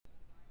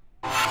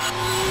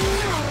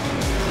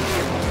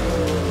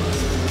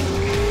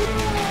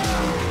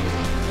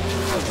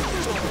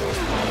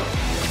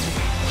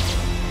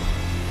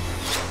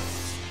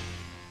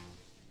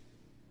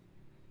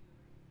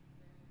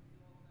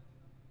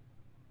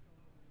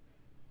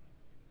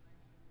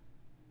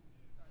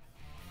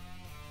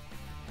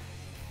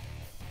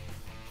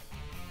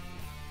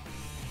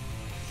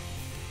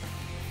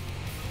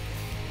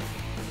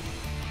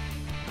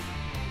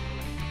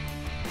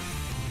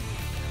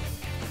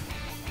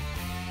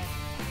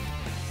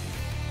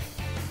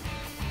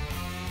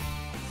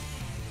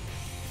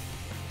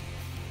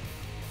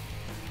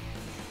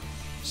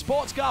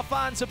Sports car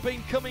fans have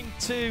been coming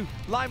to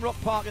Lime Rock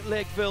Park at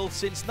Lakeville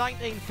since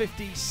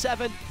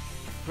 1957.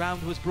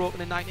 Ground was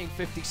broken in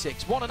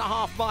 1956.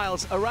 1.5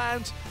 miles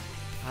around,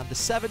 and the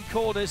 7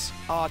 corners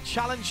are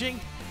challenging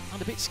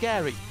and a bit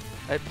scary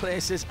at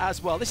places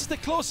as well. This is the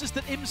closest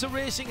that IMSA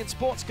racing and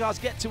sports cars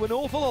get to an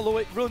oval, although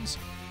it runs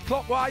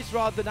clockwise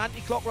rather than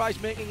anti-clockwise,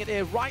 making it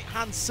a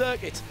right-hand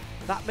circuit.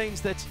 That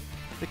means that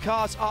the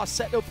cars are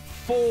set up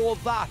for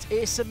that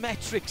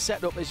asymmetric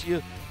setup, as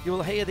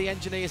you'll hear the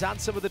engineers and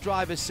some of the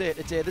drivers say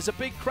today. There's a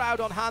big crowd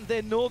on hand.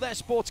 They know their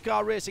sports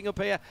car racing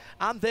up here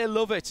and they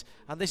love it.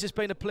 And this has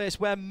been a place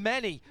where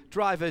many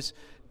drivers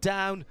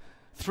down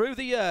through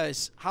the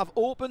years have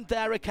opened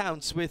their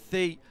accounts with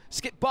the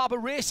Skip Barber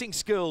Racing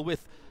School,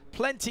 with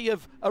plenty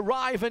of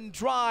arrive and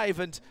drive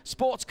and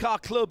sports car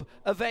club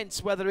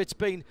events, whether it's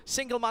been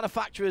single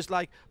manufacturers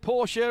like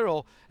Porsche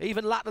or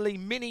even latterly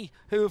Mini,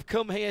 who have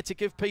come here to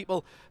give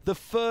people the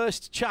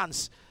first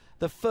chance,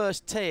 the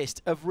first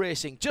taste of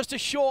racing. Just a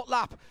short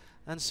lap,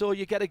 and so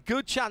you get a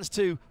good chance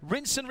to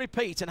rinse and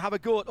repeat and have a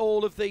go at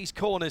all of these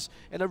corners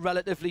in a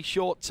relatively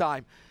short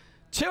time.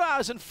 2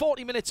 hours and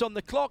 40 minutes on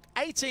the clock,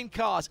 18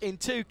 cars in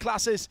 2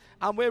 classes,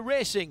 and we're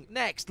racing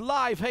next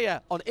live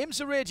here on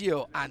IMSA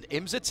Radio and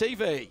IMSA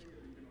TV.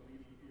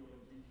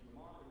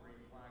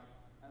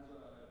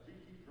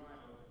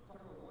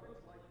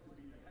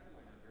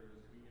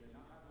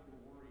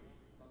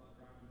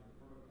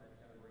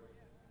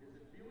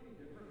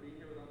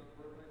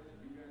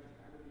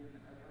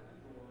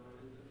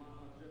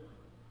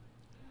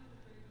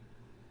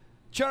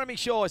 Jeremy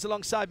Shaw is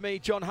alongside me,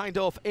 John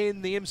Hindhaugh,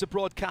 in the IMSA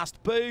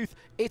broadcast booth.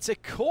 It's a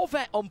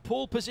Corvette on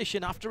pole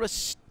position after a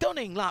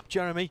stunning lap,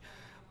 Jeremy,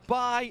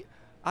 by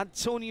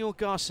Antonio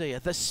Garcia,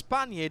 the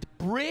Spaniard,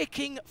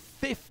 breaking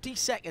 50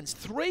 seconds.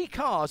 3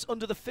 cars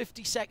under the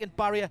 50-second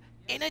barrier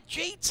in a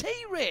GT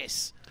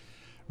race.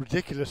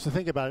 Ridiculous to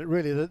think about it,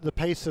 really, the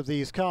pace of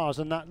these cars,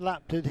 and that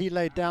lap that he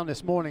laid down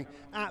this morning,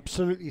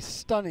 absolutely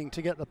stunning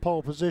to get the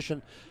pole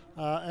position.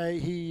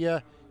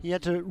 He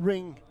had to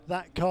wring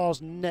that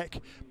car's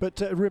neck,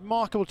 but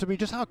remarkable to me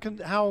just how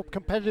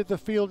competitive the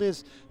field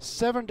is.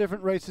 7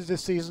 different races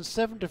this season,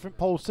 7 different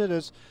pole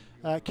sitters.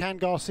 Can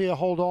Garcia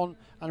hold on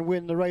and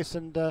win the race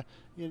and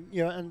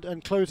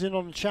and close in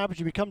on the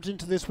championship? He comes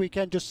into this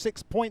weekend just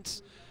 6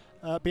 points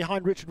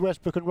behind Richard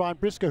Westbrook and Ryan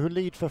Briscoe, who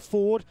lead for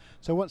Ford.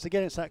 So once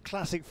again, it's that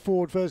classic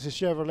Ford versus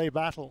Chevrolet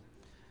battle.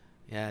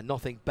 Yeah,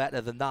 nothing better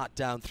than that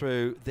down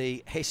through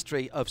the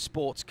history of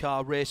sports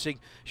car racing.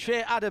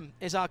 Shea Adam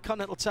is our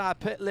Continental Tire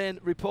pit lane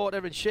reporter,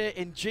 and Shea,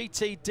 in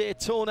GT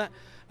Daytona,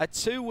 a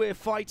 2-way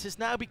fight has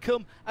now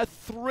become a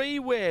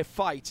 3-way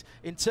fight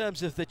in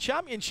terms of the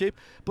championship,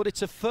 but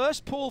it's a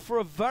first pole for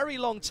a very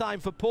long time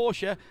for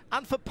Porsche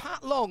and for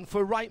Pat Long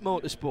for Wright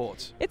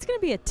Motorsports. It's going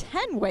to be a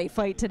 10-way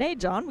fight today,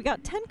 John. We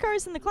got 10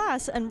 cars in the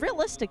class, and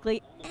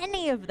realistically,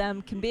 any of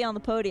them can be on the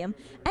podium.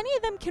 Any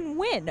of them can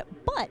win,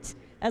 but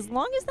as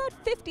long as that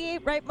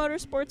 58 Wright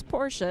Motorsports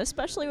Porsche,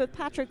 especially with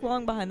Patrick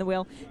Long behind the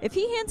wheel, if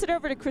he hands it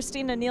over to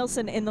Christina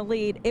Nielsen in the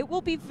lead, it will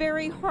be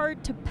very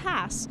hard to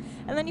pass.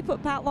 And then you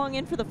put Pat Long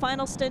in for the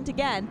final stint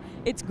again.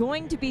 It's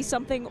going to be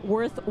something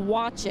worth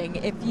watching.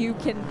 If you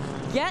can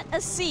get a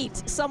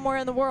seat somewhere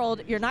in the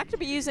world, you're not going to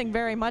be using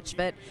very much of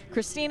it.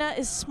 Christina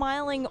is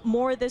smiling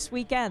more this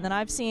weekend than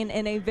I've seen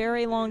in a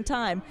very long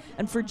time.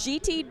 And for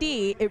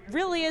GTD, it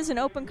really is an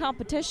open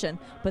competition.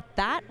 But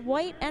that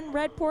white and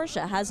red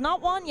Porsche has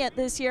not won yet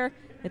this year.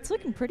 It's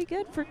looking pretty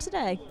good for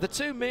today. The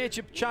 2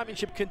 major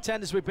championship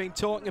contenders we've been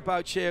talking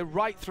about here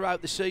right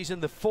throughout the season,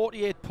 the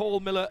 48 Paul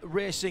Miller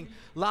Racing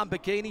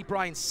Lamborghini.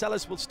 Brian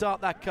Sellers will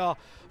start that car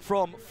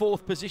from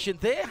 4th position.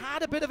 They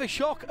had a bit of a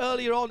shock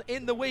earlier on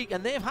in the week,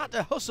 and they've had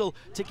to hustle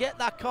to get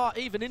that car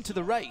even into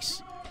the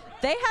race.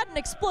 They had an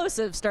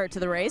explosive start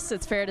to the race,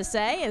 it's fair to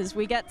say, as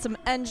we get some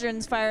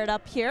engines fired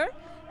up here.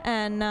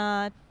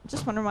 And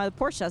just wondering why the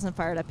Porsche hasn't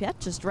fired up yet,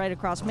 just right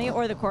across from me,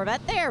 or the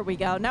Corvette. There we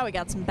go. Now we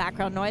got some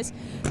background noise.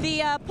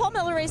 The Paul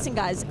Miller Racing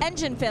guys,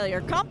 engine failure,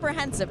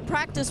 comprehensive,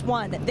 practice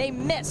 1. They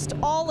missed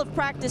all of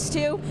practice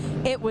 2.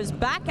 It was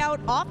back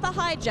out off the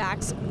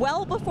hijacks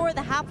well before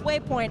the halfway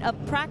point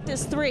of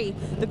practice 3.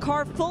 The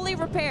car fully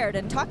repaired,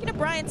 and talking to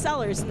Brian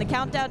Sellers in the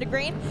countdown to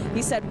green,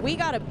 he said, we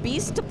got a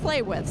beast to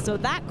play with. So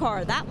that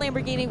car, that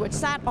Lamborghini, which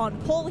sat on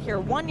pole here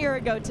 1 year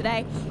ago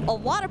today, a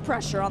lot of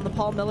pressure on the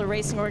Paul Miller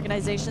Racing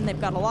organization.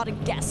 They've got a lot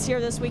of guests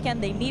here this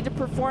weekend. They need to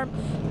perform.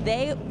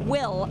 They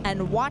will,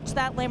 and watch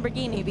that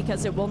Lamborghini,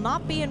 because it will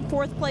not be in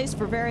 4th place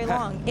for very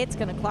long. It's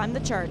going to climb the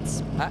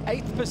charts.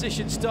 8th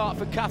position start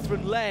for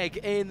Catherine Legg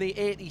in the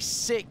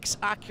 86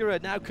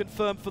 Acura, now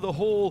confirmed for the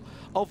whole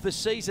of the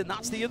season.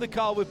 That's the other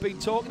car we've been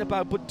talking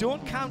about, but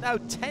don't count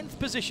out 10th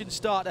position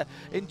starter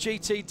in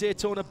GT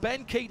Daytona,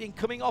 Ben Keating,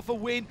 coming off a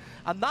win,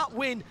 and that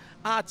win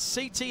at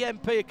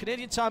CTMP, a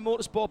Canadian Tire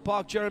Motorsport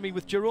Park, Jeremy,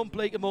 with Jerome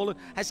Bleekemolen,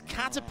 has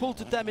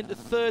catapulted them into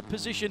 3rd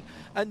position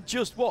and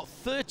just, what,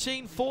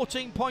 13,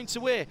 14 points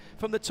away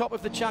from the top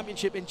of the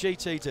championship in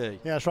GTD.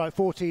 Yeah, that's right,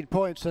 14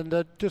 points.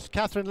 And just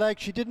Catherine Legg,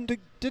 she didn't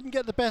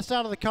get the best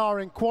out of the car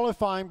in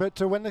qualifying, but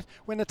when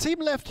the team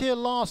left here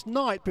last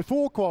night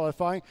before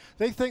qualifying,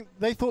 they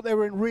thought they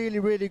were in really,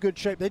 really good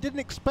shape. They didn't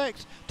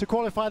expect to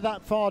qualify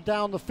that far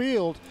down the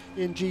field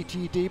in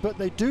GTD, but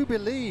they do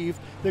believe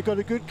they've got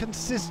a good,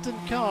 consistent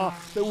car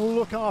that will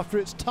look after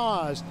its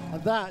tyres,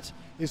 and that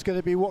is going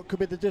to be what could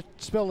be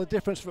spell the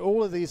difference for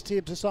all of these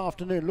teams this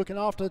afternoon, looking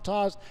after the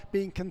tyres,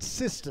 being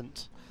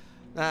consistent.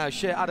 Now,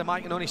 Adam, I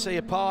can only see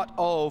a part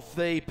of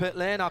the pit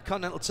lane. Our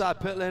Continental Tire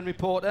pit lane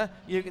reporter,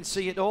 you can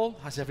see it all.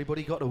 Has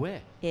everybody got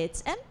away?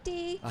 It's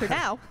empty for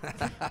now.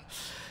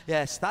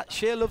 Yes, that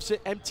Shea loves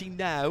it empty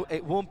now.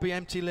 It won't be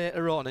empty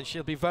later on, and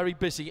she'll be very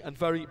busy and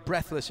very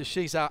breathless as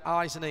she's our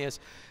eyes and ears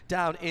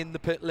down in the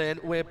pit lane.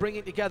 We're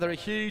bringing together a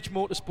huge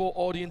motorsport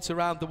audience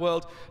around the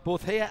world,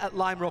 both here at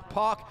Lime Rock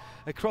Park,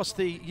 across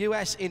the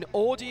US in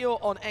audio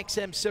on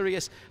XM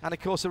Sirius, and of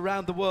course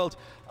around the world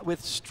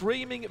with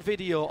streaming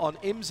video on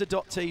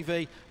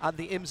IMSA.tv and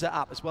the IMSA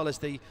app, as well as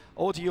the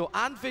audio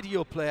and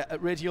video player at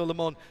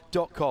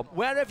radiolemans.com.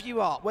 Wherever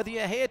you are, whether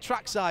you're here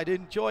trackside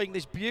enjoying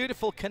this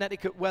beautiful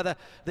Connecticut weather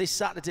this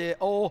Saturday,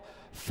 or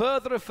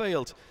further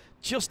afield,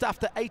 just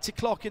after 8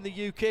 o'clock in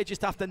the UK,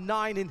 just after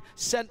 9 in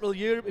Central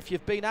Europe, if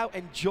you've been out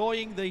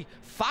enjoying the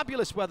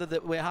fabulous weather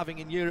that we're having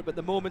in Europe at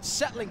the moment,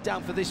 settling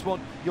down for this one,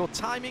 your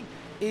timing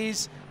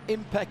is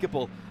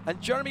impeccable.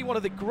 And Jeremy, one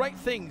of the great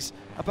things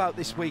about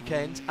this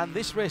weekend and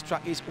this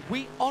racetrack is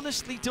we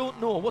honestly don't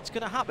know what's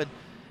going to happen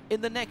in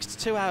the next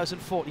 2 hours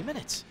and 40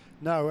 minutes.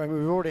 No, and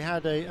we've already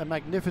had a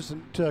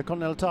magnificent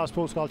Continental Tire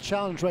SportsCar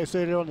Challenge race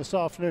earlier on this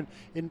afternoon,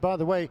 by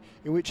the way,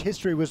 in which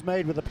history was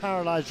made with the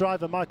paralysed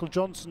driver Michael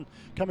Johnson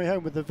coming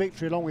home with the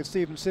victory along with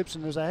Stephen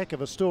Simpson. There's a heck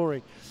of a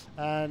story,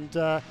 and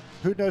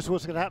who knows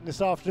what's going to happen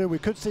this afternoon. We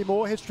could see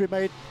more history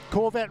made.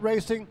 Corvette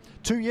Racing,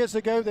 2 years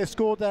ago, they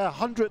scored their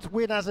 100th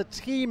win as a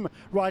team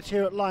right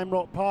here at Lime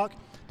Rock Park.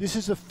 This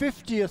is the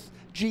 50th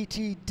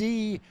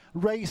GTD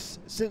race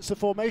since the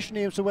formation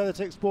of the IMSA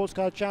WeatherTech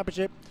SportsCar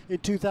Championship in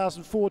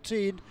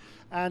 2014,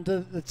 and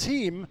the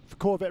team for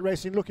Corvette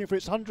Racing looking for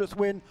its 100th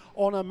win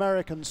on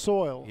American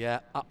soil. Yeah,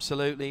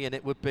 absolutely, and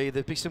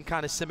there'd be some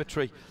kind of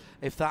symmetry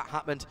if that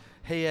happened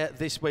here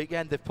this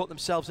weekend. They've put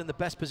themselves in the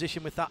best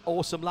position with that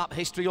awesome lap.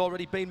 History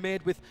already been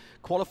made with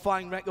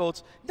qualifying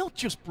records, not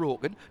just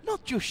broken,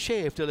 not just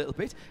shaved a little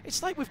bit.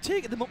 It's like we've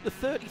taken them up to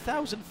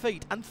 30,000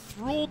 feet and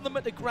thrown them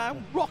at the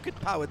ground rocket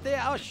powered. They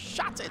are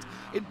shattered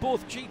in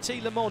both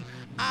GT Le Mans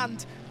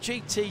and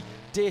GT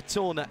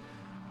Daytona.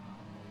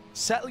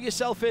 Settle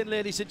yourself in,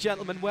 ladies and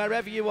gentlemen,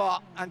 wherever you are,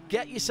 and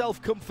get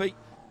yourself comfy.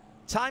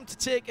 Time to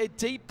take a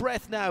deep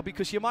breath now,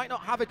 because you might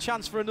not have a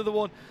chance for another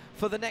one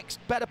for the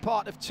next better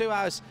part of 2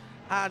 hours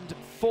and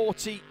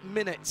 40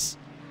 minutes.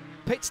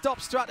 Pit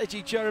stop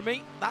strategy,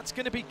 Jeremy, that's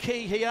going to be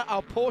key here.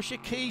 Our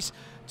Porsche keys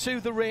to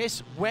the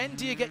race. When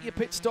do you get your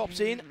pit stops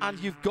in? And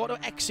you've got to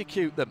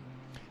execute them.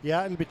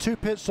 Yeah, it'll be 2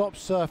 pit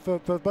stops for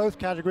both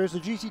categories. The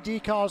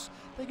GTD cars,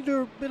 they can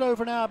do a bit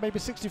over an hour, maybe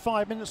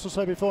 65 minutes or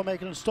so before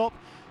making a stop.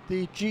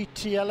 The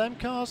GTLM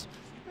cars,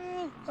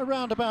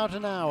 around about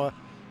an hour,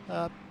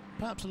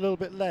 perhaps a little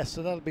bit less,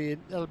 so that'll be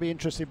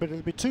interesting. But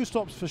it'll be 2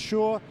 stops for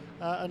sure,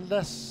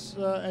 unless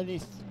any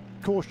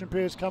caution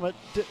periods come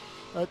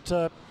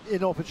at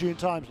inopportune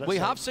times. We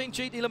have seen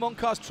GT Le Mans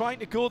cars trying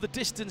to go the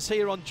distance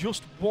here on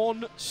just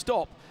 1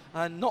 stop,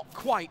 and not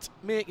quite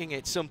making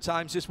it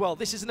sometimes as well.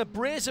 This is an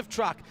abrasive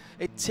track.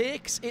 It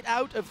takes it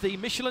out of the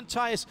Michelin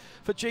tyres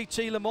for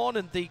GT Le Mans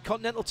and the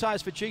Continental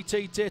tyres for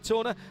GT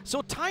Daytona.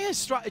 So tyre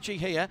strategy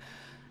here,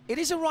 it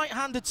is a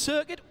right-handed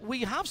circuit. We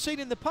have seen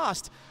in the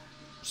past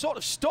sort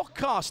of stock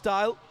car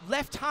style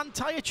left-hand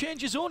tyre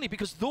changes only,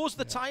 because those are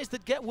the tyres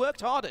that get worked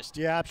hardest.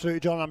 Yeah,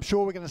 absolutely, John. I'm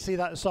sure we're going to see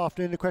that this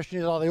afternoon. The question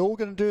is, are they all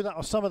going to do that,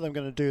 or some of them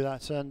going to do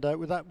that? And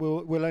with that,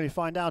 we'll only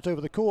find out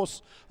over the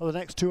course of the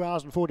next 2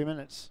 hours and 40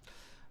 minutes.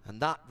 And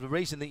the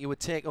reason that you would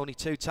take only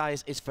 2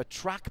 tyres is for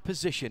track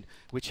position,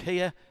 which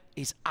here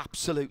is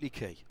absolutely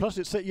key. Plus,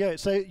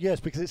 yes,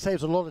 because it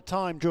saves a lot of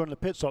time during the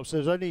pit stops.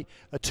 There's only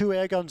 2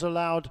 air guns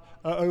allowed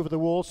over the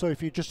wall, so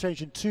if you're just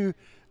changing 2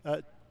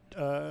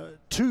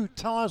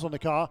 tyres on the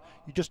car,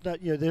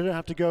 they don't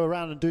have to go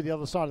around and do the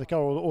other side of the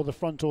car, or the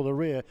front or the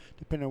rear,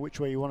 depending on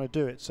which way you want to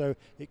do it. So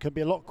it can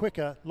be a lot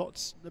quicker,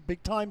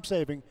 big time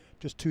saving,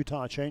 just 2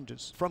 tyre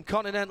changes. From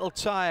Continental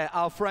Tire,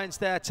 our friends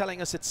there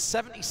telling us it's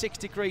 76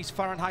 degrees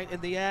Fahrenheit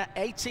in the air,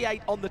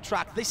 88 on the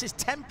track. This is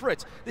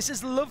temperate. This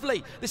is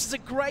lovely. This is a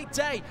great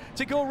day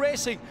to go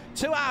racing.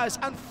 2 hours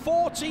and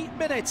 40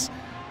 minutes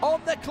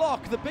on the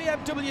clock. The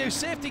BMW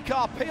safety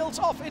car peels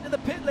off into the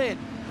pit lane.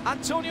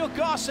 Antonio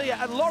Garcia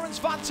and Lawrence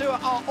Vantour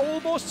are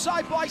almost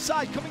side by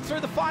side, coming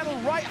through the final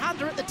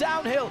right-hander at the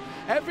downhill.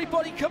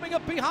 Everybody coming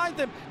up behind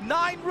them.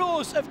 9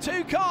 rows of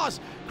 2 cars.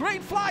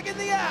 Green flag in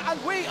the air,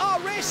 and we are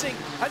racing.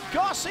 And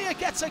Garcia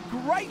gets a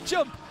great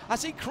jump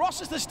as he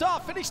crosses the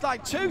start-finish line.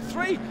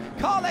 2-3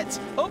 Carlets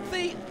up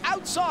the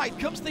outside.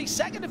 Comes the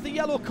second of the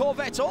yellow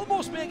Corvettes,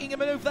 almost making a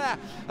move there.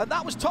 And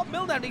that was Tom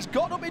Milner, and he's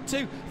got up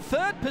into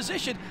third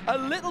position. A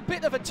little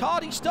bit of a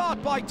tardy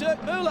start by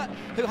Dirk Muller,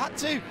 who had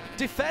to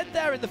defend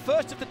there in the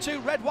first of the two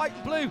red, white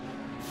and blue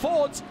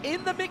Fords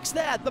in the mix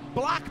there. The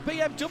black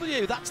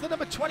BMW, that's the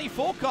number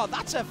 24 car.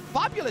 That's a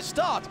fabulous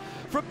start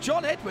from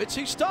John Edwards,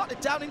 who started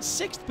down in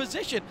 6th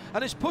position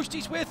and has pushed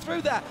his way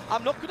through there.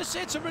 I'm not going to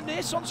say it's a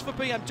renaissance for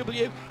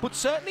BMW, but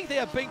certainly they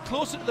have been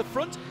closer to the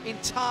front in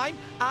time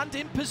and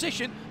in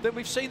position than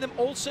we've seen them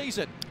all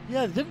season.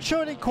 Yeah, they didn't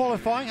show it in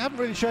qualifying, haven't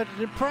really showed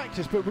it in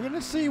practice, but we're going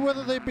to see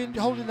whether they've been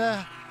holding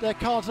their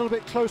cards a little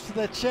bit close to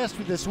their chest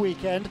with this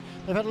weekend.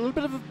 They've had a little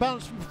bit of a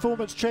balance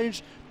performance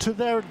change to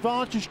their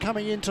advantage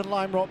coming into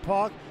Lime Rock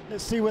Park.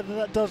 Let's see whether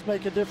that does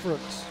make a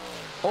difference.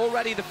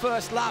 Already the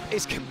first lap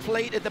is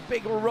completed, the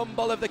big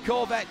rumble of the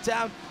Corvette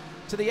down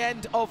to the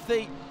end of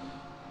the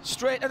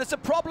straight, and it's a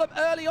problem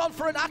early on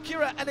for an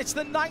Acura, and it's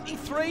the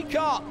 93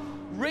 car.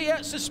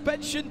 Rear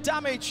suspension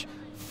damage,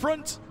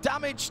 front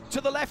damage to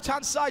the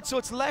left-hand side, so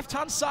it's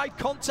left-hand side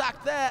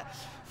contact there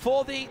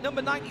for the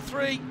number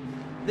 93.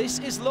 This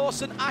is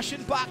Lawson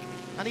Aschenbach,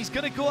 and he's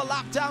going to go a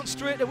lap down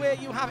straight away.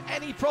 You have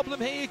any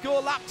problem here, you go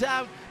a lap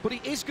down, but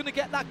he is going to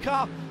get that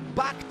car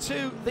back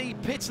to the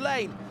pit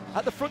lane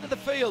at the front of the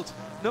field.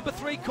 Number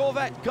 3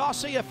 Corvette,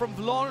 Garcia from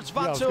Lawrence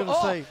Vanto.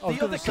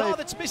 The other car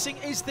that's missing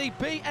is the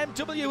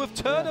BMW of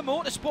Turner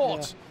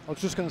Motorsport. Yeah. I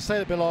was just going to say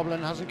that Bill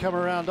Oberlin hasn't come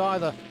around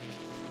either.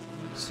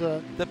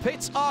 The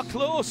pits are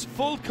close,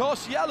 full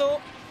course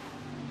yellow.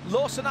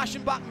 Lawson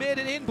Aschenbach made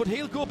it in, but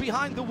he'll go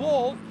behind the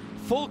wall.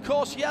 Full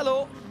course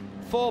yellow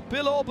for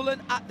Bill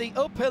Oberlin at the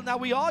uphill. Now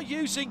we are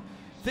using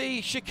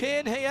the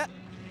chicane here,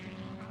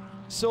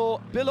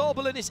 so Bill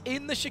Oberlin is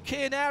in the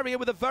chicane area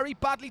with a very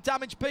badly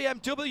damaged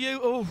BMW.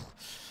 Oh,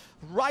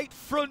 right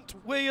front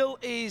wheel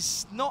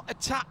is not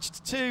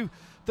attached to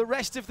the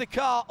rest of the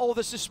car or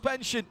the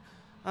suspension,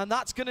 and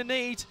that's going to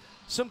need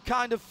some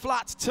kind of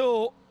flat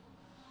toe.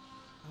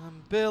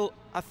 Bill,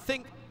 I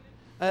think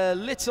a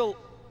little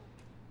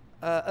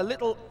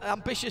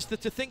ambitious to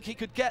think he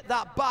could get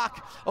that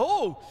back.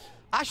 Oh,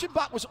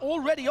 Aschenbach was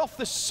already off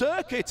the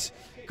circuit,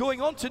 going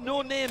on to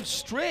No Name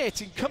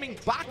Straight, and coming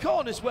back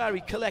on is where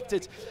he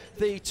collected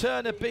the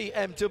Turner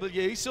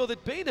BMW. So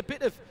there'd been a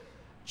bit of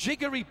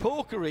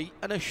jiggery-pokery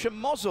and a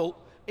schmozzle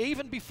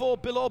even before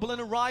Bill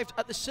Oberlin arrived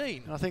at the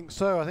scene. I think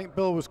so. I think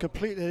Bill was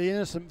completely the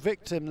innocent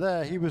victim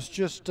there. He was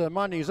just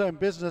minding his own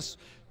business,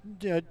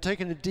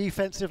 taking a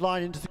defensive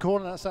line into the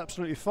corner. That's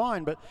absolutely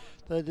fine, but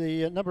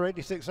the number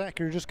 86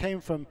 Acura just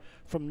came from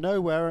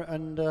nowhere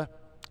and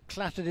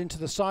clattered into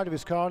the side of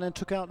his car and then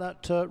took out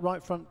that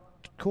right front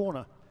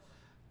corner.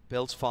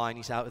 Bill's fine,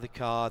 he's out of the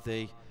car.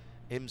 The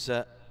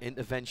IMSA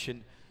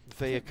intervention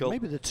vehicle.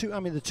 Maybe the two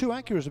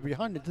Acuras are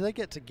behind it. Did they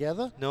get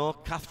together? No,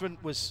 Catherine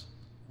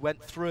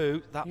went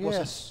through. That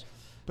wasn't.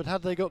 But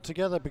had they got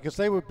together, because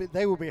they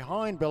were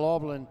behind Bill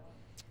Oberlin.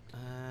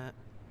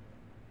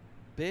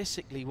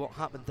 Basically what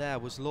happened there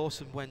was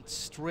Lawson went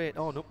straight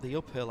on up the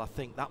uphill. I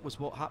think that was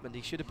what happened.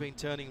 He should have been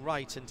turning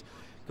right and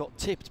got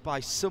tipped by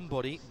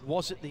somebody.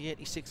 Was it the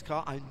 86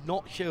 car? I'm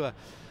not sure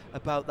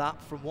about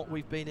that from what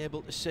we've been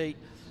able to see.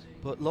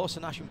 But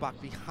Lawson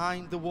Aschenbach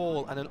behind the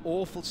wall, and an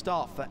awful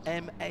start for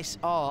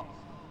MSR.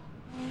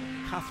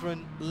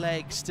 Catherine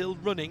Legg still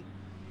running.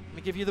 Let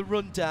me give you the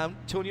rundown.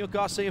 Antonio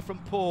Garcia from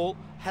pole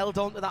held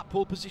on to that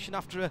pole position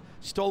after a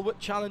stalwart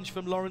challenge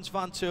from Lawrence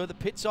Vantour. The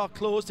pits are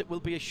closed. It will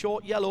be a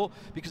short yellow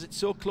because it's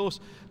so close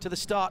to the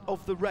start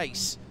of the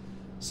race.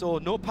 So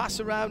no pass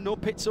around, no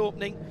pits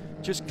opening.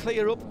 Just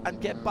clear up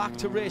and get back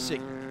to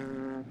racing.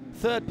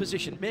 Third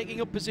position, making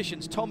up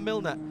positions, Tom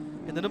Milner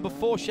in the number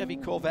 4 Chevy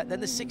Corvette.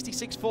 Then the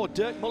 66 Ford,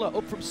 Dirk Muller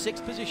up from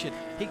 6th position.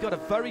 He got a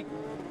very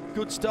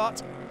good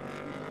start.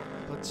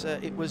 But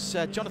it was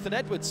Jonathan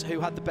Edwards who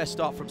had the best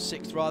start from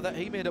 6th, rather.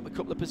 He made up a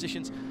couple of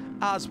positions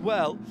as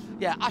well.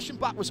 Yeah,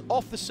 Aschenbach was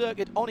off the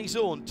circuit on his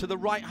own to the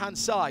right-hand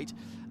side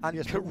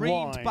and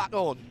careened back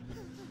on.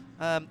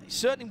 It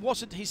certainly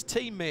wasn't his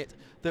teammate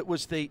that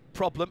was the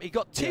problem. He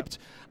got tipped.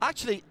 Yeah.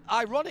 Actually,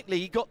 ironically,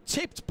 he got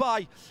tipped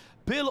by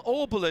Bill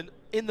Oberlin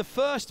in the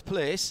first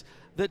place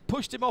that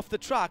pushed him off the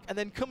track, and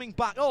then coming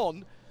back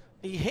on,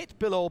 he hit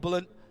Bill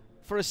Oberlin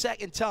for a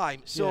second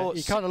time. So yeah,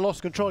 he kind of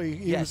lost control.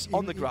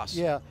 On the grass.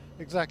 Yeah,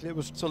 exactly. It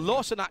was. So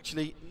Lawson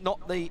actually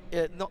not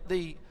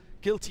the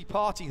guilty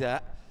party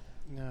there.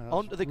 No,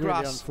 onto the really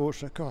grass.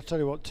 Unfortunate. God, I tell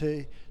you what,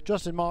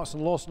 Justin Marks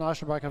and Lawson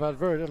Aschenbach have had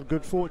very little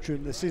good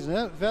fortune this season.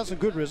 They've had some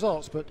good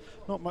results, but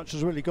not much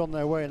has really gone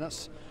their way, and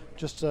that's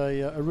just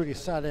a really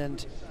sad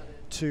end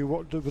to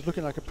what was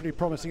looking like a pretty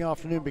promising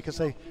afternoon, because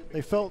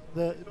they felt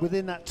that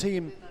within that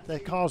team their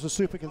cars were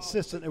super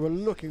consistent. They were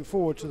looking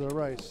forward to the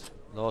race.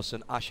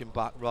 Lawson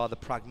Aschenbach rather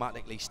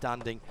pragmatically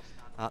standing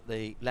at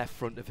the left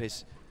front of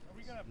his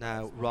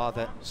now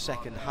rather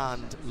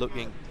second-hand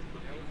looking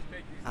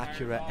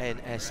Acura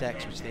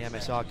NSX, which the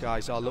MSR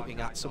guys are looking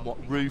at somewhat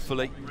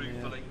ruefully.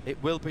 Yeah.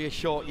 It will be a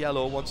short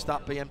yellow once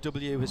that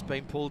BMW has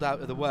been pulled out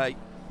of the way,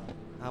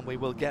 and we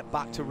will get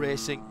back to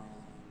racing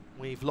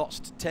We've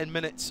lost 10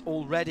 minutes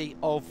already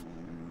of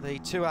the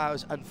 2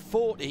 hours and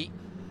 40.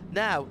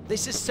 Now,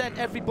 this has sent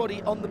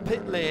everybody on the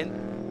pit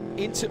lane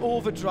into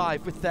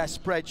overdrive with their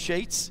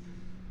spreadsheets.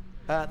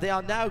 They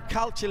are now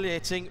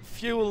calculating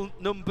fuel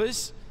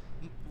numbers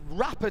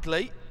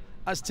rapidly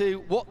as to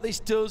what this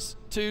does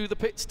to the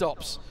pit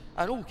stops.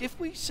 And if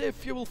we save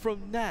fuel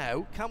from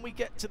now, can we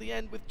get to the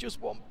end with just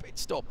one pit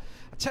stop?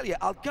 I tell you,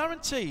 I'll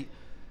guarantee,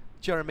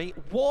 Jeremy,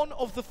 one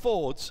of the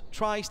Fords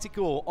tries to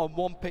go on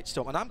one pit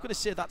stop, and I'm going to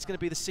say that's going to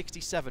be the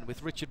 67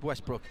 with Richard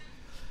Westbrook,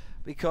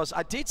 because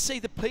I did see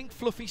the pink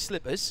fluffy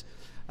slippers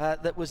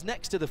that was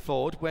next to the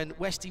Ford when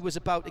Westy was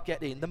about to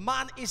get in. The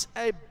man is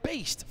a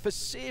beast for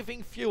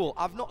saving fuel.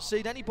 I've not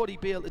seen anybody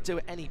be able to do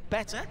it any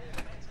better.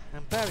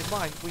 And bear in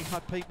mind, we've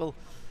had people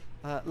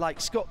like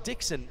Scott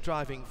Dixon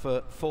driving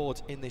for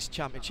Ford in this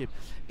championship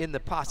in the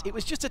past. It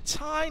was just a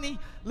tiny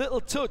little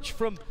touch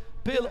from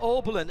Bill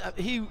Oberlin.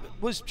 He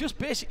was just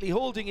basically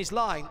holding his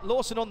line,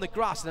 Lawson on the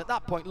grass, and at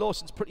that point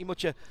Lawson's pretty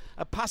much a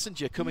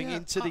passenger coming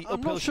into the uphill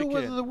chicane. I'm not sure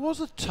whether there was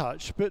a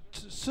touch, but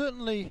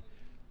certainly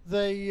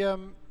they...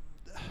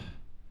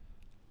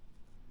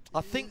 I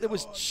think there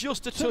was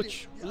just a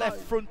touch left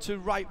front to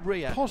right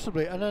rear.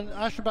 Possibly, and then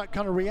Aschenbach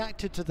kind of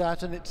reacted to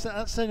that, and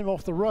that sent him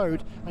off the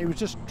road, and he was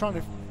just trying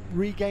to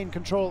regain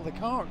control of the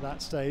car at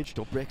that stage.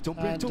 Don't brake, don't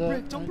brake, don't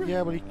brake, don't brake.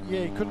 Yeah, well, he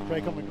couldn't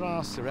brake on the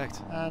grass.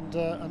 Correct. And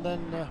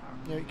then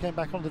he came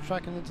back on the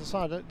track and into the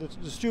side.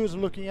 The stewards are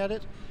looking at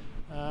it,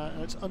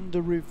 and it's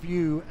under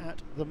review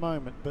at the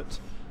moment, but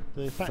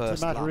the fact of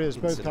the matter is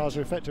both cars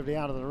are effectively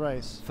out of the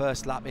race.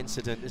 First lap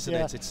incident, isn't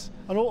it? It's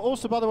and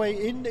also, by the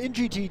way, in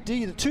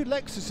GTD, the two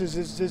Lexuses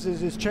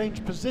is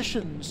changed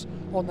positions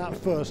on that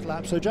first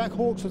lap. So Jack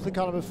Hawkes was the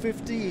car number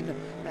 15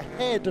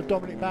 ahead of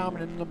Dominic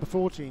Baumann in the number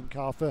 14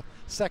 car for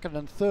second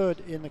and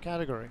third in the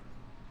category.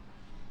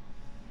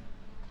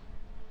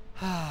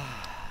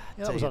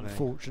 That was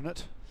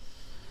unfortunate.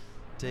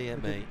 Dear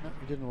me.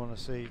 You didn't want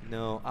to see.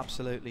 No,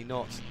 absolutely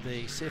not.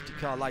 The safety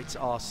car lights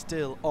are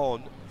still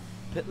on.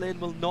 Pit lane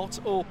will not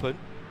open,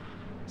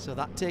 so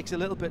that takes a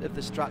little bit of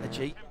the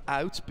strategy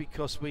out,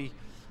 because we're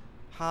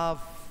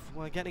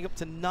getting up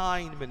to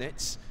 9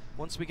 minutes.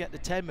 Once we get to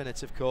 10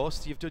 minutes, of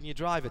course, you've done your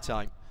driver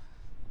time.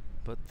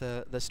 But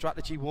the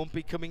strategy won't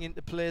be coming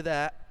into play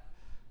there,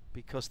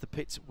 because the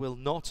pits will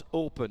not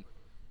open.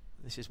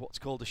 This is what's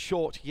called a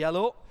short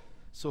yellow,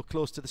 so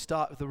close to the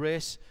start of the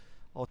race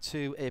or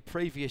to a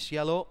previous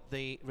yellow.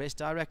 The race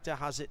director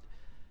has it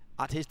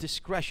at his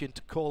discretion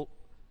to call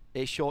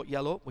a short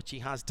yellow, which he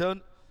has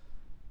done,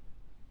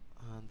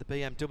 and the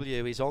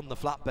BMW is on the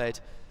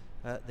flatbed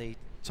at the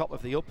top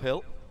of the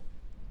uphill,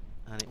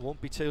 and it won't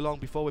be too long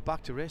before we're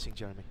back to racing,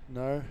 Jeremy.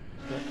 No,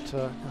 but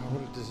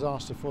what a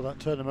disaster for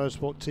that Turner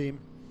Motorsport team.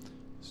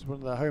 This is one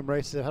of their home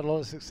races. They've had a lot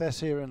of success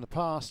here in the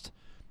past,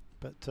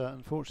 but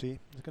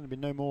unfortunately there's going to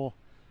be no more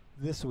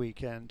this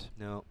weekend.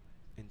 No,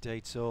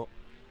 indeed. So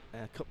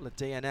a couple of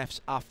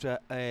DNFs after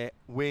a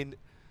win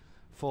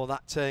for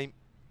that team,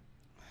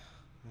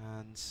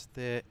 and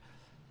they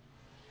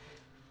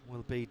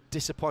will be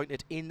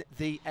disappointed in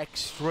the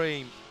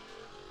extreme.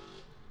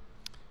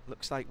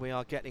 Looks like we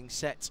are getting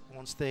set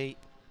once the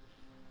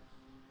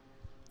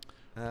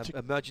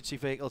emergency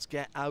vehicles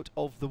get out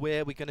of the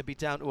way. We're going to be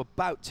down to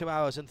about 2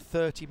 hours and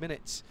 30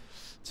 minutes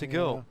to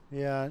go.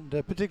 Yeah, and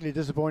particularly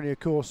disappointing, of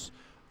course,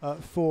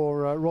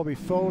 for Robbie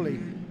Foley,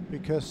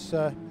 because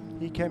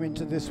he came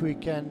into this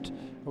weekend.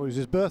 Well, it was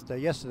his birthday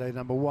yesterday,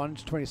 number one,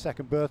 his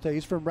 22nd birthday.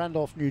 He's from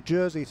Randolph, New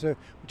Jersey, so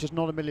which is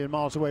not a million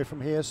miles away from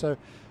here. So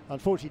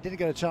unfortunately, he didn't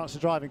get a chance to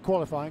drive in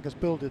qualifying because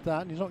Bill did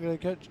that, and he's not going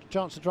to get a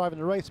chance to drive in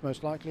the race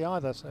most likely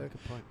either. So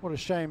what a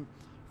shame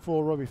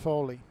for Robbie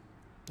Foley.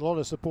 A lot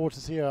of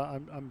supporters here,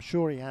 I'm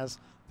sure he has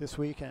this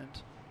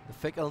weekend. The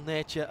fickle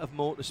nature of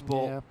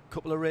motorsport. Yeah. A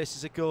couple of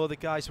races ago, the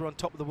guys were on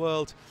top of the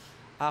world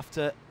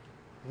after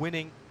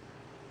winning,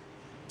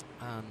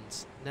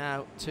 and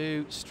now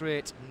 2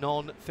 straight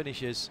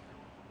non-finishes.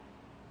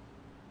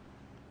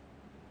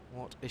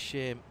 What a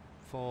shame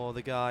for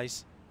the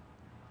guys.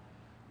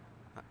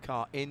 That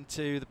car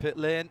into the pit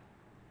lane,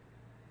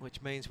 which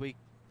means we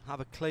have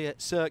a clear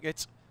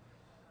circuit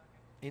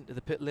into the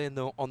pit lane,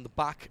 though, on the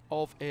back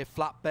of a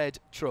flatbed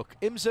truck.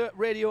 IMSA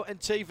Radio and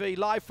TV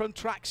live from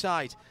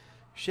trackside.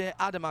 Shea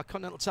Adam, our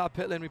Continental Tire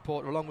pit lane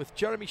reporter, along with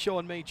Jeremy Shaw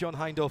and me, John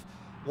Hindhaugh,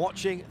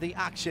 watching the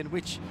action,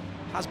 which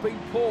has been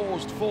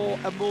paused for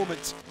a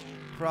moment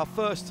for our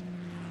first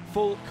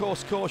full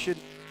course caution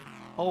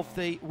of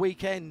the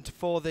weekend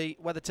for the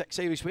WeatherTech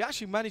series. We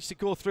actually managed to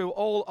go through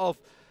all of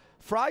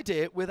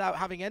Friday without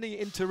having any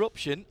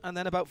interruption, and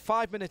then about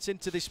 5 minutes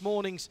into this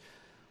morning's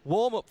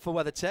warm-up for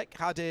WeatherTech,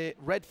 had a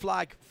red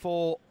flag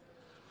for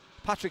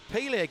Patrick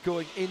Pele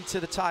going into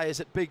the tyres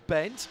at Big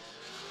Bend.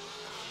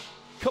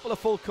 Couple of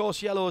full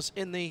course yellows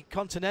in the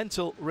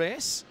Continental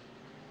race.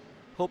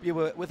 Hope you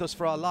were with us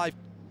for our live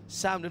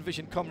sound and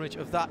vision coverage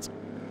of that.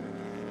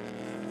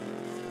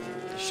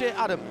 Shea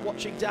Adam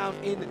watching down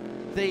in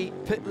the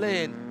pit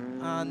lane,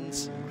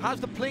 and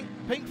has the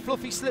pink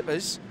fluffy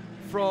slippers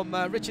from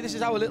Richard. This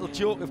is our little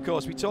joke, of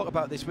course. We talk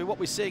about this. What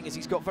we're seeing is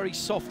he's got very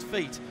soft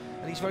feet,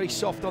 and he's very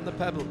soft on the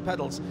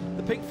pedals.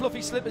 The pink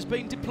fluffy slip has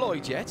been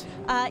deployed yet?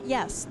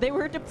 Yes, they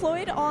were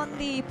deployed on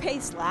the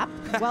pace lap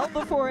well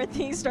before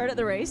the start of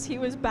the race. He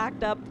was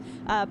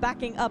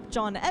backing up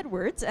John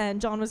Edwards,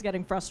 and John was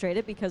getting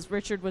frustrated because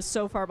Richard was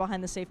so far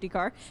behind the safety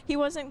car. He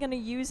wasn't going to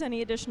use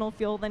any additional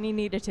fuel than he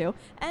needed to.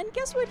 And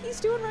guess what he's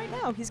doing right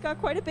now? He's got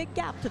quite a big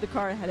gap to the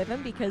car ahead of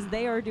him because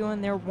they are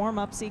doing their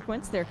warm-up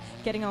sequence. They're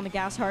getting on the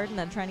gas hard and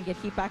then trying to get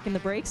heat back in the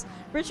brakes.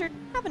 Richard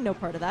having no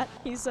part of that.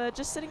 He's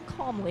just sitting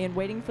calmly and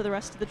waiting for the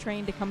rest of the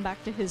train to come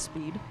back to his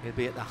speed. He'll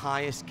be at the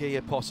highest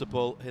gear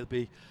possible. He'll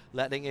be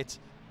letting it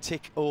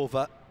tick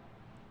over.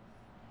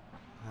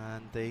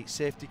 And the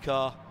safety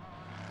car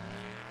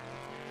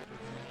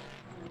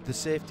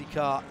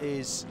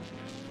is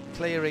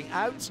clearing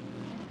out,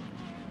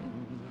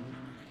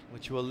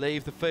 which will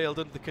leave the field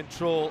under the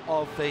control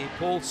of the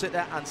pole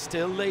sitter and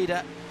still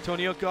leader,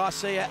 Antonio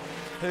Garcia,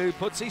 who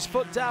puts his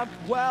foot down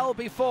well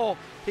before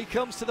he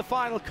comes to the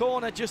final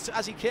corner, just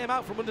as he came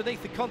out from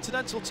underneath the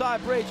Continental Tire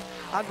Bridge.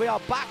 And we are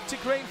back to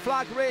green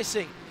flag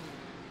racing.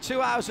 2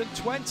 hours and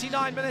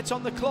 29 minutes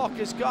on the clock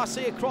as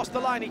Garcia crossed the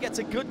line. He gets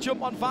a good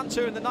jump on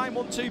Vantour in the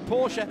 912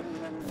 Porsche.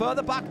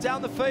 Further back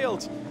down the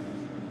field,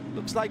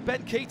 looks like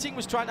Ben Keating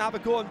was trying to have a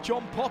go on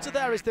John Potter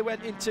there as they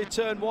went into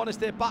turn 1, as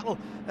they battle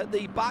at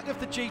the back of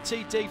the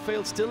GTD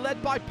field, still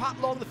led by Pat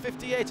Long, the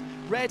 58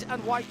 red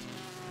and white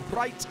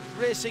Bright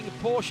Racing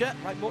Porsche,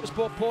 Bright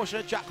Motorsport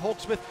Porsche. Jack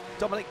Hawksworth,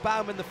 Dominic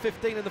Baumann, the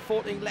 15 and the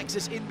 14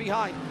 Lexus in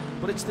behind.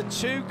 But it's the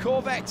two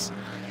Corvettes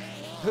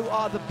who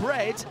are the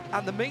bread,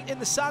 and the meat in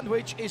the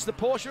sandwich is the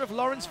Porsche of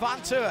Lawrence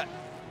Vantour.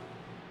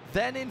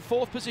 Then in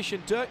fourth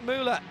position, Dirk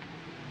Muller.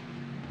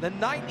 The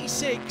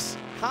 96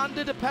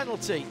 handed a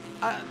penalty.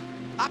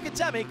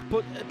 Academic,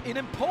 but an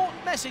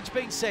important message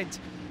being sent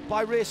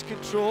by race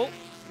control.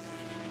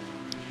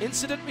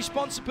 Incident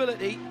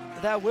responsibility.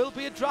 There will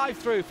be a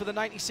drive-through for the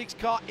 96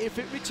 car if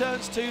it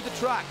returns to the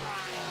track.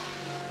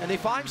 And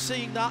if I'm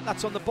seeing that,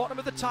 that's on the bottom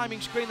of the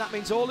timing screen. That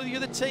means all of the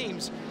other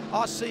teams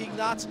are seeing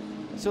that.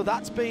 So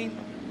that's been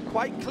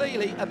quite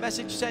clearly a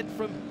message sent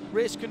from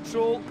race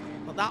control.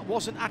 But that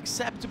wasn't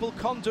acceptable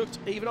conduct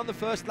even on the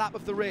first lap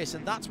of the race,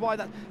 and that's why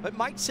it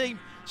might seem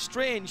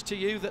strange to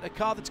you that a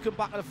car that's come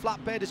back on a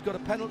flatbed has got a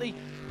penalty,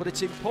 but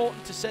it's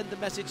important to send the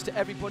message to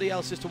everybody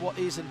else as to what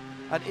is and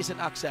isn't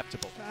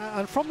acceptable.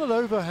 And from the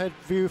overhead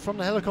view, from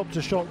the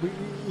helicopter shot,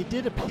 it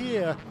did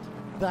appear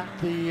that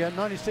the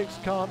 96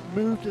 car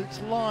moved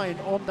its line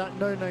on that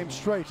no-name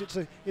straight. It's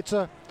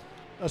a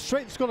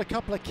straight that's got a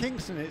couple of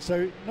kinks in it,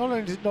 so not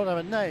only does it not have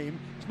a name,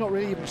 it's not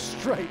really even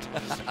straight.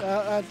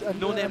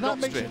 No name,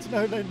 not straight.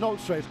 No name, not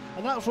straight.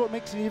 And that's what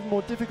makes it even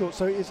more difficult.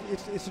 So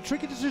it's a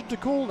tricky decision to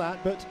call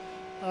that, but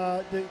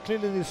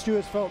clearly the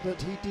stewards felt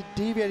that he did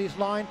deviate his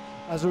line.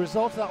 As a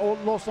result of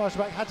that, Lawson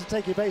Eichenbach had to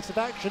take evasive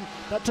action.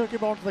 That took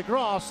him onto the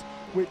grass,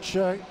 which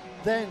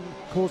then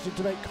caused him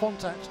to make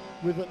contact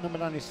with that number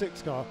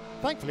 96 car.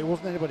 Thankfully, it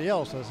wasn't anybody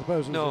else, I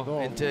suppose. No,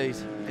 indeed.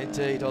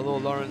 Although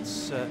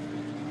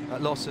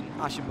Lawson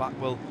Eichenbach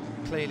will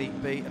clearly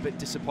be a bit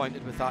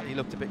disappointed with that. He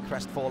looked a bit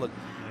crestfallen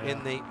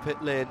in the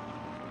pit lane.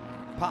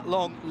 Pat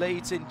Long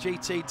leads in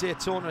GT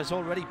Daytona, has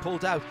already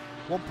pulled out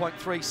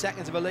 1.3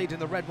 seconds of a lead in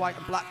the red, white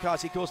and black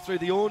cars. He goes through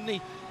the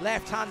only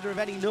left-hander of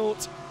any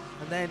note,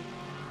 and then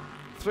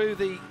through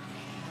the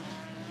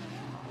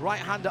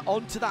right-hander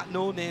onto that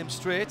no-name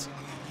straight.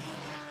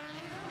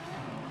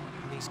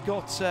 And he's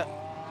got a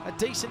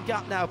decent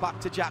gap now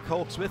back to Jack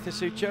Hawksworth, as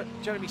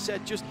Jeremy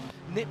said, just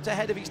nipped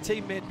ahead of his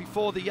teammate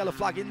before the yellow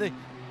flag in the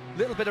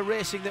little bit of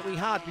racing that we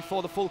had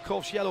before the full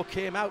course yellow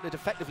came out at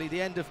effectively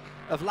the end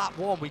of lap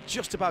 1. We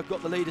just about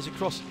got the leaders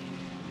across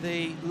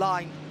the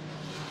line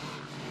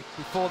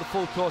before the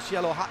full course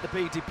yellow had to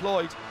be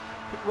deployed.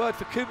 Quick word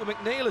for Cooper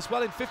McNeil as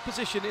well in 5th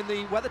position in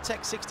the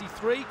WeatherTech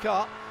 63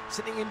 car,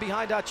 sitting in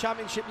behind our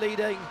championship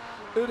leading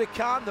Uda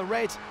Khan, the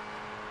red,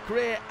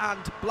 grey and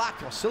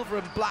black, or silver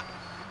and black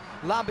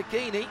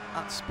Lamborghini.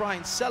 That's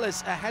Brian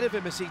Sellers ahead of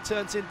him as he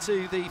turns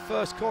into the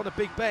first corner,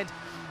 Big Bend.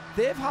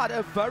 They've had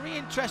a very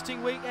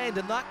interesting weekend,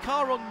 and that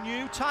car on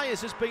new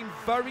tyres has been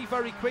very,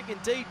 very quick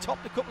indeed,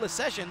 topped a couple of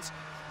sessions.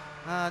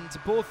 And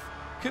both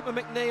Cooper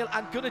McNeil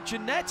and Gunnar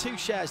Jeanette, who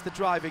shares the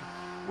driving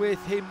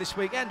with him this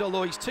weekend,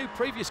 although his two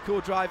previous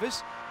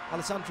co-drivers,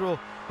 Alessandro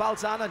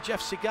Balzan and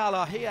Jeff Segal,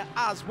 are here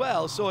as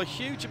well. So a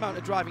huge amount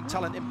of driving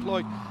talent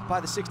employed by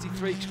the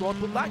 63 squad,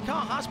 but that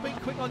car has been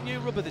quick on new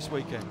rubber this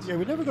weekend. Yeah,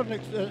 we never got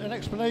an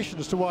explanation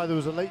as to why there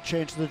was a late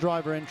change to the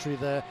driver entry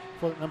there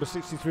for the number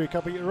 63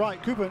 car. But you're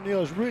right, Cooper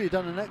McNeil has really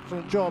done an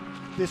excellent job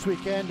this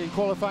weekend in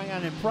qualifying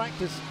and in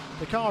practice.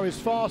 The car is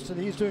fast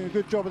and he's doing a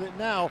good job with it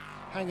now,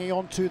 hanging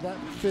on to that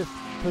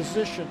 5th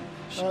position.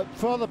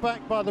 Further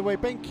back, by the way,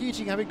 Ben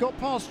Keating, having got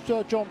past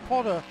John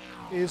Potter,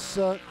 has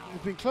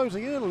been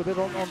closing in a little bit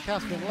on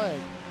Catherine Legg.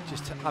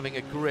 Just having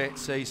a great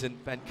season,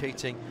 Ben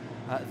Keating,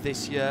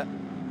 this year.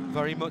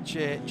 Very much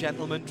a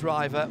gentleman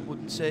driver,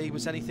 wouldn't say he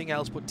was anything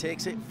else, but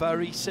takes it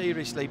very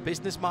seriously.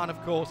 Businessman,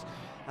 of course,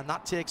 and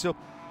that takes up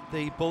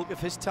the bulk of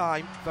his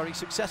time. Very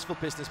successful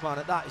businessman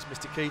at that is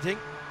Mr. Keating,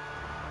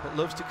 but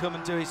loves to come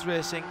and do his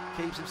racing,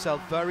 keeps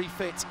himself very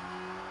fit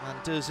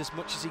and does as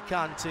much as he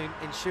can to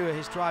ensure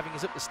his driving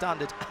is up to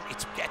standard, and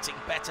it's getting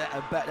better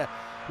and better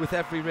with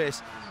every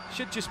race.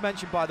 Should just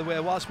mention, by the way,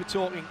 whilst we're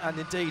talking and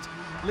indeed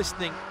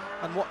listening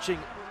and watching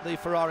the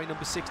Ferrari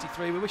number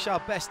 63, we wish our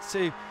best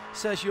to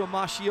Sergio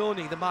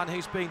Marchionne, the man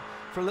who's been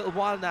for a little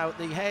while now at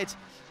the head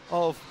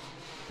of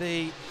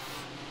the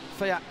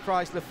Fiat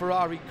Chrysler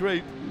Ferrari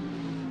group,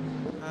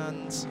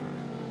 and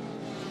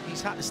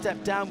he's had to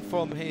step down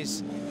from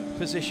his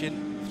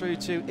position through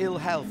to ill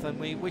health, and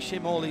we wish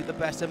him all the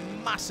best. A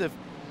massive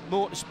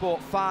motorsport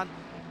fan,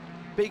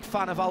 big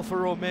fan of Alfa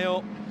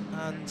Romeo,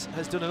 and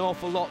has done an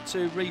awful lot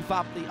to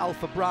revamp the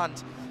Alfa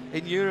brand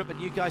in Europe,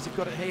 and you guys have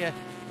got it here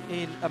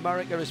in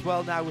America as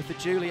well now with the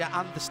Giulia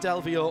and the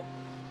Stelvio,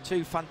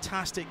 two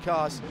fantastic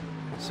cars.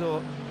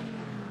 So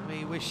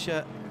we wish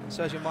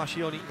Sergio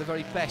Marchionne the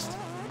very best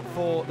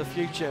for the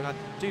future. And I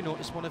do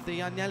notice one of the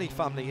Agnelli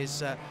family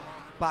is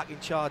back in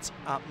charge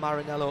at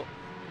Maranello,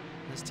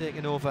 has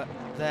taken over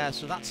there,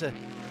 so that's a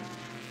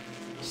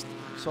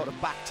sort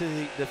of back to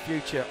the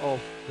future, or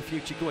the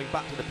future going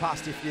back to the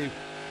past, if you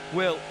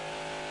will.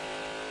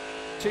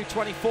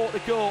 2:24 to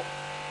go.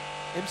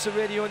 IMSA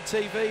Radio and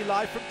TV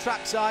live from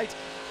trackside.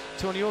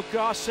 Antonio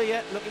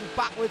Garcia looking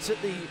backwards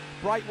at the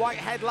bright white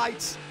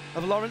headlights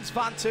of Lawrence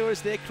Vantour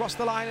as they cross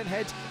the line and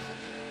head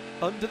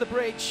under the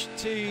bridge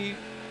to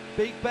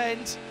Big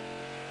Bend.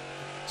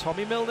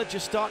 Tommy Milner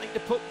just starting to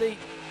put the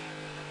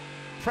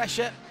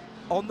pressure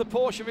on the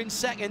Porsche in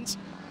second.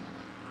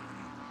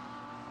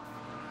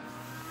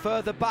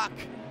 Further back,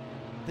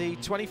 the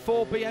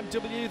 24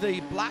 BMW, the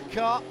black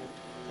car,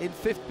 in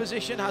fifth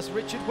position has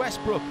Richard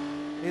Westbrook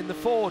in the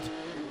Ford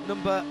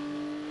number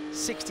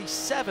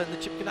 67, the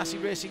Chip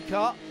Ganassi racing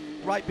car,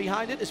 right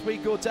behind it as we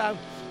go down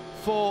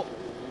for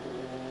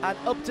an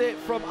update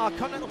from our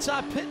Continental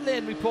Tire pit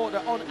lane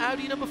reporter on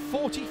Audi number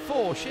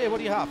 44. Shea, what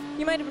do you have?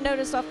 You might have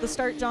noticed off the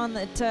start, John,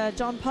 that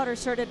John Potter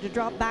started to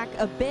drop back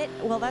a bit.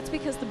 Well, that's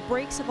because the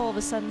brakes have all of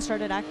a sudden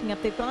started acting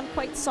up. They've gone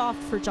quite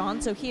soft for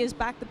John, so he has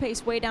backed the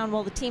pace way down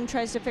while the team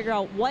tries to figure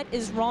out what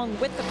is wrong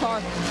with the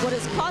car, what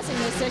is causing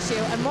this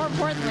issue, and more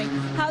importantly,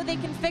 how they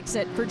can fix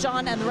it for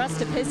John and the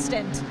rest of his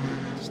stint.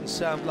 Doesn't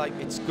sound like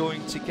it's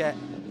going to get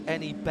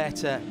any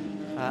better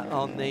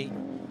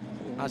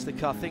as the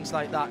car, things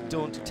like that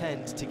don't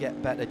tend to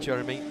get better,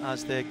 Jeremy,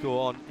 as they go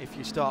on. If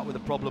you start with a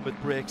problem with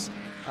brakes,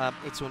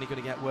 it's only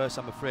going to get worse,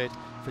 I'm afraid,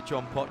 for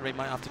John Potter. He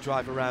might have to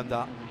drive around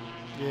that.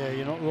 Yeah,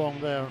 you're not wrong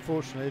there,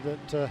 unfortunately,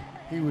 that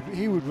he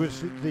would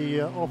wish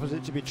the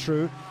opposite to be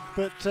true.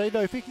 But you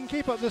know, if he can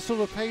keep up this sort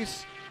of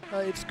pace,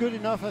 it's good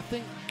enough. I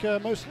think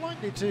most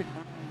likely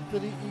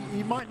that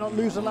he might not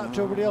lose a lap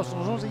to everybody else, as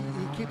long as he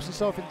keeps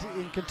himself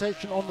in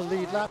contention on the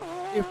lead lap.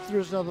 If there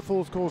is another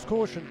full course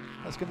caution,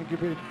 that's going to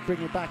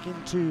bring it back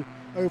into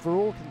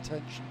overall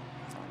contention.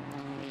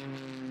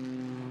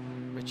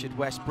 Richard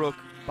Westbrook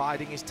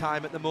biding his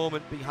time at the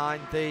moment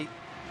behind the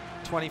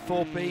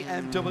 24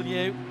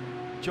 BMW.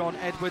 John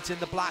Edwards in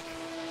the black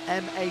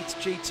M8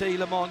 GT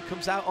Le Mans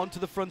comes out onto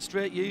the front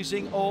straight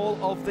using all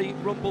of the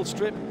rumble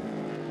strip.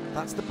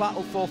 That's the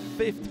battle for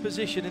fifth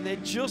position, and they're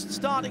just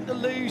starting to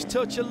lose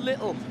touch a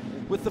little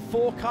with the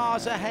four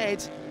cars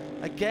ahead.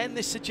 Again,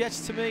 this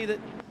suggests to me that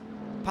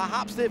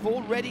perhaps they've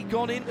already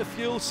gone into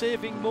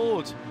fuel-saving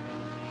mode.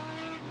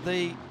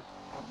 The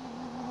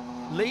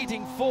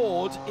leading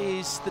Ford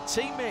is the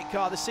teammate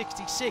car, the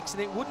 66,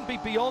 and it wouldn't be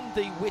beyond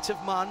the wit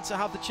of man to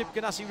have the Chip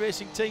Ganassi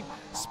Racing team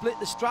split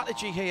the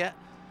strategy here.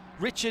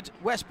 Richard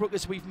Westbrook,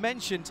 as we've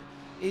mentioned,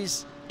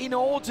 is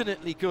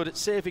inordinately good at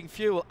saving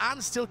fuel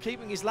and still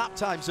keeping his lap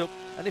times up,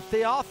 and if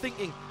they are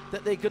thinking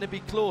that they're going to be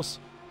close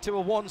to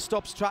a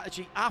one-stop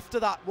strategy after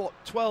that, what,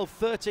 12,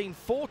 13,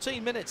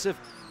 14 minutes of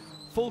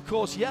full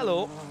course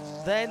yellow,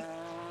 then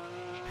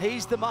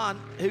he's the man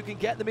who can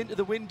get them into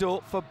the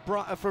window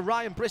for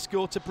Ryan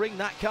Briscoe to bring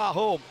that car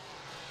home.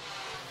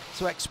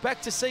 So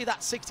expect to see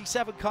that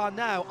 67 car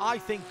now, I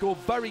think, go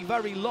very,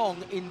 very long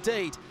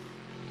indeed.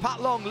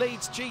 Pat Long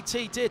leads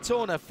GT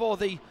Daytona for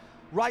the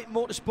Wright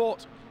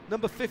Motorsport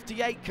number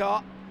 58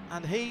 car,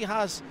 and he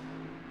has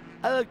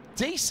a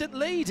decent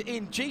lead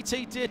in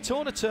GT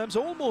Daytona terms,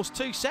 almost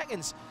 2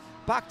 seconds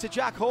back to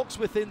Jack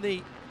Hawksworth in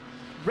the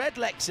red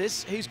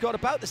Lexus, who's got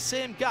about the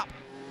same gap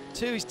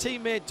to his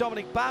teammate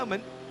Dominic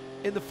Baumann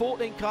in the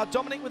 14 car.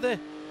 Dominic with a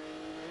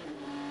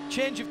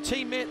change of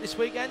teammate this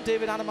weekend.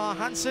 David Annemar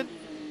Hansen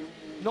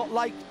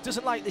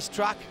doesn't like this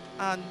track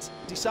and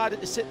decided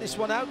to sit this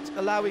one out,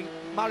 allowing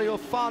Mario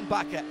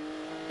Farnbacher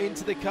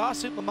into the car.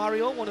 Super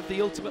Mario, one of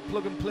the ultimate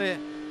plug-and-play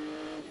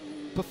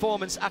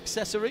performance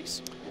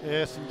accessories.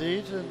 Yes,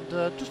 indeed.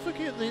 And just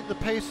looking at the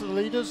pace of the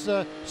leaders,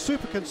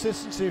 super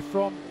consistency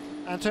from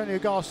Antonio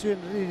Garcia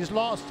in his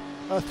last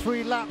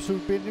 3 laps,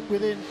 who've been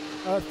within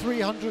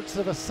 300ths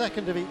of a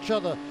second of each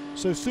other.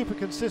 So super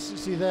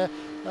consistency there.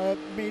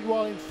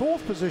 Meanwhile, in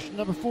 4th position,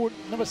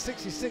 number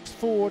 66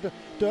 Ford,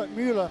 Dirk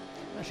Müller,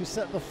 actually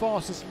set the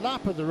fastest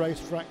lap of the race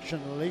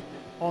fractionally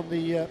on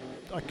the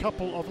a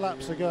couple of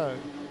laps ago.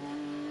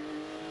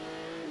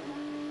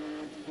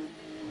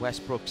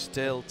 Westbrook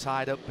still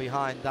tied up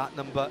behind that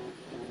number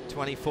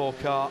 24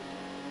 car.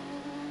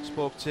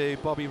 Spoke to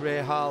Bobby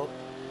Rahal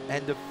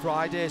end of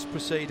Friday's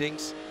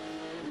proceedings,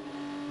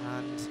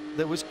 and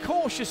there was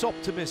cautious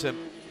optimism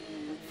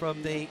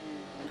from the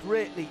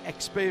greatly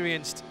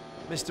experienced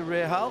Mr.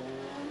 Rahal.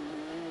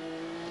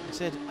 He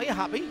said, "Are you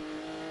happy?"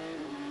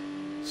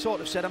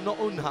 Sort of said, "I'm not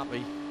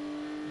unhappy."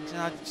 He said,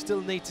 "I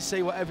still need to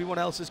see what everyone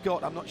else has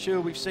got. I'm not sure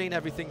we've seen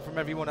everything from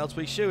everyone else."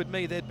 But he assured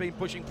me they'd been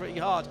pushing pretty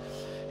hard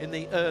in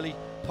the early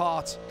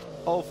part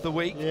of the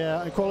week.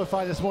 Yeah, and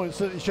qualifying this morning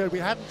certainly showed we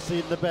hadn't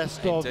seen the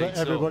best of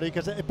everybody,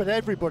 but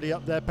everybody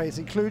up there pace,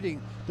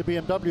 including the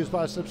BMWs,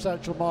 by a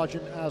substantial margin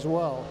as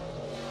well.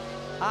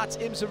 At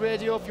IMSA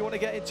Radio, if you want to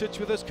get in touch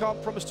with us,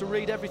 can't promise to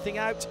read everything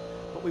out,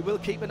 but we will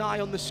keep an eye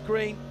on the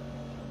screen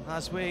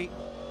as we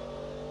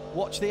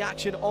watch the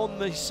action on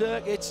the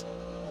circuit.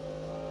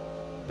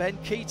 Ben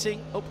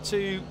Keating up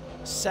to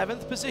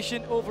 7th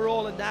position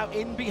overall, and now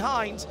in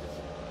behind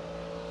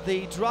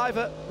the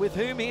driver with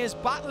whom he is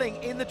battling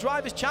in the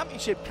Drivers'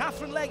 Championship.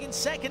 Catherine Legg in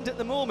 2nd at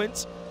the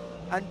moment,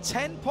 and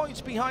 10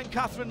 points behind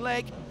Catherine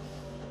Legg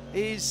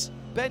is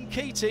Ben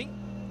Keating.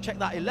 Check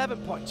that,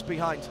 11 points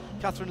behind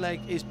Catherine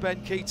Legg is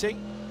Ben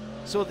Keating.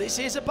 So this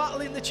is a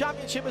battle in the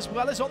championship as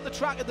well as on the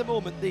track at the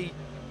moment. The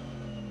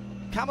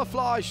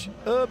camouflage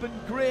urban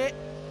grey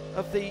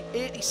of the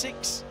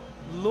 86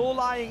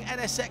 low-lying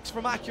NSX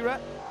from Acura,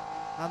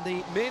 and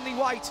the mainly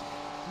white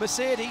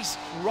Mercedes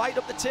right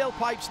up the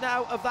tailpipes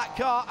now of that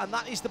car, and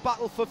that is the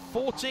battle for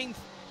 14th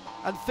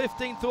and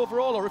 15th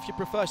overall, or if you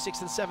prefer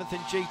 6th and 7th in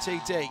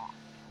GTD.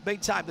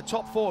 Meantime, the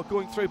top 4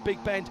 going through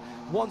Big Bend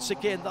once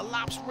again. The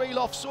laps reel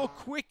off so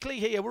quickly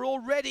here. We're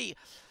already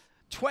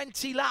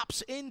 20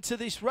 laps into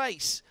this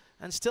race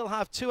and still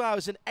have 2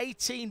 hours and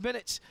 18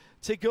 minutes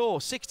to go.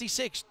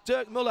 66,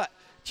 Dirk Muller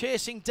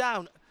chasing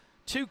down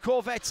 2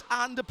 Corvettes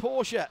and a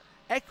Porsche.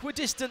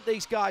 Equidistant,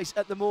 these guys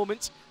at the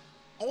moment.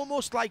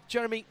 Almost like,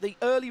 Jeremy, the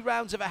early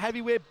rounds of a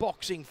heavyweight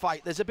boxing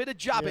fight. There's a bit of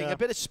jabbing, a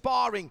bit of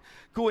sparring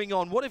going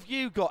on. What have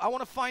you got? I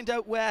want to find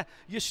out where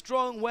you're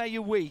strong, where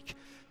you're weak.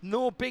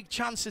 No big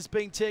chances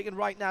being taken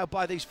right now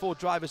by these 4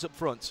 drivers up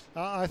front.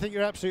 I think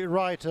you're absolutely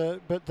right,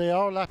 but they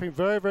are lapping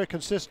very, very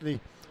consistently.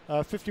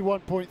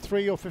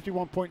 51.3 or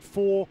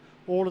 51.4,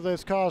 all of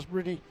those cars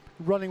really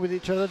running with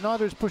each other.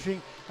 Neither is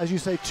pushing, as you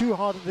say, too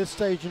hard at this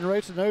stage in the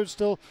race, and there's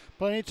still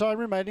plenty of time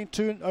remaining,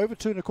 over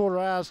 2.25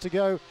 hours to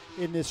go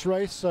in this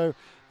race, so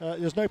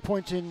there's no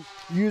point in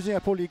using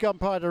up all your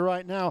gunpowder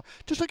right now.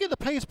 Just look at the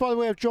pace, by the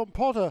way, of John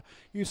Potter.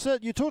 You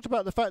talked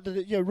about the fact that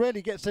it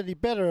rarely gets any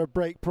better, a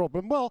brake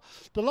problem. Well,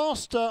 the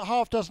last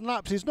half dozen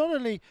laps, he's not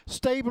only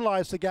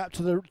stabilised the gap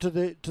to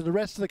the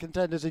rest of the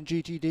contenders in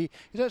GTD,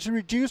 he's actually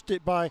reduced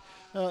it by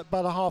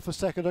about a half a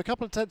second, a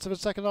couple of tenths of a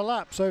second a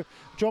lap. So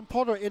John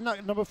Potter in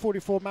that number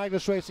 44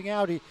 Magnus Racing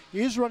Audi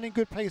is running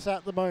good pace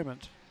at the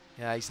moment.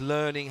 Yeah, he's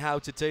learning how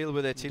to deal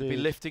with it. Indeed. He'll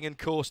be lifting and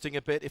coasting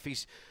a bit if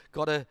he's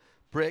got a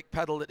brake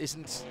pedal that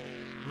isn't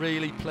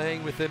really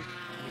playing with him.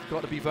 You've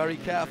got to be very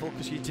careful,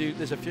 because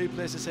there's a few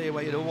places here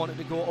where you don't want it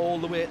to go all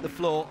the way at the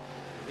floor.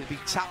 He'll be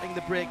tapping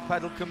the brake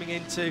pedal coming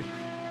into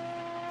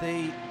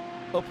the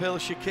uphill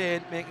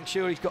chicane, making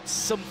sure he's got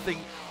something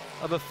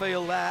of a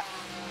feel there.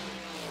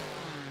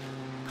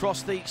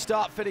 Across the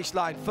start-finish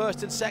line,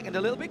 1st and 2nd,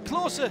 a little bit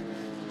closer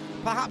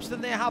perhaps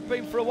than they have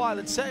been for a while,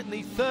 and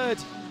certainly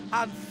 3rd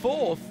and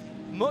 4th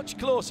much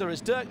closer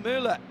as Dirk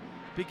Muller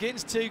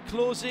begins to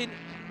close in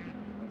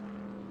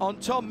on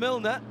Tom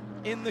Milner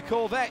in the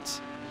Corvette.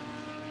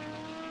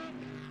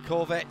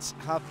 Corvettes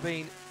have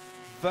been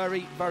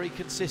very, very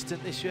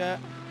consistent this year.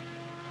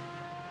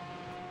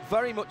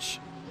 Very much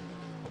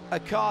a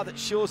car that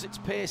shows its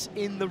pace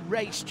in the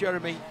race,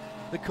 Jeremy.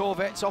 The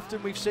Corvettes,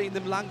 often we've seen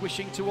them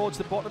languishing towards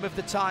the bottom of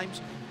the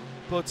times,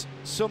 but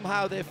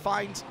somehow they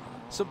find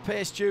some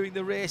pace during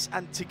the race,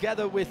 and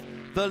together with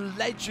the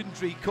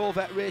legendary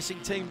Corvette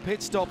racing team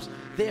pit stops,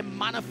 they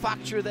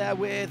manufacture their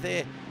way,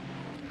 they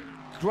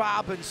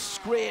grab and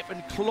scrape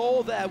and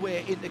claw their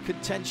way into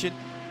contention,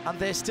 and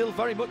they're still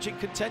very much in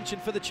contention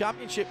for the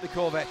championship, the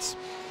Corvettes.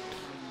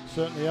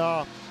 Certainly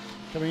are.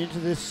 Coming into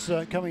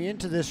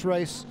this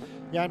race,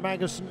 Jan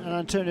Magnussen and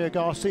Antonio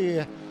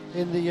Garcia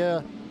in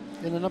the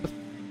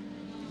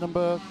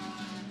number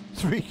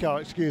 3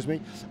 car, excuse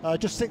me,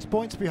 just 6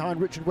 points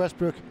behind Richard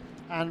Westbrook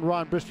and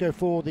Ryan Briscoe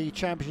for the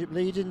championship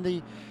lead.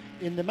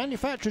 In the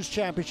Manufacturers'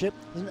 Championship,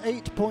 there's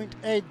an 8-point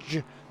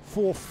edge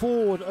for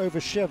Ford over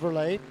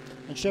Chevrolet,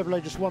 and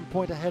Chevrolet just 1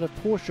 point ahead of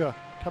Porsche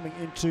coming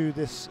into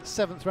this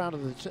 7th round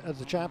of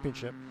the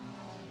championship.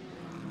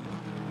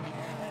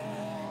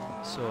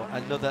 So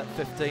another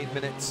 15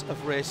 minutes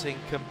of racing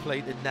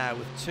completed now,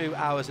 with 2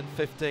 hours and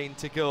 15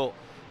 to go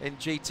in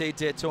GT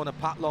Daytona.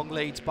 Pat Long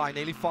leads by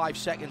nearly 5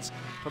 seconds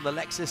from the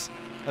Lexus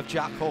of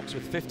Jack Hawkes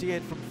with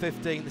 58 from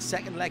 15. The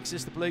second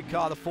Lexus, the blue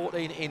car, the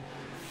 14 in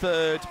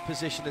 3rd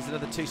position, is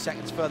another 2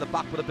 seconds further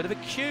back, but a bit of a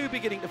queue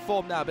beginning to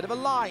form now, a bit of a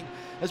line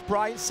as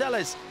Brian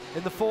Sellers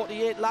in the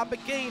 48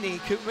 Lamborghini,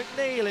 Coop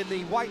McNeil in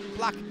the white and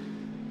black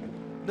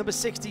number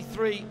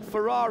 63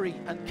 Ferrari,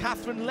 and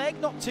Catherine Legg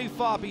not too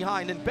far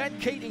behind, and Ben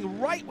Keating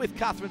right with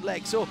Catherine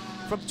Legg. So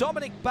from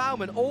Dominic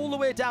Baumann all the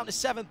way down to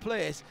 7th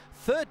place,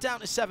 3rd down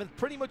to 7th,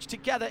 pretty much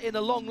together in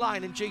a long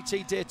line in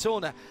GT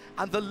Daytona,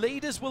 and the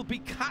leaders will be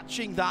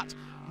catching that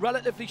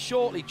relatively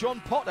shortly.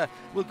 John Potter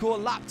will go a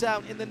lap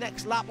down in the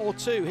next lap or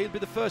two. He'll be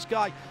the first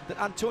guy that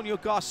Antonio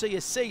Garcia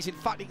sees. In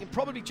fact, he can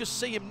probably just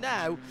see him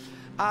now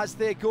as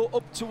they go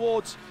up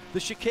towards the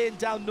chicane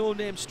down No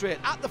Name Straight.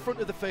 At the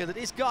front of the field, it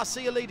is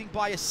Garcia leading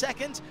by a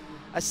second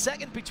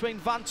between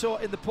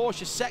Vanthoor in the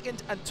Porsche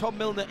second, and Tom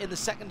Milner in the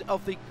second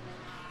of the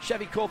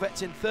Chevy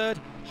Corvettes in third.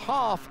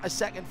 Half a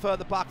second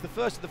further back, the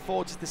first of the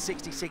Fords is the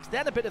 66,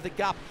 then a bit of the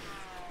gap,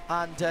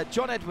 and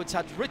John Edwards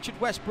had Richard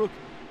Westbrook,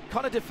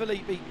 Connor De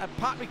Filippi and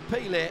Patrick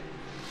Pilet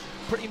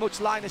pretty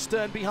much line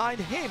astern behind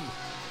him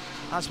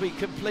as we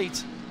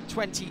complete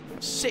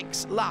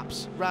 26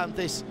 laps round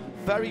this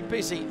very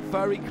busy,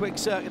 very quick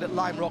circuit at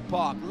Lime Rock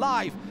Park.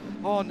 Live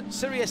on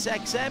Sirius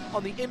XM,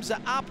 on the IMSA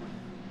app,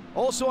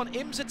 also on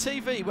IMSA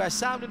TV, where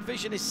sound and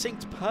vision is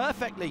synced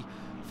perfectly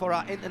for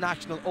our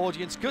international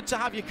audience. Good to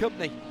have your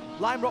company.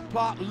 Lime Rock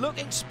Park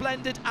looking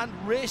splendid and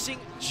racing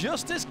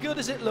just as good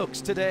as it looks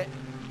today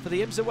for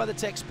the IMSA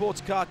WeatherTech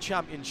SportsCar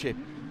Championship.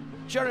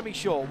 Jeremy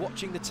Shaw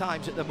watching the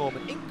times at the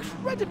moment.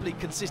 Incredibly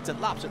consistent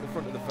laps at the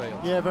front of the field.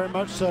 Yeah, very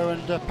much so.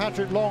 And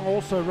Patrick Long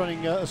also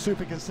running a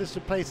super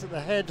consistent pace at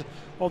the head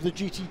of the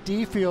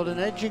GTD field and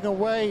edging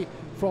away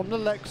from the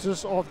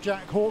Lexus of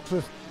Jack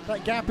Hawksworth.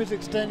 That gap is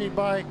extended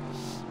by,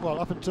 well,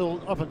 up until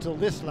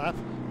this lap,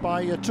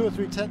 by 2 or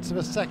 3 tenths of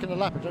a second a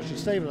lap. It actually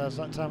stabilised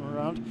that time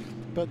around.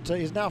 But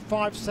he's now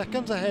 5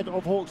 seconds ahead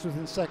of Hawksworth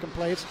in second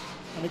place,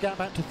 and the gap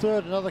back to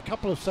third, another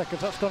couple of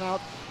seconds. That's gone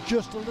out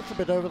just a little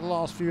bit over the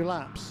last few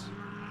laps.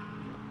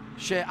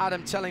 Shea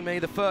Adam telling me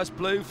the first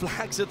blue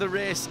flags of the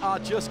race are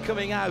just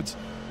coming out.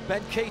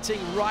 Ben Keating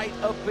right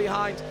up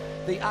behind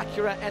the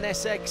Acura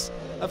NSX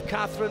of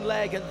Catherine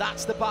Legg, and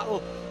that's the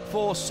battle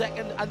for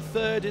second and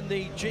third in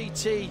the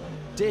GT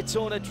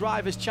Daytona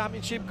Drivers'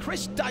 Championship.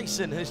 Chris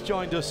Dyson has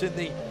joined us in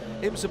the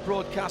IMSA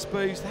broadcast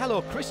booth.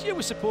 Hello, Chris. You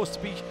were supposed to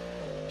be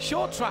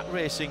short track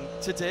racing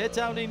today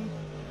down in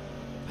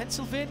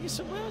Pennsylvania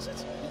somewhere, is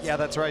it? Yeah,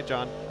 that's right,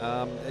 John.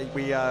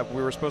 We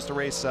were supposed to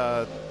race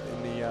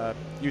in the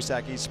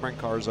USAC East Sprint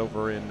Cars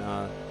over in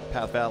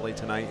Path Valley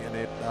tonight, and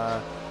it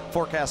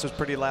forecast was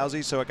pretty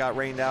lousy, so it got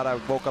rained out. I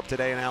woke up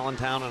today in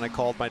Allentown, and I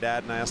called my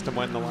dad and I asked him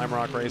when the Lime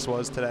Rock race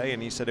was today,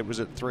 and he said it was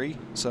at 3.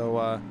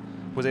 So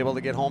was able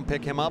to get home,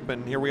 pick him up,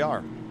 and here we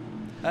are.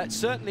 It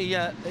certainly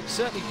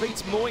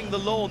beats mowing the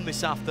lawn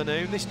this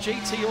afternoon. This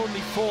GT-only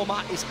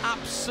format is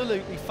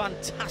absolutely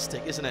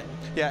fantastic, isn't it?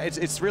 Yeah,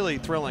 it's really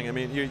thrilling. I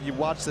mean, you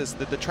watch this.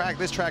 The track.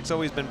 This track's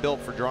always been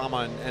built for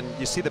drama, and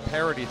you see the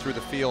parity through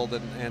the field,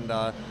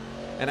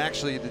 and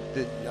actually,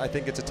 I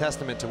think it's a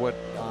testament to what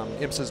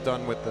IMSA's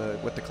done with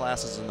the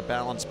classes and the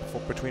balance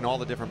between all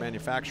the different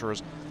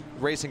manufacturers.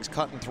 Racing's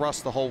cut and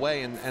thrust the whole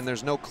way, and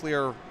there's no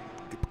clear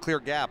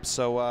gaps.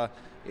 So.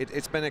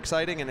 It's been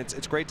exciting, and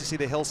it's great to see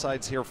the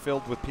hillsides here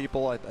filled with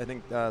people. I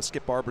think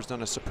Skip Barber's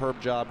done a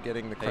superb job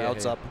getting the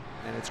crowds up,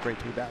 and it's great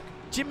to be back.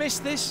 Do you miss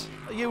this?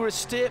 You were a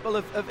staple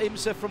of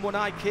IMSA from when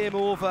I came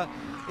over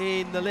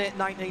in the late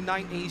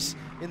 1990s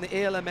in the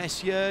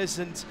ALMS years,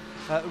 and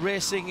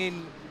racing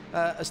in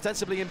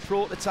ostensibly in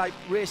prototype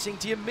racing.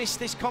 Do you miss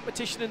this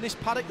competition in this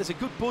paddock? There's a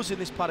good buzz in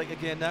this paddock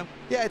again now.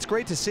 Yeah, it's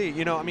great to see.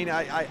 You know, I mean,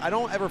 I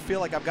don't ever feel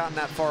like I've gotten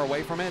that far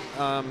away from it.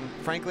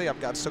 Frankly,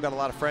 still got a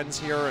lot of friends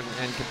here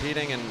and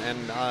competing,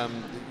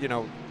 and you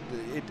know,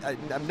 I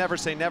never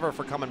say never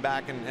for coming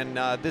back. And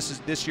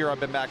this year I've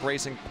been back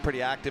racing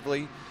pretty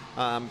actively,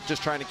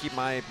 just trying to keep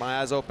my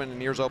eyes open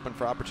and ears open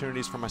for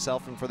opportunities for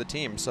myself and for the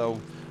team. So,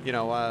 you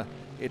know.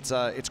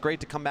 It's great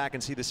to come back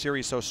and see the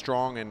series so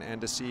strong,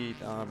 and to see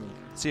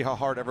how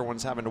hard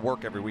everyone's having to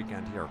work every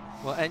weekend here.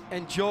 Well,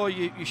 enjoy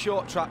your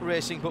short track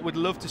racing, but we'd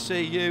love to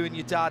see you and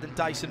your dad and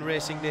Dyson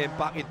Racing name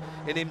back in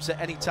IMSA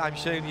anytime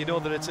soon. You know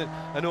that it's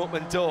an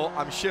open door,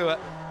 I'm sure,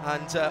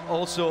 and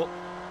also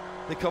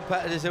the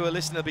competitors who are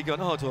listening will be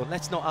going, oh, don't,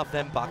 let's not have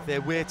them back.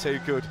 They're way too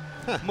good.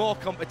 More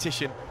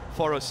competition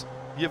for us.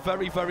 You're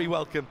very, very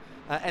welcome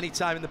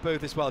anytime in the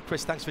booth as well.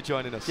 Chris, thanks for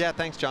joining us. Yeah,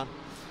 thanks, John.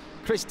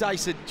 Chris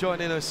Dyson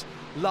joining us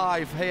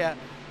live here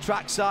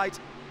trackside.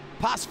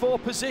 Past 4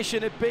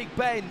 position at Big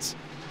Bend.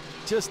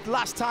 Just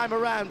last time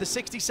around, the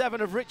 67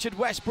 of Richard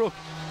Westbrook.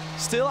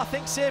 Still, I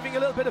think, saving a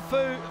little bit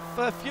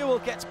of fuel.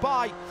 Gets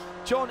by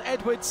John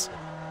Edwards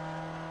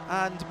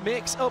and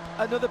makes up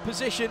another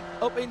position,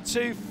 up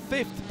into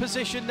 5th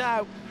position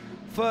now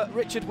for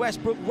Richard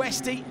Westbrook.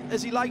 Westy,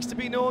 as he likes to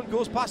be known,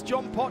 goes past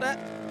John Potter.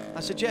 I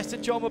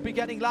suggested John would be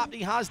getting lapped.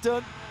 He has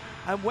done.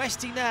 And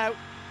Westy now,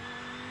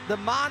 the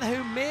man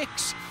who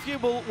makes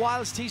fuel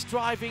whilst he's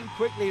driving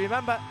quickly.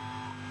 Remember,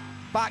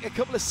 back a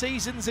couple of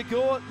seasons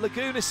ago at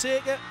Laguna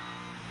Seca,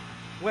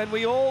 when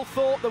we all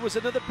thought there was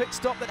another pit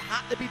stop that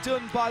had to be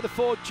done by the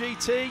Ford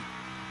GT,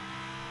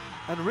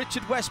 and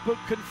Richard Westbrook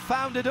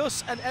confounded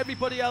us and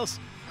everybody else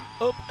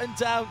up and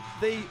down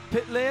the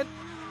pit lane.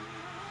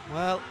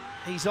 Well,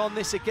 he's on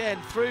this again.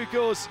 Through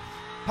goes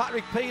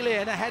Patrick Pele,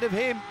 and ahead of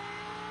him,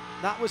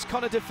 that was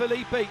Connor De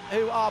Filippi,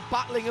 who are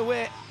battling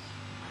away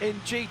in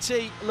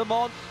GT Le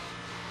Mans.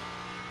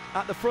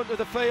 At the front of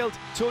the field,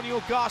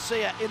 Tonio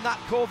Garcia in that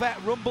Corvette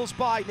rumbles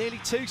by. Nearly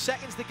 2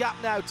 seconds the gap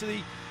now to the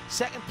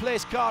second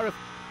place car of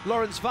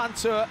Lawrence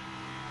Vantour.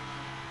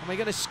 And we're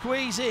going to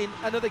squeeze in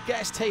another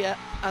guest here,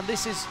 and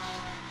this is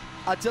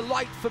a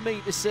delight for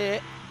me to say,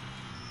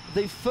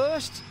 the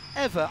first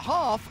ever,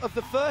 half of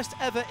the first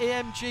ever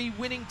AMG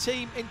winning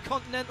team in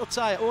Continental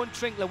Tire. Owen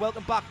Trinkler,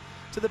 welcome back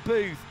to the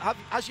booth.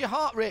 Has your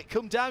heart rate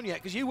come down yet?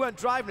 Because you weren't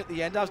driving at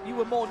the end. You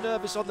were more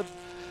nervous on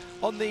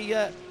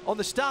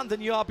the stand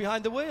than you are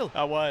behind the wheel.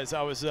 I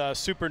was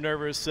super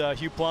nervous.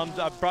 Hugh Plum,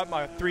 I brought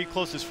my 3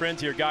 closest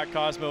friends here, Guy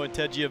Cosmo and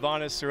Ted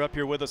Giovannis are up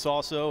here with us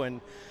also, and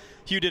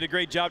Hugh did a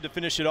great job to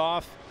finish it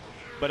off.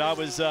 But I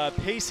was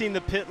pacing the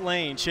pit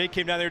lane. Shay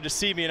came down there to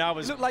see me, and I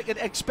was... You looked like an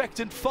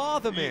expectant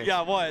father, man.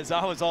 Yeah,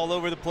 I was all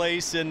over the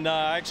place, and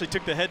I actually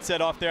took the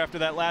headset off there after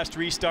that last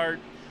restart,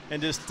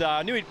 and just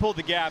knew he'd pulled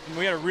the gap. And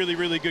we had a really,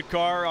 really good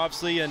car,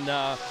 obviously, and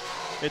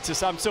it's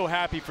just, I'm so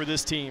happy for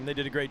this team. They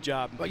did a great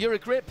job. Well, you're a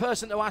great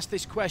person to ask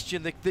this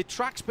question. The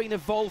track's been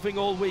evolving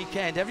all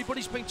weekend.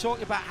 Everybody's been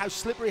talking about how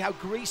slippery, how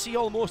greasy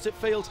almost it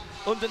feels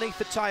underneath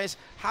the tyres.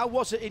 How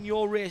was it in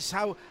your race?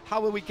 How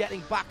are we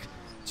getting back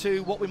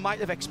to what we might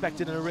have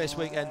expected in a race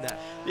weekend now?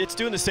 It's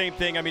doing the same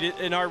thing. I mean,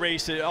 in our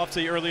race,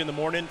 obviously early in the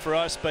morning for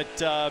us, but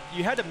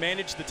you had to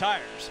manage the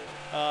tires.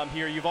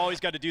 Here, you've always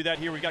got to do that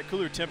here. We've got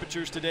cooler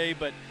temperatures today,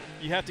 but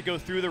you have to go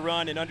through the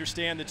run and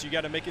understand that you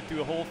got to make it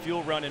through a whole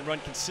fuel run and run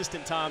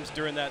consistent times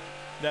during that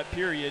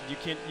period.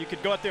 You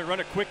could go out there and run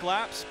a quick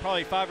laps,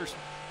 probably 5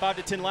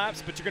 to 10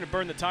 laps, but you're going to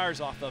burn the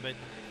tires off of it.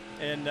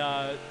 And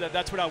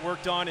that's what I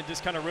worked on, and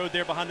just kind of rode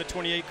there behind the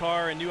 28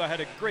 car and knew I had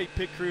a great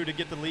pit crew to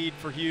get the lead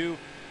for Hugh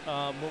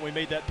when we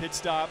made that pit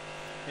stop.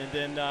 And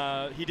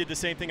then he did the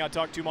same thing. I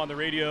talked to him on the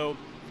radio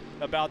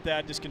about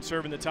that, just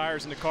conserving the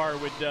tires in the car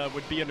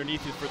would be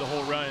underneath it for the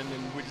whole run,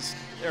 and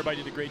everybody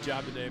did a great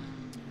job today.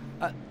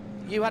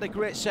 You had a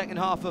great second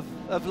half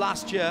of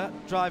last year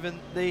driving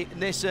the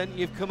Nissan.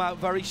 You've come out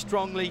very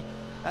strongly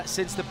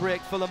since the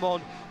break for Le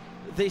Mans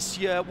this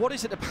year. What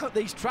is it about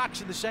these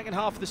tracks in the second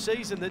half of the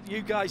season that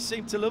you guys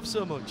seem to love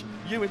so much,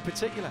 you in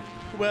particular?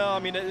 Well, I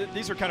mean,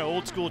 these are kind of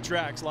old school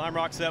tracks. Lime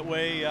Rock's that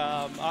way.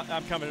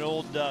 I'm kind of an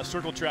old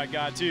circle track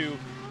guy too.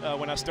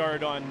 When I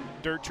started on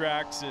dirt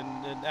tracks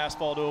and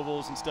asphalt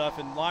ovals and stuff,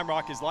 and Lime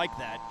Rock is like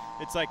that.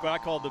 It's like what I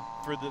call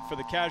for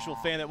the casual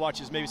fan that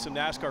watches maybe some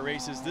NASCAR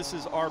races, this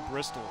is our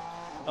Bristol.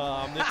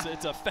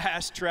 It's a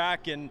fast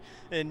track, and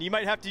you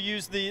might have to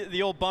use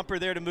the old bumper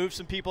there to move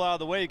some people out of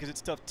the way because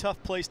it's a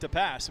tough place to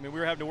pass. I mean, we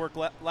were having to work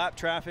lap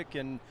traffic,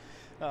 and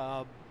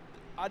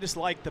I just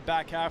like the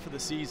back half of the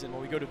season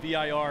when we go to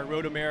VIR,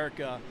 Road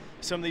America,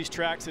 some of these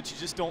tracks that you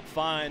just don't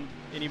find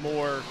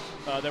anymore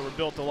that were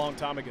built a long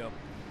time ago.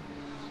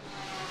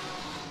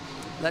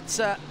 Let's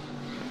have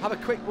a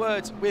quick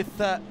word with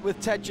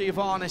Ted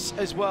Giovannis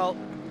as well,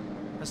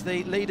 as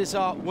the leaders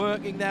are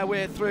working their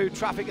way through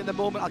traffic in the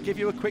moment. I'll give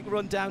you a quick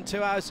rundown.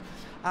 2 hours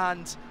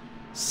and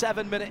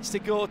 7 minutes to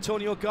go.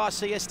 Tonio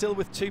Garcia still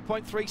with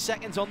 2.3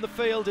 seconds on the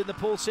field in the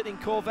pole-sitting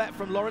Corvette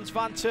from Lawrence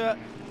Vantour,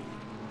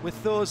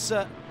 with those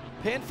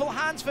painful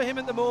hands for him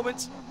at the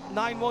moment.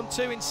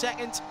 9.12 in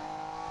second,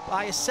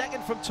 by a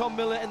second from Tom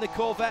Miller in the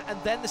Corvette,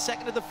 and then the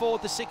second of the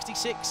Ford, the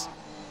 66.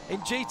 In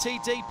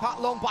GTD,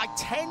 Pat Long by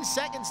 10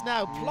 seconds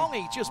now.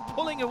 Plongy just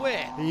pulling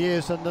away. He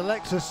is, and the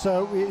Lexus,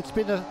 it's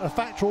been a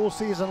factor all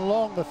season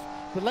long.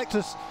 The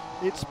Lexus,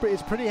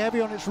 it's pretty heavy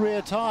on its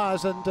rear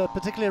tyres, and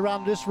particularly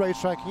around this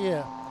racetrack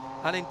here.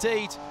 And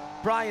indeed,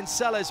 Brian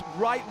Sellers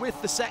right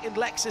with the second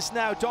Lexus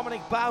now.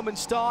 Dominic Baumann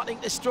starting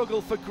to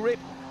struggle for grip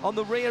on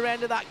the rear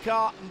end of that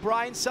car, and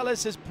Brian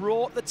Sellers has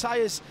brought the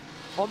tyres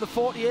on the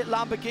 48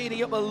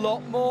 Lamborghini up a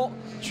lot more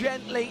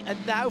gently,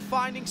 and now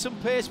finding some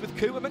pace with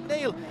Cooper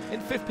McNeil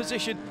in 5th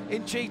position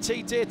in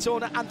GT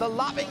Daytona. And the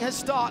lapping has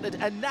started,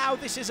 and now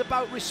this is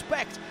about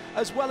respect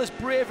as well as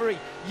bravery.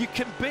 You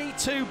can be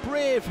too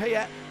brave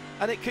here,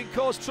 and it can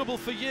cause trouble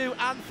for you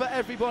and for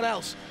everyone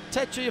else.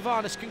 Ted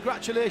Giovannis,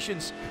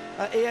 congratulations.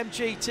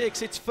 AMG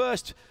takes its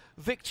first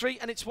victory,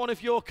 and it's one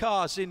of your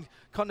cars in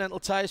Continental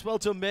Tires. Well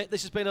done, mate.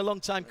 This has been a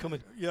long time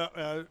coming. Yeah,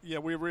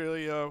 we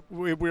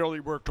really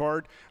worked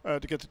hard to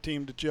get the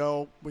team to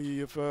gel.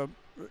 We've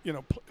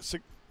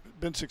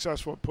been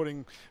successful at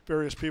putting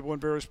various people in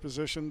various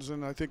positions,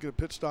 and I think the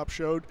pit stop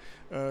showed,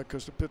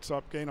 because the pit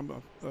stop gained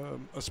them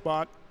a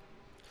spot.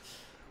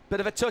 Bit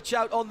of a touch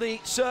out on the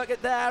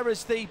circuit there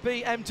as the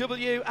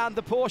BMW and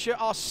the Porsche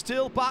are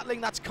still battling.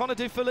 That's Connor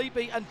De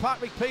Filippi and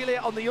Patrick Pele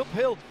on the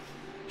uphill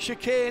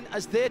chicane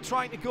as they're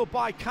trying to go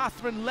by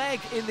Catherine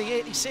Legg in the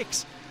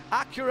 86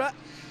 Acura.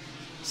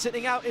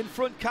 Sitting out in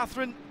front,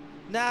 Catherine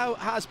now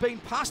has been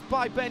passed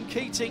by Ben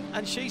Keating,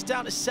 and she's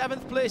down to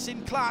 7th place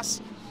in class.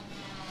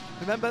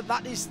 Remember,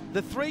 that is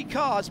the 3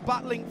 cars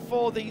battling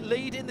for the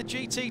lead in the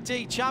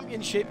GTD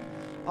Championship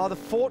are the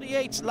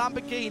 48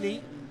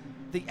 Lamborghini,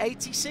 the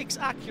 86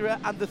 Acura,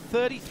 and the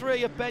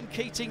 33 of Ben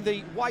Keating, the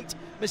white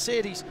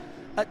Mercedes.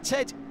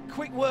 Ted,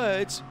 quick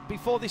word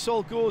before this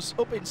all goes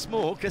up in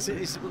smoke, as it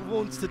is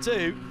wants to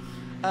do,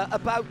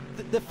 about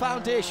the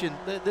foundation.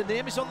 The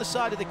name is on the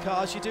side of the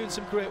cars. You're doing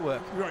some great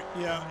work. Right,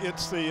 yeah,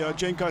 it's the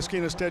Jane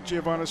Koskinas Ted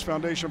Giovannis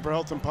Foundation for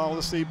Health and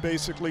Policy.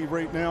 Basically,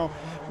 right now,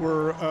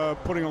 we're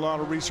putting a lot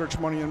of research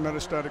money in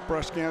metastatic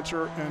breast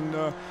cancer,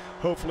 and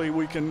hopefully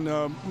we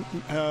can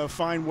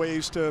find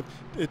ways to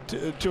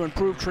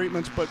improve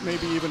treatments, but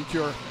maybe even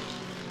cure.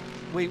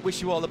 We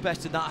wish you all the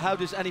best in that. How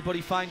does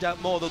anybody find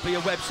out more? There'll be a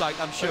website,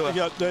 I'm sure.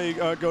 Yeah, they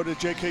go to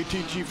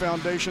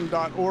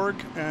jktgfoundation.org,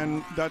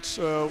 and that's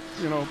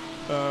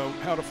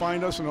how to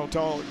find us, and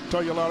it'll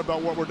tell you a lot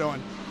about what we're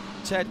doing.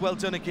 Ted, well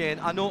done again.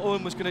 I know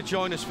Owen was going to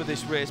join us for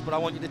this race, but I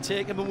want you to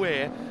take him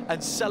away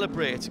and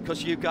celebrate,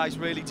 because you guys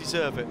really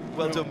deserve it.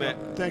 Well done, mate.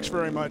 Thanks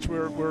very much.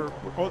 The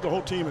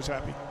whole team is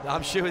happy.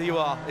 I'm sure you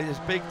are. It is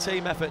a big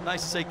team effort.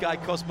 Nice to see Guy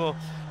Cosmo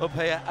up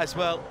here as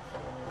well,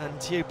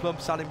 and Hugh Plum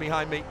standing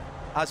behind me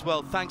as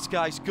well. Thanks,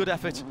 guys. Good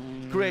effort.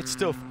 Great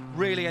stuff.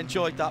 Really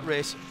enjoyed that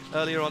race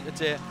earlier on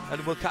today, and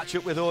we'll catch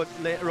up with Owen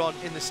later on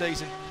in the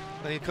season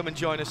when he'll come and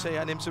join us here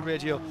on IMSA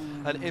Radio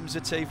and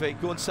IMSA TV.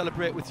 Go and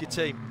celebrate with your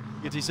team.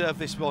 You deserve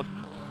this one,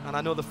 and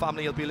I know the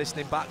family will be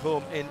listening back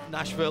home in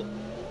Nashville.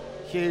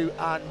 Hugh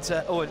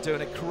and Owen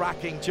doing a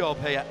cracking job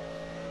here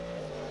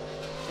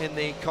in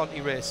the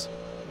Conti race.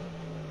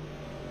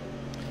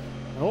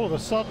 And all of a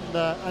sudden,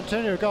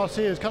 Antonio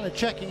Garcia is kind of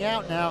checking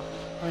out now.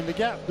 I mean, the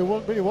gap, there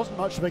really wasn't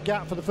much of a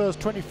gap for the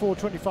first 24,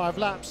 25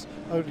 laps.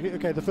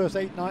 Okay, the first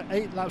eight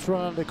laps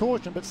run under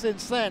caution, but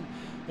since then,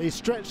 he's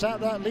stretched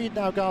out that lead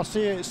now.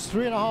 Garcia is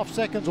 3.5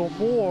 seconds or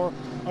more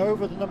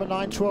over the number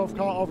 912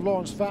 car of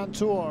Lawrence Van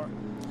Tour.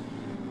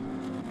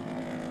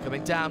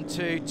 Coming down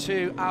to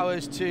 2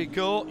 hours to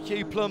go.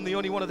 Hugh Plum, the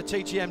only one of the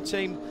TGM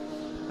team,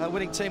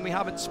 winning team we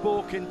haven't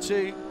spoken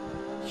to.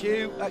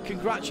 Hugh,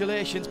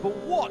 congratulations, but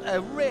what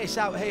a race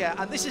out here,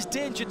 and this is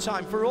danger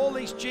time for all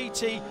these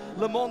GT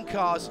Le Mans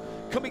cars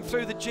coming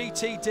through the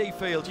GTD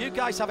field. You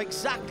guys have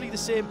exactly the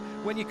same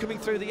when you're coming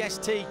through the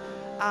ST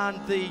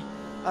and the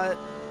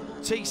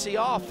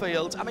TCR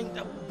field. I mean,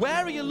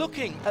 where are you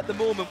looking at the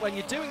moment when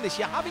you're doing this?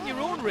 You're having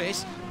your own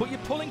race, but you're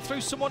pulling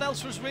through someone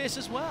else's race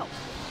as well.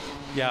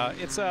 Yeah,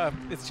 it's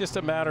just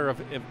a matter of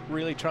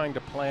really trying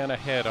to plan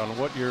ahead on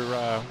what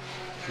you're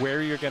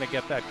where you're going to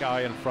get that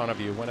guy in front of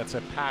you. When it's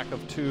a pack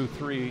of 2,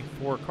 3,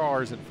 4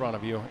 cars in front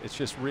of you, it's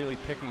just really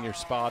picking your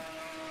spot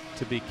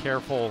to be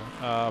careful.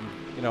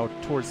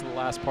 Towards the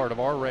last part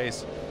of our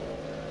race,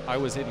 I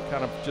was in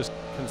kind of just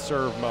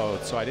conserve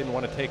mode, so I didn't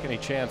want to take any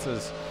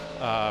chances.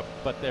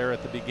 But there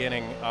at the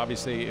beginning,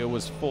 obviously, it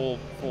was full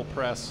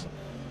press,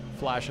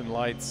 flashing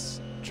lights,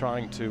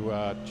 trying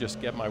to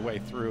just get my way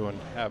through and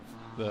have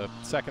the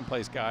second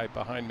place guy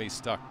behind me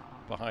stuck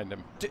behind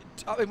him.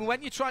 I mean,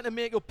 when you're trying to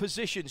make up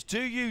positions,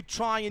 do you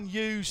try and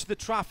use the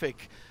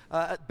traffic?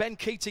 Ben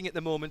Keating at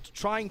the moment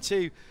trying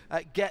to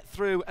get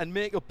through and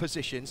make up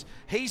positions.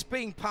 He's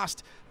being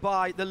passed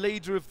by the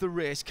leader of the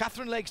race.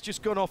 Catherine Legg's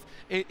just gone off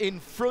in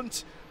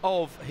front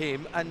of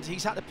him, and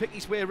he's had to pick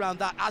his way around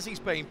that as he's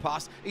being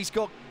passed. He's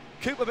got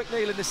Cooper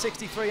McNeil in the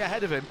 63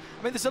 ahead of him.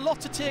 I mean, there's a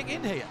lot to take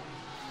in here.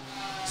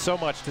 So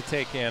much to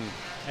take in,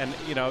 and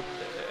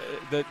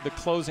the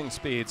closing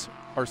speeds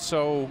are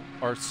so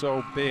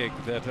big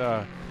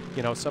that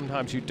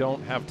sometimes you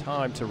don't have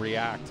time to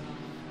react,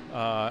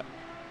 and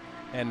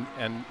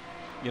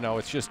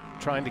it's just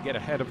trying to get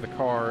ahead of the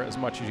car as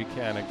much as you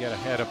can and get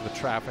ahead of the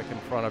traffic in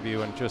front of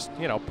you, and just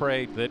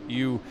pray that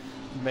you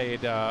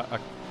made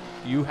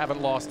you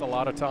haven't lost a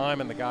lot of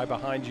time and the guy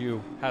behind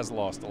you has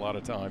lost a lot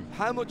of time.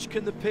 How much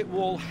can the pit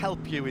wall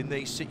help you in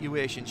these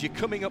situations? You're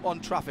coming up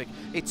on traffic,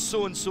 it's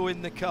so-and-so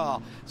in the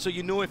car, so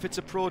you know if it's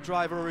a pro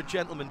driver or a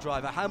gentleman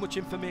driver. How much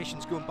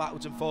information's going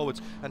backwards and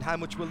forwards, and how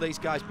much will these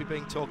guys be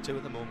being talked to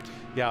at the moment?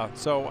 Yeah,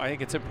 so I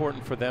think it's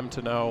important for them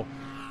to know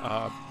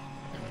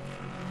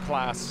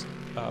class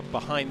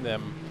behind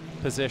them,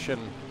 position,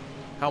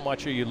 how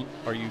much are you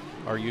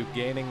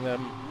gaining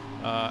them,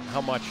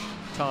 how much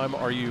time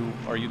are you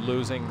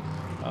losing.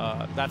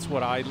 That's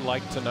what I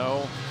like to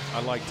know.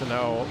 I like to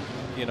know,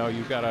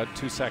 you've got a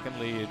 2-second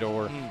lead,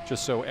 or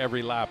just so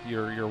every lap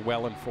you're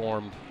well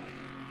informed.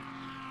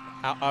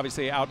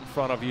 Obviously out in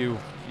front of you,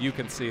 you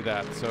can see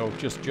that. So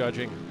just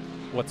judging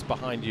what's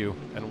behind you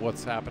and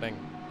what's happening.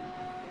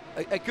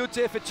 A good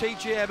day for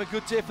TGM, a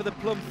good day for the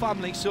Plum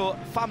family. So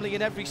family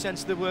in every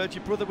sense of the word.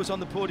 Your brother was on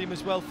the podium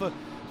as well for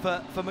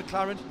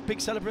McLaren.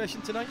 Big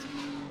celebration tonight?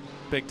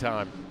 Big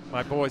time.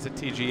 My boys at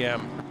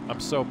TGM, I'm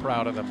so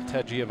proud of them.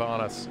 Ted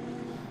Giovannis,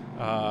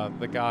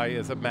 the guy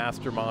is a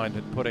mastermind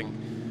at putting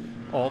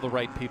all the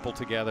right people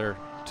together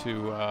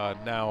to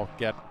now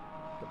get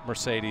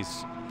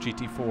Mercedes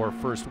GT4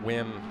 first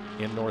win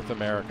in North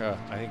America.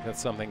 I think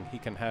that's something he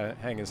can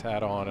hang his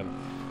hat on, and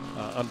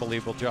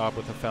unbelievable job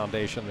with the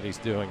foundation that he's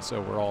doing. So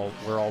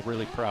we're all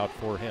really proud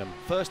for him.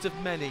 First of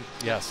many.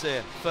 Yes.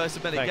 First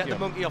of many. Thank Get you. the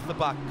monkey off the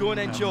back. Go and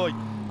enjoy.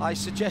 I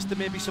suggest there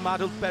may be some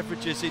adult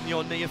beverages in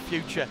your near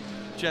future,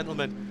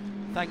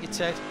 gentlemen. Thank you,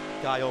 Ted.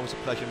 Guy, always a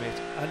pleasure, mate.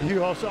 And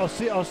Hugh,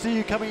 I'll see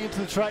you coming into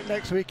the track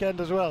next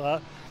weekend as well, huh?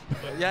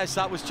 Yes,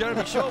 that was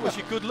Jeremy Shaw, was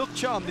your good luck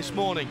charm this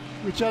morning.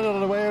 We chatted on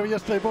the way over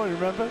yesterday morning,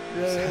 remember?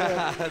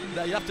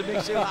 Yeah. You have to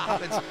make sure that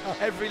happens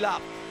every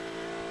lap.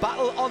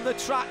 Battle on the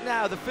track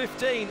now. The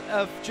 15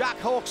 of Jack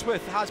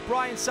Hawksworth has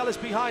Brian Sellers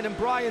behind, and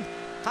Brian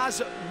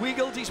has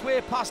wiggled his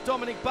way past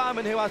Dominic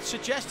Baumann, who I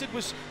suggested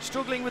was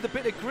struggling with a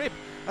bit of grip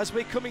as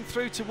we're coming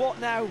through to what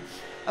now,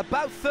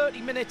 about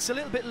 30 minutes, a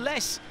little bit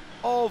less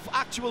of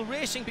actual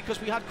racing, because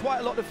we had quite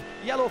a lot of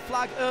yellow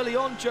flag early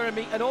on,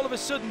 Jeremy, and all of a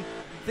sudden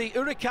the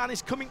Huracan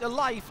is coming to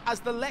life as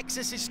the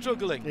Lexus is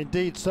struggling.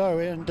 Indeed so,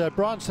 and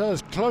Brian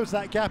Sellers closed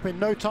that gap in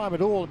no time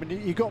at all. I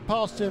mean, he got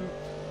past him,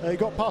 he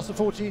got past the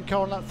 14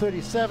 car on lap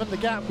 37. The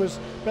gap was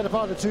better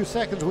part of 2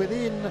 seconds.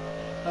 Within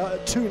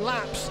 2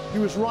 laps, he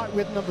was right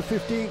with number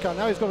 15 car.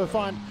 Now he's got to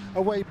find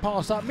a way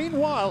past that.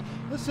 Meanwhile,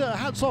 this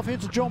hats off here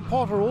to John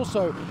Potter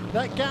also.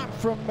 That gap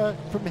from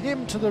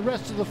him to the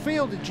rest of the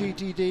field in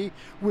GTD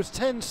was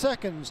 10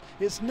 seconds.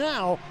 It's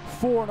now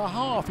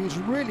 4.5. He's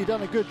really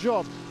done a good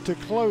job to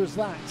close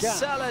that gap.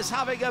 Sellers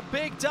having a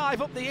big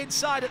dive up the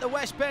inside at the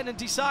West Bend and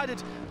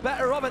decided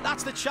better of it.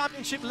 That's the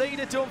championship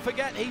leader, don't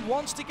forget. He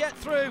wants to get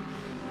through.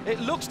 It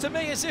looks to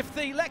me as if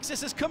the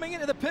Lexus is coming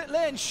into the pit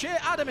lane. Shea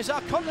Adam is our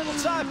Continental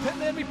Tire pit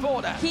lane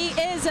reporter. He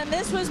is, and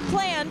this was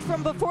planned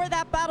from before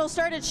that battle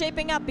started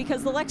shaping up,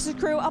 because the Lexus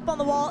crew up on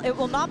the wall. It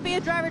will not be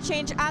a driver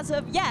change as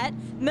of yet.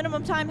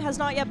 Minimum time has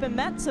not yet been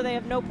met, so they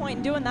have no point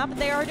in doing that, but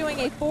they are doing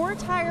a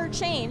 4-tire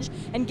change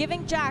and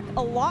giving Jack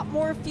a lot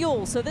more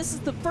fuel. So this is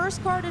the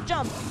first car to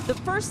jump. The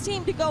first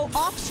team to go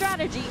off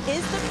strategy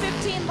is the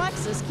 15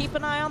 Lexus. Keep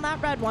an eye on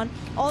that red one.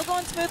 All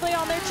going smoothly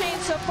on their change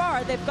so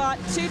far. They've got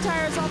 2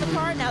 tires on the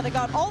car. Now they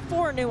got all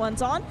 4 new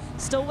ones on.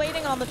 Still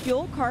waiting on the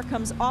fuel. Car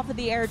comes off of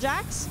the air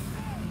jacks.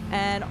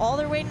 And all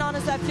they're waiting on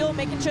is that fuel,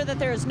 making sure that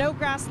there is no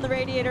grass in the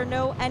radiator,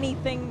 no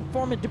anything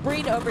form of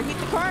debris to overheat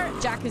the car.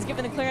 Jack is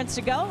given the clearance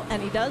to go,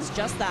 and he does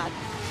just that.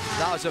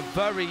 That was a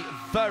very,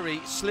 very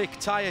slick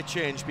tyre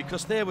change,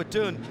 because they were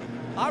done,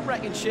 I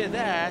reckon, Shea,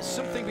 there,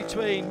 something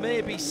between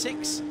maybe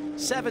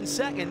 6-7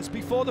 seconds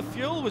before the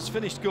fuel was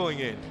finished going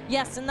in.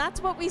 Yes, and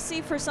that's what we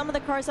see for some of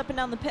the cars up and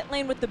down the pit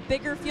lane with the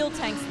bigger fuel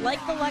tanks, like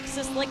the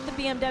Lexus, like the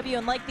BMW,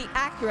 and like the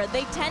Acura.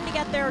 They tend to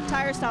get their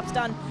tire stops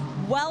done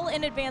well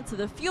in advance of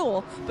the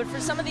fuel, but for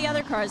some of the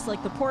other cars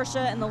like the Porsche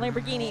and the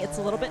Lamborghini, it's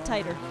a little bit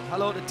tighter.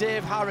 Hello to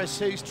Dave Harris,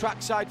 who's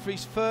trackside for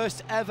his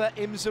first ever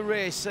IMSA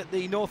race at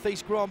the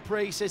Northeast Grand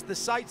Prix. He says the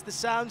sights, the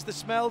sounds, the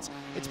smells,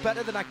 it's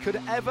better than I could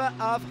ever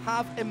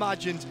have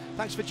imagined.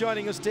 Thanks for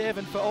joining us, Dave,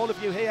 and for all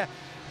of you here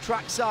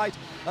trackside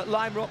at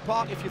Lime Rock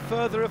Park. If you're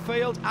further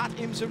afield, at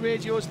IMSA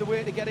Radio is the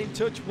way to get in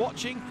touch.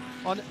 Watching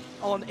on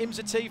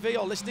IMSA TV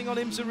or listening on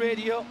IMSA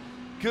Radio,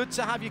 good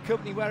to have your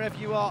company wherever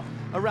you are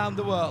around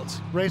the world.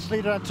 Race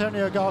leader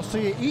Antonio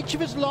Garcia, each of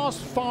his last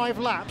 5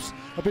 laps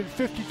have been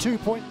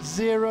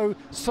 52.0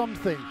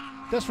 something.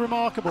 That's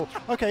remarkable.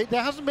 Okay,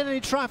 there hasn't been any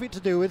traffic to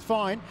do with,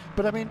 fine,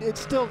 but I mean, it's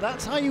still,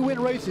 that's how you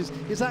win races,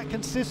 is that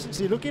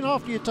consistency, looking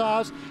after your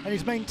tyres, and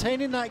he's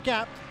maintaining that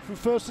gap from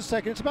first to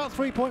second. It's about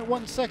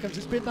 3.1 seconds.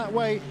 It's been that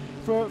way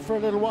for a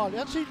little while.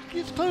 Actually,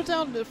 it's closed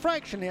down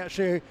fractionally,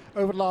 actually,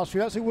 over the last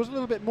few. Actually, it was a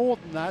little bit more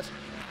than that,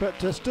 but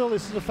still,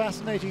 this is a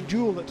fascinating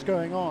duel that's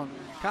going on.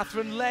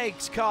 Catherine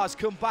Legg's cars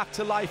come back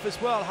to life as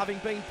well, having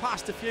been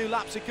passed a few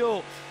laps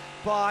ago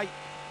by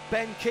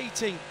Ben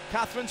Keating.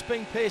 Catherine's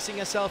been pacing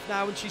herself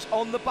now, and she's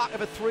on the back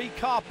of a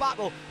 3-car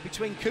battle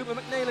between Cooper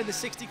McNeil in the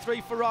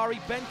 63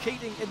 Ferrari, Ben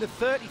Keating in the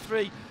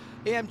 33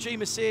 AMG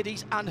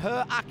Mercedes, and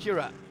her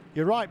Acura.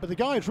 You're right, but the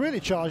guy who's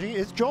really charging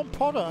is John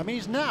Potter. I mean,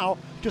 he's now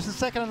just a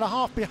second and a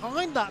half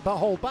behind that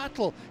whole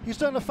battle. He's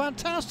done a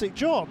fantastic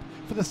job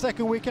for the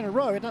second week in a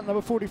row in that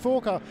number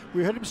 44 car.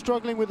 We heard him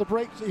struggling with the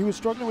brakes. He was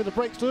struggling with the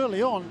brakes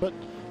early on, but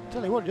I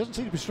tell you what, he doesn't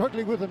seem to be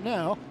struggling with them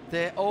now.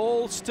 They're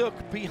all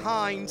stuck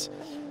behind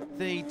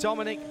the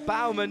Dominic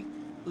Baumann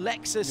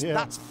Lexus. Yeah.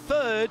 That's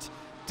 3rd,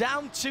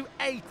 down to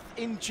 8th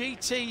in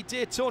GT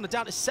Daytona,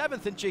 down to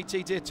 7th in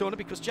GT Daytona,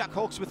 because Jack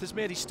Hawksworth has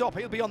made his stop.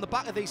 He'll be on the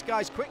back of these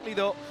guys quickly,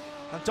 though.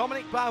 And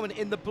Dominic Baumann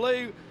in the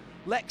blue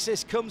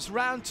Lexus comes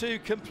round to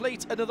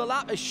complete another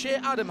lap, as Shea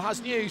Adam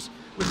has news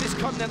with this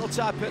Continental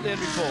Tire pit lane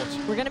report.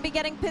 We're going to be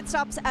getting pit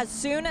stops as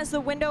soon as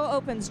the window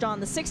opens, John.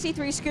 The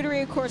 63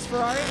 Scuderia Course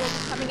Ferrari will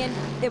be coming in.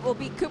 It will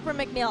be Cooper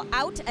McNeil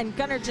out and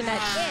Gunnar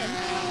Jeanette in.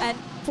 And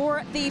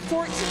for the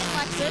 14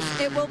 Lexus,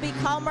 it will be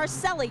Kyle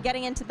Marcelli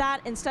getting into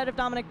that instead of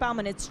Dominic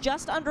Baumann. It's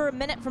just under a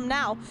minute from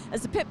now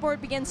as the pit board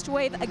begins to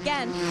wave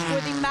again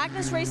for the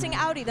Magnus Racing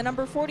Audi, the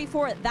number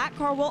 44. That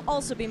car will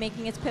also be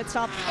making its pit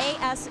stop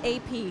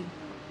ASAP.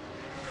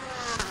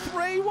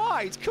 3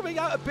 wide coming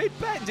out of Big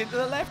Bend into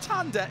the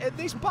left-hander in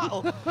this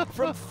battle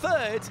from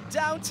 3rd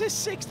down to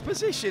 6th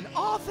position.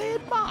 Are they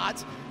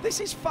mad? This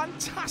is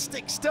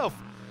fantastic stuff.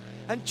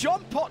 And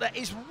John Potter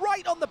is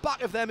right on the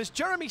back of them, as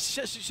Jeremy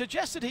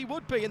suggested he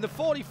would be in the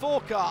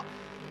 44 car.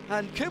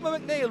 And Cooper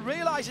McNeil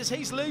realises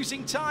he's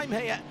losing time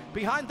here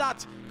behind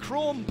that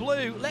chrome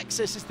blue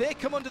Lexus as they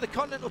come under the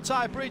Continental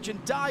Tire bridge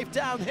and dive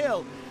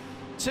downhill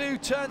to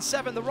turn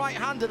 7, the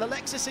right-hander. The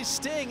Lexus is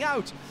staying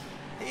out.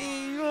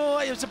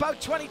 It was about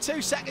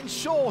 22 seconds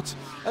short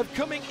of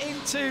coming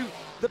into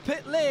the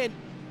pit lane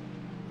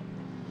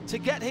to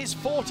get his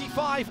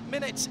 45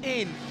 minutes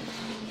in.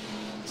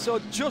 So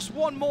just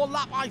one more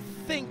lap, I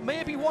think,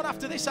 maybe one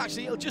after this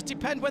actually. It'll just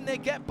depend when they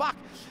get back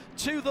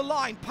to the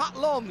line. Pat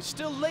Long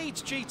still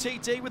leads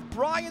GTD with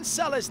Brian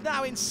Sellers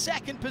now in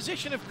second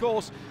position, of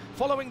course,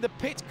 following the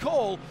pit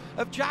call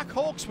of Jack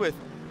Hawksworth.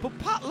 But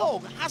Pat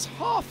Long has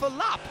half a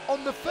lap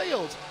on the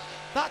field.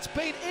 That's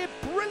been a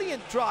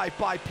brilliant drive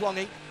by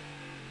Plongy.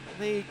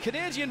 The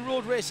Californian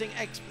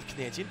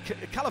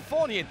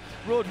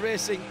road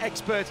racing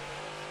expert.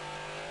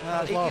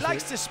 He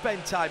likes to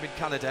spend time in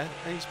Canada,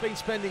 and he's been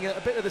spending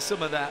a bit of the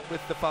summer there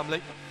with the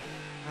family.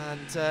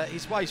 And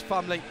his wife's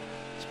family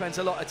spends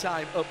a lot of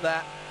time up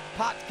there.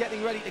 Pat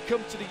getting ready to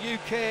come to the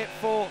UK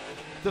for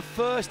the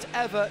first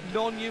ever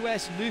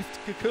non-US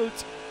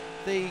Luftgekühlt,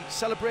 the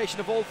celebration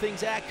of all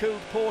things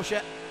air-cooled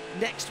Porsche,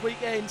 next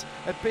weekend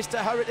at Bicester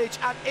Heritage.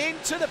 And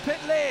into the pit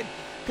lane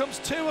comes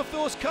two of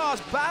those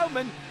cars.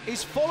 Bauman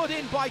is followed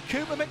in by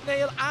Cooper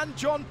McNeil and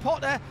John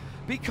Potter,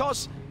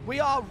 because we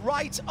are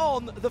right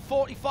on the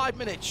 45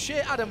 minutes.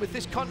 Shea Adam with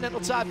this Continental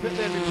Tire pit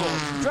lane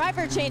report.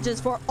 Driver changes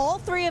for all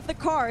three of the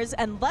cars,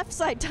 and left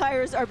side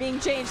tires are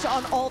being changed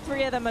on all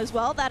three of them as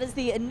well. That is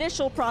the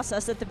initial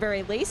process at the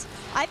very least.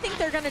 I think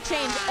they're going to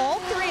change all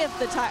three of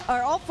the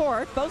or all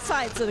four, both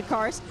sides of the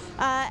cars.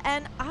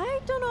 And I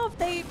don't know if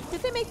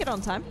did they make it on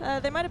time.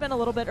 They might have been a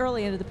little bit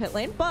early into the pit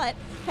lane, but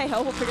hey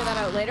ho, we'll figure that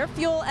out later.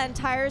 Fuel and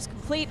tires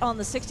complete on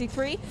the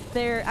 63.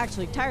 They're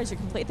actually, tires are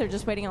complete. They're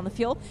just waiting on the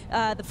fuel.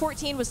 The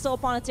 14 was still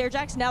up on its air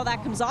jacks. Now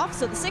that comes off,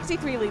 so the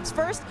 63 leaves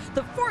first.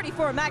 The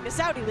 44 Magnus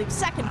Audi leaves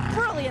second.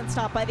 Brilliant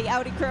stop by the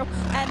Audi crew.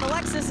 And the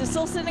Lexus is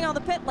still sitting on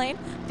the pit lane.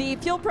 The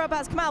fuel probe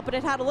has come out, but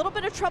it had a little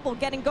bit of trouble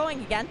getting going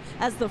again,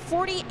 as the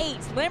 48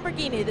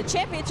 Lamborghini, the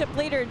championship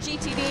leader in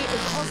GTD,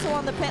 is also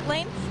on the pit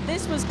lane.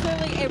 This was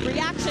clearly a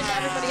reaction to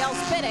everybody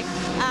else pitting,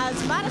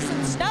 as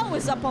Madison Snow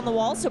is up on the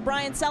wall, so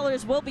Brian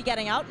Sellers will be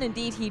getting out, and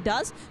indeed he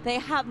does. They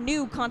have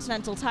new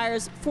Continental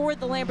tires for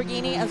the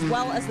Lamborghini as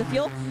well as the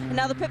fuel. And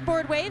now the pit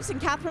board waves, and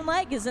Catherine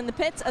Legg is in the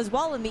pits as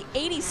well in the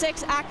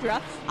 86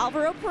 Acura.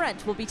 Alvaro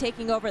Parent will be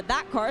taking over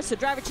that car, so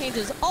driver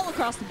changes all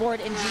across the board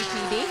in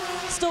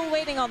GTD. Still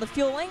waiting on the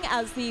fueling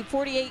as the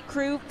 48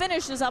 crew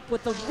finishes up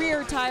with the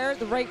rear tire,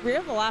 the right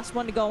rear, the last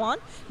one to go on.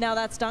 Now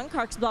that's done.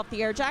 Car comes off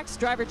the air jacks.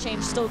 Driver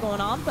change still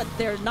going on, but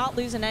they're not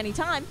losing any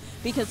time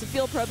because the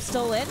fuel probe's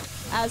still in,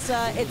 as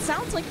it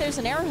sounds like there's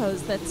an air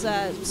hose that's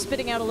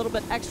spitting out a little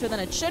bit extra than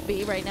it should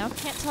be right now.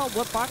 Can't tell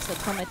what box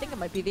that's from. I think it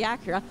might be the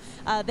Acura.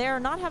 They're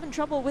not having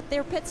trouble with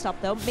their pit stop,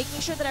 though,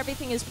 making sure that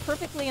everything is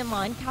perfectly in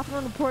line.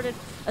 Catherine reported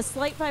a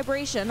slight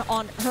vibration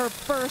on her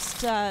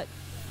first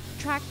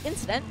track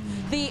incident.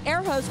 The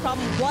air hose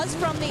problem was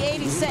from the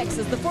 86,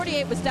 as the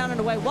 48 was down and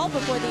away well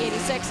before the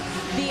 86.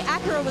 The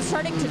Acura was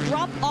starting to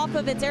drop off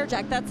of its air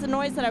jack. That's the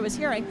noise that I was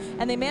hearing,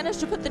 and they managed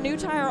to put the new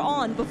tire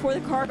on before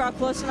the car got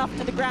close enough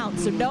to the ground.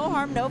 So no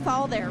harm, no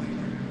foul there.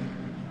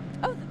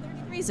 Oh,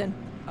 the 33's in.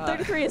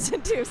 33 is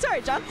in too.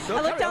 Sorry, John. I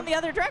looked down the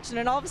other direction,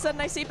 and all of a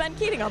sudden I see Ben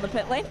Keating on the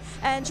pit lane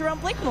and Jerome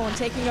Blakemolen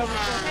taking over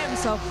for him.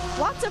 So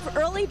lots of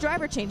early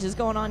driver changes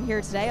going on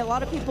here today. A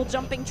lot of people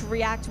jumping to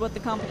react to what the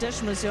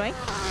competition was doing.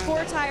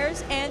 4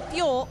 tires and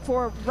fuel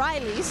for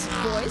Riley's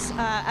boys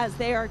as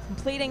they are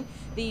completing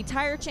the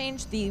tire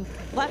change, the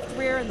left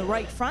rear and the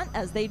right front,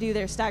 as they do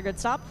their staggered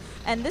stop.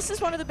 And this is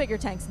one of the bigger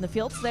tanks in the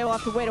field, so they will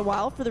have to wait a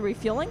while for the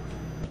refueling.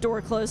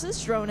 Door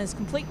closes, Jerome is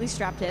completely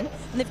strapped in,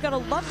 and they've got a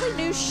lovely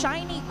new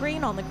shiny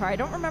green on the car. I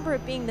don't remember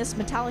it being this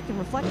metallic and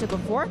reflective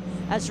before,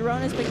 as Jerome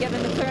has been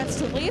given the clearance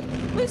to leave.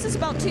 Loses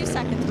about 2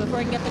 seconds before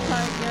he can get the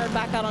car in gear and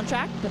back out on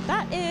track, but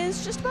that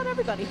is just about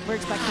everybody we're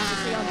expecting to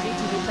see on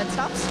GTD pit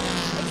stops,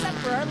 except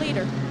for our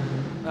leader.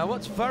 Now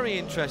what's very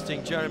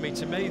interesting, Jeremy,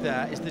 to me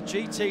there, is the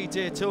GT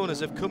Daytonas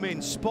have come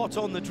in spot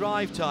on the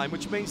drive time,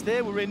 which means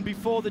they were in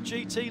before the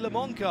GT Le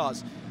Mans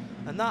cars,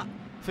 and that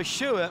for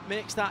sure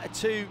makes that a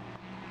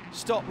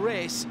 2-stop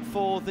race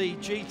for the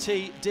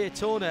GT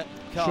Daytona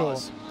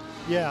cars. Sure.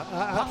 Yeah,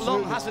 Pat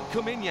Long hasn't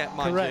come in yet,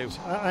 mind Correct.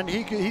 you. And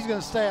he's going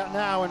to stay out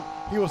now, and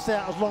he will stay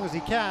out as long as he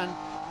can.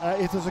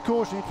 If there's a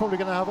caution, he's probably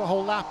going to have a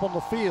whole lap on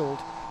the field.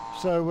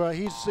 So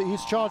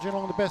he's charging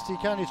along the best he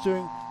can. He's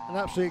doing an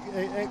absolutely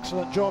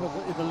excellent job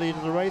in the lead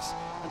of the race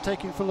and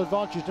taking full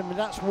advantage. I mean,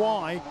 that's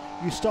why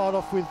you start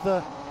off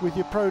with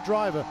your pro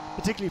driver,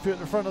 particularly if you're at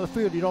the front of the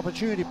field. You have an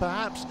opportunity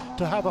perhaps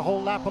to have a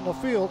whole lap on the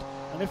field,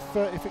 and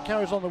if it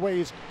carries on the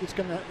way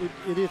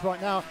it is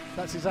right now,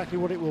 that's exactly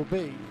what it will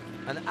be.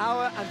 An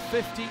hour and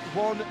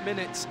 51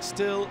 minutes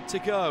still to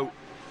go.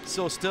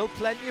 So still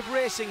plenty of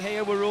racing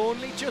here. We're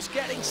only just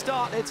getting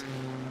started.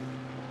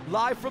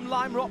 Live from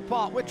Lime Rock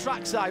Park, we're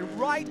trackside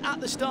right at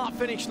the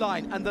start-finish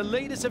line, and the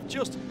leaders have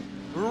just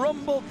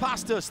rumbled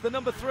past us. The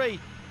number 3,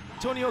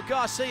 Antonio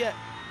Garcia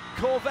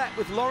Corvette,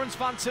 with Lawrence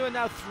Van Turen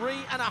now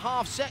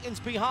 3.5 seconds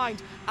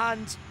behind,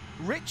 and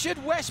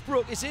Richard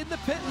Westbrook is in the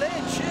pit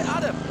lane. Shit,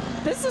 Adam.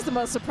 This is the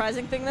most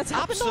surprising thing that's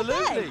happened all day.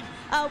 Absolutely.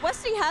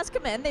 Westy has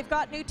come in. They've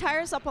got new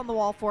tires up on the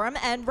wall for him,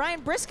 and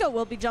Ryan Briscoe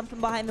will be jumping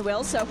behind the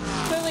wheels. So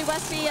clearly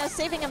Westy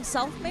saving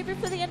himself maybe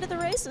for the end of the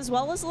race, as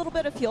well as a little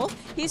bit of fuel.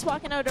 He's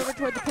walking out over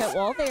toward the pit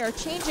wall. They are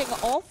changing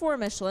all 4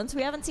 Michelins.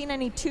 We haven't seen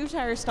any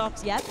 2-tire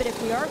stops yet, but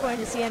if we are going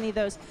to see any of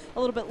those a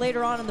little bit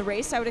later on in the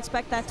race, I would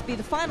expect that to be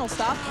the final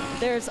stop.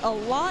 There's a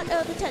lot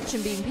of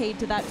attention being paid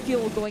to that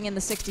fuel going in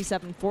the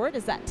 67 Ford,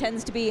 as that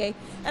tends to be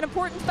an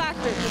important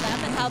factor for them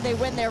and how they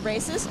win their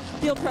races.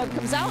 Field probe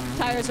comes out,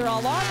 tires are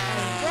all on,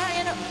 and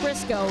Ryan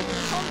Briscoe,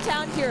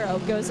 hometown hero,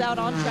 goes out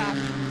on track.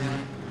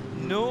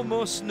 No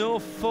muss, no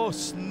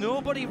fuss,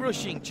 nobody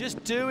rushing,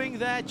 just doing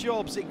their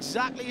jobs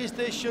exactly as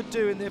they should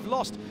do, and they've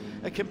lost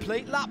a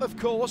complete lap, of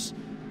course,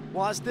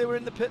 whilst they were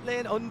in the pit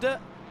lane under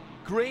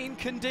green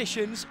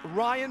conditions.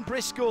 Ryan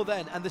Briscoe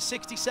then, and the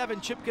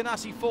 67 Chip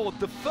Ganassi Ford,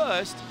 the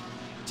first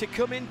to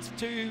come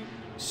into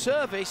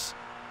service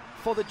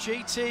for the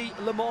GT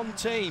Le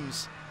Mans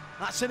teams.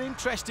 That's an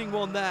interesting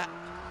one there,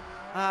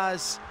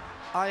 as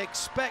I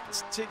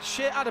expect to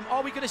share. Adam,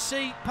 are we going to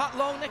see Pat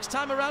Long next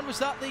time around? Was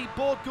that the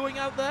board going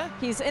out there?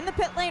 He's in the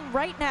pit lane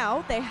right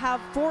now. They have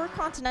 4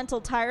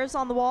 Continental tires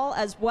on the wall,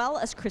 as well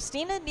as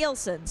Christina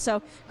Nielsen.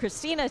 So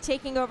Christina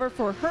taking over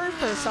for her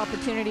first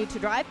opportunity to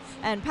drive,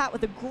 and Pat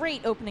with a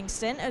great opening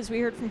stint, as we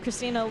heard from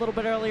Christina a little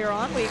bit earlier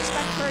on. We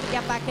expect her to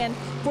get back in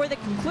for the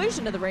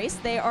conclusion of the race.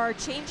 They are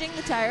changing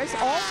the tires,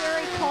 all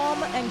very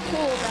calm and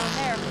cool down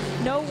there.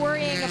 No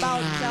worrying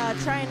about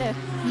trying to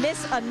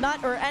miss a nut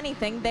or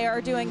anything. They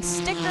are doing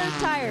sticker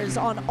tires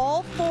on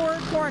all 4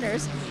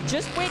 corners,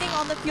 just waiting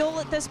on the fuel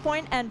at this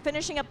point and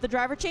finishing up the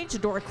driver change. The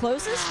door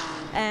closes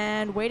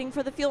and waiting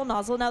for the fuel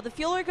nozzle. Now the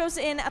fueler goes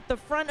in at the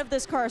front of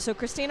this car, so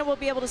Christina will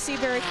be able to see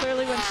very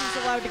clearly when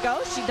she's allowed to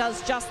go. She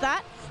does just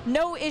that.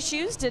 No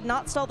issues, did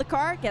not stall the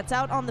car, gets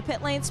out on the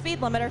pit lane speed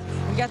limiter,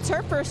 and gets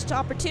her first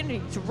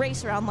opportunity to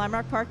race around Lime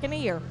Rock Park in a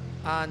year.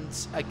 And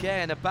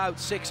again, about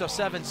 6 or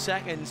 7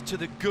 seconds to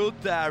the good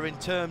there in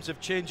terms of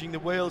changing the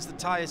wheels, the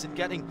tyres, and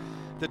getting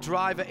the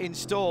driver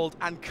installed,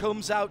 and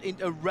comes out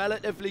into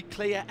relatively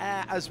clear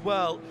air as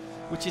well,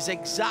 which is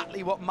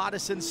exactly what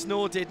Madison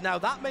Snow did. Now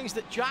that means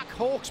that Jack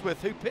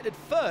Hawksworth, who pitted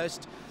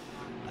first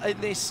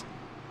in this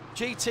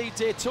GT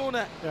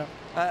Daytona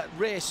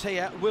race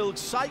here, will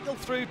cycle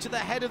through to the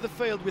head of the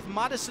field with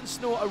Madison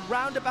Snow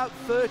around about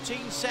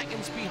 13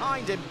 seconds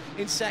behind him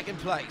in second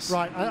place.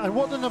 Right, and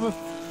what the number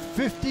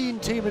 15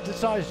 team have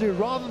decided to do,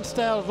 rather than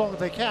stay out as long as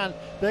they can,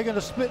 they're going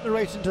to split the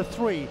race into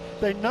 3.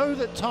 They know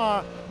that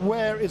tyre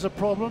wear is a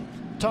problem,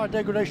 tyre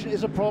degradation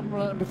is a problem on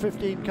the number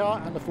 15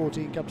 car, and the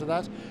 14 come to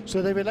that,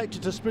 so they've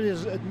elected to split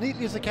it as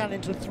neatly as they can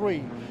into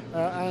 3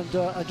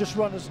 and just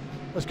run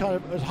as kind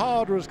of as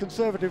hard or as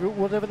conservative,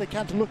 whatever they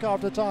can, to look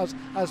after the tyres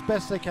as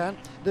best they can.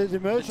 They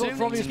emerge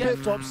from these pit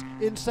stops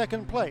in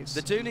second place.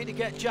 They do need to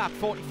get Jack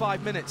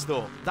 45 minutes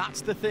though. That's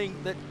the thing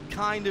that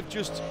kind of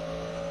just,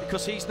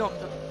 because he's not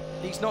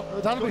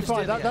that'll be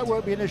fine. That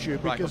won't be an issue,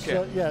 because right,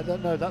 okay.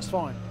 No, that's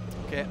fine.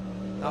 Okay,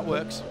 that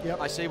works.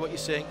 Yep. I see what you're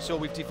saying. So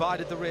we've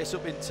divided the race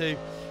up into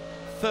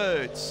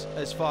thirds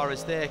as far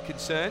as they're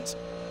concerned.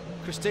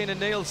 Christina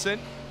Nielsen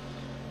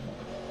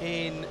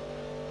in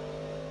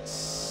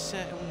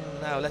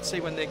now let's see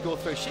when they go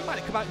through. She might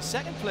have come out in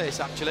second place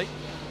actually.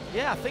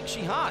 Yeah, I think she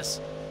has.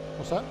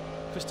 What's that?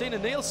 Christina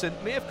Nielsen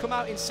may have come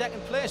out in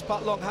second place.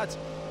 Pat Long had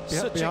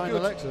such behind a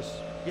good the Lexus.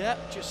 Yeah,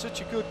 just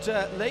such a good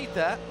lead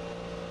there.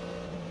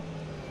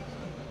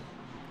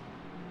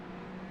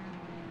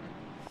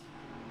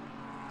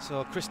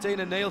 So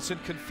Christina Nielsen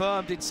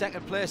confirmed in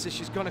second place as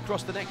she's gone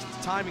across the next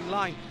timing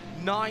line,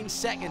 9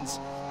 seconds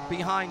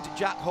behind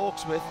Jack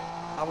Hawksworth.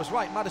 I was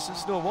right, Madison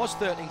Snow was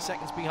 13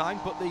 seconds behind,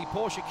 but the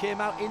Porsche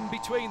came out in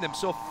between them.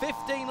 So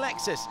 15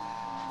 Lexus,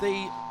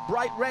 the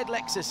bright red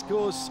Lexus,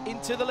 goes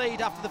into the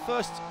lead after the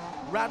first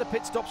round of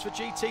pit stops for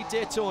GT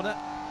Daytona.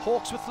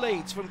 Hawksworth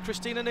leads from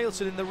Christina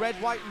Nielsen in the red,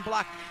 white and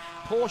black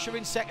Porsche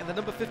in second, the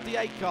number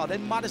 58 car.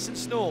 Then Madison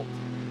Snow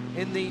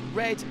in the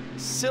red,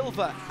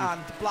 silver and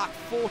black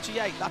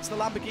 48. That's the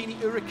Lamborghini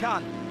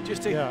Huracan,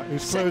 just a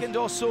second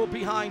or so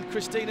behind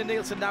Christina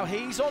Nielsen. Now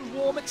he's on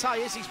warmer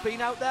tyres, he's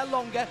been out there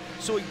longer,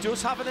 so he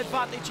does have an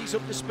advantage. He's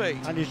up to speed.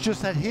 And he's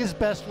just had his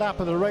best lap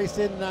of the race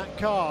in that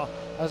car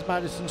as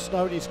Madison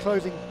Snow. He's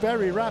closing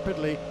very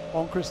rapidly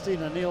on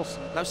Christina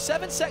Nielsen. Now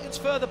 7 seconds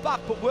further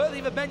back, but worthy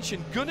of a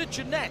mention, Gunnar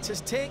Jeanette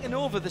has taken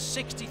over the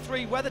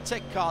 63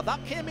 WeatherTech car.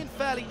 That came in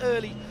fairly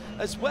early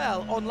as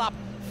well on lap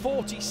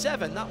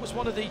 47. That was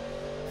one of the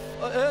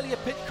earlier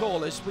pit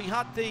callers. We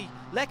had the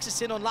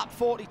Lexus in on lap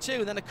 42,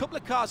 and then a couple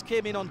of cars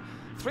came in on,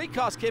 3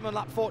 cars came on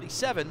lap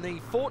 47. The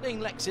 14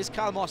 Lexus,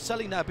 Kyle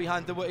Marcelli now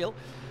behind the wheel,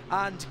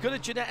 and Gunnar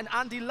Jeanette and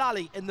Andy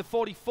Lally in the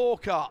 44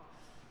 car.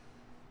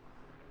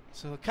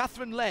 So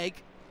Catherine Legg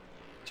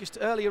just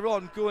earlier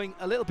on going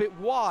a little bit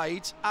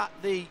wide at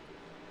the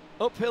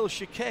uphill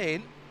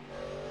chicane.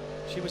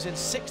 She was in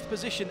 6th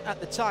position at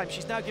the time.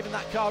 She's now given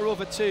that car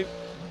over to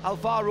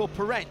Alvaro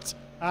Parent.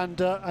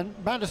 And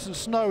Madison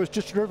Snow has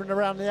just driven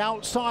around the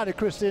outside of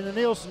Christina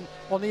Nielsen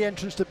on the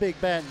entrance to Big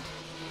Bend.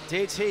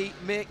 Did he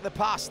make the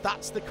pass?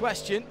 That's the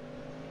question.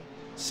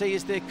 see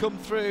as they come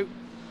through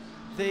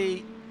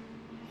the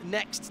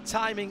next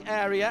timing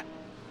area.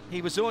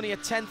 He was only a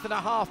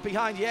 10.5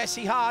 behind. Yes,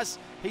 he has.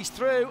 He's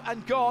through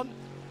and gone.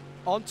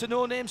 On to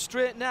No Name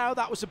straight now.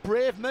 That was a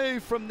brave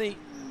move from the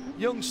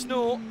young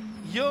Snow.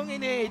 Young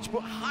in age,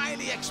 but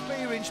highly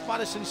experienced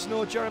Madison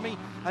Snow, Jeremy,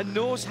 and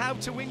knows how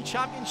to win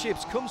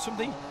championships. Comes from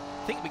the,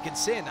 I think we can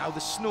say now,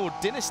 the Snow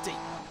dynasty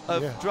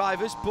of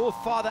drivers. Both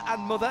father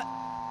and mother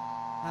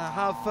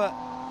have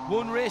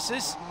won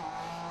races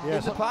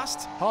in the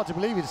past. Hard to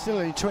believe he's still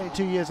only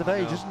 22 years of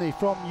age, isn't he,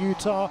 from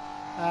Utah.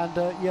 And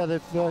yeah,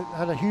 they've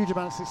had a huge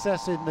amount of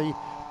success in the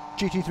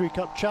GT3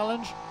 Cup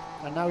Challenge,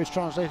 and now he's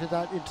translated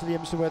that into the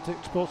IMSA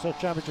WeatherTech SportsCar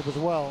Championship as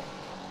well.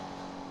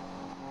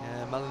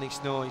 Yeah, Melanie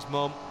Snow, his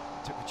mum,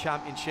 took the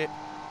championship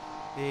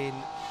in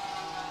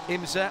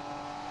IMSA,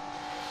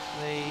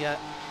 the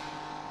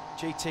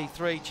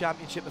GT3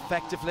 championship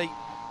effectively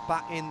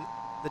back in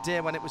the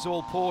day when it was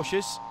all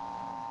Porsches.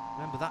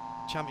 Remember that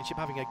championship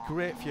having a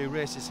great few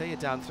races here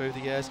down through the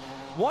years.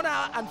 1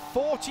 hour and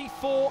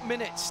 44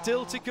 minutes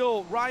still to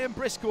go. Ryan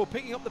Briscoe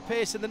picking up the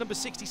pace in the number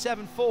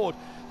 67 Ford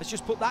has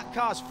just put that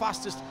car's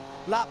fastest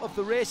lap of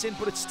the race in,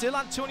 but it's still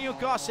Antonio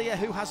Garcia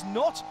who has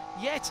not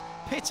yet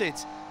pitted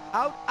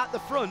out at the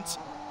front,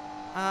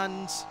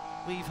 and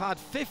we've had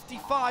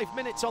 55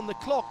 minutes on the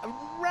clock,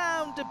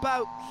 around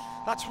about,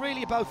 that's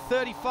really about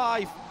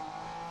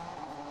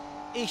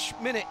 35-ish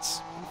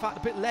minutes, in fact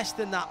a bit less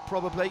than that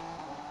probably,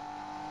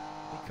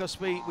 because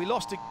we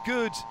lost a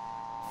good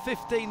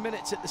 15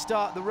 minutes at the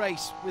start of the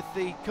race with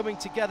the coming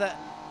together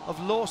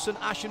of Lawson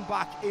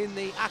Aschenbach in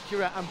the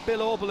Acura and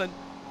Bill Oberlin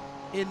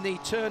in the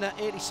Turner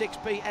 86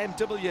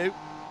 BMW.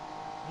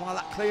 While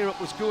that clear-up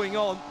was going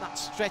on, that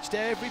stretched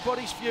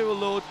everybody's fuel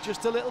load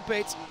just a little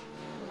bit.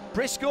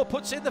 Briscoe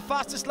puts in the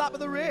fastest lap of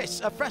the race,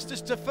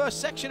 fastest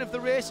first section of the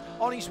race,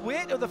 on his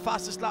way to the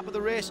fastest lap of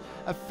the race,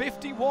 a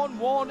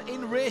 51.1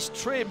 in race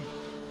trim.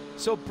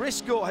 So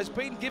Briscoe has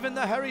been given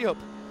the hurry up.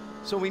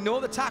 So we know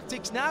the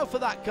tactics now for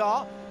that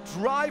car.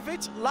 Drive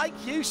it like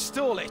you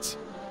stole it.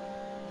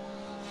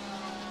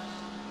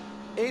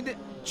 In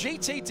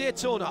GT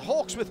Daytona,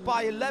 Hawksworth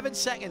by 11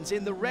 seconds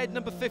in the red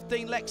number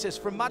 15 Lexus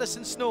from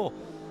Madison Snow.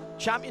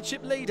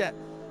 Championship leader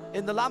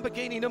in the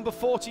Lamborghini number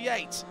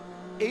 48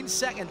 in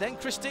second. Then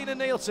Christina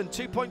Nielsen,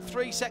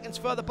 2.3 seconds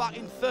further back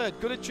in third.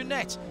 Gunnar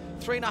Jeanette,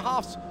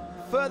 3.5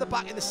 further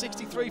back in the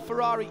 63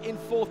 Ferrari in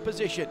fourth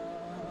position.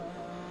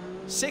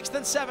 Sixth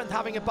and seventh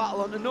having a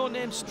battle on a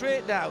no-name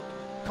straight now.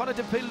 Connor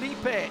De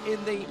Felipe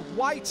in the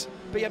white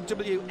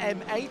BMW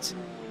M8,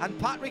 and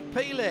Patrick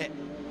Pilet,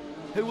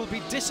 who will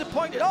be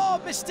disappointed.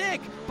 Oh,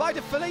 mistake by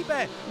De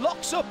Felipe.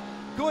 Locks up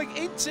going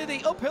into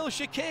the uphill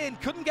chicane,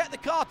 couldn't get the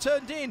car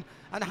turned in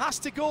and has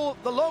to go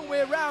the long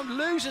way around.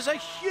 Loses a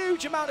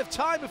huge amount of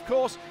time, of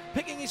course,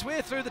 picking his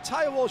way through the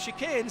tyre wall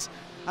chicanes,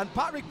 and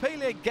Patrick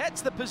Pilet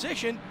gets the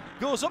position,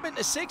 goes up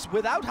into sixth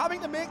without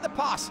having to make the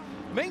pass.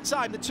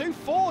 Meantime, the two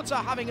Fords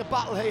are having a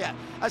battle here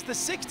as the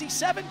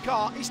 67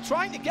 car is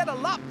trying to get a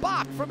lap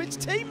back from its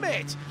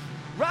teammate.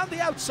 Round the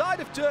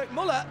outside of Dirk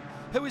Muller,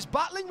 who is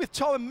battling with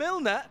Tom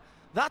Milner.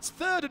 That's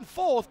third and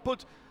fourth,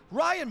 but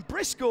Ryan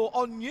Briscoe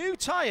on new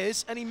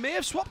tyres, and he may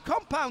have swapped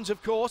compounds,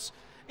 of course,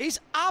 is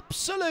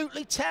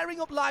absolutely tearing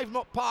up Live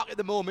Rock Park at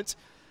the moment,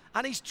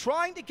 and he's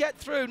trying to get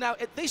through. Now,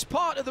 at this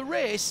part of the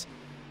race,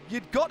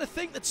 you'd got to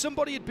think that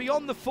somebody would be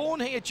on the phone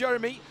here,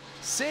 Jeremy,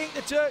 saying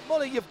to Dirk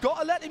Muller, you've got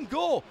to let him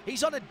go.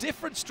 He's on a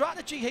different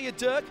strategy here,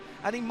 Dirk,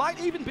 and he might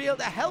even be able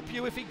to help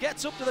you if he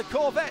gets up to the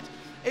Corvette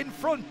in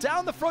front,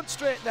 down the front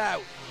straight now.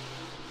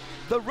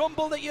 The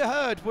rumble that you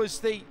heard was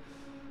the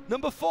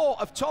number 4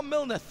 of Tom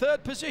Milner,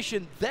 third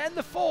position, then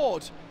the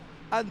Ford,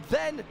 and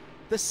then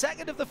the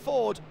second of the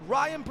Ford,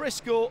 Ryan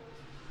Briscoe,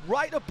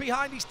 right up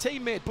behind his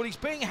teammate, but he's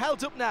being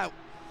held up now.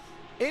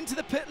 Into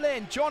the pit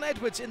lane, John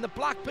Edwards in the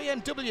black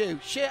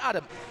BMW, Shea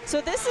Adam.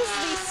 So this is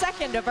the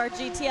second of our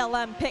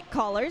GTLM pit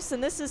callers,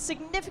 and this is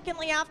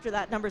significantly after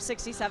that number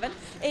 67.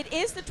 It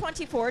is the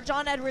 24,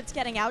 John Edwards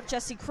getting out,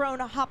 Jesse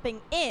Krohn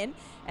hopping in,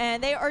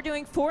 and they are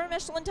doing 4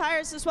 Michelin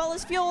tires as well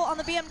as fuel on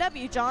the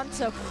BMW, John.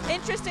 So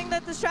interesting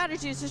that the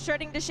strategies are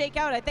starting to shake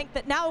out. I think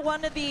that now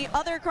one of the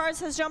other cars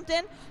has jumped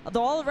in,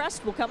 all the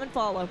rest will come and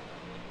follow.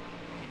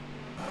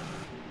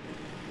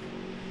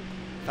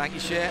 Thank you,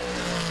 Shea.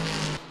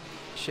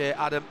 Shea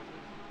Adam,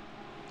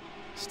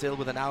 still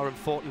with 1 hour and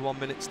 41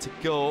 minutes to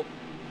go,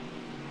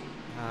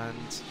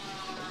 and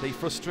the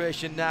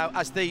frustration now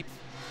as the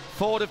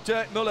Ford of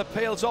Dirk Muller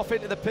peels off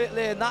into the pit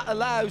lane. That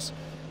allows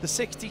the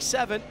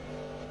 67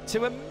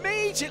 to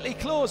immediately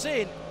close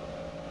in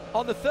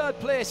on the third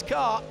place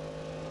car,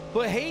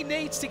 but he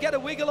needs to get a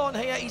wiggle on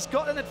here. He's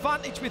got an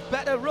advantage with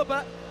better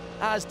rubber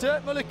as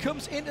Dirk Muller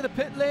comes into the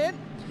pit lane.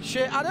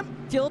 Shea Adam.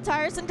 Fuel,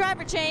 tires, and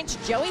driver change.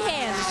 Joey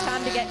Hand. It's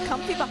time to get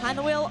comfy behind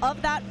the wheel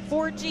of that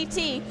Ford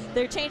GT.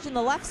 They're changing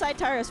the left side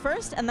tires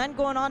first and then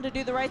going on to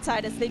do the right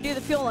side as they do the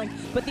fueling.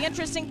 But the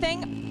interesting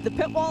thing, The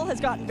pit wall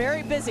has gotten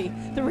very busy.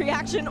 The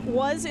reaction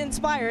was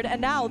inspired, and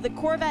now the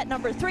Corvette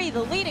number 3,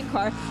 the leading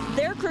car,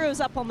 their crew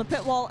is up on the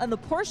pit wall, and the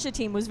Porsche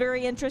team was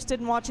very interested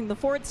in watching the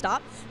Ford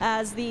stop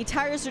as the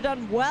tires are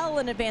done well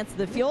in advance of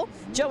the fuel.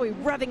 Joey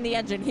revving the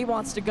engine. He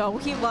wants to go.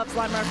 He loves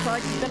Lime Rock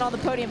Park. He's been on the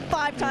podium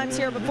 5 times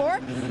here before,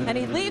 and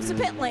he leaves the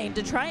pit lane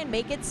to try and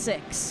make it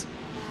 6.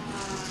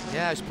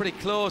 Yeah, it's pretty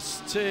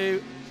close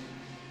to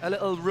a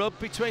little rub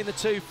between the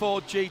two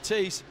Ford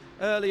GTs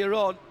earlier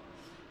on.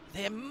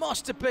 There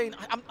must have been,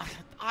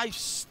 I'm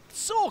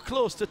so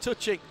close to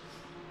touching,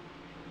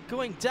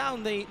 going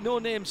down the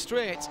no-name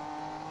straight.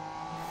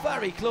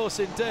 Very close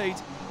indeed.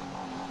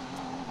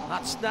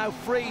 That's now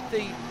freed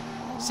the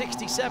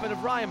 67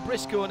 of Ryan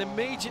Briscoe and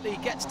immediately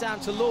gets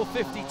down to low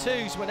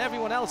 52s when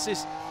everyone else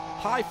is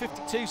high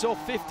 52s or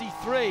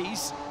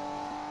 53s.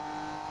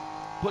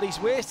 But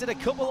he's wasted a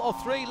couple or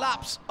 3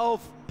 laps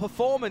of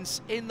performance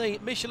in the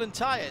Michelin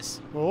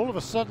tyres. Well, all of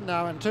a sudden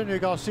now, Antonio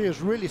Garcia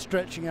is really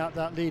stretching out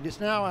that lead.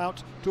 It's now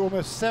out to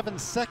almost 7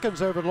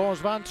 seconds over Lawrence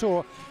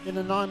Vantour in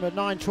the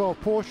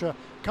 912 Porsche.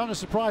 Kind of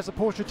surprised the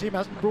Porsche team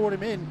hasn't brought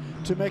him in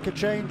to make a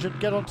change and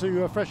get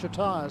onto fresher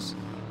tyres.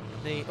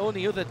 The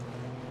only other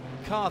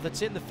car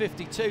that's in the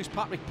 52s,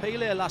 Patrick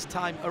Pilet last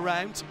time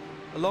around,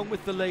 along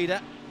with the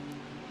leader.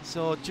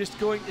 So just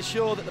going to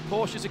show that the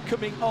Porsches are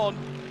coming on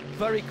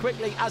very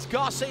quickly as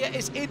Garcia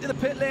is into the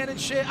pit lane and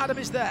Shea Adam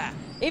is there.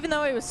 Even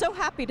though he was so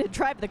happy to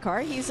drive the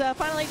car, he's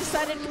finally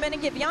decided to come in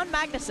and give Jan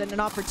Magnussen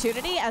an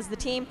opportunity as the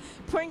team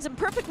brings him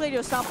perfectly to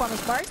a stop on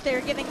his marks.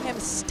 They're giving him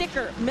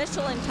sticker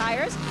Michelin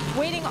tires,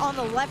 waiting on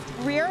the left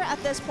rear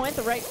at this point.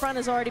 The right front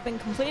has already been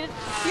completed.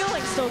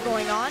 Fueling still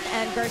going on,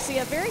 and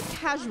Garcia very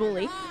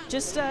casually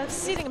just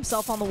seating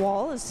himself on the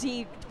wall as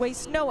he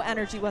wastes no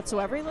energy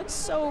whatsoever. He looks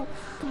so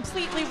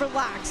completely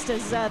relaxed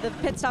as the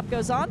pit stop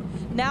goes on.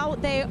 Now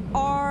they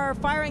are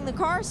firing the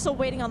car, still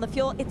waiting on the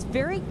fuel. It's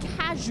very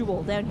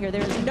casual down here.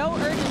 There's no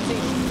urgency.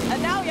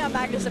 And now Jan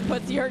Magnussen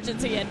puts the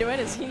urgency into it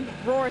as he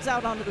roars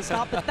out onto the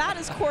stop. But that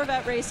is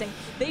Corvette racing.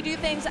 They do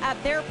things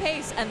at their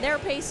pace, and their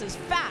pace is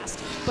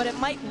fast, but it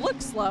might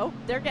look slow.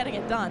 They're getting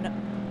it done.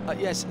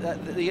 Yes,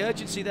 the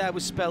urgency there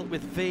was spelt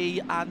with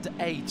V and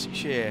H,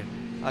 Shea.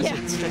 As Yeah.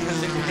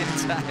 it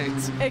wins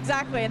out.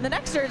 Exactly, and the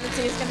next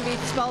urgency is going to be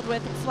spelled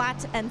with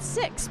flat and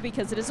 6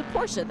 because it is a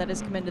Porsche that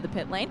has come into the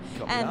pit lane,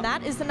 and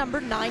that is the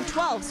number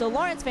 912. So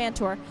Lawrence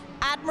Vantour,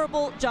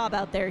 admirable job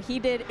out there. He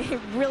did a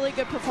really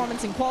good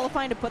performance in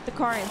qualifying to put the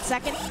car in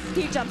second.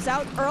 He jumps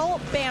out.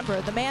 Earl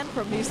Bamber, the man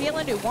from New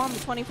Zealand who won the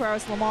 24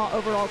 Hours Le Mans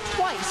overall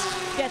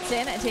twice, gets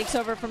in and takes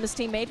over from his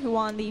teammate who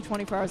won the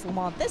 24 Hours Le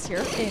Mans this year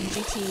in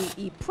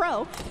GTE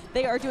Pro.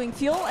 They are doing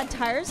fuel and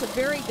tires, a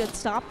very good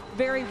stop,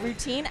 very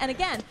routine, and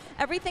again,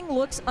 everything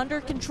looks under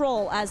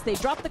control as they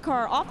drop the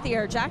car off the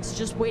air jacks,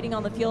 just waiting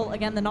on the fuel.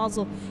 Again, the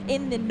nozzle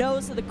in the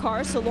nose of the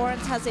car, so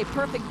Lawrence has a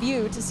perfect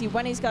view to see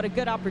when he's got a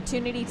good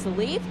opportunity to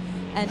leave.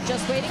 And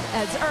just waiting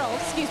as Earl,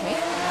 excuse me.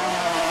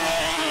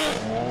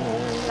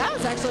 That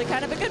was actually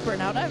kind of a good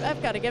burnout.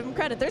 I've got to give him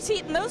credit. There's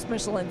heat in those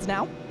Michelins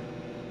now.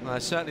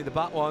 Certainly the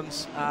back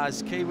ones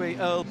as Kiwi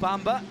Earl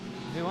Bamber,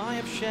 who I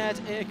have shared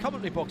a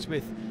commentary box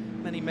with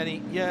many,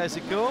 many years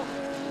ago.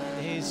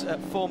 His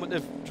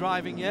formative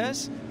driving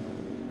years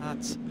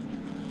at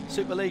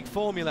Super League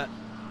Formula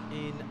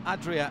in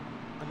Adria,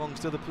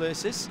 amongst other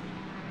places.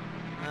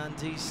 And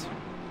he's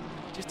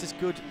just as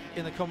good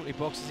in the commentary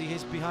box as he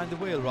is behind the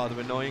wheel, rather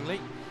annoyingly.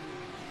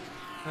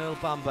 Earl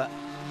Bamber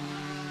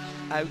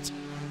out,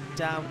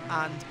 down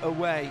and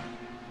away.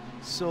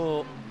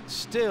 So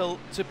still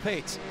to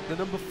pit the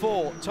number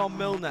 4 Tom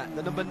Milner,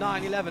 the number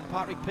 911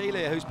 Patrick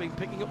Pilet, who's been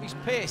picking up his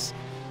pace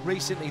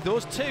recently.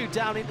 Those two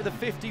down into the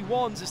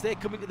 51s as they're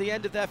coming to the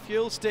end of their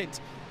fuel stint,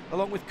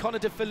 along with Conor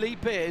De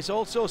Felipe has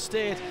also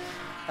stayed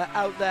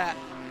out there.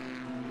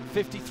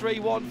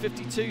 53-1,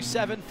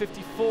 52-7,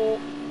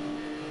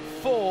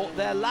 54-4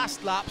 their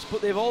last laps,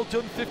 but they've all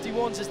done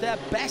 51s as their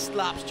best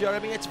laps,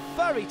 Jeremy. It's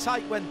very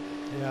tight when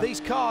these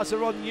cars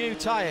are on new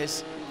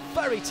tyres.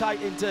 Very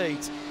tight indeed.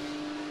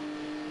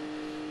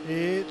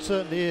 It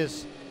certainly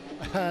is.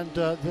 And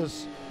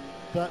there's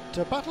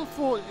that battle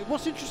for...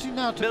 What's interesting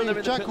now to Milner me,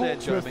 in Jack the pit lane,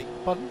 Hawksworth... Jeremy.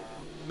 Pardon?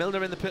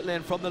 Milner in the pit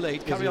lane from the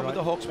lead. Carry on with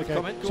the Hawks. Okay.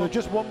 Comment. Go So on.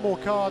 just one more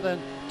car then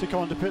to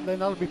come onto pit lane.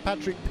 That'll be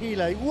Patrick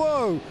Pilet.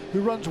 Whoa!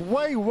 Who runs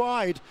way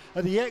wide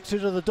at the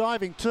exit of the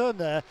diving turn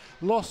there.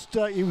 Lost.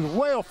 He was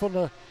way off on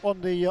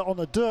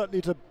the dirt.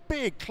 Leaves a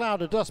big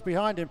cloud of dust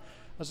behind him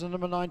as the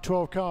number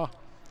 912 car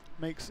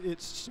makes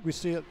its. We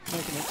see it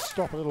making it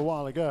stop a little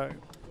while ago.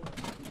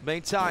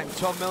 Meantime,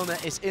 Tom Milner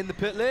is in the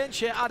pit lane.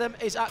 Shea Adam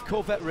is at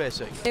Corvette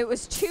Racing. It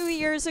was 2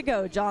 years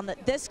ago, John,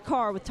 that this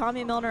car with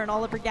Tommy Milner and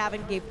Oliver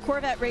Gavin gave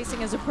Corvette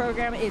Racing as a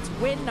program its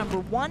win number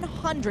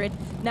 100.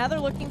 Now they're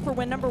looking for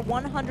win number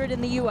 100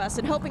 in the U.S.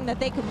 and hoping that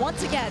they can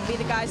once again be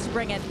the guys to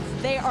bring it.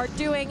 They are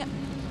doing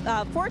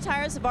 4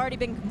 tires have already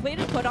been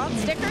completed, put on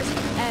stickers,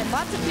 and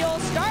lots of fuel,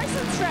 stars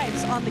and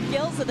stripes on the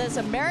gills of this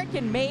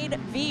American-made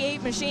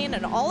V8 machine,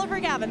 and Oliver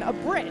Gavin, a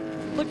Brit,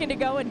 looking to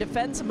go and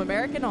defend some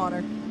American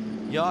honor.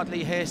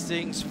 Yardley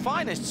Hastings'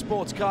 finest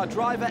sports car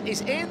driver is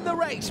in the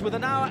race with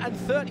 1 hour and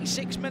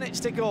 36 minutes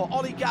to go.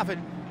 Ollie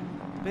Gavin,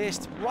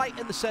 based right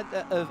in the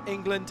centre of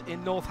England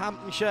in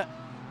Northamptonshire,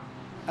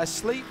 a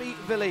sleepy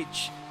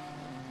village,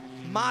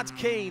 mad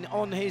keen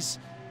on his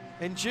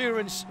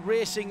endurance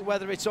racing,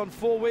 whether it's on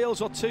 4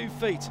 wheels or 2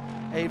 feet.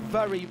 A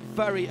very,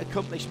 very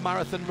accomplished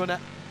marathon runner,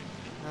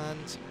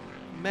 and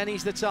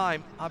many's the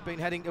time I've been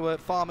heading to a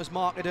farmer's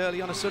market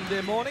early on a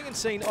Sunday morning and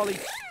seen Ollie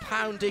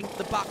pounding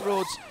the back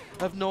roads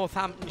of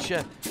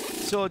Northamptonshire.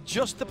 So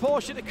just the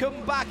Porsche to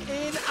come back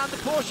in, and the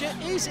Porsche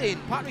is in.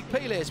 Patrick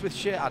Piles with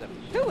Shea Adam.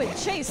 Who would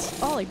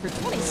chase Ollie for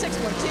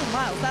 26.2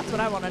 miles? That's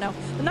what I want to know.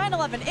 The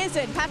 911 is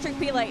in. Patrick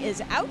Piles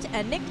is out,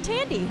 and Nick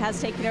Tandy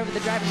has taken over the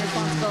driving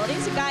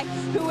responsibilities. A guy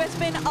who has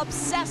been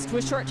obsessed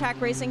with short track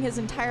racing his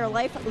entire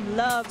life,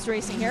 loves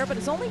racing here, but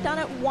has only done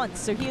it once.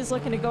 So he is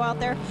looking to go out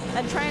there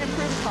and try and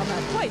improve upon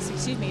that twice.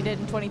 Excuse me, he did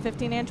in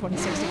 2015 and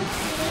 2016.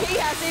 He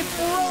has a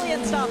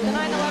brilliant stop. The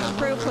 911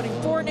 crew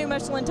putting 4 new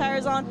Michelin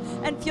tires on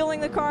and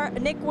fueling the car.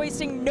 Nick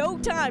wasting no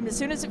time. As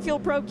soon as the Fuel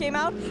Pro came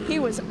out, he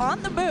was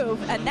on the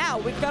move, and now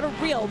we've got a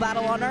real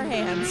battle on our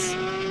hands.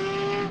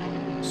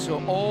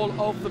 So all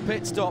of the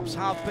pit stops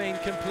have been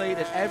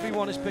completed.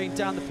 Everyone has been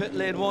down the pit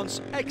lane once,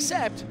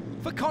 except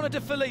for Connor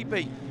De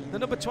Filippi. The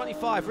number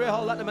 25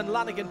 Rahal Letterman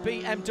Lanigan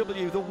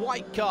BMW, the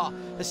white car,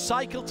 has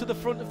cycled to the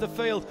front of the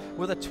field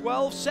with a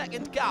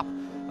 12-second gap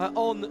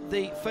on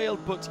the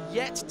field, but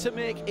yet to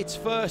make its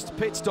first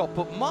pit stop.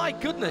 But my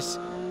goodness,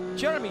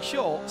 Jeremy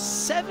Shaw,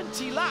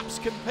 70 laps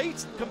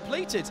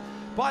completed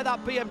by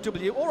that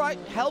BMW. All right,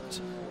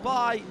 helped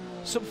by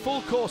some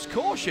full course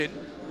caution,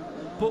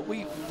 but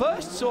we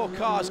first saw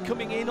cars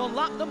coming in on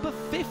lap number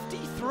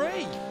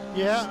 53.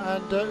 Yeah,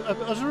 and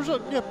as a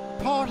result, yeah,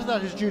 part of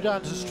that is due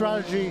down to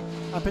strategy,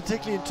 and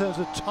particularly in terms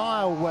of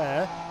tyre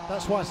wear.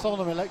 That's why some of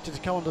them elected to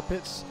come on the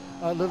pits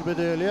a little bit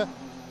earlier.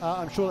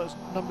 I'm sure that's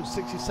number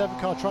 67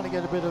 car trying to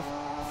get a bit of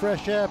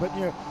fresh air, but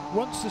you know,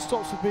 once the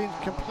stops have been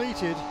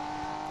completed,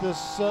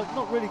 there's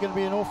not really going to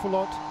be an awful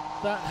lot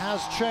that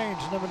has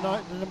changed.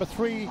 Number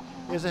 3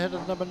 is ahead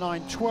of number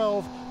 9,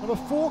 12. Number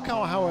 4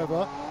 car,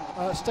 however,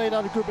 stayed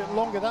out a good bit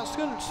longer. That's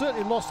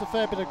certainly lost a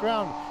fair bit of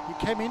ground. It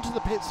came into the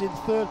pits in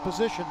 3rd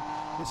position.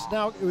 It's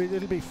now,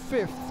 it'll be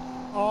 5th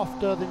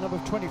after the number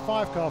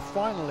 25 car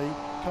finally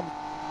come.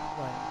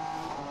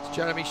 Right. It's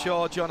Jeremy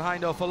Shaw, John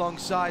Hindhaugh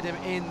alongside him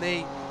in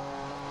the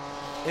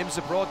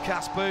IMSA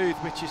broadcast booth,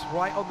 which is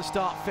right on the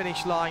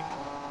start-finish line.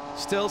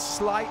 Still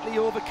slightly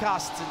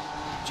overcast and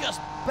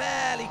just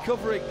barely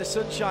covering the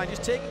sunshine,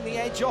 just taking the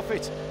edge off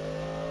it.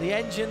 The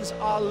engines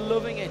are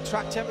loving it.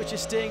 Track temperature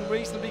staying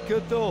reasonably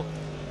good though.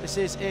 This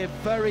is a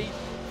very,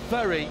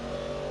 very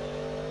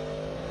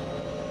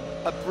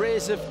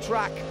abrasive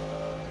track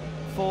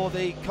for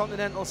the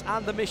Continentals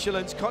and the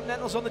Michelins.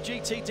 Continentals on the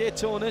GT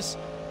Daytonas,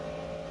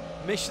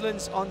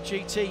 Michelins on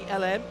GT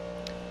LM.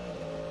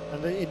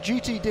 And in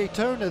GT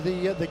Daytona,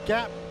 the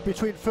gap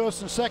between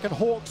 1st and 2nd,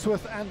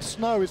 Hawksworth and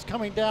Snow, is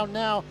coming down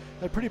now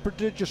at a pretty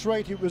prodigious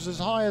rate. It was as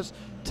high as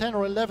 10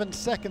 or 11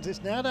 seconds.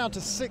 It's now down to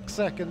 6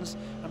 seconds,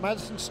 and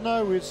Madison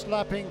Snow is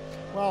lapping,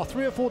 well,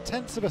 3 or 4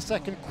 tenths of a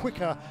second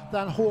quicker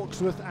than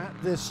Hawksworth at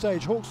this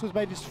stage. Hawksworth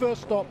made his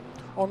first stop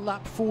on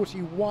lap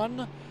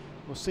 41.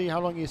 We'll see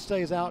how long he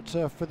stays out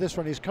for this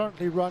run. He's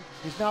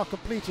now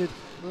completed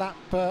lap,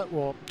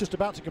 well, just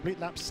about to complete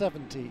lap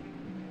 70.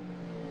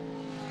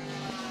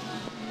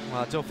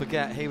 Well, don't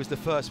forget, he was the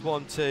first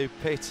one to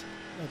pit.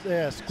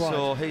 Yes, quite.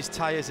 So his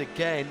tyres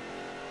again,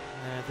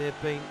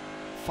 they've been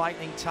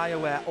fighting tyre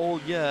wear all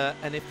year,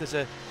 and if there's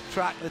a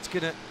track that's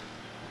going to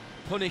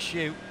punish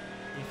you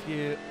if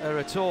you are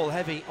at all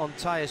heavy on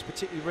tyres,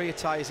 particularly rear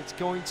tyres, it's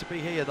going to be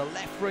here. The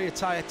left rear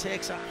tyre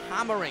takes a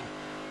hammering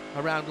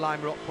around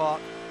Lime Rock Park.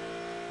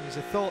 There's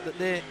a thought that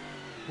they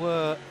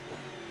were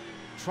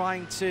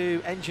trying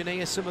to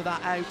engineer some of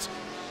that out.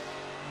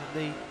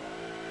 The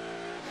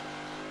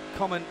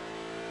common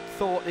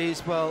thought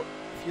is, well,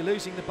 if you're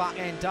losing the back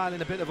end, dial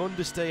in a bit of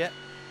understeer.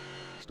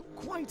 It's not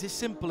quite as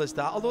simple as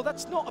that, although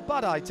that's not a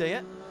bad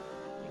idea.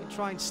 You can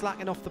try and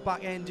slacken off the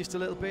back end just a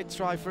little bit,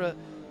 try for a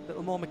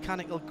little more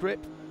mechanical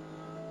grip,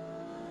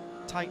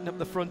 tighten up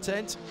the front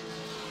end.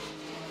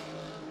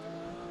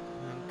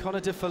 And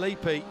Connor De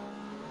Filippi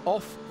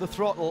off the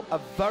throttle a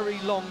very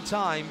long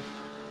time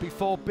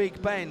before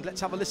Big Bend.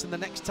 Let's have a listen the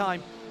next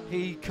time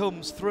he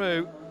comes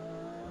through.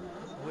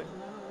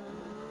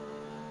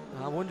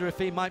 I wonder if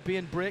he might be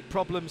in brake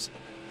problems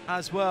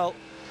as well.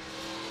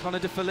 Connor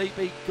De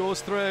Filippi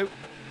goes through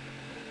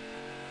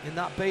in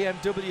that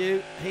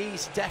BMW.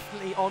 He's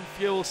definitely on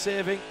fuel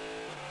saving.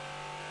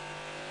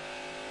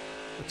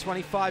 The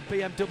 25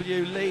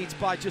 BMW leads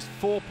by just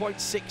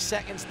 4.6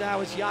 seconds now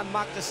as Jan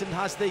Magnussen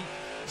has the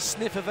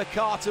sniff of a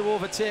car to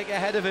overtake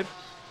ahead of him.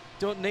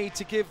 Don't need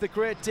to give the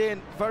Great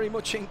Dane very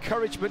much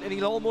encouragement, and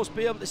he'll almost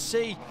be able to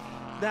see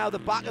now the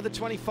back of the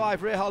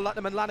 25 Rahal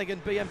Letterman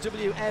Lanigan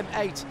BMW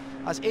M8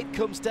 as it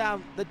comes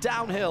down the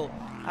downhill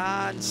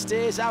and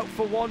stays out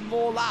for one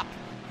more lap.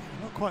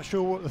 I'm not quite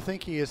sure what the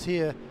thinking is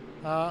here.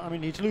 I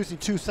mean, he's losing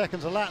 2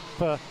 seconds a lap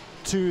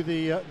to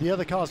the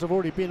other cars that have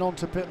already been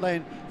onto pit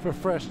lane for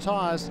fresh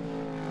tyres.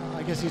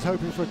 I guess he's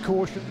hoping for a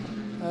caution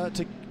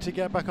to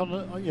get back on,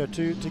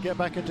 to get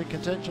back into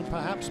contention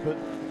perhaps, but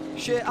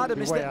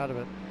Adam,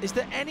 is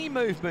there any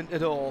movement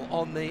at all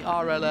on the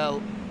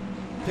RLL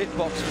pit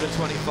box for the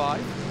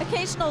 25?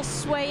 Occasional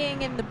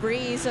swaying in the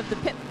breeze of the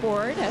pit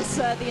board as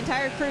the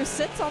entire crew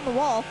sits on the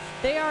wall.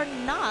 They are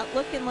not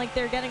looking like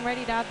they're getting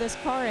ready to have this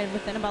car in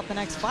within about the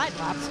next 5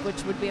 laps,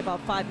 which would be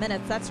about 5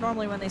 minutes. That's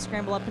normally when they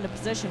scramble up into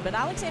position. But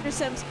Alexander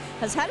Sims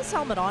has had his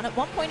helmet on. At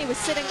one point he was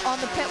sitting on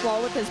the pit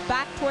wall with his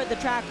back toward the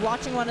track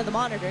watching one of the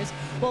monitors.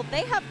 Well,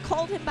 they have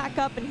called him back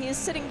up and he is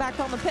sitting back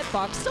on the pit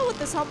box, still with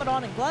his helmet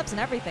on and gloves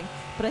and everything.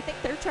 But I think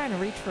they're trying to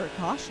reach for a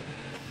caution.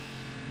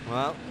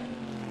 Well,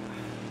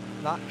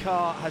 that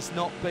car has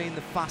not been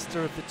the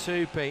faster of the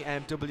two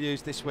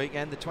BMWs this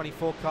weekend. The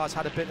 24 car's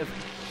had a bit of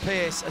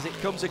pace as it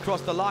comes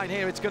across the line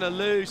here. It's going to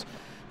lose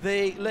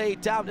the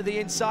lead down to the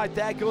inside.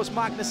 There goes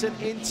Magnussen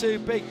into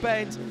Big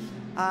Bend,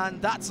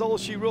 and that's all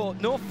she wrote.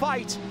 No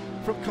fight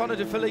from Conor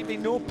De Filippi,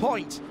 no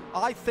point.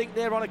 I think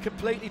they're on a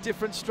completely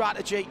different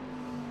strategy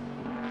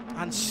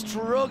and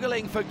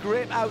struggling for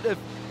grip out of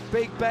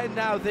Big Bend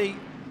now. The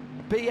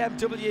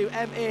BMW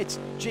M8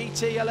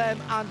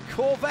 GTLM and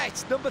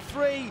Corvette number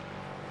 3.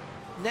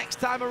 Next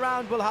time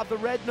around, we'll have the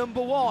red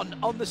number 1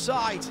 on the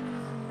side.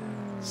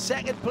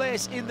 Second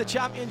place in the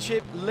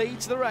championship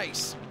leads the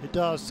race. It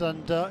does,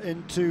 and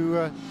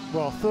into,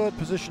 third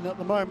position at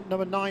the moment,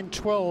 number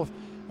 912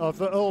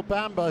 of Earl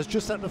Bamber is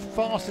just at the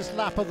fastest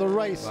lap of the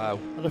race. Wow.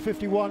 At a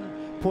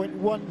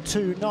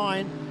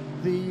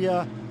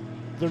 51.129.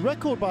 The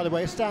record, by the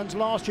way, stands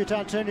last year to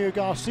Antonio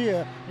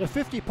Garcia at a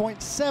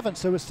 50.7,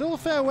 so we're still a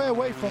fair way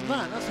away from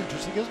that. That's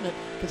interesting, isn't it,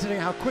 considering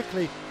how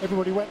quickly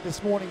everybody went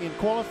this morning in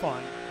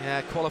qualifying.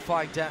 Yeah,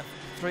 qualifying depth.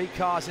 3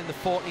 cars in the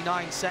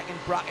 49-second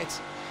bracket,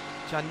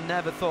 which I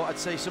never thought I'd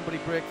see somebody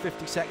break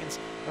 50 seconds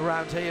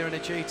around here in a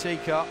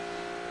GT car.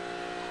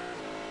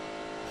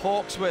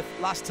 Hawksworth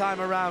last time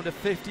around a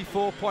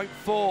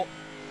 54.4,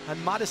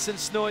 and Madison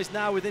Snow is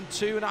now within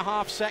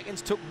 2.5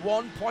 seconds, took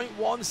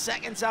 1.1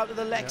 seconds out of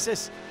the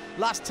Lexus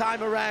last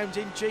time around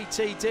in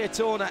GT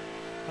Daytona.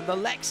 And the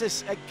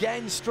Lexus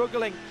again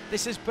struggling.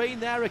 This has been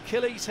their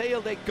Achilles heel.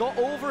 They got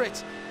over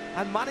it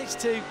and managed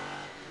to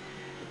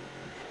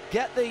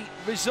get the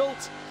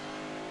result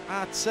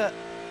at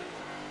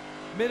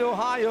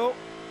Mid-Ohio.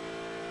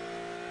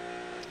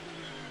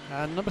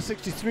 And number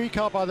 63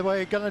 car, by the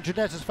way, Gunnar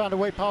Jeanette has found a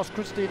way past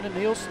Christina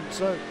Nielsen.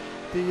 So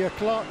the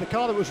car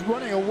that was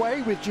running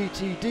away with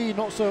GTD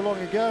not so long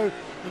ago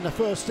in the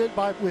first stint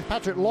with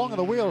Patrick Long on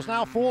the wheels,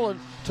 now fallen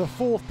to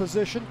 4th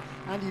position.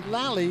 Andy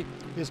Lally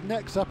is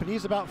next up, and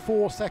he's about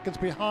 4 seconds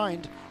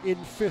behind in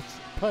 5th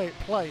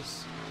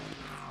place.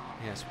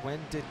 Yes, when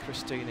did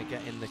Christina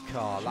get in the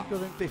car? Lap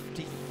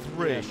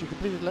 53. Yeah, she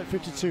completed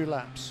 52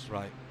 laps.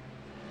 Right.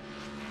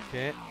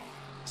 Okay,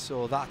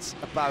 so that's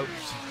about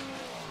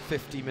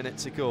 50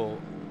 minutes ago.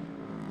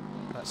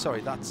 Sorry,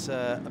 that's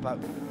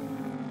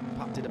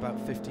Pat did about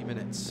 50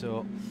 minutes,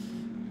 so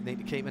need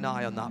to keep an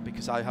eye on that,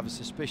 because I have a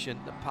suspicion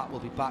that Pat will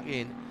be back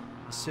in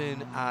as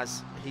soon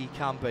as he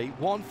can be.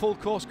 1 full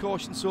course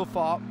caution so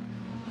far,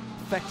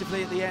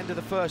 effectively at the end of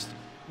the first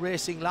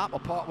racing lap,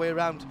 or part way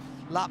around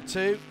lap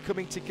 2,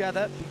 coming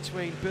together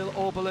between Bill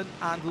Oberlin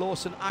and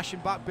Lawson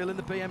Aschenbach. Bill in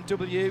the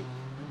BMW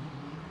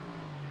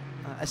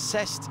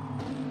assessed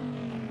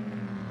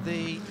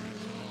the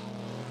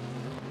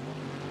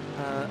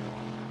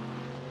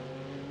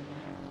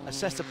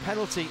assessed a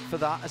penalty for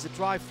that as a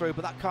drive-through,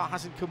 but that car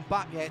hasn't come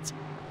back yet.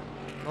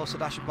 Lawson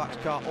Aschenbach's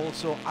car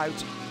also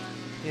out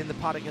in the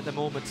paddock at the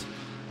moment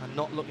and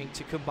not looking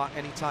to come back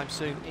anytime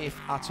soon, if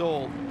at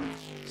all.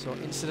 So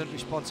incident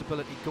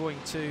responsibility going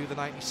to the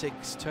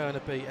 96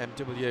 Turner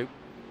BMW,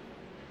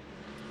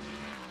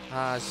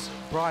 as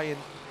Brian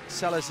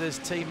Sellers'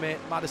 teammate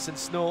Madison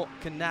Snow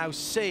can now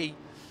see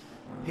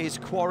his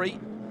quarry,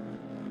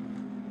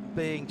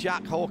 being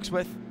Jack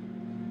Hawksworth.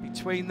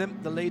 Between them,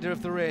 the leader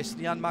of the race,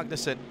 Jan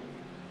Magnussen.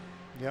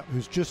 Yeah,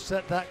 who's just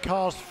set that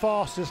car's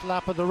fastest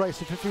lap of the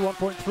race at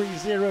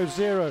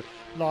 51.300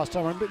 last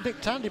time. And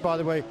Nick Tandy, by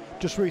the way,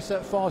 just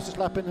reset fastest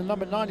lap in the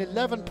number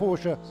 911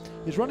 Porsche.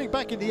 He's running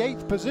back in the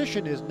 8th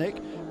position, is Nick,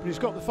 but he's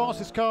got the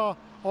fastest car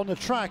on the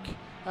track,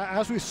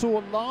 as we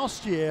saw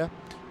last year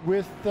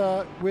with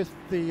the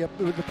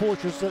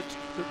Porsches that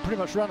pretty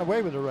much ran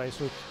away with the race,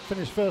 or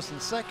finished 1st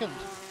and 2nd.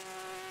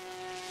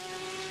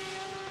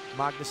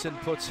 Magnussen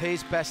puts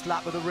his best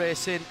lap of the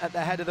race in at the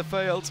head of the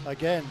field.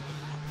 Again,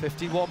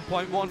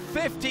 51.1,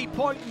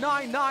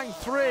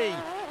 50.993.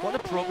 What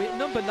appropriate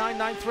number,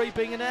 993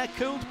 being an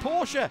air-cooled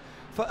Porsche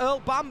for Earl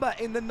Bamber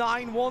in the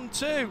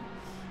 912.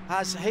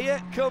 As here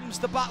comes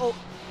the battle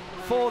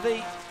for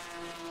the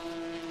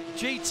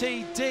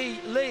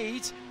GTD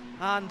lead,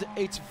 and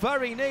it's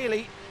very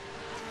nearly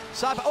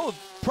Cyber. Oh,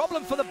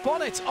 problem for the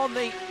bonnet on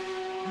the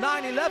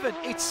 911.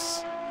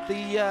 It's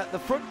the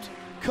front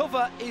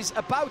cover is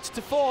about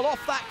to fall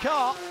off that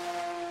car,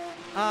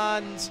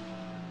 and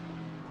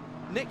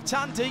Nick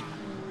Tandy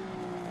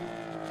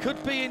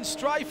could be in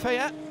strife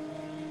here.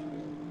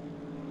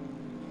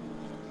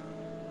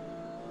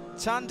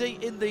 Tandy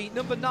in the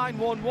number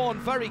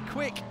 911, very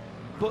quick,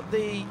 but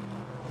the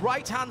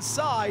right-hand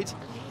side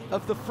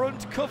of the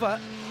front cover,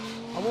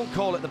 I won't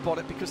call it the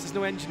bonnet because there's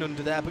no engine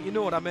under there, but you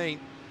know what I mean,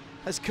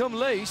 has come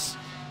loose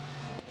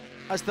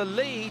as the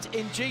lead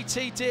in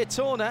GT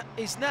Daytona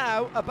is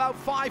now about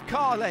 5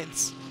 car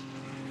lengths.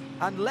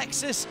 And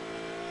Lexus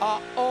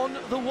are on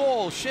the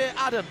wall. Shea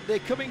Adam, they're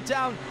coming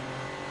down.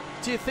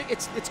 Do you think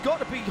it's got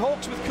to be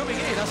Hawksworth coming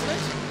in, hasn't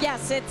it?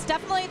 Yes, it's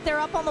definitely, they're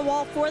up on the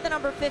wall for the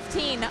number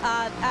 15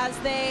 as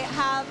they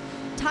have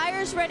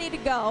tires ready to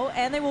go,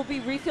 and they will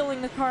be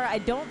refueling the car. I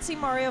don't see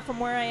Mario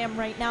from where I am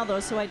right now, though,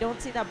 so I don't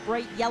see that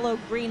bright yellow,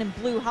 green, and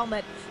blue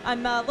helmet.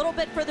 I'm a little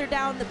bit further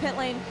down the pit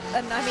lane,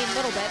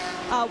 little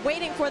bit,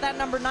 waiting for that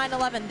number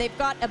 911. They've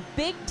got a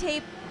big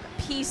tape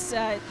piece,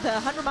 the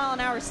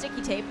 100-mile-an-hour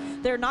sticky tape.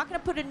 They're not going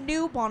to put a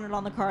new bonnet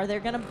on the car. They're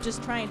going to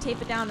just try and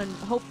tape it down and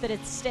hope that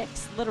it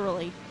sticks,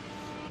 literally.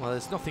 Well,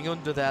 there's nothing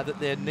under there that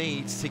they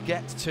need to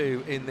get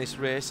to in this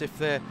race. If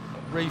they're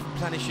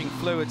replenishing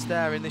fluids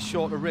there in this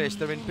shorter race,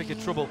 they're in bigger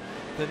trouble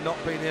than not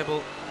being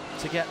able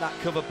to get that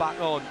cover back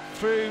on.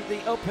 Through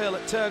the uphill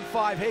at turn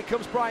 5, here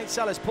comes Brian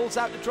Sellers, pulls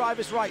out the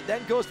driver's right,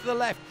 then goes to the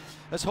left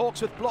as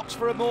Hawksworth blocks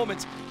for a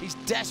moment. He's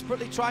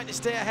desperately trying to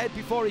stay ahead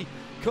before he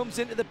comes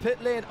into the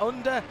pit lane.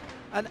 Under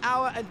an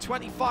hour and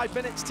 25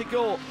 minutes to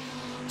go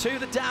to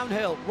the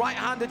downhill,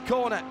 right-handed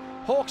corner.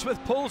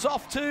 Hawksworth pulls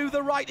off to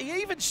the right.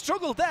 He even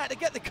struggled there to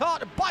get the car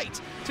to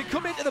bite to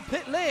come into the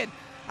pit lane.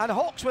 And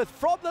Hawksworth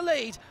from the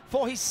lead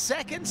for his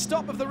second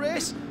stop of the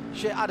race.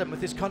 Shea Adam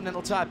with his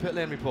Continental Tire pit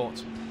lane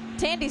report.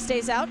 Tandy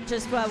stays out,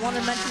 just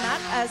wanted to mention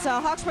that. As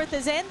Hawksworth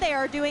is in, they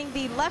are doing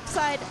the left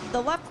side,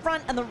 the left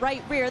front and the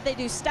right rear. They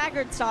do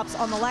staggered stops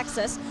on the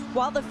Lexus.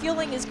 While the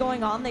fueling is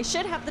going on, they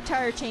should have the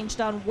tire change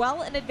done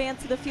well in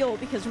advance of the fuel,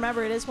 because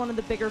remember, it is one of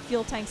the bigger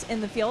fuel tanks in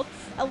the field.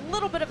 A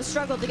little bit of a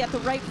struggle to get the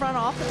right front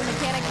off, and the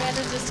mechanic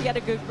manages to get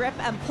a good grip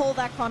and pull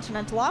that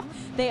Continental off.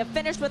 They have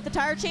finished with the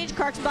tire change.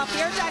 Car comes off the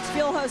air jacks,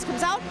 fuel hose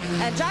comes out,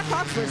 and Jack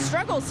Hawksworth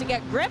struggles to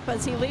get grip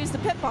as he leaves the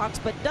pit box,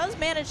 but does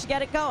manage to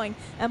get it going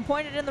and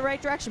point it in the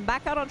right direction.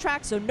 Back out on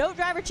track, so no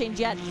driver change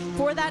yet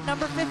for that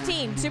number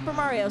 15. Super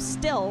Mario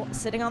still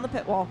sitting on the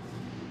pit wall.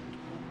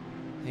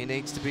 He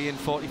needs to be in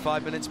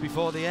 45 minutes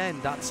before the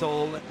end. That's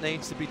all that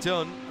needs to be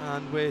done.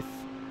 And with,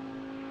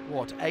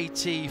 what,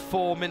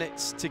 84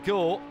 minutes to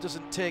go,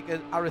 doesn't take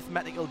an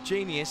arithmetical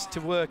genius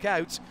to work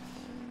out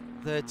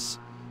that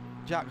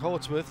Jack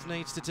Hawksworth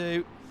needs to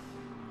do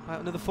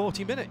another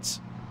 40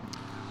 minutes.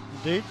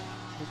 Indeed,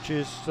 which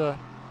is...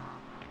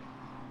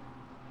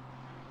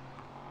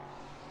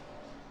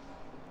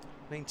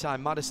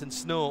 Meantime, Madison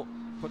Snow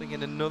putting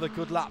in another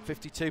good lap,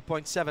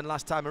 52.7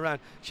 last time around.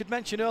 Should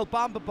mention Earl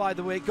Bamber, by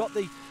the way, got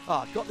the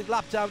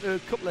lap down to a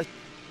couple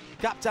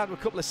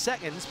of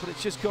seconds, but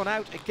it's just gone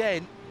out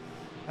again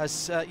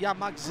as Jan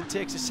Magnussen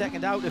takes a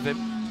second out of him.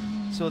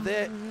 So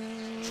they're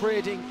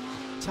trading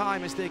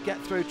time as they get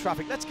through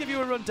traffic. Let's give you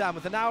a rundown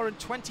with an hour and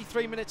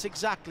 23 minutes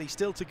exactly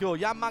still to go.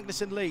 Jan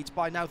Magnussen leads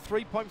by now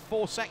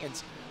 3.4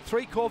 seconds.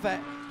 3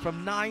 Corvette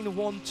from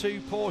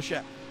 912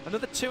 Porsche.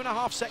 Another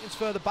 2.5 seconds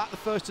further back, the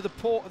first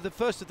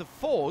of the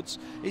Fords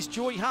is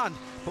Joey Hand.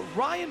 But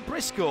Ryan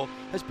Briscoe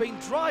has been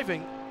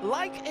driving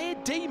like a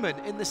demon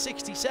in the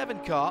 67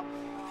 car.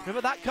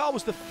 Remember, that car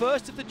was the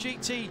first of the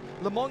GT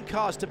Le Mans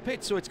cars to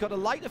pit, so it's got a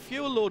lighter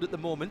fuel load at the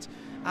moment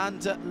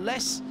and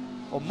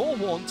more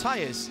worn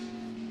tyres.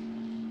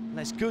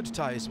 Less good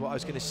tyres is what I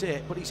was going to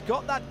say. But he's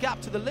got that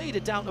gap to the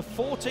leader down to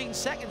 14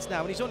 seconds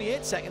now, and he's only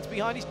 8 seconds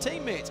behind his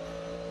teammate.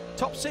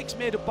 Top 6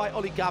 made up by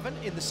Ollie Gavin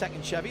in the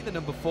second Chevy, the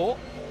number 4.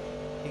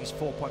 He's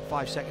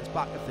 4.5 seconds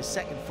back of the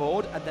second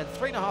Ford, and then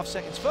 3.5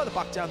 seconds further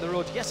back down the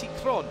road, Jesse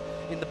Krohn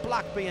in the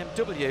black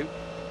BMW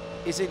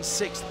is in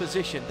 6th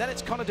position. Then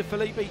it's Connor De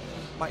Filippi,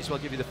 might as well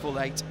give you the full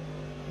 8.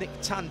 Nick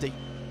Tandy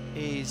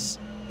is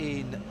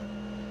in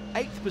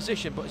 8th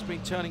position, but has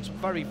been turning some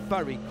very,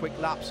 very quick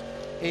laps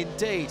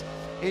indeed.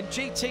 In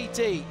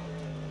GTD,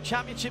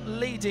 championship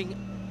leading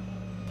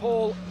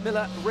Paul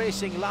Miller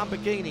Racing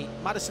Lamborghini,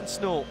 Madison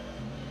Snow,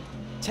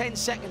 10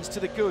 seconds to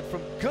the good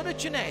from Gunnar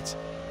Jeanette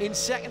in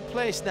 2nd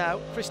place now.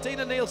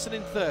 Christina Nielsen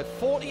in 3rd.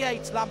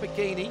 48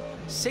 Lamborghini,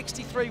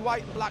 63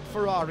 white and black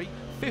Ferrari,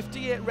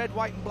 58 red,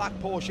 white and black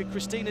Porsche,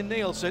 Christina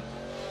Nielsen.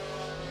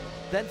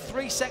 Then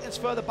 3 seconds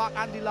further back,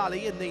 Andy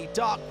Lally in the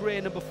dark grey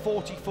number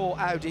 44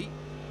 Audi,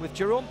 with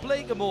Jerome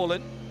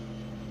Bleekemolen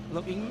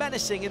looking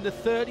menacing in the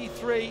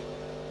 33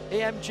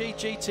 AMG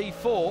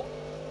GT4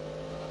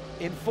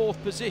 in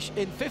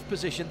 5th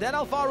position. Then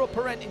Alvaro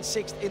Parent in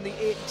 6th in the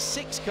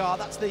 86 car.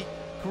 That's the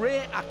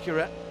grey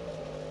Acura.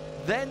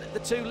 Then the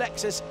 2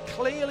 Lexus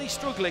clearly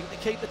struggling to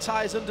keep the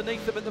tyres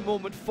underneath them at the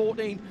moment,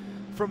 14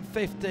 from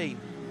 15.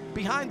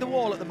 Behind the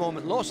wall at the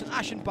moment, Lawson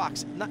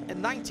Aschenbach's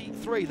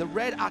 93, the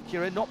red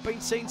Acura, not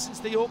been seen since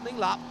the opening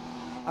lap.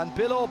 And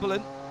Bill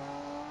Oberlin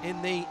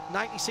in the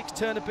 96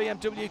 Turner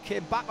BMW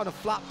came back on a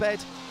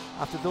flatbed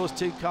after those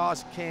 2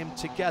 cars came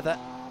together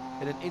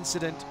in an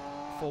incident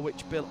for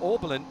which Bill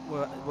Oberlin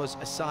was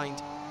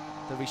assigned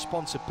the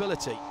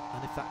responsibility.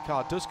 And if that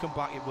car does come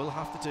back, it will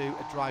have to do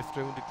a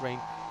drive-through under green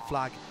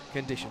flag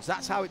conditions.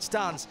 That's how it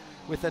stands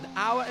with an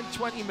hour and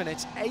 20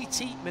 minutes,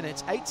 80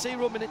 minutes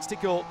to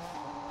go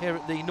here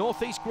at the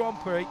Northeast Grand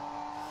Prix,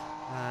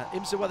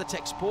 IMSA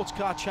WeatherTech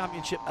SportsCar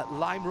Championship at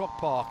Lime Rock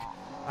Park.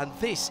 And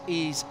this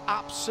is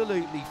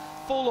absolutely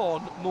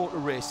full-on motor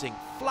racing,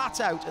 flat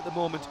out at the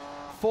moment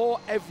for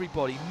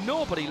everybody.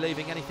 Nobody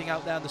leaving anything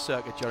out there on the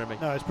circuit, Jeremy.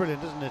 No, it's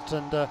brilliant, isn't it?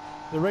 And the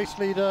race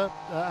leader,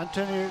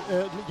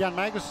 Jan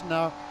Magnussen,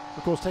 now,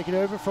 of course, taking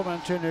over from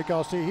Antonio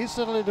Garcia. He's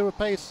settled into a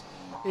pace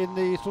in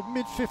the sort of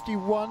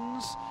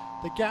mid-51s.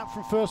 The gap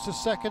from first to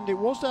second, it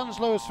was down as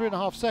low as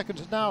 3.5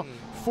 seconds. It's now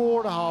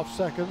 4.5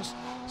 seconds.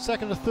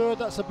 Second to third,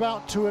 that's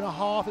about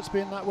 2.5. It's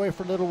been that way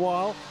for a little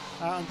while.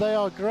 And they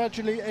are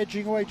gradually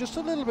edging away just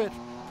a little bit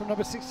from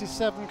number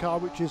 67 car,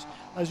 which is,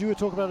 as you were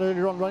talking about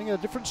earlier on, running a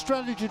different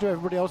strategy to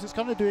everybody else. It's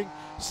kind of doing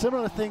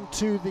similar thing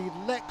to the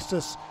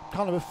Lexus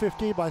kind of a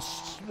 50 by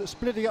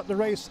splitting up the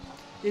race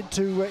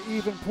into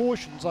even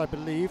portions, I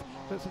believe.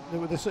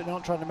 They certainly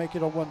aren't trying to make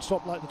it on one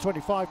stop like the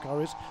 25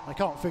 car is. I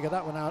can't figure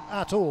that one out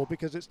at all,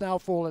 because it's now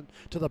fallen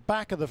to the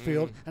back of the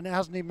field and it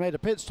hasn't even made a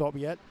pit stop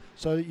yet.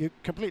 So you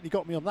completely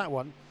got me on that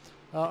one.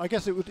 I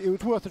guess it was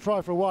worth a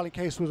try for a while in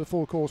case it was a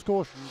full course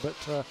caution,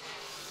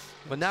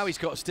 but now he's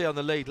got to stay on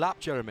the lead lap,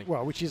 Jeremy.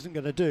 Well, which he isn't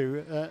going to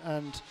do,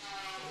 and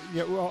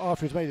yeah, well,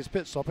 after he's made his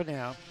pit stop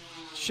anyhow.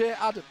 Shea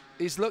Adam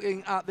is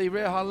looking at the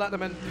Rahal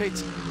Letterman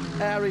pit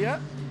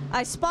area.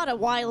 I spot a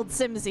wild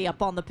Simsy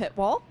up on the pit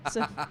wall.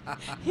 So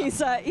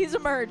he's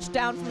emerged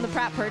down from the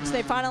Pratt perch.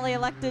 They finally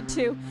elected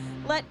to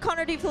let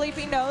Connor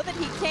DeFilippi know that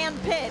he can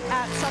pit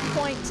at some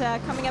point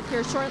coming up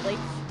here shortly.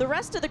 The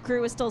rest of the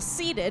crew is still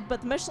seated, but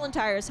the Michelin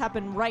tires have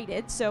been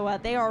righted, so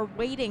they are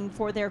waiting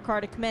for their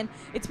car to come in.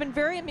 It's been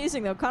very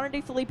amusing, though. Connor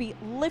DeFilippi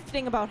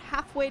lifting about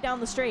halfway down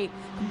the straight,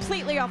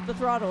 completely off the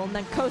throttle, and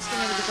then coasting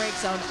into the brake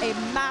zone. A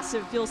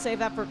massive fuel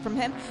save effort from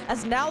him,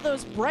 as now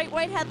those bright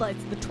white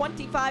headlights, the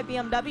 25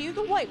 BMW,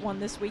 the white one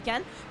this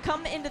weekend,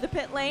 come into the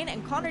pit lane,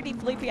 and Connor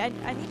DeFilippi,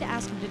 I need to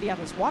ask him, did he have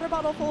his water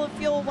bottle full of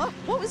fuel? What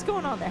was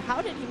going on there?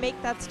 How did he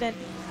make that stint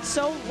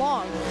so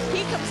long?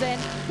 He comes in,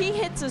 he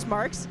hits his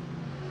marks.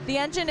 The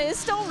engine is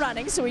still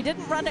running, so he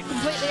didn't run it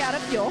completely out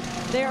of fuel.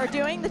 They are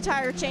doing the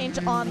tire change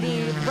on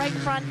the right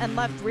front and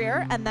left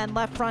rear, and then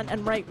left front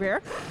and right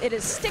rear. It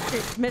is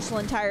sticker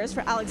Michelin tires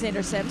for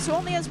Alexander Sims, who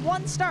only has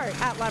one start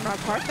at Lime Rock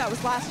Park. That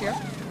was last year,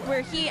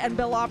 where he and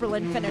Bill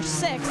Oberlin finished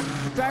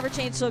 6th. Driver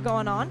change still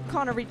going on.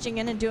 Connor reaching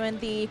in and doing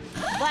the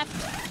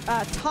left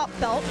top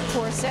belt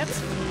for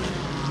Sims.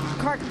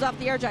 Car comes off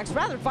the air jacks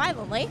rather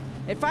violently.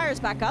 It fires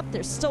back up.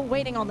 They're still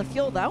waiting on the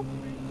fuel, though.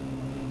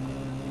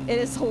 It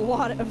is a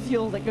lot of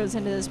fuel that goes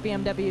into this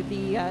BMW,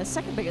 the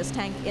second biggest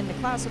tank in the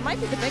class. It might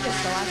be the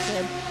biggest, though,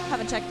 actually.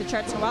 Haven't checked the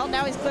charts in a while.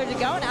 Now he's clear to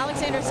go, and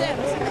Alexander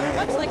Sims,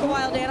 much like a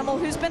wild animal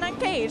who's been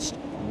uncaged,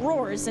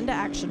 roars into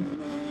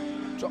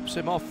action. Drops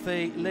him off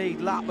the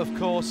lead lap, of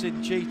course,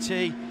 in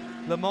GT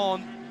Le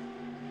Mans.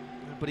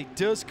 But he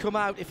does come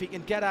out. If he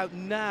can get out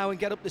now and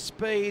get up the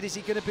speed, is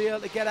he going to be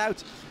able to get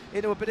out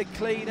into a bit of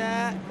clean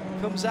air?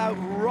 Comes out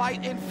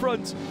right in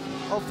front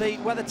of the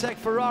WeatherTech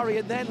Ferrari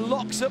and then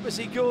locks up as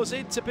he goes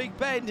into Big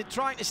Bend,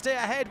 trying to stay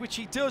ahead, which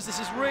he does. This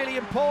is really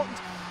important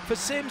for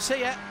Sims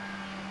here.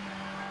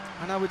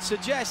 And I would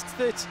suggest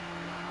that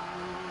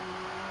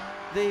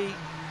the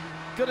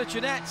Gunnar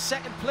Jeanette,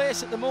 second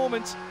place at the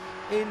moment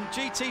in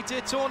GT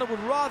Daytona,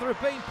 would rather have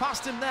been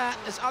past him there,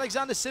 as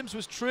Alexander Sims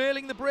was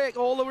trailing the brake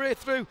all the way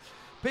through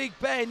Big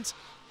Bend.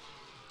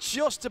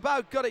 Just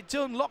about got it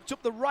done, locked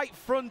up the right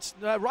front,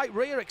 right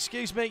rear,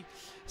 excuse me.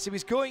 So he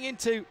was going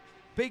into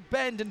Big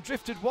Bend and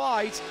drifted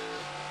wide,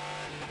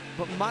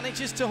 but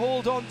manages to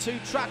hold on to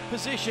track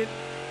position,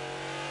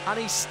 and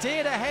he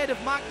stayed ahead of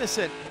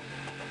Magnussen.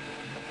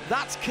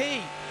 That's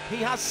key. He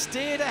has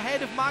stayed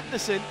ahead of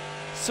Magnussen,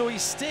 so he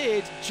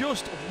stayed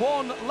just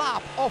one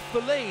lap off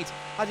the lead.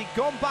 Had he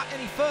gone back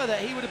any further,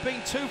 he would have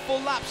been 2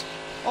 full laps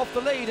off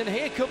the lead, and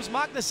here comes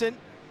Magnussen.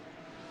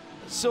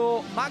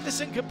 So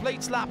Magnussen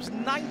completes laps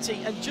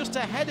 90, and just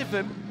ahead of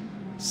him,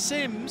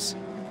 Sims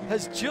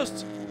has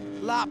just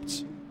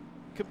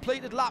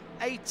completed lap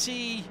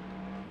 88.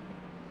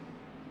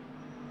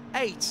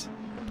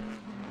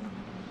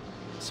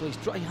 So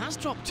he has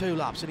dropped 2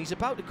 laps, and he's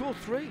about to go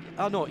 3.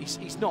 Oh no,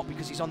 he's not,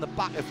 because he's on the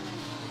back of.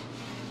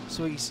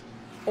 So he's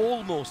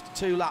almost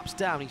 2 laps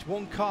down. He's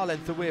 1 car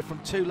length away from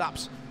 2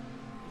 laps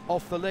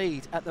off the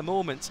lead at the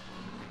moment.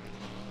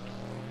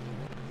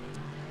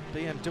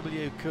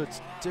 BMW could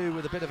do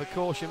with a bit of a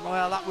caution.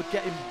 Well, that would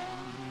get him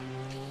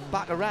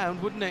back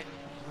around, wouldn't it?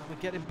 Would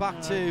get him back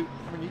to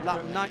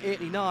lap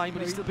 89,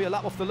 but he'd still be a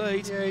lap off the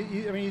lead.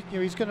 Yeah, I mean,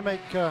 he's going to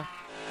make.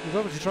 He's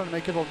obviously trying to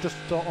make it on just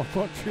on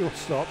one fuel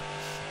stop,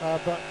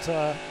 but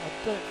I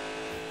don't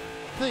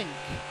think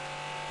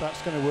that's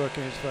going to work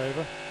in his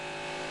favour.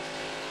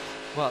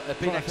 Well, it'd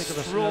be an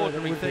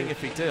extraordinary thing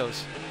if he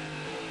does.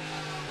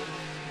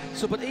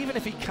 So, but even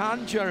if he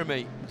can,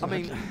 Jeremy, I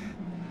mean,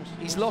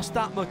 he's lost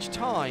that much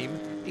time.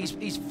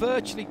 He's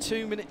virtually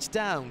 2 minutes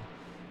down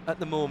at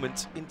the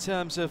moment in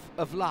terms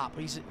of lap.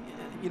 He's,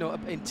 you know,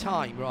 in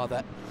time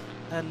rather,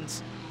 and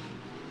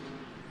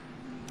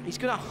he's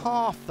going to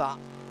half that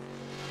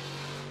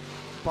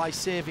by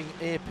saving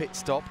a pit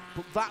stop,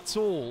 but that's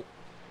all.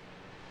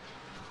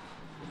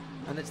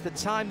 And it's the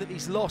time that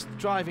he's lost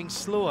driving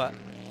slower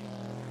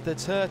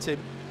that's hurt him.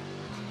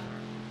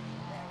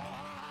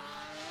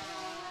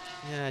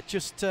 Yeah,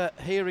 just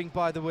hearing,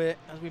 by the way,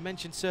 as we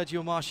mentioned,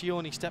 Sergio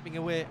Marchionne stepping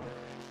away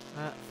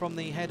from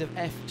the head of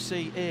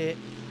FCA,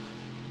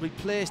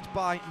 replaced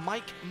by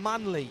Mike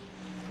Manley,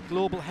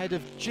 global head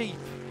of Jeep,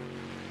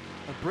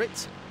 a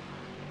Brit.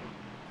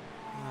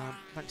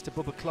 Thanks to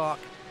Bubba Clark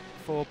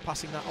for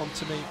passing that on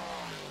to me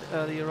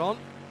earlier on.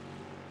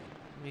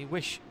 We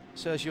wish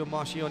Sergio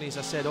Marchionne, as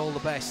I said, all the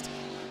best.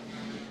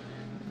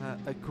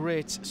 A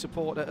great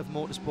supporter of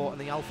motorsport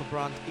and the Alfa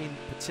brand in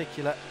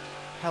particular.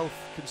 Health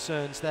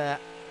concerns there.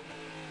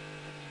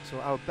 So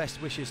our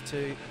best wishes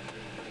to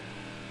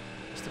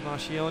Mr.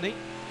 Marchionne.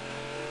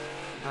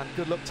 And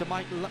good luck to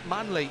Mike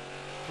Manley,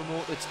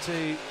 promoted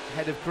to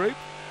head of group.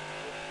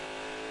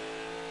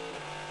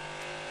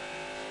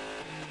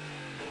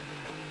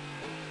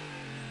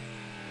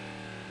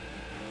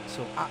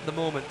 So at the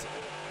moment,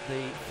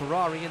 the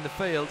Ferrari in the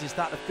field is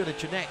that of Gunnar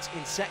Jeanette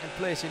in second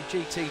place in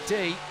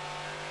GTD,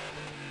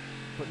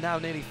 but now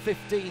nearly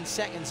 15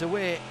 seconds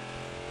away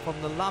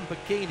from the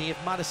Lamborghini of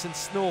Madison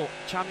Snow,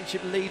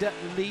 championship leader,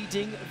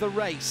 leading the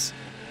race.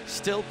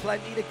 Still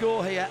plenty to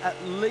go here, at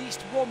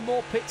least one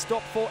more pit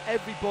stop for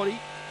everybody,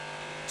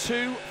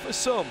 2 for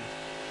some.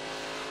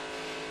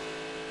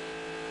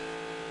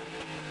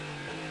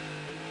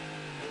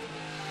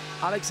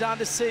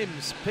 Alexander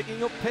Sims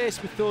picking up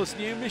pace with those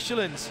new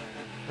Michelins.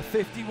 A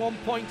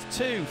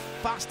 51.2,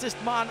 fastest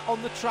man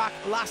on the track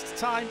last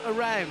time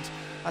around,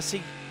 as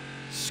he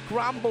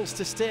scrambles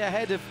to stay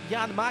ahead of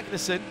Jan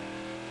Magnussen.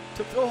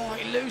 Oh,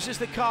 he loses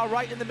the car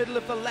right in the middle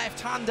of the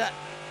left-hander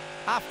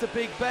after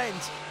Big Bend,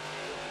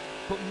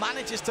 but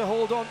manages to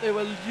hold on to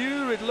a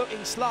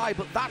lurid-looking slide.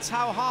 But that's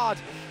how hard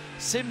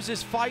Sims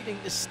is fighting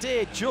to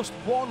stay just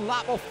one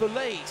lap off the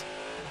lead.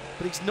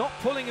 But he's not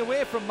pulling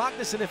away from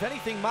Magnussen. If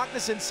anything,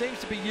 Magnussen seems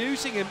to be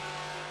using him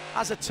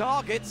as a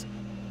target.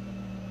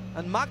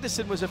 And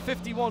Magnussen was a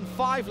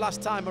 51.5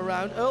 last time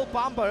around. Earl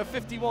Bamber a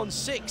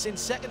 51.6 in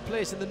second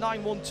place in the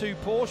 912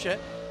 Porsche.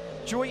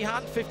 Joey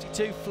Hunt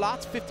 52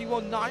 flat,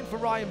 51.9 for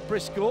Ryan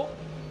Briscoe.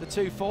 The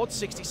two Fords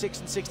 66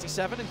 and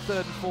 67 in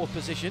third and fourth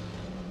position.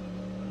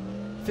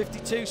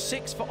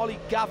 52.6 for Ollie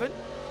Gavin.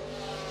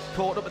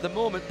 Caught up at the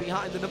moment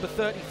behind the number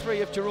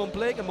 33 of Jerome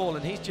Blakemolen,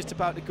 and he's just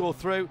about to go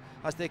through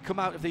as they come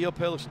out of the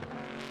uphill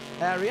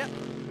area.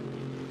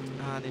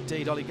 And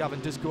indeed, Ollie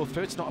Gavin does go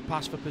through. It's not a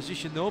pass for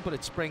position though, but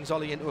it springs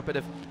Ollie into a bit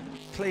of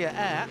clear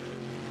air.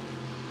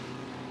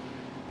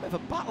 Bit of a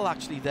battle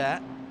actually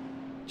there.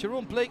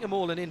 Jerome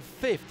Blakemolen in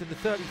fifth in the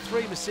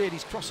 33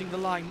 Mercedes, crossing the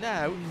line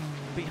now.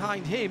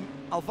 Behind him,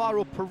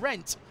 Alvaro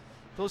Parent.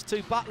 Those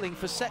two battling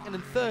for second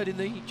and third in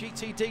the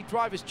GTD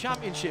Drivers'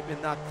 Championship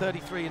in that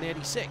 33 and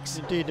 86.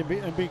 Indeed,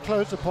 and being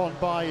closed upon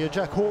by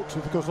Jack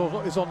Hawksworth, because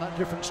is on that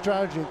different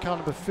strategy in car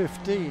number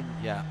 15.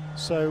 Yeah.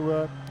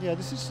 So, yeah,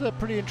 this is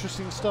pretty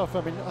interesting stuff.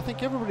 I mean, I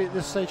think everybody at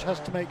this stage has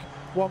to make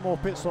one more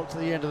pit stop to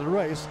the end of the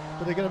race,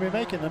 but they're going to be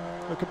making them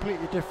at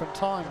completely different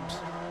times.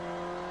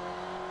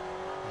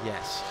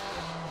 Yes.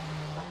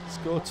 Let's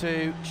go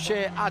to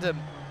Shea Adam,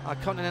 our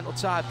Continental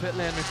Tire pit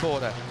lane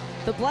reporter.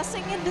 The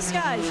blessing in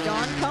disguise,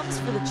 John, comes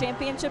for the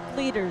championship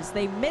leaders.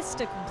 They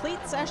missed a complete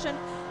session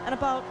and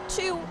about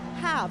 2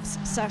 halves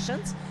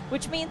sessions,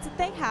 which means that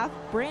they have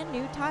brand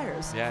new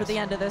tires for the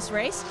end of this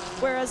race.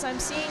 Whereas I'm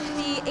seeing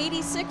the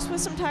 86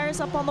 with some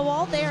tires up on the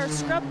wall. They are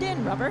scrubbed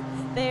in rubber.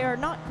 They are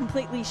not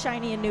completely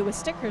shiny and new with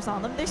stickers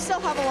on them. They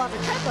still have a lot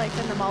of tread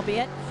life in them,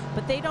 albeit,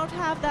 but they don't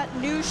have that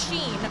new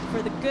sheen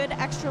for the good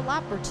extra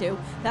lap or two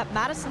that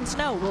Madison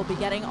Snow will be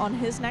getting on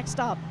his next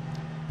stop.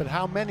 But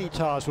how many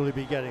tires will he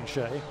be getting,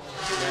 Shay?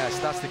 Yes,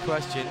 that's the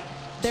question.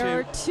 There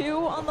are 2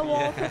 on the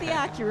wall for the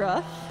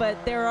Acura,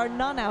 but there are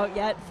none out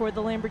yet for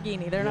the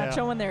Lamborghini. They're not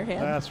showing their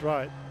hand. That's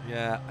right.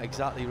 Yeah,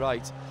 exactly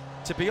right.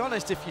 To be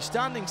honest, if you're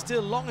standing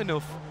still long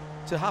enough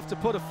to have to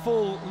put a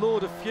full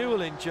load of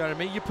fuel in,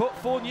 Jeremy, you put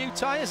 4 new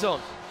tyres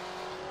on.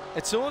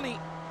 It's only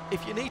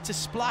if you need to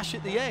splash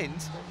at the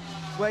end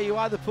where you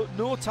either put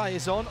no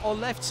tyres on or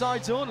left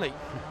sides only.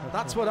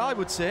 That's what I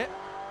would say.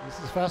 This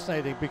is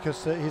fascinating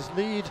because his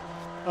lead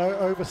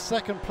over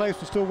second place,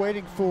 we're still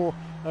waiting for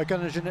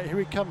Gunnar Jeanette. Here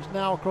he comes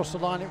now across the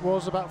line. It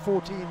was about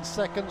 14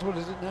 seconds. What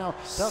is it now?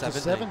 Down to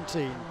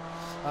 17.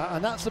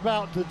 And that's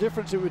about the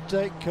difference it would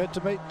take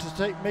to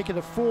make it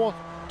a 4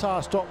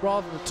 tyre stop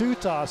rather than a 2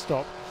 tyre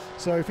stop.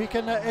 So if he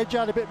can edge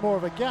out a bit more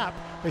of a gap,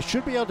 they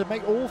should be able to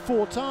make all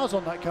 4 tyres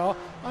on that car.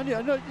 And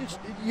you know,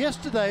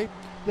 yesterday,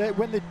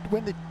 when they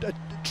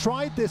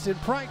tried this in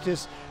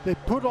practice, they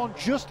put on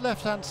just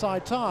left-hand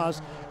side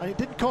tyres, and it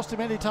didn't cost him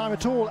any time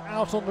at all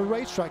out on the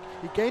racetrack.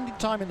 He gained in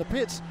time in the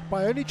pits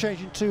by only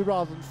changing 2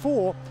 rather than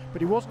 4,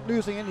 but he wasn't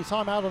losing any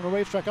time out on the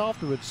racetrack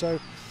afterwards. So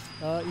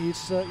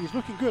he's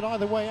looking good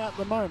either way at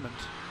the moment.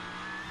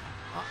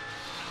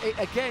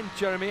 Again,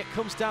 Jeremy, it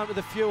comes down to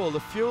the fuel. The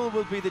fuel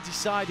will be the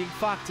deciding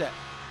factor.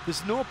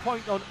 There's no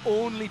point on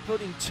only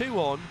putting 2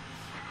 on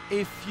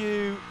if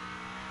you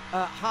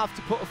have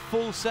to put a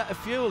full set of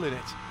fuel in it.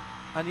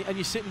 and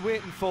you're sitting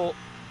waiting for,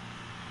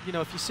 you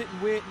know, if you're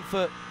sitting waiting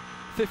for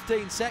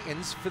 15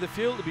 seconds for the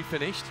fuel to be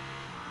finished,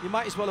 you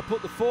might as well have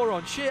put the 4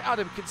 on. Shea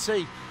Adam can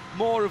see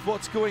more of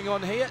what's going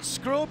on here.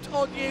 Scrubbed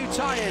on new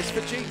tyres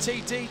for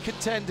GTD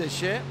contenders,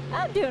 Shea.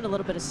 I'm doing a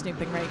little bit of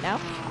snooping right now.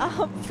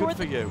 Good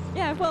for you.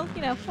 Yeah, well,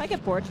 you know, I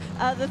get bored.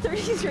 The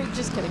 33,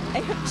 just kidding,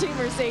 AMG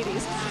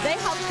Mercedes, they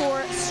have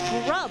 4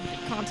 scrubbed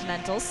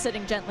Continentals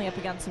sitting gently up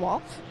against the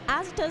wall,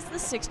 as does the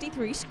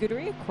 63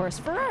 Scuderia, of course,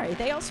 Ferrari.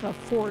 They also have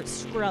 4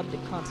 scrubbed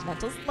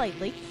Continentals,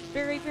 lightly,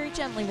 very, very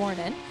gently worn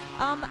in.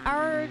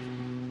 Our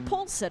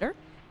pole sitter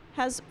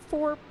has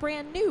 4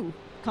 brand new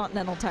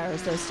Continental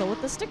tires, though, still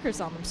with the stickers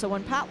on them. So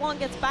when Pat Long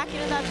gets back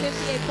into that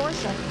 58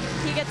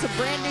 Porsche, he gets a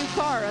brand new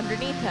car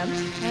underneath him,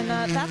 and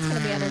that's going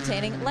to be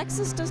entertaining.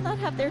 Lexus does not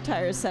have their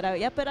tires set out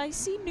yet, but I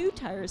see new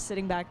tires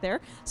sitting back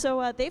there,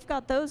 so they've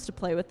got those to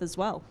play with as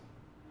well.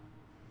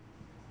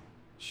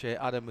 Shea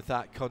Adam with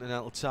that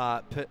Continental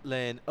tire pit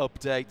lane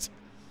update.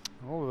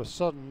 All of a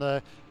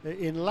sudden,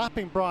 in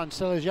lapping Brian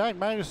Sellers, Jan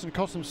Magnussen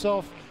cost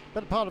himself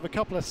better part of a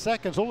couple of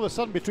seconds. All of a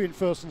sudden, between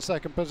first and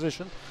second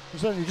position,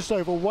 there's only just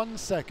over 1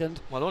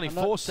 second. Well, only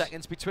 4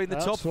 seconds between the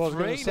top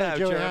 3 now,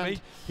 Jeremy.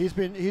 He's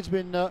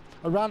been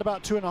around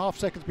about 2.5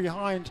 seconds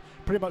behind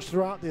pretty much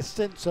throughout this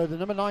stint. So the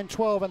number 9,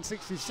 12, and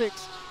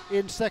 66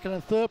 in second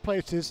and third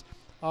places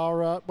are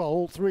well,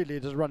 all 3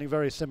 leaders running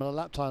very similar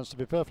lap times, to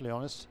be perfectly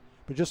honest.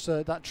 But just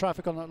that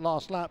traffic on that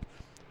last lap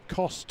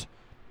cost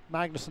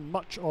Magnussen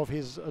much of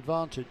his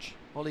advantage.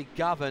 Ollie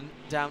Gavin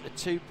down to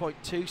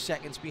 2.2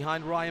 seconds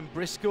behind Ryan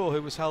Briscoe,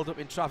 who was held up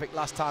in traffic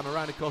last time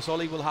around. Of course,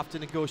 Ollie will have to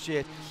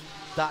negotiate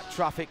that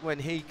traffic when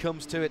he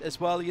comes to it as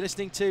well. You're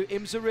listening to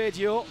IMSA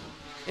Radio.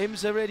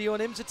 IMSA Radio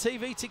and IMSA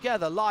TV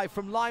together, live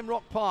from Lime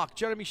Rock Park.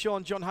 Jeremy Shaw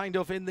and John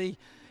Hindhaugh in the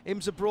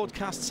IMSA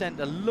Broadcast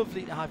Centre.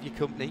 Lovely to have your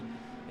company.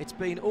 It's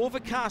been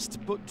overcast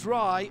but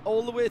dry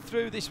all the way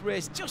through this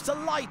race. Just a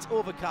light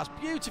overcast.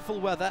 Beautiful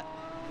weather.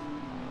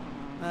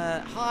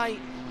 High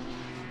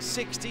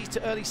 60s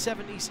to early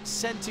 70s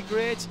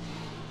centigrade,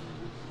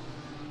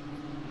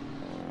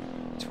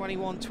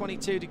 21,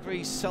 22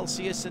 degrees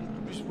Celsius,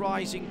 and just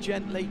rising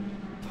gently.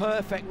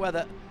 Perfect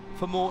weather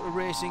for motor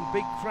racing.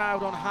 Big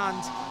crowd on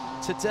hand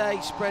today,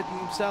 spreading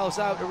themselves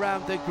out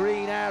around the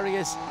green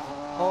areas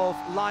of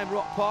Lime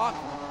Rock Park.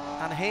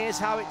 And here's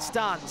how it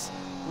stands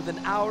with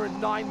 1 hour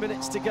and 9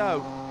 minutes to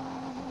go.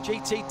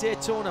 GT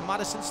Daytona,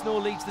 Madison Snow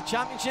leads the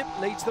championship,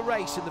 leads the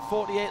race in the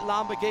 48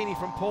 Lamborghini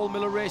from Paul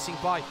Miller Racing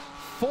by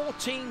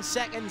 14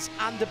 seconds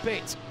and a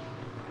bit,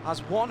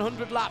 as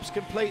 100 laps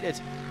completed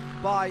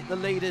by the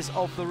leaders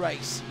of the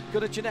race.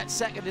 Gunnar Jeanette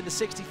second in the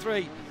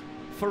 63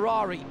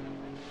 Ferrari,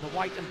 the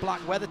white and black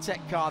WeatherTech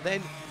car.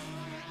 Then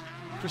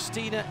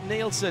Christina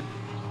Nielsen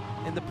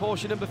in the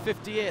Porsche number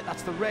 58.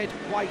 That's the red,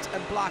 white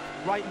and black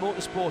Wright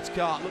Motorsports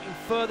car. Looking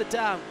further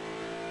down,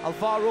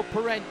 Alvaro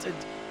Parent and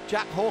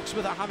Jack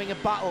Hawksworth are having a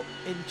battle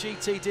in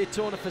GT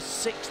Daytona for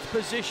 6th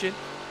position,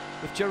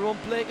 with Jerome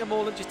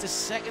Blakemole just a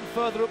second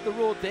further up the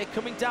road. They're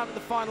coming down to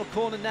the final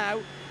corner now.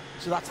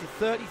 So that's the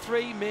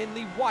 33,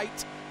 mainly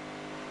white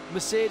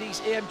Mercedes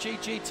AMG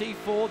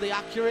GT4, the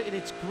Acura in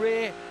its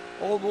grey,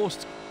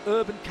 almost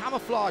urban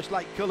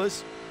camouflage-like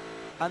colours.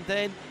 And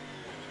then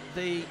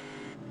the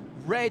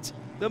red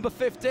number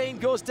 15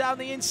 goes down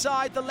the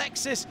inside. The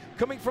Lexus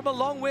coming from a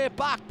long way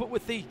back, but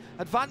with the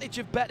advantage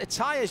of better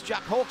tyres.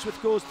 Jack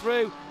Hawksworth goes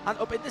through and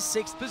up in the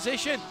 6th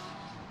position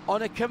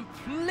on a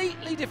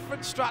completely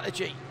different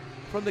strategy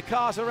from the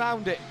cars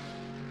around it,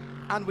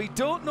 and we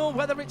don't know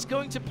whether it's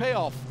going to pay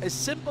off. As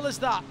simple as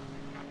that.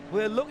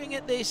 We're looking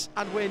at this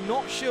and we're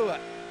not sure.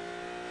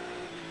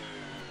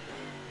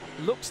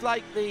 Looks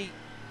like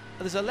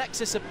there's a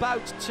Lexus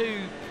about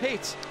to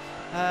pit.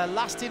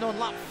 Last in on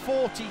lap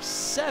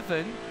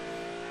 47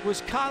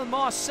 was Kyle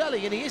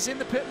Marcelli, and he is in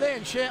the pit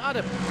lane. Shea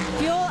Adam.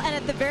 Fuel, and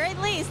at the very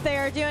least, they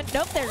are doing,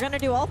 nope, they're going to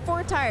do all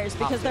 4 tires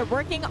because they're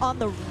working on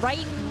the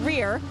right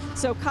rear.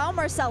 So Kyle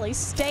Marcelli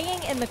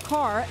staying in the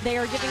car. They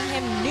are giving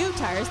him new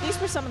tires.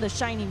 These were some of the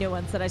shiny new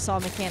ones that I saw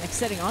mechanics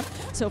sitting on.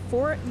 So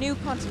 4 new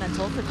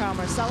Continental for Kyle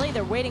Marcelli.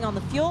 They're waiting on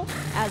the fuel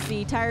as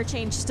the tire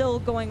change still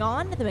going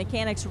on. The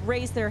mechanics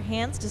raise their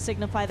hands to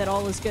signify that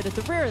all is good at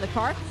the rear of the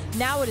car.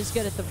 Now it is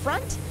good at the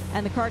front,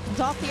 and the car comes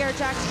off the air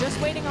tracks, just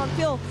waiting on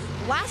fuel.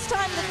 Last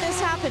time that this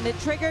happened, it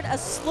triggered a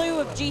slew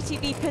of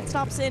GTD pit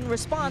stops in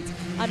response.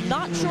 I'm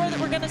not sure that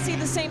we're going to see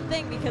the same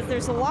thing because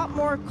there's a lot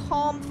more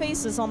calm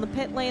faces on the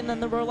pit lane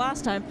than there were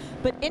last time.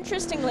 But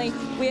interestingly,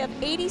 we have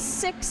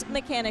 86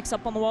 mechanics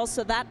up on the wall,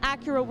 so that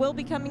Acura will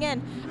be coming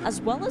in,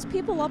 as well as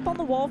people up on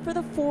the wall for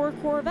the 4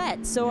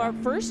 Corvettes. So our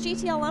first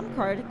GTLM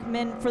car to come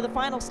in for the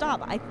final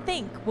stop, I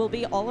think, will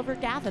be Oliver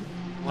Gavin.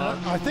 Well,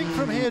 I think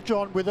from here,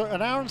 John, with 1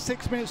 hour and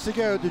 6 minutes to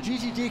go, the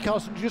GTD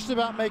cars can just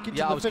about make it to the finish.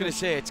 Yeah, I was going to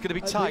say, it's going to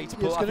be tight,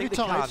 but I think they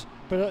can.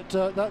 But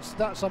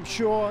that's I'm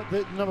sure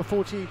that the number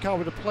 14 car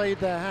would have played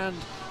their hand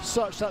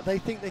such that they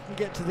think they can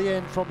get to the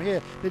end from here.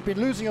 They've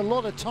been losing a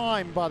lot of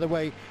time, by the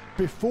way,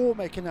 before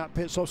making that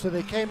pit stop, so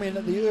they came in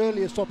at the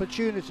earliest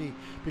opportunity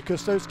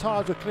because those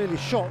tyres were clearly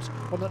shot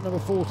on that number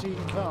 14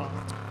 car.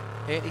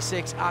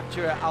 86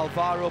 Acura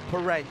Alvaro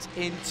Parent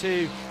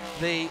into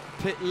the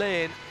pit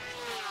lane.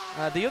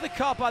 The other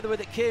car, by the way,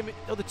 that came,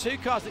 or the two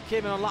cars that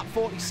came in on lap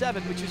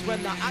 47, which is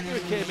when that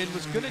Acura came in,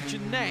 was Gunnar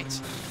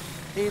Jeanette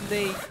in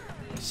the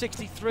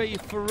 63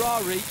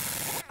 Ferrari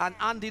and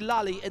Andy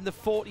Lally in the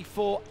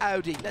 44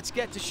 Audi. Let's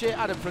get to Shea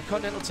Adam for a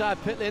Continental Tire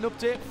pit lane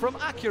update from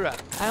Acura.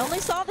 I only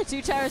saw the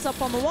 2 tires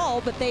up on the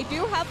wall, but they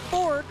do have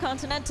 4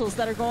 Continentals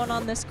that are going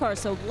on this car,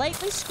 so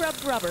lightly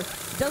scrubbed rubber.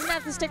 Doesn't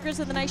have the stickers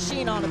with a nice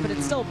sheen on it, but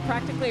it's still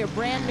practically a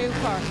brand new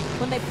car.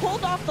 When they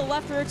pulled off the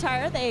left rear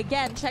tire, they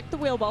again checked the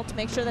wheel well to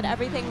make sure that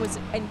everything was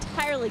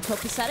entirely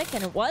copacetic,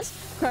 and it was.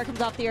 Car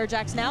comes off the air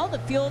jacks now. The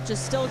fuel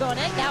just still going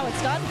in. Now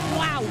it's done.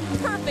 Wow,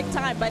 perfect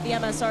time by the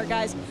MSR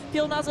guys.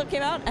 Fuel nozzle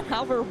came out, and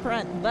Alvaro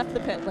Parent left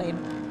the pit lane.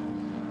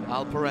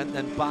 Al Parent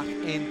then back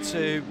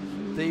into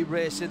the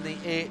race in the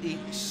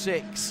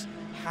 86.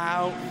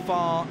 How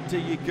far do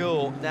you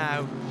go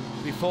now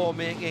before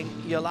making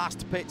your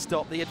last pit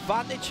stop? The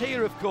advantage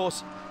here, of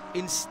course,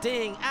 in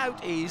staying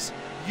out is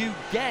you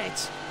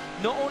get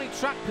not only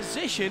track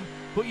position,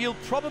 but you'll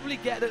probably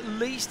get at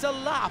least a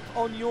lap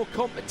on your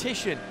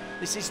competition.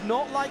 This is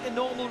not like a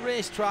normal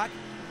racetrack,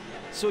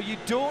 so you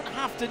don't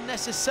have to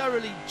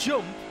necessarily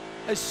jump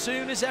as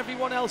soon as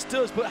everyone else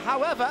does. But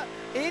however,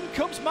 in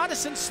comes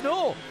Madison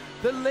Snow,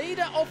 the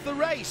leader of the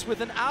race, with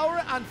 1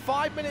 hour and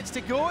 5 minutes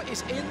to go,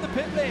 is in the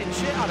pit lane.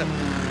 Shea Adam.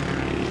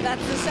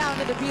 That's the sound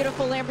of the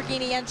beautiful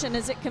Lamborghini engine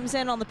as it comes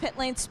in on the pit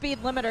lane.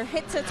 Speed limiter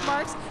hits its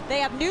marks. They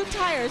have new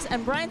tires,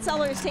 and Brian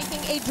Seller is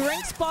taking a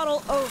drinks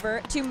bottle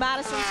over to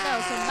Madison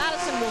Snow. So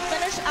Madison will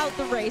finish out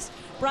the race.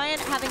 Brian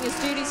having his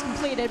duties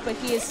completed, but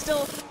he is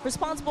still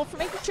responsible for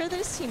making sure that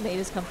his teammate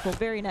is comfortable.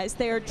 Very nice.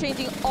 They are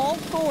changing all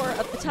 4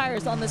 of the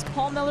tires on this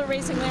Paul Miller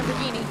Racing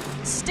Lamborghini.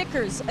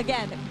 Stickers,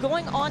 again,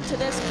 going onto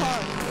this car.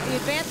 The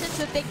advantage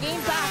that they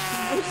gained back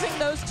from losing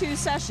those 2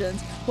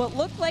 sessions, what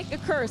looked like a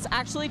curse,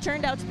 actually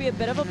turned out to be a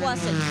bit of a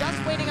blessing.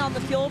 Just waiting on the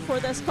fuel for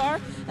this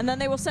car, and then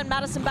they will send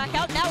Madison back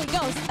out. Now he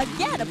goes.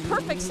 Again, a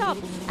perfect stop.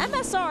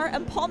 MSR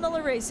and Paul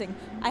Miller Racing.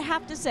 I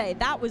have to say,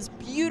 that was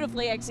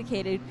beautifully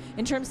executed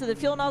in terms of the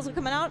fuel nozzle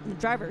coming out and the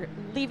driver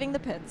leaving the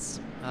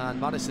pits.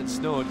 And Madison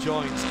Snow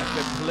joins a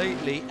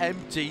completely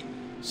empty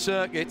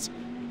circuit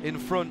in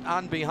front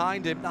and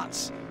behind him.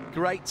 That's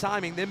great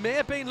timing. They may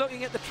have been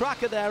looking at the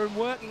tracker there and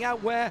working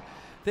out where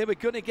they were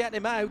going to get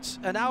him out.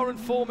 1 hour and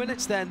 4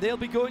 minutes then. They'll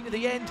be going to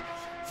the end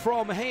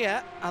from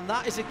here, and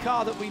that is a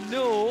car that we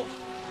know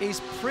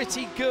is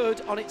pretty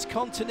good on its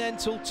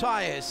Continental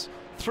tyres.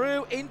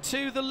 Through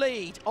into the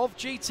lead of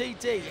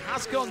GTD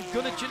has gone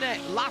Gunnar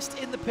Jeanette, last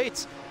in the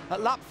pits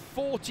at lap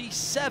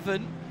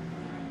 47,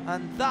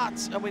 and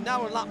we're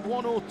now on lap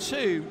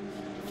 102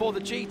 for the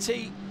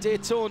GT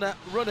Daytona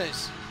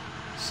runners.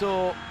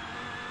 So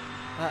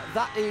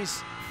that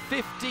is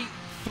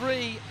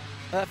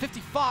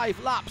 55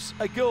 laps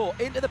ago.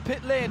 Into the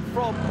pit lane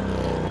from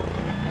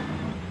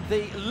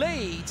the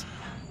lead,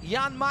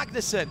 Jan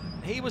Magnussen.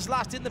 He was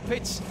last in the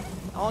pits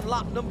on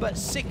lap number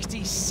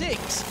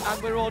 66,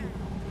 and we're on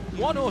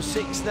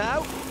 106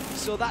 now,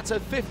 so that's a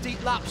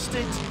 50-lap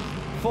stint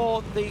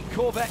for the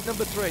Corvette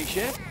number 3,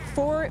 Shea.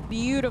 4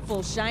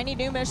 beautiful shiny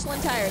new Michelin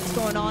tires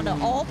going on to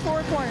all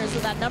 4 corners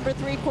of that number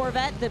 3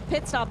 Corvette. The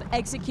pit stop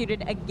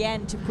executed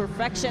again to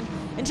perfection.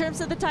 In terms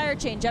of the tire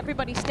change,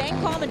 everybody staying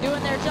calm and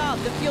doing their job.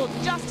 The fuel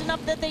just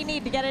enough that they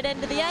need to get it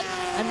into the end,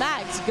 and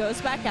Mags goes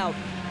back out.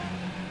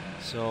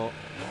 So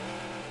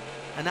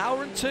 1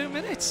 hour and 2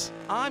 minutes.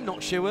 I'm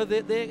not sure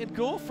whether they can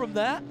go from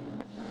there.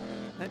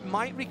 It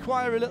might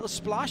require a little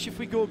splash if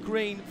we go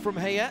green from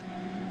here.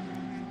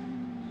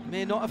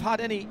 May not have had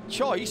any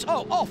choice.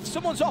 Oh, off.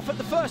 Someone's off at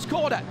the first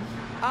corner.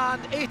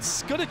 And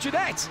it's Gunnar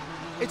Jeanette.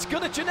 It's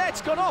Gunnar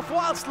Jeanette's gone off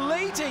whilst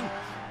leading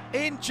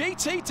in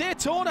GT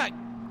Daytona.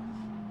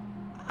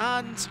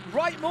 And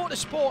Wright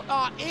Motorsport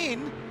are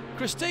in.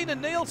 Christina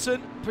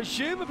Nielsen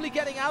presumably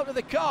getting out of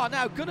the car.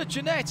 Now Gunnar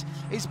Jeanette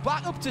is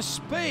back up to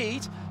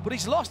speed, but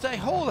he's lost a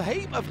whole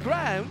heap of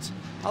ground.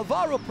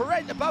 Alvaro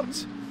Parent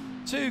about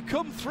to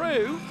come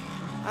through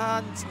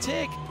and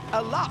take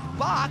a lap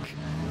back.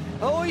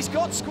 Oh, he's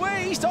got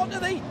squeezed onto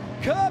the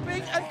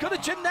curbing, and Gunnar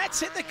Jeanette's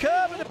hit the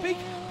curb, and a big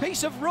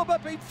piece of rubber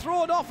being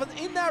thrown off, and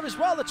in there as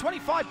well, the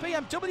 25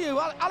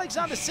 BMW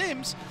Alexander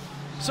Sims.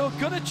 So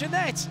Gunnar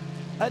Jeanette,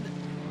 and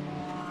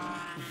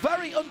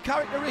very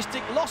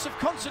uncharacteristic loss of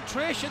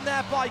concentration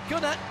there by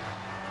Gunnar.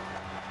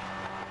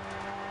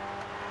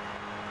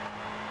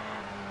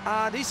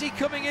 And is he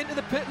coming into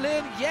the pit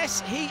lane?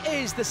 Yes, he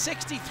is. The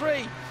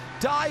 63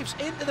 dives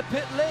into the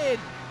pit lane.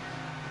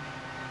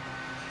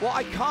 What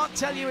I can't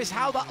tell you is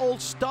how that all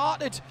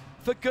started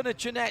for Gunnar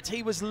Jeanette.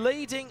 He was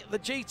leading the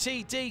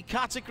GTD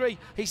category.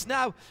 He's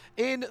now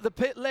in the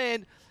pit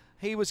lane.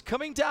 He was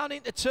coming down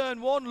into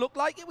turn 1, looked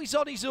like it was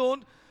on his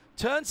own.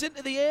 Turns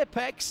into the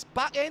apex.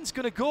 Back end's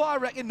going to go, I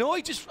reckon. No,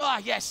 he just,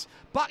 yes.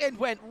 Back end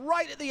went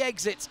right at the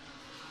exit.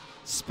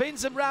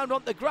 Spins him round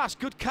on the grass.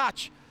 Good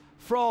catch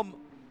from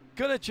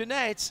Gunnar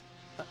Jeanette,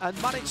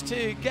 and managed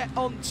to get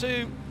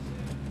onto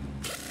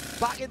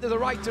back into the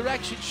right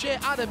direction. Shea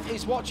Adam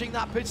is watching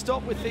that pit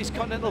stop with his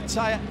Continental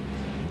Tire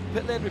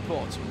pit lane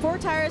report. 4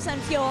 tires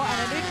and fuel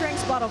and a new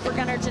drinks bottle for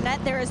Gunnar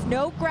Jeanette. There is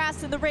no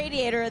grass in the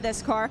radiator of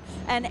this car,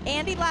 and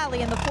Andy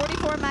Lally in the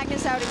 44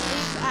 Magnus Audi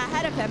leads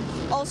ahead of him,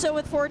 also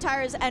with 4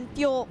 tires and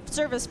fuel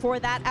service for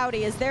that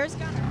Audi, as there's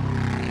Gunnar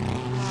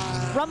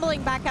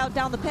rumbling back out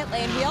down the pit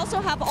lane. We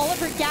also have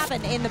Oliver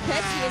Gavin in the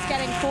pits. He is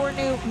getting 4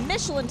 new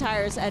Michelin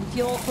tires and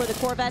fuel for the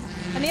Corvette.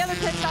 And the other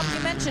pit stop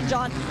you mentioned,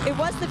 John, it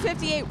was the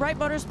 58 Wright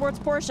Motorsports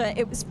Porsche.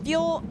 It was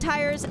fuel,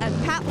 tires,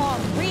 and Pat Long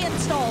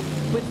reinstalled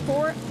with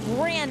 4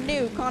 brand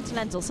new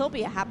Continentals. He'll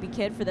be a happy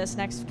kid for this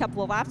next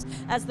couple of laps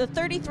as the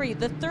 33,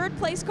 the 3rd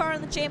place car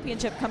in the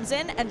championship, comes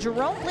in, and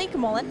Jerome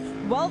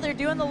Bleekemolen, well, they're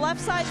doing the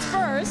left sides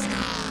first,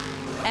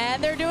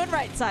 and they're doing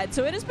right side.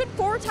 So it has been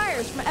 4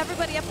 tires from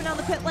everybody up and down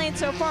the pit lane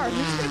so far.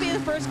 Who's going to be the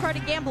first car to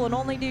gamble and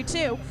only do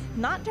 2?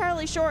 Not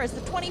entirely sure, as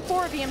the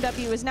 24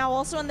 BMW is now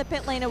also in the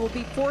pit lane. It will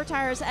be 4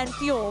 tires and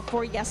fuel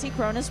for Jesse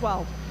Krohn as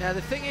well. Now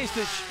the thing is,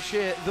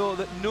 though,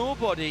 that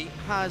nobody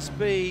has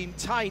been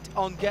tight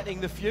on getting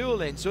the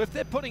fuel in. So if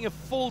they're putting a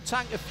full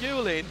tank of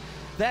fuel in,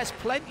 there's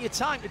plenty of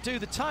time to do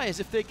the tyres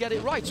if they get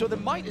it right, so they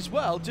might as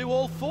well do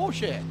all 4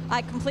 shit.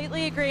 I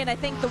completely agree, and I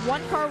think the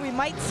one car we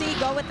might see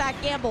go with that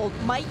gamble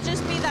might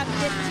just be that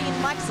 15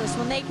 Lexus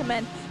when they come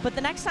in, but the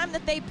next time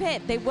that they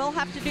pit, they will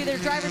have to do their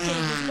driver change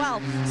as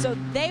well, so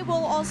they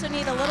will also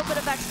need a little bit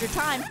of extra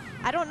time.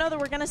 I don't know that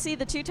we're going to see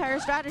the 2-tire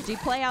strategy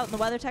play out in the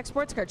WeatherTech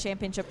SportsCar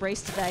Championship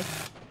race today.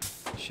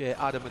 Shea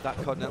Adam with that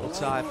Continental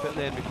tyre, pit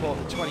lane report,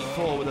 the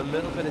 24 with a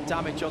little bit of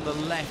damage on the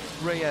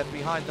left rear,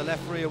 behind the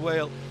left rear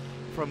wheel,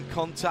 from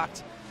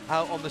contact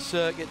out on the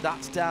circuit.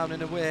 That's down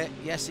and away.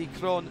 Jesse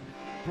Krohn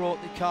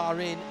brought the car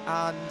in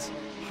and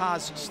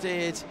has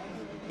stayed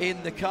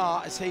in the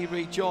car as he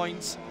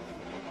rejoins.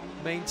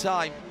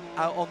 Meantime,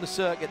 out on the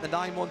circuit, the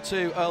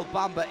 912 Earl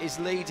Bamber is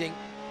leading,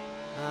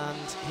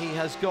 and he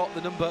has got the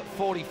number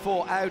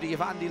 44 Audi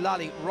of Andy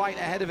Lally right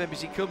ahead of him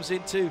as he comes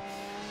into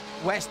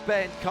West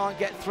Bend. Can't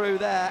get through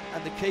there,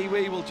 and the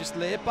Kiwi will just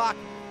lay back,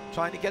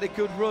 trying to get a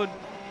good run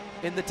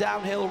in the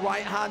downhill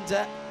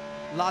right-hander.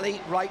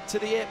 Lally right to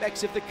the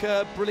apex of the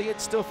curb,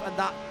 brilliant stuff, and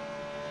that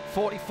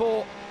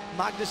 44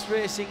 Magnus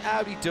Racing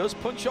Audi does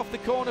punch off the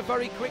corner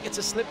very quick. It's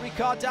a slippery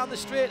car down the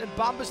straight, and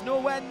Bamber's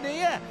nowhere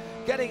near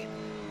getting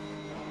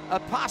a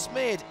pass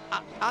made.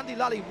 Andy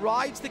Lally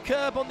rides the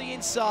curb on the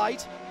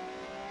inside,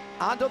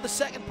 and on the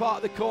second part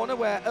of the corner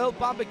where Earl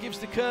Bamber gives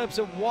the curbs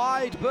a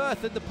wide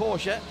berth in the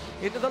Porsche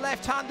into the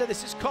left-hander.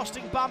 This is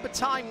costing Bamber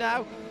time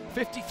now,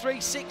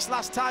 53.6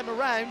 last time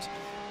around.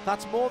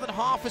 That's more than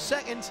half a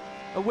second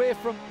away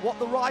from what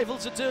the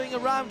rivals are doing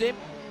around him,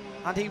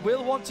 and he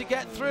will want to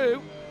get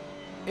through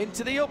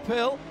into the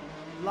uphill.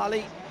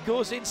 Lally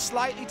goes in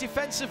slightly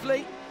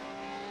defensively.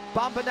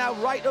 Bamber now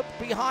right up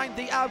behind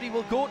the Audi,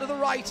 will go to the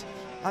right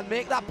and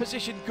make that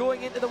position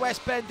going into the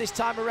West Bend this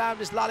time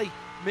around as Lally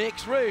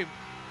makes room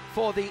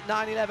for the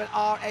 911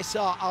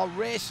 RSR, our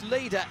race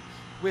leader,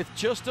 with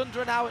just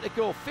under an hour to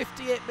go,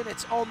 58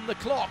 minutes on the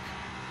clock.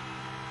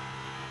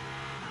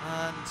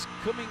 And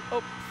coming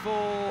up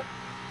for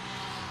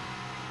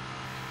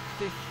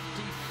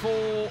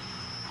 54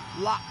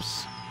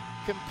 laps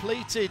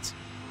completed,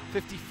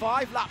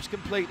 55 laps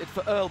completed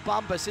for Earl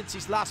Bamber since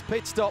his last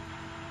pit stop.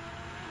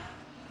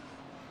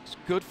 It's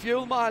good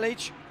fuel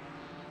mileage,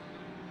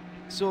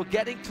 so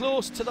getting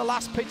close to the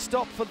last pit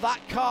stop for that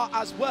car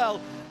as well.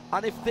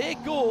 And if they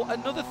go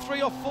another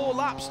 3 or 4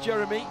 laps,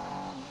 Jeremy,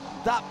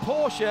 that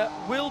Porsche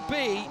will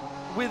be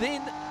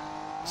within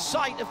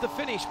sight of the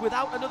finish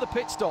without another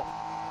pit stop.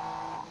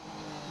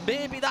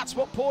 Maybe that's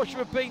what Porsche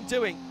have been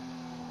doing.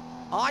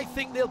 I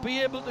think they'll be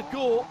able to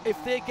go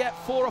if they get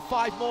 4 or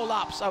 5 more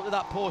laps out of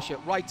that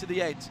Porsche right to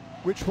the end.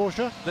 Which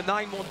Porsche? The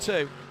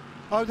 912.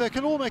 Oh, they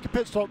can all make a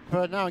pit stop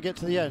now and get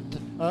to the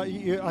end. I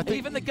think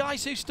even the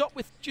guys who stopped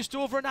with just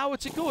over an hour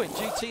to go in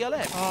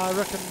GTLM.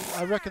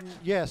 I reckon,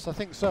 yes, I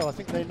think so. I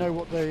think they know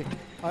what they.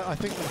 I'm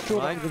sure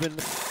Right. that would have been.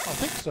 I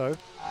think so.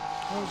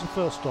 What was the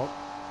first stop?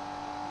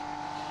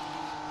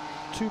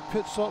 2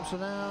 pit stops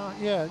an hour.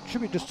 Yeah, it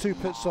should be just 2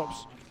 pit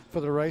stops for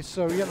the race.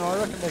 So I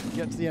reckon they can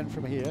get to the end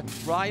from here.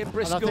 Ryan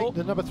Briscoe. And I think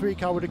the number 3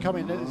 car would have come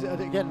in.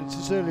 Again, it's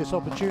his earliest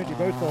opportunity,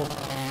 both of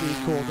the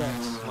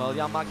Corvettes. Well,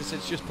 Jan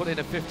Magnussen's just put in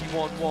a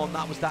 51.1.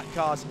 That was that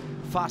car's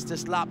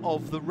fastest lap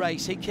of the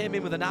race. He came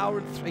in with an hour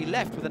and 3,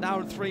 left with an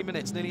hour and 3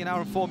 minutes, nearly an hour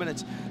and 4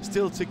 minutes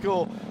still to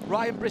go.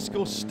 Ryan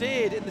Briscoe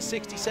stayed in the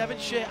 67.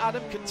 Shea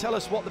Adam can tell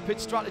us what the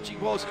pit strategy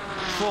was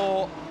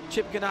for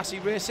Chip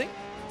Ganassi Racing.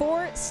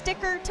 4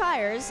 sticker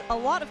tires, a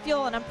lot of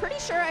fuel, and I'm pretty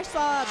sure I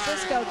saw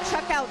Briscoe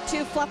chuck out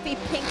 2 fluffy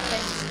pink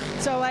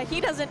things. So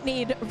he doesn't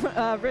need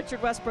Richard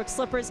Westbrook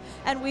slippers.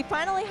 And we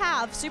finally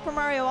have Super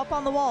Mario up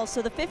on the wall.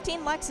 So the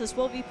 15 Lexus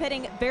will be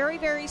pitting very,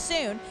 very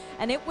soon.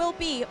 And it will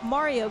be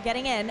Mario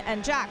getting in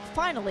and Jack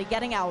finally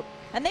getting out.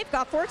 And they've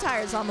got 4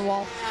 tires on the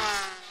wall.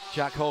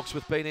 Jack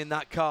Hawksworth been in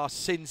that car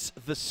since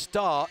the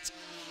start.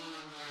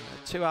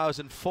 2 hours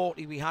and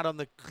 40 we had on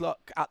the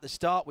clock at the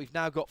start. We've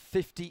now got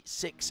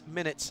 56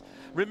 minutes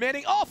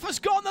remaining. Off has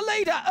gone the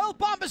leader. Earl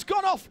Bamber's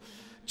gone off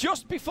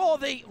just before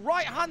the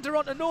right-hander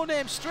onto No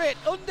Name Straight.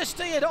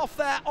 Understeered off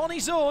there on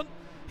his own.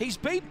 He's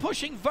been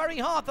pushing very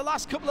hard the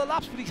last couple of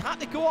laps, but he's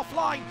had to go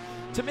offline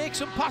to make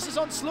some passes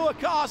on slower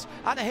cars.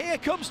 And here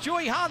comes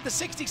Joey Hand, the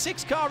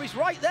 66 car is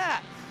right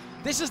there.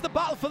 This is the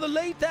battle for the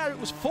lead there. It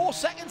was 4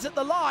 seconds at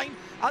the line,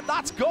 and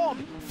that's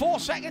gone. 4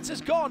 seconds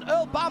has gone.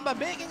 Earl Bamber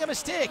making a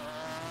mistake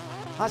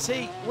as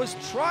he was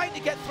trying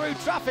to get through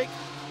traffic.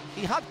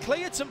 He had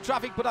cleared some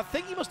traffic, but I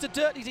think he must have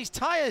dirtied his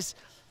tyres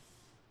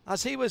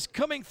as he was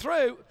coming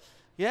through.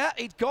 Yeah,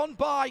 he'd gone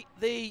by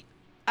the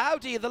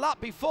Audi the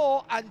lap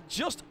before and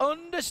just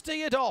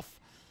understeered off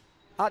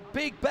at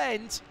Big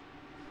Bend.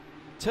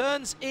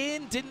 Turns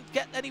in, didn't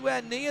get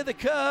anywhere near the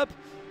curb,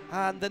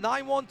 and the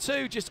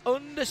 912 just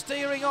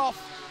understeering off.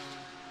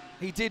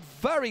 He did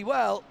very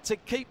well to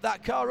keep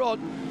that car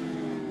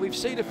on. We've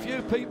seen a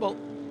few people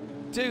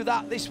do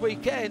that this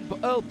weekend, but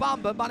Earl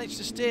Bamber managed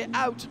to stay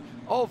out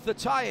of the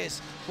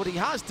tyres. What he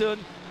has done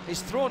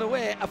is thrown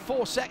away a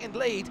 4-second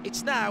lead.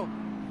 It's now,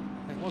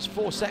 it was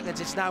 4 seconds,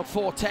 it's now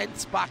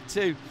 4/10 back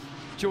to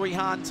Joey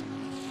Hand.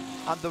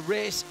 And the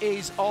race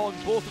is on.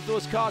 Both of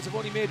those cars have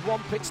only made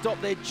one pit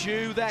stop. They're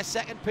due their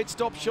second pit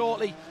stop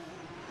shortly.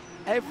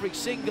 Every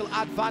single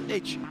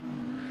advantage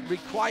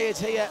required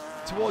here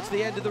towards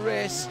the end of the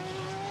race.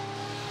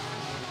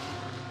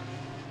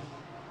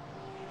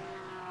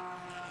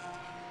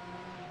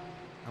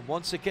 And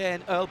once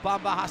again, Earl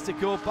Bamber has to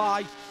go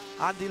by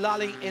Andy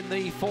Lally in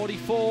the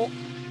 44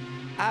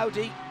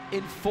 Audi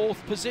in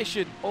 4th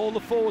position. All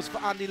the fours for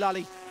Andy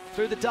Lally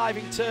through the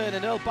diving turn,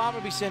 and Earl Bamber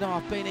will be saying, oh,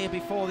 I've been here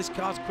before, this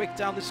car's quick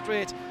down the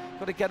straight.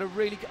 Got to get a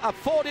really good...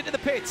 Ford into the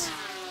pits.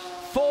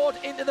 Ford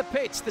into the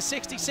pits, the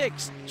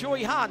 66.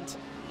 Joey Hand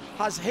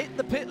has hit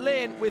the pit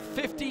lane with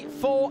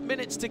 54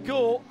 minutes to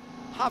go,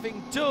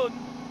 having done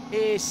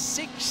a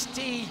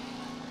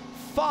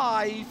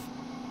 65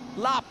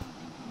 lap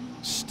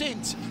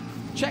stint.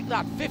 Check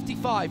that,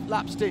 55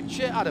 lap stint.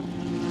 Shea Adam.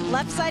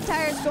 Left side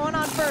tires going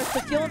on first.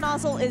 The fuel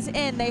nozzle is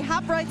in. They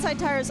have right side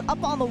tires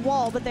up on the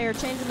wall, but they are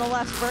changing the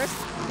left first.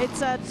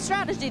 It's a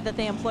strategy that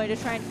they employ to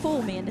try and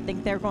fool me into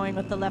think they're going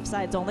with the left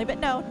sides only. But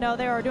no,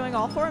 they are doing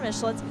all 4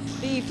 Michelins.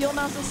 The fuel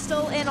nozzle is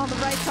still in on the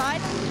right side.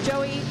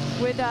 Joey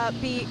would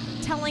be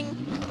telling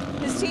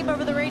his team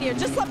over the radio,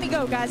 just let me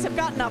go, guys. I've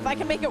got enough. I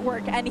can make it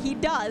work. And he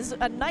does.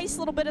 A nice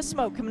little bit of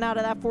smoke coming out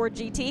of that Ford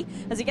GT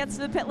as he gets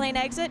to the pit lane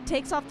exit,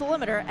 takes off the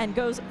limiter, and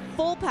goes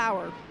full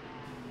power.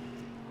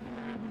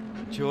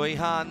 Joey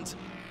Hand,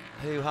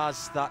 who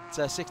has that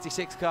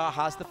 66 car,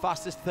 has the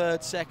fastest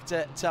third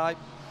sector time,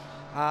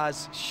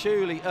 as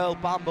surely Earl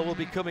Bamber will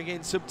be coming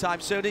in sometime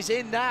soon. He's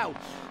in now.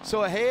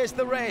 So here's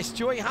the race.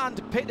 Joey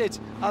Hand pitted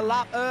a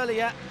lap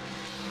earlier.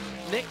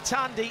 Nick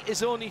Tandy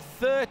is only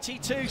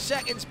 32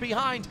 seconds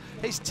behind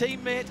his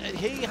teammate, and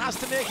he has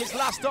to make his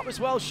last stop as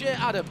well. Shea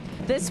Adam.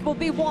 This will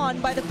be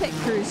won by the pit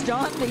crews,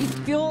 John. The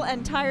fuel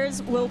and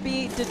tires will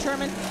be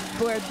determined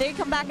where they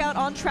come back out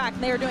on track.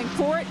 They are doing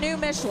 4 new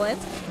Michelins.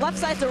 Left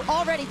sides are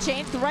already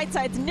changed. The right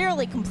side's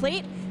nearly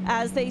complete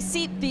as they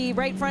seat the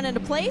right front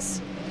into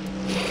place.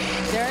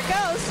 There it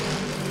goes.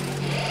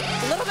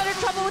 A little bit of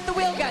trouble with the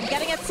wheel gun,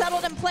 getting it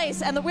settled in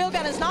place, and the wheel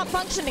gun is not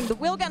functioning. The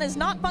wheel gun is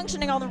not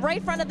functioning on the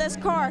right front of this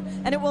car,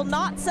 and it will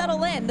not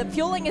settle in. The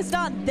fueling is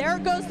done. There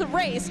goes the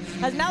race,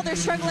 as now they're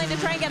struggling to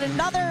try and get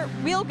another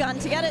wheel gun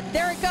to get it.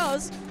 There it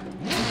goes.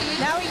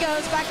 Now he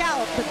goes back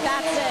out, but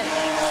that's it.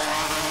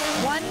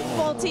 One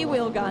faulty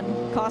wheel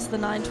gun cost the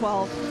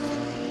 912.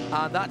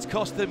 And that's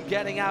cost them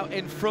getting out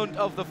in front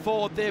of the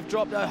Ford. They've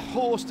dropped a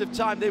host of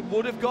time. They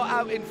would have got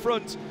out in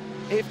front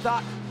if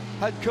that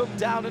had come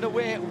down and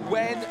away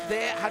when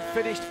they had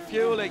finished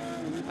fueling.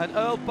 And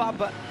Earl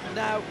Bamber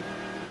now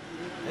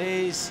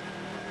is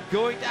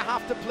going to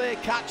have to play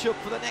catch-up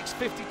for the next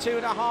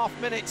 52.5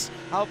 minutes.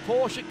 Our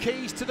Porsche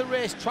keys to the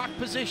race: track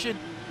position,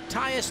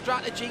 tyre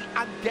strategy,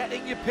 and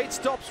getting your pit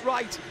stops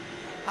right.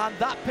 And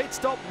that pit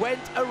stop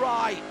went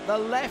awry.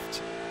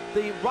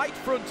 The right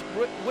front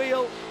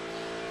wheel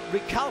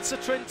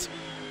recalcitrant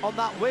on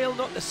that wheel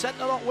nut, the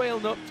centre lock wheel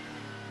nut,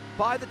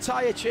 by the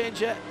tyre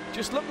changer.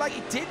 Just looked like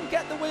he didn't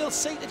get the wheel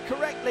seated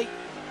correctly.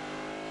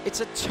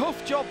 It's a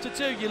tough job to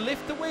do. You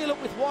lift the wheel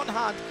up with one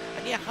hand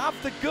and you have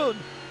the gun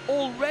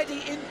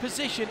already in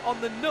position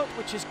on the nut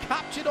which is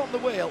captured on the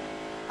wheel,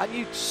 and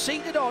you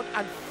seat it on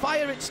and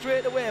fire it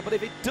straight away. But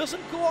if it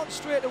doesn't go on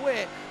straight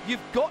away, you've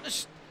got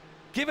to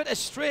give it a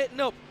straighten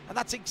up, and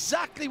that's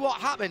exactly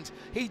what happened.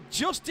 He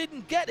just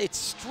didn't get it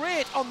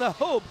straight on the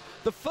hub.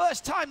 The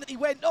first time that he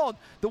went on,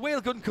 the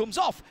wheel gun comes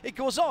off, it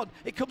goes on,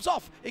 it comes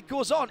off, it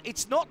goes on.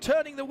 It's not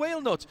turning the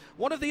wheel nut.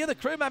 One of the other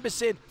crew members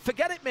saying,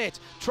 forget it, mate,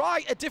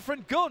 try a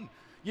different gun.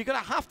 You're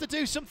going to have to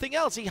do something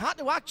else. He had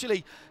to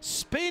actually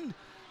spin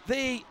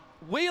the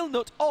wheel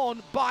nut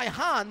on by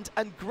hand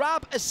and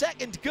grab a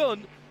second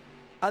gun,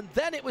 and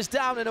then it was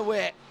down and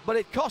away. But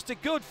it cost a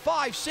good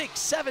 5, 6,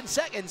 7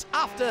 seconds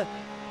after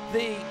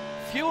the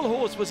fuel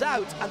hose was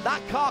out, and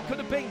that car could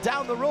have been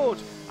down the road,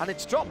 and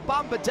it's dropped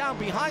Bamber down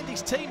behind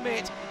his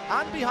teammate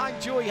and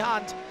behind Joey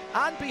Hand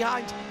and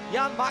behind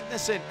Jan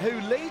Magnussen, who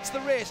leads the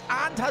race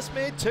and has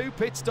made 2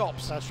 pit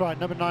stops. That's right,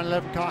 number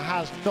 911 car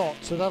has not,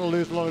 so that'll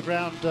lose a lot of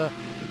ground. The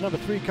number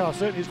 3 car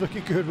certainly is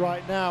looking good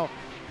right now.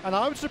 And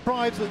I was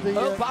surprised that the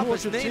Earl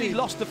Bamber's Porsche nearly team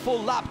lost the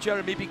full lap,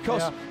 Jeremy,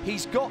 because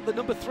he's got the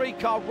number 3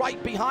 car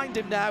right behind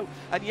him now,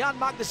 and Jan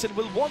Magnussen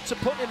will want to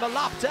put him a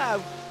lap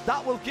down.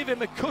 That will give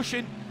him a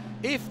cushion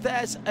if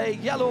there's a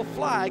yellow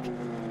flag,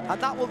 and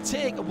that will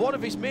take one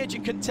of his major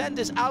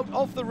contenders out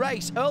of the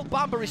race. Earl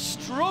Bamber is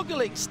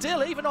struggling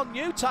still, even on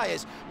new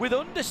tyres, with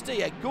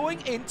understeer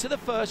going into the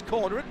first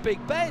corner at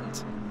Big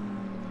Bend.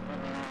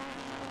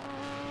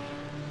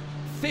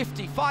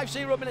 50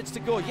 minutes to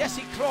go.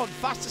 Jesse Krohn,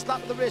 fastest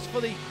lap of the race for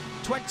the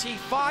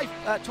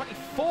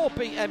 24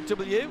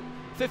 BMW,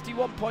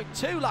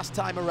 51.2 last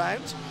time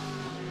around.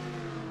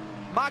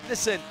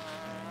 Magnussen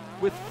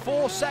with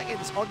 4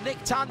 seconds on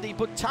Nick Tandy,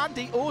 but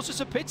Tandy owes us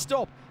a pit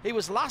stop. He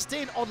was last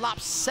in on lap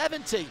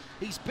 70.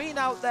 He's been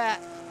out there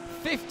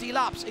 50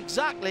 laps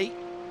exactly.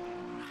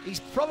 He's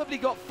probably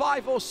got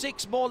 5 or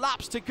 6 more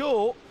laps to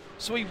go,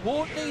 so he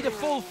won't need a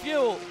full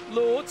fuel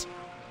load.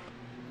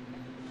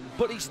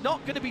 But he's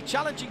not going to be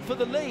challenging for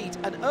the lead,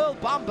 and Earl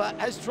Bamber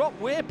has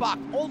dropped way back,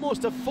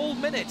 almost a full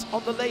minute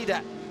on the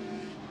leader.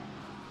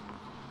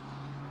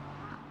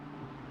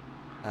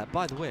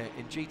 By the way,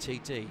 in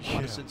GTD,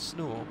 Madison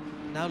Snow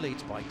now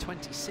leads by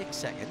 26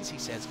 seconds. He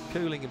says,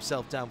 cooling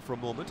himself down for a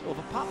moment,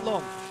 over Pat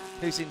Long,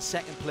 who's in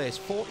second place,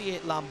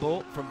 48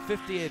 Lambo from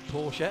 58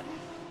 Porsche.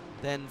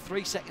 Then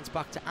 3 seconds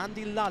back to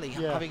Andy Lally,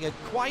 having a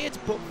quiet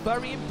but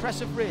very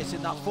impressive race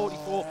in that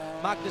 44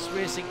 Magnus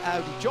Racing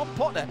Audi. John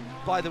Potter,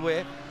 by the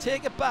way,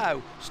 take a bow,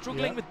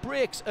 struggling with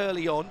brakes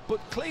early on, but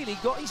clearly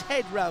got his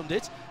head round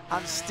it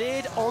and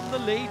stayed on the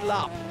lead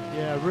lap.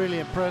 Yeah, really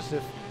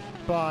impressive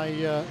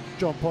by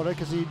John Potter,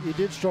 because he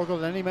did struggle,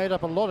 and then he made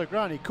up a lot of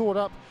ground. He caught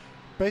up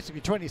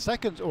basically 20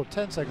 seconds, or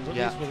 10 seconds at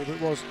least, whatever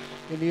it was,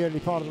 in the early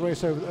part of the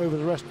race over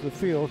the rest of the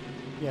field.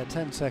 Yeah,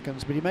 10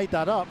 seconds, but he made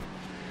that up.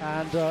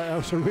 And it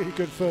was a really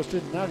good first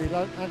in. Andy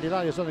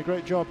Lally has done a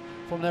great job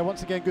from there.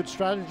 Once again, good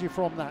strategy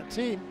from that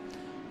team.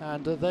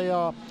 And they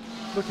are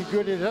looking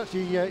good.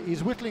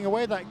 He's whittling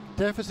away that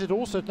deficit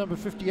also at number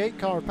 58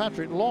 car of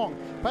Patrick Long.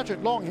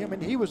 Patrick Long, I mean,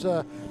 he was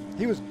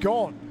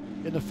gone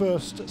in the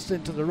first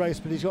stint of the race,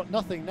 but he's got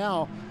nothing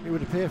now, it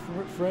would appear,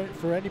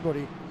 for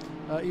anybody.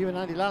 Even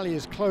Andy Lally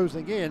is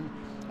closing in.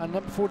 And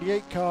number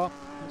 48 car,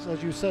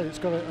 as you said, it's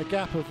got a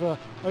gap of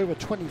over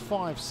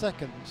 25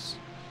 seconds.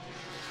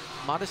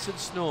 Madison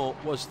Snow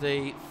was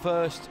the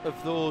first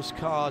of those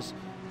cars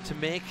to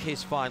make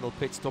his final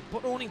pit stop,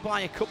 but only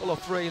by a couple or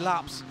 3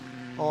 laps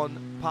on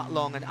Pat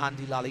Long and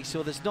Andy Lally,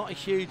 so there's not a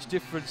huge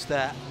difference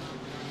there.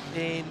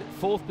 In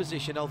 4th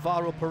position,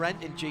 Alvaro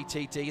Parent in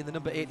GTD, and the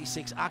number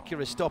 86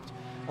 Acura stopped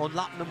on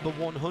lap number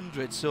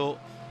 100, so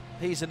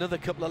he's another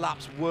couple of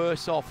laps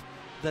worse off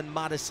than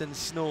Madison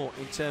Snow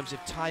in terms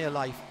of tyre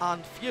life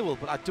and fuel,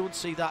 but I don't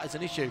see that as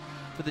an issue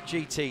for the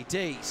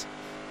GTDs.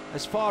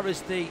 As far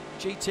as the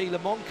GT Le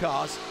Mans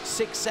cars,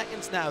 6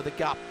 seconds now the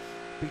gap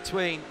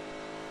between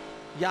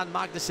Jan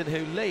Magnussen,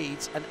 who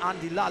leads, and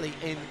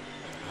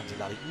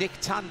Nick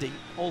Tandy,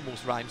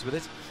 almost rhymes with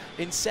it,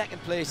 in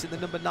second place in the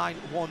number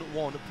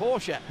 911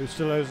 Porsche. Who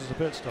still owes us a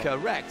pit stop.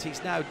 Correct,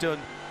 he's now done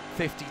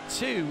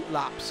 52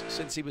 laps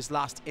since he was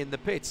last in the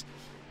pits.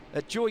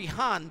 Joey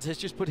Hand has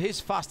just put his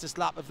fastest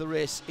lap of the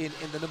race in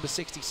the number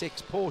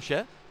 66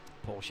 Porsche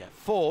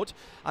Ford,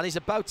 and he's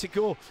about to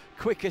go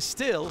quicker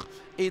still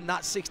in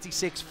that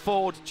 66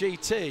 Ford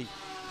GT.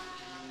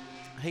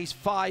 He's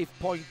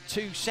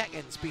 5.2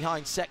 seconds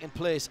behind second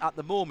place at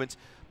the moment,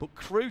 but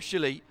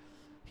crucially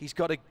he's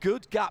got a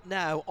good gap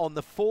now on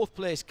the 4th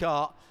place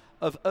car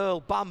of Earl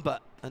Bamber,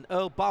 and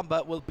Earl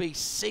Bamber will be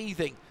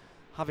seething,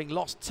 having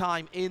lost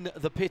time in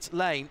the pit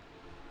lane.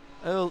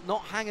 Earl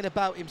not hanging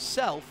about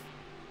himself,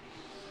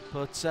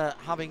 but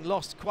having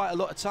lost quite a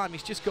lot of time.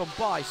 He's just gone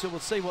by, so we'll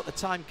see what the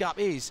time gap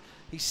is.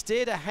 He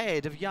stayed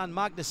ahead of Jan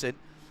Magnussen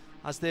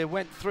as they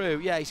went through.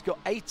 Yeah, he's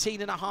got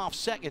 18.5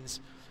 seconds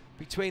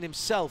between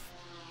himself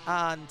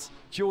and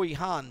Joey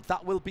Hand.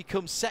 That will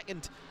become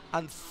 2nd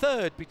and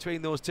 3rd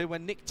between those two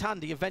when Nick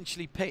Tandy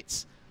eventually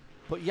pits.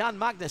 But Jan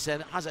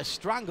Magnussen has a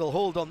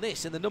stranglehold on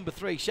this in the number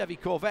 3 Chevy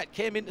Corvette.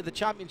 Came into the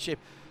championship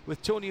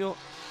with Tonio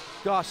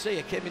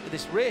Garcia, came into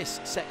this race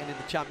 2nd in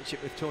the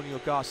championship with Tonio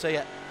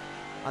Garcia.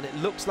 And it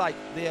looks like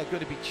they are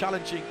going to be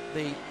challenging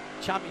the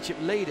championship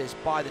leaders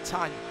by the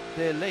time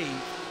they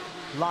leave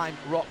Lime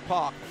Rock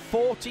Park.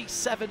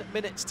 47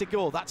 minutes to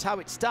go, that's how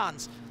it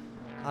stands.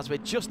 As we're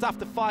just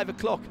after 5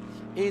 o'clock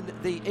in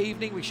the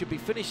evening, we should be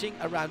finishing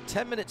around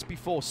 10 minutes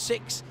before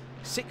 6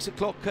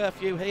 o'clock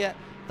curfew here.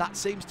 That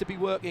seems to be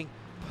working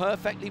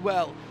perfectly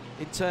well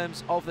in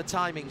terms of the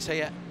timings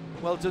here.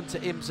 Well done to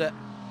IMSA.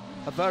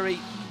 A very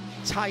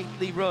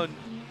tightly run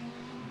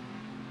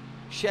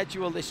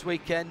schedule this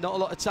weekend, not a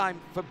lot of time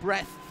for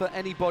breath for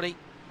anybody,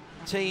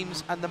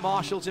 teams and the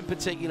marshals in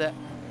particular.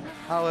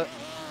 Our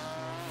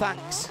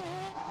thanks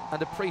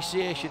and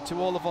appreciation to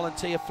all the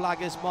volunteer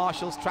flaggers,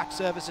 marshals, track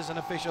services and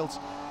officials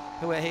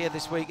who are here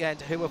this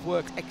weekend, who have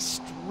worked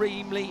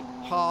extremely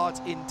hard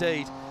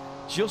indeed.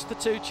 Just the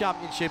 2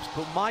 championships,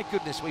 but my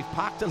goodness, we've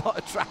packed a lot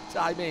of track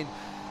time in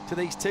to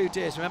these 2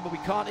 days. Remember, we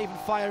can't even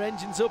fire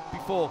engines up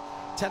before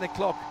 10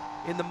 o'clock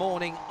in the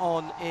morning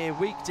on a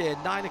weekday.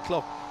 9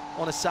 o'clock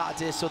on a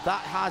Saturday, so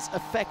that has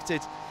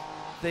affected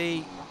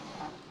the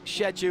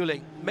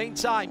scheduling.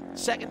 Meantime,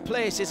 second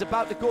place is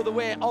about to go the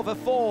way of a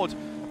Ford.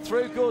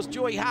 Through goes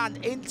Joey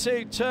Hand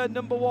into turn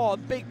number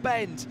 1, big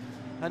bend,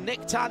 and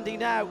Nick Tandy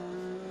now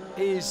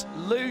is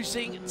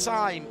losing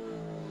time.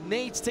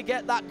 Needs to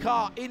get that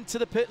car into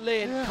the pit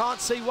lane.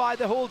 Can't see why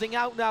they're holding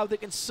out now. They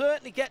can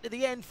certainly get to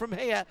the end from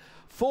here.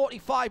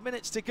 45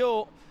 minutes to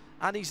go,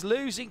 and he's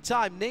losing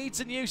time. Needs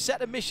a new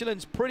set of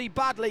Michelins pretty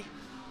badly.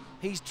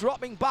 He's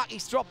dropping back.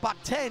 He's dropped back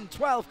 10,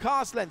 12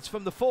 cars lengths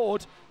from the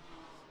Ford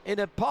in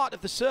a part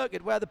of the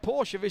circuit where the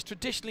Porsche is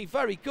traditionally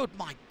very good.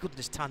 My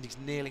goodness, Tandy's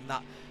nailing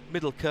that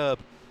middle curb.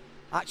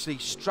 Actually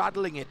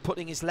straddling it,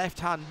 putting his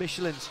left-hand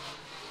Michelins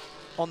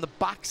on the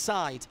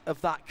backside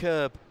of that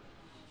curb.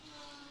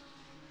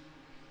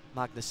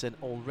 Magnussen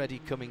already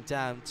coming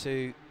down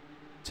to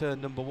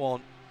turn number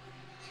 1.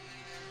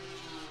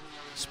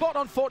 Spot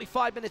on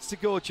 45 minutes to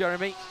go,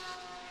 Jeremy.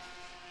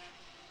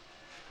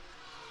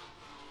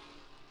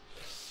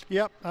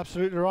 Yep,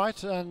 absolutely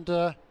right, and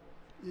a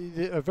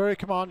very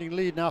commanding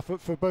lead now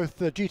for both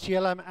the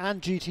GTLM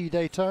and GT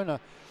Daytona.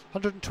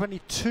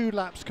 122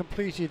 laps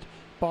completed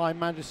by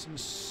Madison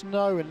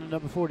Snow in the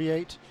number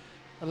 48.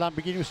 A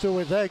Lamborghini was still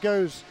with. There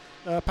goes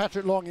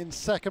Patrick Long in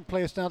second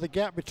place. Now the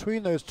gap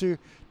between those two,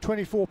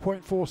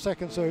 24.4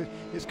 seconds, so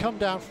it's come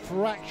down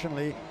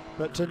fractionally,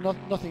 but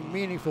nothing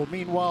meaningful.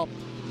 Meanwhile,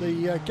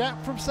 the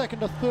gap from second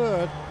to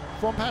third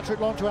from Patrick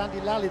Long to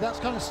Andy Lally, that's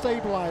kind of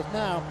stabilized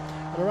now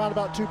at around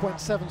about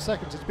 2.7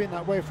 seconds. It's been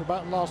that way for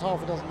about the last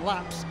half a dozen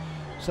laps.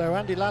 So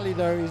Andy Lally,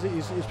 though,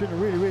 it's been a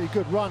really, really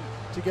good run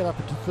to get up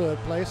into third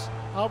place.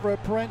 Alvaro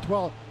Parent,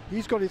 well,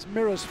 he's got his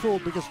mirrors full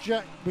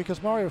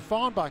because Mario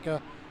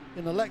Farnbacher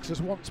in the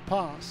Lexus once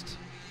passed.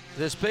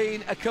 There's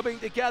been a coming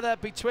together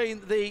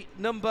between the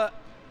number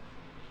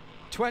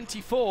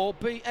 24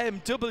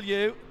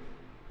 BMW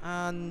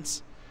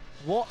and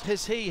what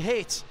has he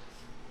hit?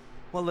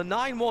 Well, the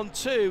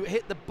 912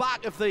 hit the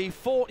back of the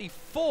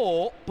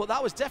 44, but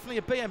that was definitely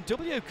a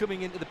BMW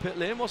coming into the pit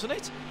lane, wasn't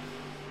it?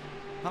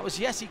 That was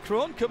Jesse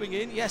Krohn coming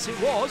in. Yes, it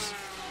was.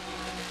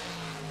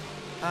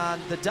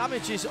 And the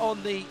damage is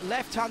on the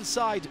left-hand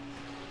side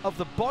of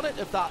the bonnet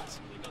of that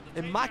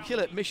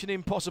immaculate Mission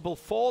Impossible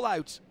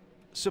Fallout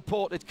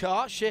supported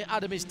car. Shea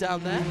Adam is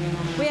down there.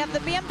 We have the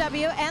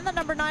BMW and the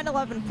number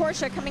 911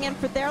 Porsche coming in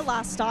for their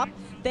last stop.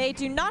 They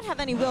do not have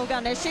any wheel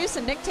gun issues,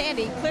 and Nick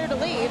Tandy clear to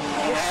lead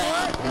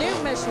with new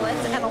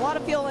Michelins and a lot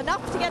of fuel,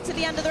 enough to get to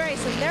the end of the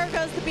race. And there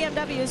goes the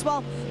BMW as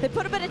well. They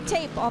put a bit of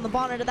tape on the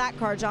bonnet of that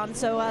car, John,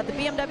 so the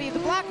BMW, the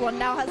black one,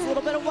 now has a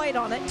little bit of white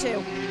on it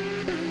too.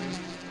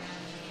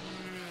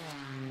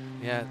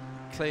 Yeah,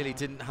 clearly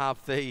didn't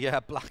have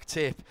the black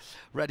tape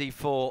ready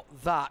for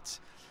that.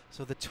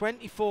 So the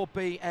 24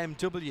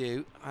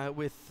 BMW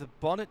with the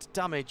bonnet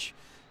damage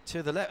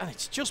to the left, and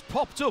it's just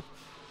popped up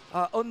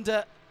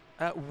under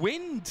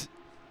wind,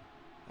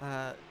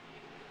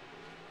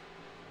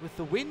 with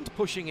the wind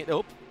pushing it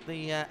up,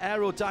 the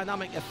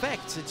aerodynamic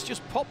effect. It's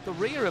just popped the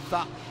rear of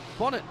that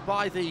bonnet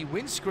by the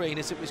windscreen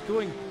as it was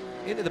going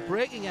into the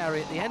braking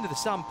area at the end of the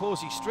Sam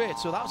Posey Straight.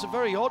 So that was a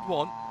very odd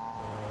one.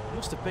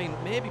 Must have been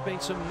maybe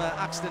some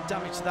accident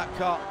damage to that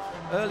car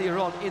earlier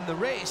on in the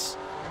race.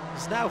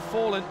 It's now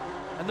fallen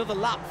another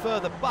lap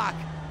further back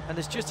and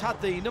has just had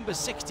the number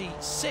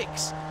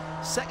 66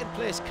 second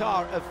place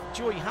car of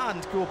Joey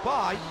Hand go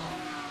by.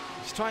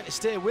 He's trying to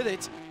stay with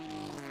it.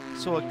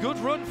 So a good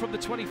run from the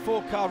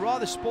 24 car,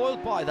 rather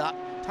spoiled by that.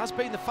 It has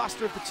been the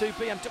faster of the two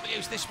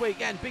BMWs this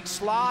weekend. Big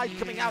slide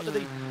coming out of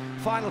the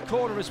final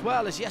corner as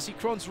well, as Jesse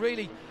Krohn's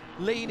really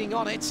leaning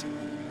on it.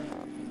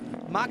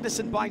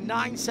 Magnussen by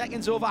 9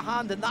 seconds over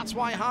Hand, and that's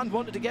why Hand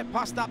wanted to get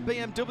past that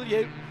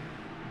BMW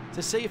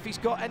to see if he's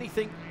got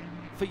anything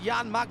for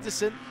Jan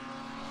Magnussen.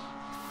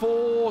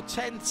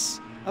 0.4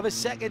 of a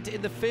second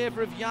in the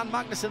favour of Jan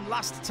Magnussen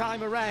last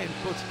time around,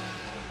 but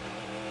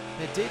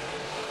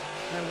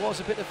there was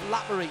a bit of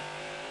lappery.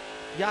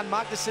 Jan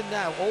Magnussen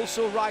now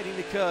also riding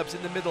the curbs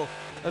in the middle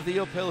of the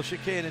uphill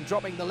chicane and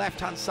dropping the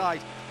left-hand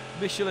side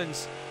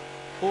Michelin's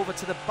over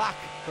to the back,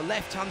 the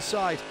left-hand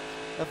side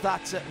of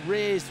that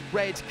raised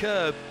red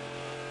curb.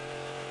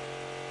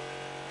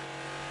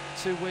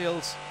 Two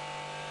wheels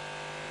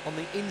on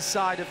the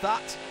inside of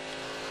that,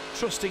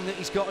 trusting that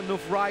he's got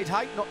enough ride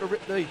height not to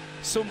rip the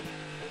sump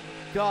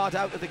guard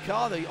out of the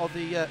car, or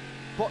the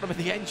bottom of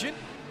the engine.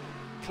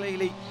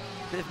 Clearly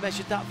they've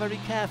measured that very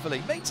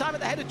carefully. Meantime, at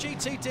the head of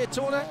GT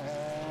Daytona,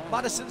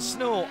 Madison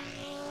Snow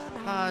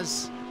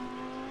has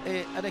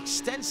an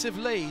extensive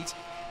lead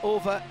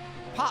over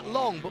Pat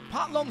Long, but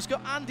Pat Long's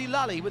got Andy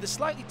Lally with a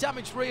slightly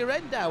damaged rear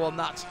end now on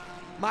that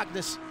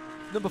Magnus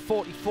number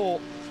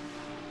 44,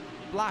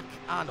 black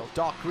and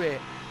dark grey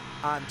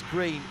and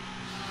green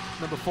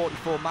number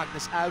 44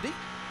 Magnus Audi.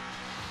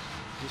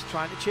 Just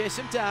trying to chase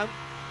him down.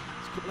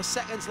 It's a couple of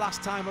seconds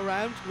last time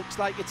around. Looks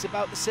like it's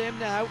about the same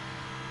now.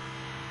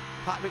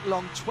 Patrick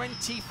Long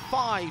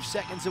 25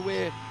 seconds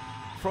away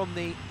from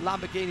the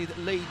Lamborghini that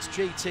leads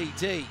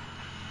GTD.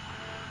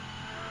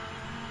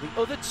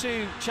 The other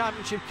two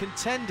championship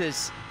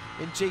contenders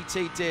in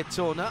GT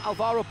Daytona.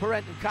 Alvaro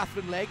Parent and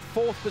Catherine Legge,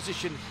 4th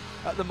position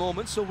at the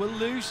moment, so we'll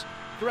lose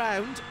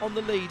ground on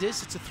the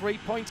leaders. It's a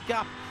 3-point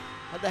gap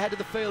at the head of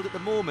the field at the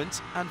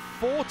moment, and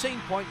 14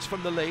 points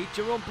from the lead.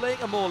 Jerome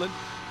Blake-Amolan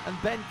and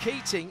Ben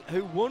Keating,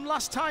 who won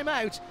last time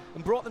out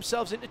and brought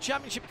themselves into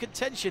championship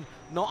contention,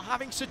 not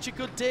having such a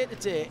good day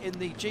today in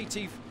the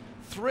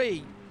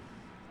GT3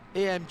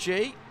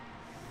 AMG.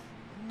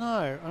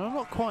 No, and I'm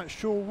not quite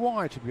sure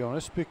why, to be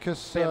honest, because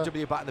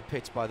BMW back in the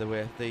pits, by the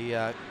way.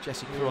 The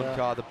Jesse Krohn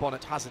car, the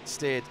bonnet hasn't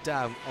stayed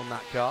down on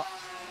that car.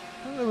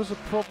 There was a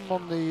problem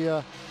on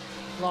the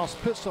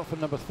last pit stop for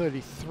number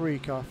 33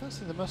 car. I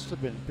fancy there must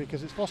have been,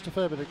 because it's lost a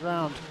fair bit of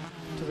ground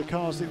to the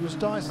cars it was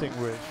dicing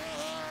with.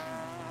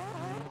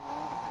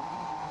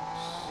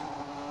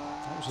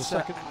 That was the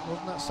second,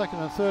 wasn't that second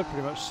and third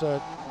pretty much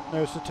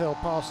nose to tail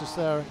passes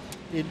there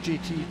in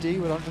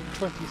GTD, with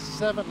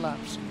 127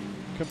 laps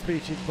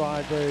completed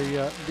by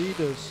the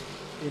leaders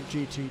in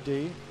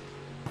GTD.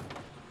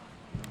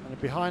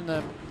 And behind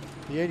them,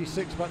 the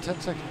 86, about 10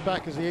 seconds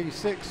back, is the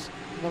 86,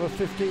 number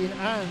 15,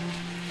 and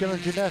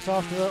Gillian Jeanette,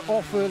 after they're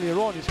off earlier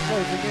on, is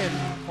closing in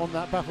on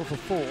that battle for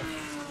 4th.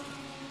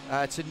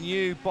 It's a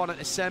new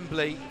bonnet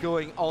assembly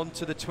going on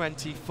to the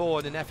 24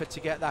 in an effort to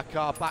get that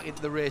car back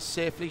into the race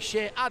safely.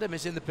 Shea Adam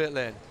is in the pit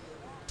lane.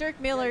 Dirk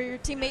Mueller, your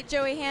teammate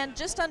Joey Hand,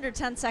 just under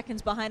 10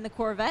 seconds behind the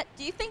Corvette.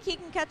 Do you think he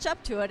can catch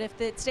up to it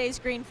if it stays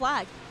green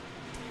flag?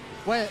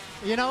 Well,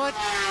 you know what?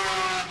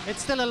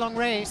 It's still a long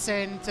race,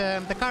 and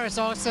the car is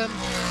awesome.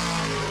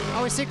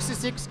 Our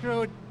 66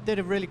 crew did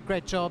a really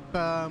great job.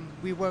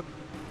 We worked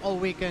all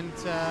weekend,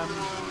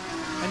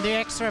 and the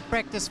extra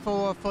practice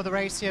for the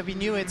race here. We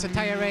knew it's a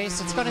tire race.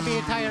 It's going to be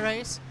a tire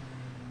race.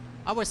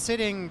 I was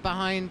sitting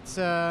behind,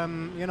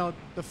 you know,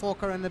 the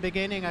forker in the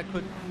beginning. I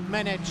could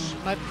manage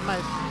my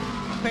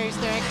pace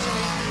there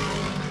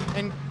actually,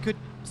 and could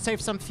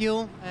save some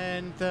fuel.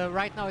 And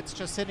right now it's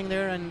just sitting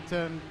there and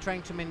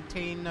trying to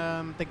maintain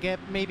the gap,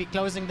 maybe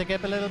closing the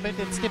gap a little bit.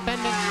 It's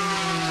dependent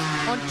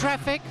on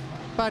traffic,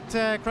 but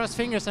cross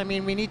fingers. I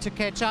mean, we need to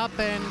catch up,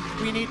 and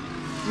we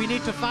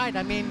need to fight.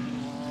 I mean,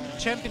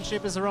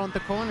 championship is around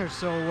the corner,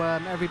 so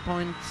every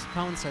point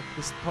counts at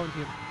this point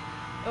here.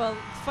 Well,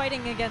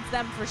 fighting against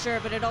them for sure,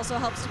 but it also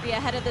helps to be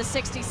ahead of the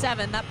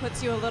 67. That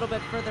puts you a little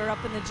bit further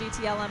up in the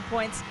GTLM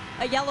points.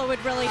 A yellow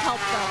would really help,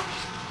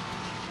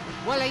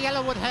 though. Well, a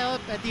yellow would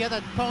help at the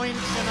other point,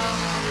 you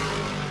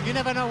know. You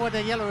never know what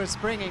a yellow is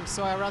bringing,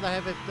 so I'd rather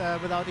have it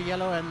without a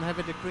yellow and have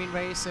it a green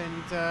race,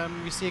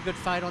 and you see a good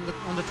fight on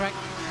the track.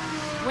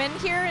 Win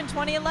here in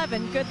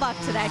 2011. Good luck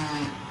today.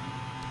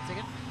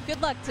 Good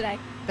luck today.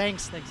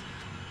 Thanks.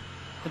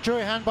 And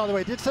Joey Hand, by the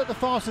way, did set the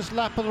fastest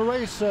lap of the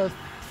race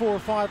 4 or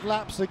 5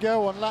 laps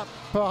ago on lap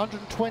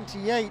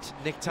 128.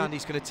 Nick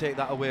Tandy's going to take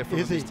that away from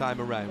him this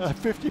time around.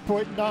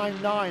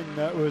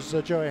 50.99 was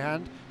Joey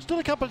Hand. Still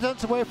a couple of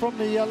tenths away from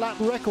the lap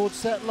record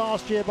set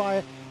last year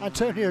by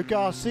Antonio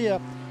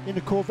Garcia in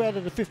the Corvette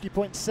at a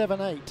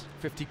 50.78.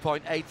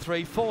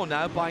 50.834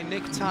 now by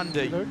Nick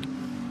Tandy.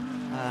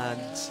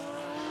 And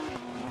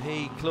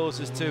he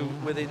closes to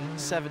within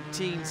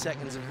 17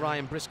 seconds of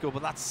Ryan Briscoe,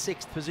 but that's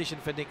 6th position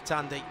for Nick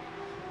Tandy.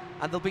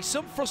 And there'll be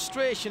some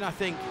frustration, I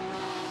think,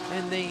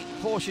 in the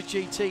Porsche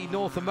GT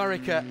North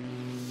America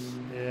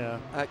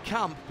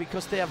camp,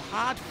 because they have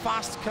had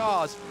fast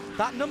cars.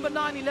 That number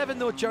 911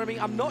 though, Jeremy,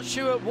 I'm not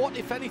sure what,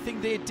 if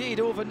anything, they did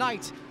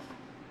overnight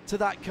to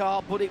that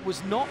car, but it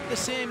was not the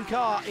same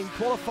car in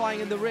qualifying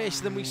in the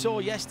race than we saw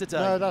yesterday.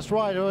 No, that's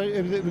right.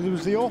 It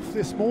was the off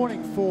this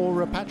morning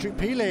for Patrick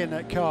Pilet in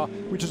that car,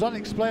 which was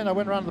unexplained. I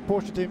went around the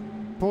Porsche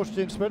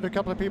team, spoke to a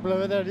couple of people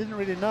over there. Didn't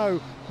really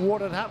know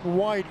what had happened,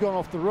 why he'd gone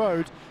off the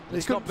road.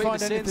 They couldn't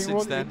find anything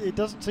wrong. It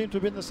doesn't seem to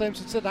have been the same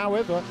since then.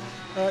 However,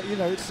 you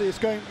know,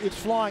 it's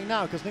flying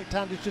now, because Nick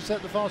Tandy's just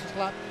set the fastest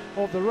lap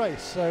of the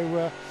race.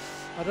 So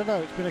I don't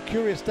know. It's been a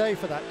curious day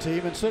for that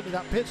team, and certainly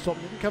that pit stop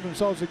didn't cover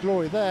themselves with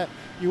glory there.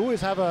 You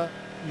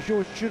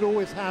should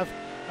always have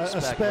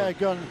a spare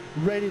gun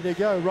ready to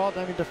go, rather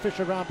than having to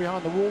fish around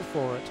behind the wall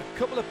for it. A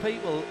couple of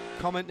people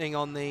commenting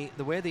on the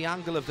way the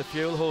angle of the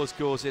fuel hose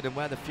goes in and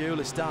where the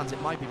fuel stands.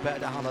 It might be better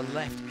to have a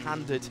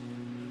left-handed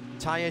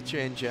tyre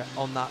changer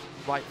on that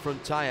right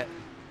front tyre,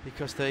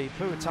 because the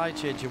poor tyre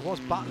changer was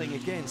battling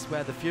against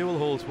where the fuel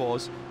hose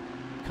was.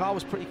 The car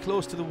was pretty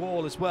close to the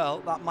wall as well.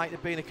 That might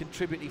have been a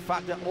contributing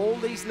factor. All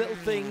these little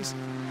things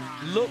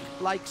look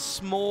like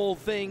small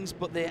things,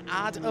 but they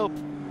add up.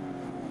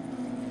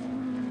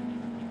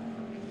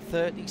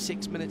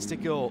 36 minutes to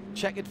go.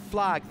 Checkered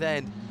flag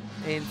then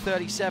in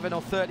 37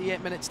 or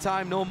 38 minutes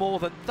time, no more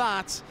than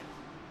that.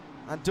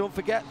 And don't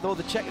forget, though,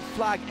 the checkered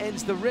flag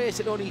ends the race.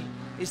 It only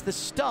is the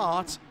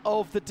start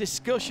of the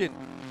discussion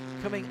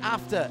coming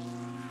after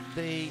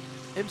the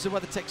IMSA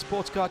WeatherTech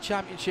SportsCar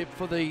Championship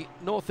for the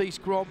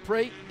Northeast Grand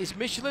Prix is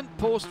Michelin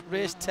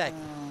post-race tech.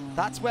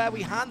 That's where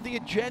we hand the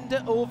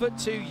agenda over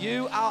to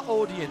you, our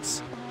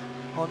audience,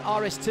 on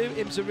RS2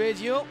 IMSA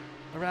Radio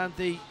around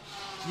the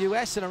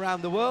US and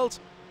around the world.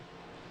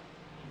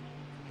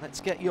 Let's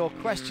get your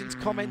questions,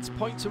 comments,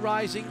 points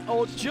arising,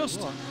 or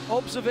just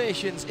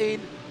observations in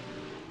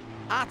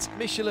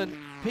 @Michelin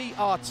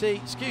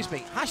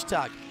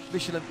hashtag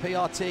Michelin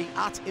PRT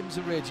at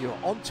IMSA Radio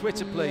on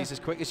Twitter, please, as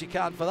quick as you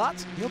can for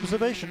that. The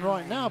observation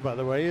right now, by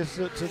the way, is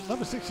that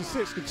number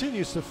 66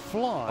 continues to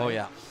fly. Oh,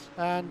 yeah.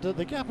 And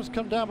the gap has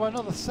come down by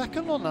another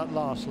second on that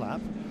last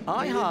lap.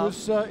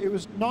 It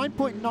was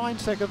 9.9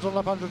 seconds on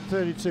lap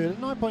 132,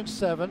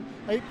 9.7,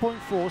 8.4,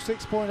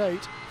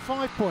 6.8,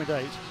 5.8.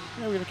 Yeah,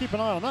 we're going to keep an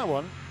eye on that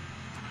one.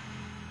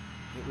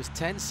 It was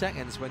 10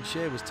 seconds when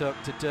Shea was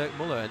talking to Dirk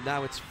Muller, and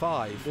now it's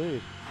 5.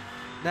 Indeed.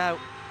 Now,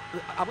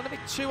 I'm going to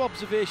make 2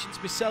 observations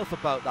myself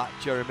about that,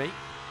 Jeremy.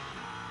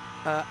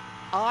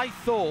 I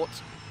thought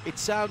it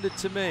sounded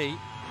to me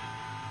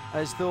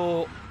as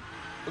though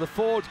the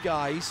Ford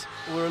guys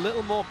were a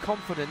little more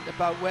confident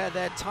about where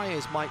their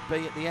tyres might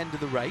be at the end of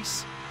the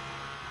race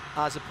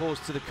as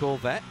opposed to the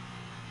Corvette.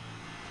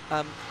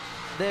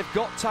 They've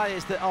got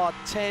tyres that are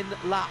 10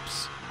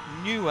 laps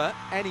newer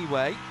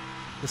anyway,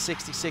 the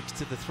 66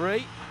 to the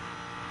 3,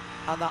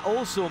 and that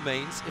also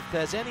means if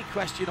there's any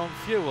question on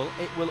fuel,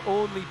 it will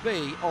only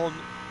be on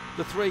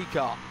the 3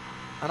 car.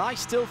 And I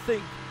still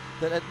think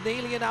that at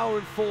nearly an hour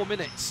and 4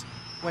 minutes,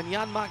 when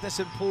Jan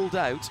Magnussen pulled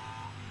out,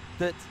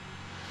 that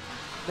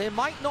they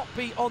might not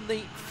be on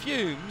the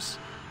fumes,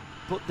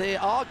 but they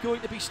are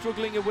going to be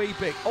struggling a wee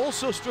bit.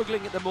 Also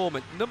struggling at the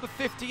moment, number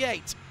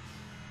 58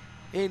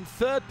 in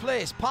 3rd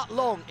place, Pat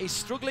Long, is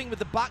struggling with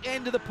the back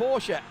end of the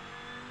Porsche.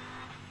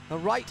 The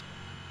Wright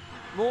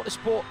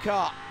Motorsport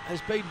car has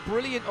been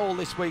brilliant all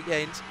this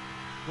weekend,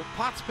 but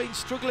Pat's been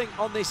struggling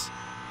on this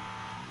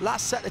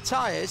last set of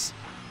tyres,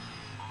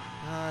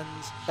 and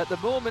at the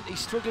moment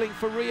he's struggling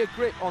for rear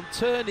grip on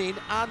turn-in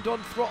and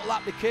on throttle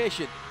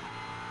application.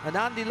 And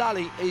Andy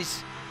Lally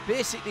is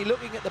basically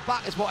looking at the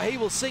back as what he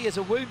will see as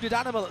a wounded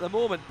animal at the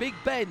moment. Big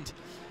Bend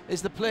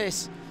is the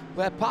place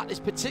where Pat is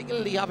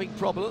particularly having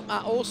problem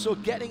at also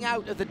getting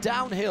out of the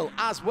downhill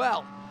as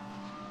well.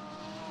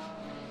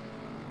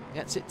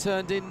 Gets it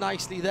turned in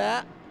nicely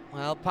there.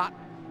 Well, Pat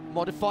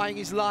modifying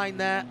his line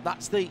there.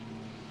 That's the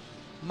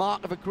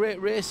mark of a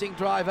great racing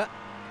driver.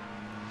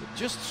 But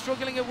just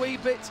struggling a wee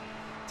bit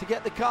to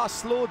get the car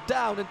slowed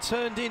down and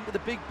turned into the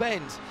Big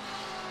Bend.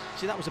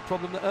 See, that was a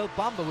problem that Earl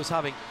Bamber was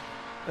having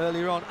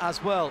earlier on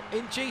as well.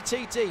 In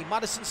GTD,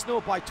 Madison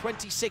Snow by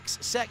 26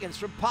 seconds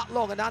from Pat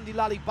Long and Andy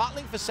Lally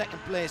battling for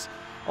 2nd place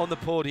on the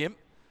podium.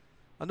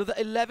 Another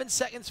 11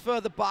 seconds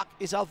further back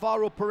is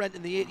Alvaro Parent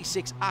in the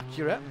 86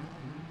 Acura.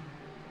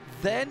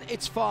 Then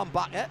it's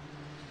Farnbacher,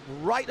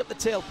 right up the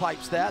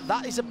tailpipes there.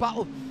 That is a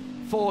battle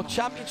for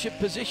championship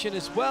position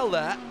as well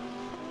there,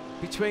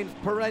 between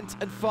Parent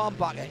and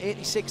Farnbacher,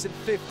 86 and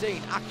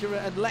 15,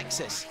 Acura and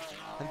Lexus.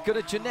 And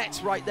Gunnar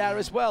Jeanette's right there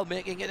as well,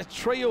 making it a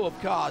trio of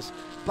cars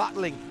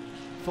battling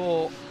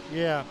for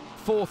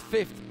 4th,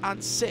 5th and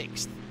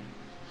 6th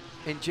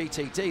in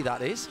GTD,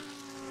 that is.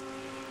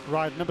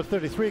 Right, number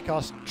 33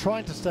 car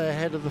trying to stay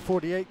ahead of the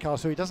 48 car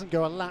so he doesn't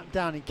go a lap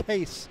down in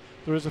case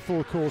there is a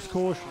full course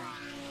caution.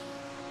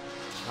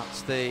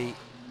 That's the,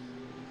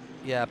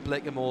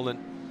 Blake Mullen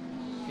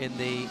in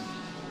the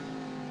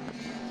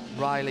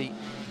Riley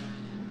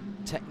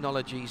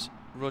Technologies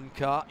run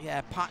car.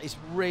 Yeah, Pat is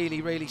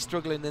really, really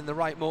struggling in the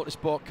Wright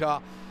Motorsport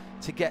car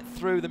to get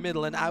through the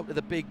middle and out of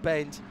the Big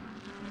Bend.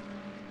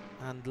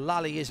 And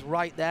Lally is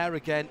right there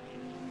again.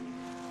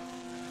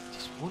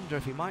 Just wonder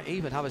if he might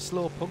even have a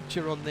slow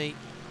puncture on the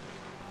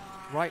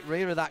right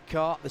rear of that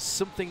car. There's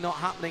something not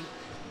happening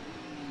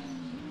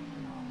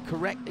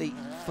correctly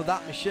for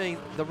that machine.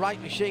 The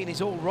right machine is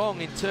all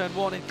wrong in turn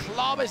 1 and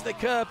clobbers the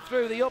curb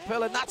through the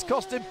uphill, and that's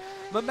cost him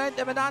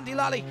momentum. And Andy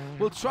Lally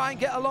will try and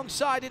get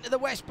alongside into the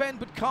West Bend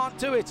but can't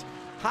do it.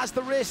 Has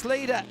the race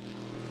leader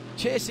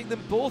chasing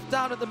them both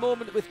down at the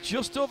moment with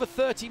just over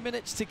 30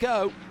 minutes to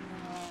go.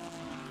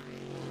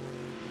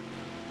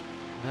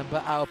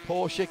 Remember our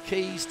Porsche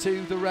keys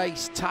to the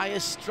race: tyre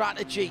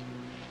strategy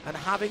and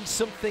having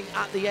something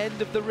at the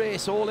end of the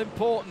race, all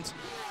important.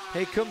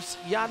 Here comes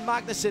Jan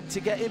Magnussen to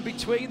get in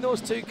between those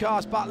 2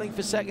 cars battling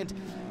for 2nd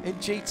in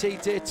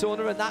GT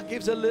Daytona, and that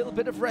gives a little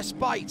bit of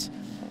respite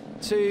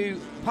to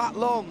Pat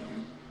Long.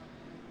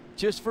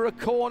 Just for a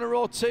corner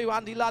or 2,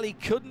 Andy Lally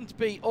couldn't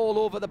be all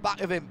over the back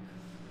of him.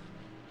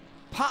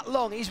 Pat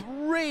Long is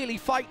really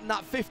fighting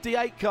that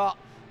 58 car,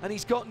 and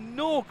he's got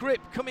no grip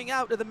coming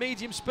out of the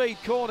medium speed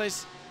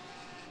corners.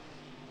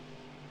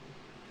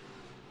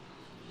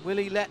 Will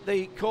he let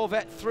the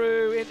Corvette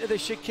through into the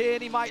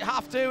chicane? He might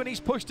have to, and he's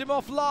pushed him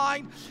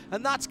offline,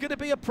 and that's going to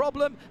be a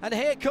problem. And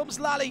here comes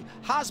Lally,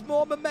 has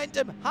more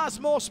momentum, has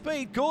more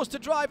speed, goes to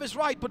driver's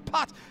right, but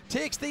Pat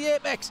takes the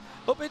apex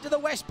up into the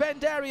West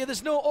Bend area.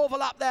 There's no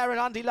overlap there, and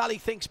Andy Lally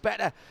thinks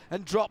better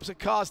and drops a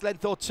car's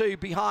length or 2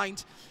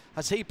 behind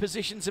as he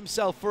positions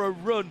himself for a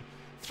run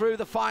through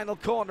the final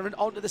corner and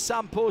onto the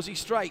Sam Posey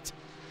straight.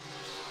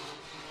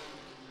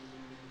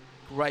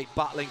 Great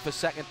battling for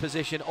 2nd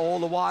position all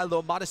the while,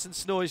 though. Madison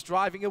Snow is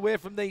driving away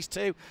from these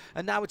 2,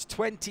 and now it's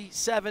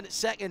 27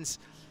 seconds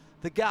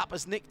the gap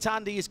as Nick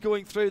Tandy is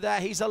going through there.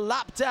 He's a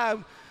lap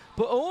down,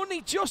 but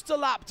only just a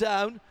lap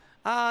down,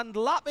 and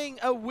lapping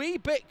a wee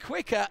bit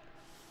quicker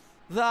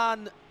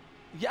than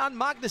Jan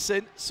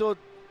Magnussen. So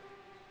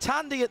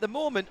Tandy at the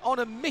moment on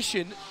a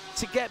mission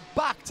to get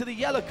back to the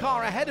yellow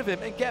car ahead of him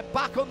and get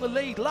back on the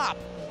lead lap.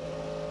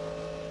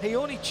 He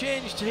only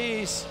changed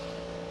his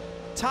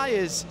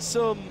tyres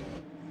some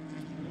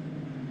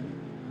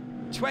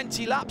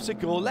 20 laps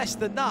ago, less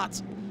than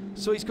that.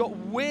 So he's got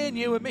way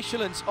newer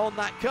Michelins on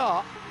that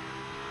car,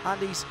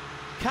 and he's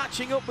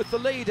catching up with the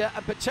leader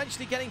and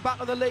potentially getting back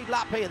on the lead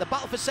lap here. The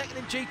battle for second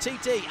in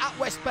GTD at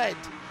West Bend.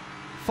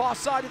 Far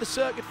side of the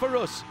circuit for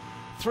us.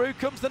 Through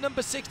comes the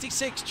number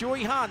 66,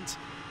 Joey Hand.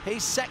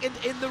 He's second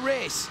in the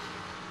race.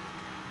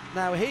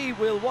 Now he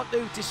will want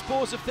to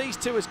dispose of these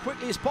two as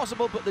quickly as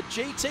possible, but the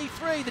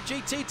GT3, the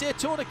GT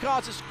Daytona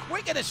cars, is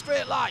quick in a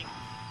straight line.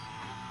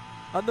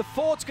 And the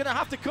Ford's going to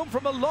have to come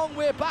from a long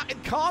way back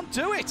and can't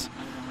do it.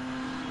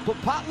 But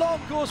Pat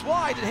Long goes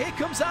wide, and here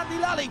comes Andy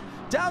Lally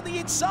down the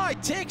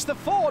inside, takes the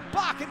Ford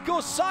back and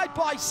goes side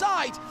by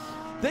side.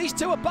 These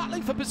two are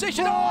battling for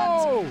position.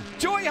 Oh, and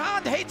Joey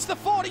Hand hits the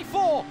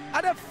 44,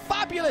 and a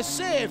fabulous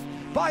save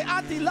by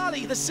Andy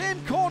Lally, the same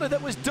corner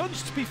that was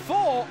dunched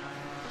before.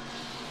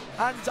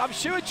 And I'm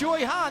sure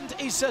Joey Hand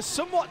is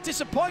somewhat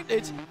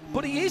disappointed,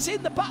 but he is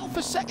in the battle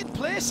for second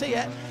place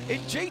here in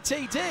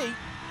GTD.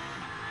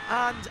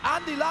 And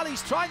Andy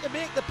Lally's trying to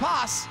make the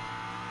pass.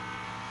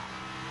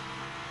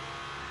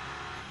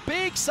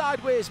 Big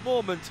sideways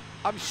moment.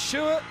 I'm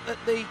sure that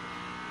the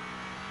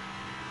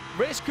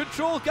race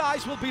control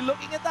guys will be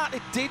looking at that.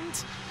 It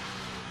didn't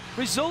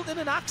result in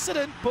an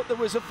accident, but there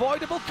was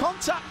avoidable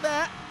contact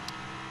there.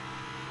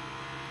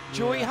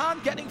 Joey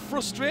Hand getting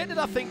frustrated,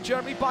 I think,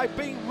 Jeremy, by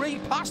being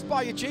repassed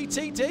by a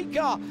GTD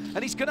car, and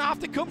he's going to have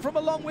to come from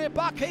a long way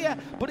back here,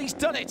 but he's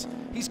done it.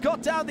 He's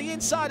got down the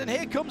inside, and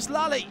here comes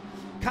Lally.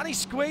 Can he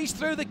squeeze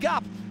through the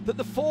gap that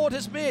the Ford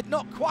has made?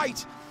 Not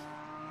quite.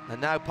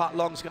 And now Pat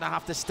Long's going to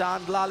have to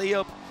stand Lally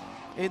up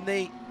in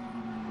the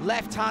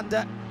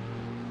left-hander,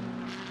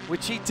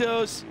 which he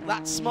does.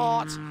 That's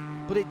smart,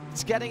 but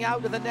it's getting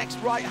out of the next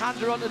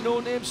right-hander on the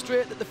no-name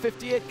straight that the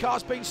 58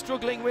 car's been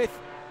struggling with.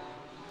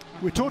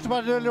 We talked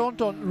about it earlier on,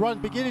 Don, right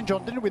at the beginning,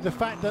 John, didn't we? The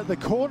fact that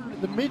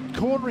the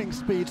mid-cornering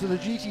speeds of the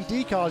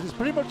GTD cars is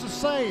pretty much the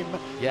same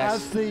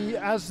as the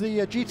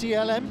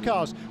GTLM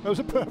cars. That was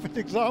a perfect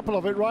example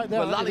of it right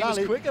there. Well, Lally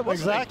was quicker,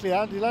 wasn't he? Exactly,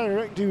 Andy Lally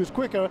reckoned he was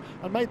quicker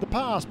and made the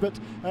pass, but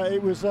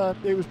it was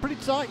pretty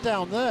tight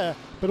down there.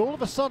 But all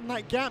of a sudden,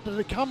 that gap that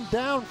had come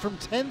down from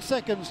 10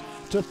 seconds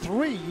to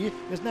 3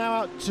 is now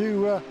out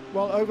to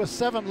well, over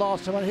 7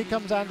 last time. And here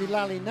comes Andy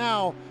Lally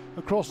now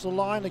across the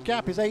line. The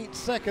gap is 8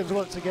 seconds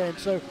once again.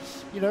 So,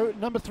 you know,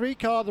 number 3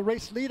 car, the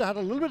race leader, had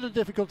a little bit of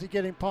difficulty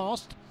getting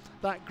past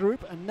that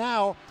group, and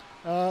now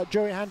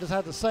Joey Hand has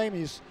had the same.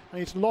 He's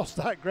lost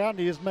that ground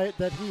he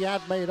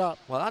had made up.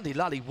 Well, Andy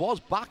Lally was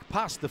back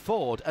past the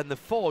Ford, and the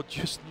Ford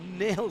just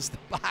nails the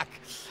back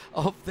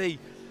of the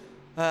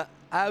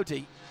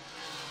Audi.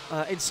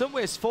 In some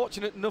ways,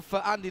 fortunate enough for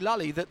Andy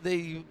Lally that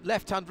the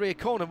left-hand rear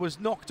corner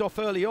was knocked off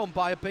early on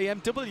by a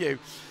BMW.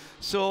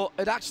 So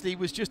it actually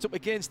was just up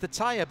against the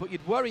tyre, but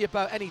you'd worry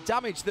about any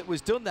damage that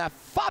was done there.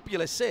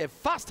 Fabulous save.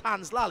 Fast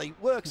hands Lally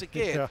works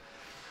again,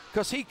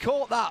 because he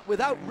caught that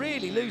without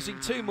really losing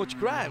too much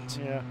ground.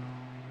 Yeah,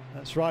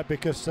 that's right,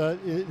 because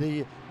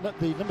the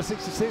number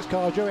 66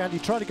 car, Joey Andy,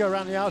 tried to go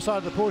around the outside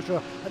of the Porsche,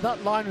 and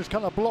that line was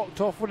kind of blocked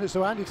off, wasn't it?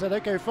 So Andy said,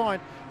 okay, fine,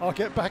 I'll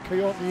get back on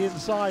the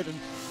inside. And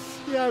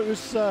yeah, it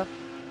was,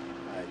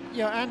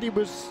 Andy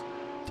was,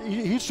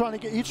 he's trying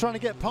to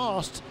get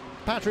past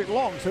Patrick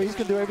Long, so he's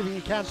going to do everything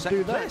he can to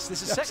do that. This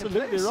is second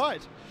place. Absolutely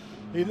right.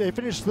 They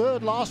finished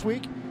 3rd last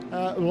week,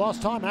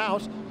 last time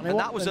out, and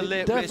that was a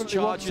late race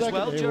charge as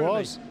well, Jeremy. It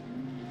was.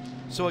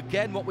 So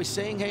again, what we're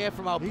seeing here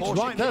from our Porsche,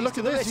 right there. Look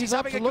at this. He's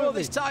having a go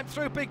this time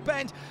through Big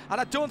Bend,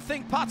 and I don't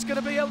think Pat's going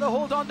to be able to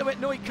hold on to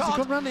it. No, he can't. He's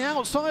gone around the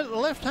outside of the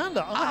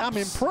left-hander. I'm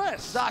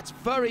impressed. That's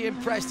very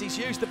impressed. He's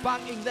used the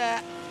banking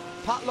there.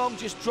 Pat Long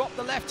just dropped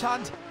the left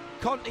hand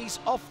Conti's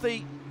off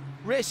the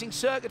racing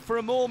circuit for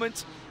a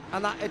moment,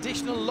 and that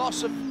additional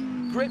loss of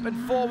grip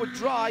and forward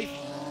drive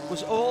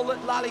was all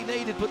that Lally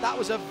needed. But that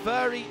was a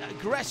very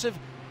aggressive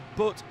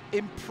but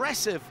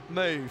impressive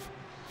move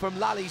from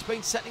Lally. He's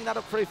been setting that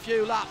up for a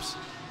few laps.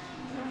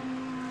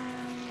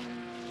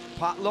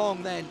 Pat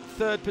Long then,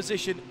 3rd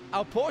position.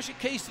 Our Porsche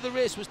keys to the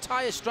race was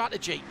tyre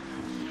strategy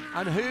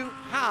and who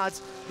had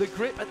the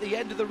grip at the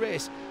end of the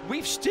race.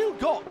 We've still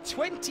got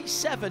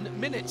 27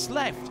 minutes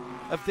left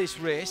of this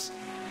race.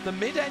 The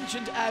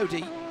mid-engined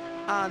Audi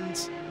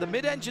and the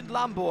mid-engined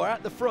Lambo are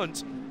at the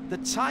front. The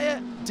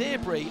tyre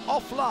debris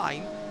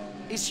offline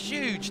is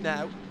huge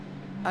now,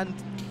 and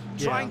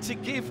trying to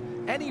give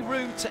any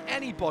room to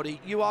anybody,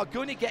 you are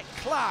going to get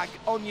clag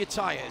on your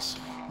tyres.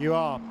 You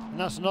are, and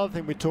that's another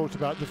thing we talked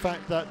about, the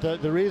fact that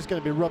there is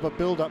going to be rubber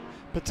build-up,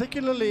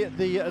 particularly at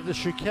the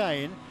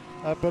chicane,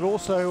 but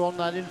also on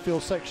that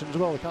infield section as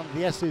well, kind of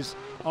the S's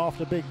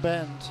after Big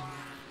Bend.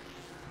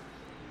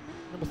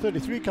 Number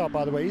 33 car,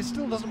 by the way, he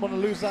still doesn't want to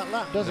lose that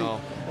lap, does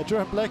he?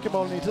 Jerome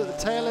Blakemole, he's at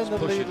the tail end of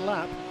the lead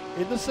lap,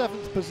 in the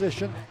 7th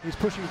position. He's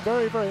pushing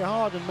very, very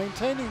hard and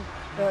maintaining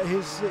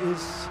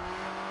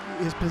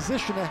his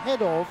position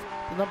ahead of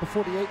the number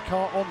 48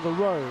 car on the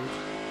road.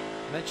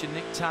 Mentioned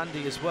Nick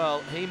Tandy as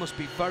well. He must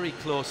be very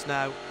close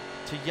now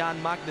to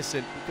Jan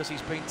Magnussen because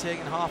he's been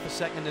taking half a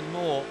second and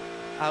more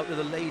out of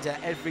the leader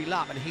every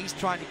lap, and he's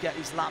trying to get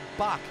his lap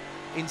back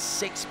in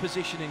 6th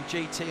position in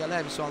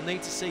GTLM, so I'll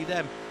need to see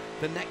them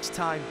the next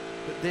time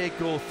that they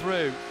go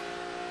through.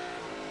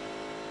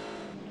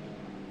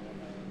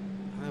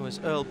 There was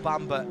Earl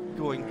Bamber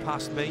going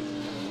past me.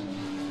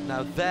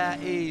 Now there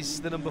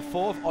is the number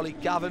 4, Ollie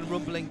Gavin,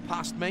 rumbling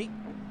past me.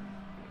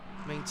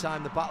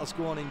 Meantime, the battles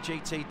go on in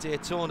GT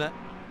Daytona.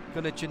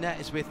 Gunnar Jeanette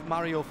is with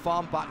Mario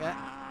Farnbacher,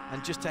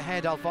 and just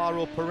ahead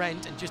Alvaro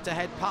Parent, and just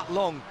ahead Pat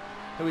Long,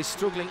 who is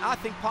struggling. I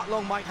think Pat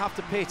Long might have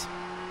to pit.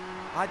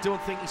 I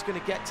don't think he's going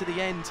to get to the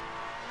end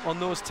on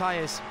those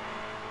tyres.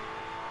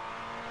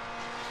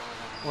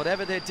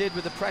 Whatever they did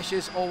with the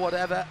pressures or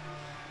whatever,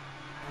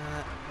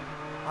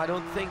 I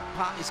don't think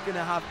Pat is going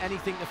to have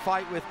anything to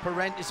fight with.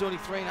 Parent is only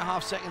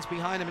 3.5 seconds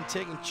behind him and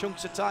taking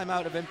chunks of time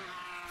out of him.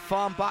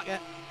 Farnbacher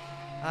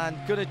and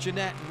Gunnar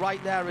Jeanette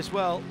right there as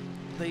well.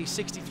 The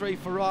 63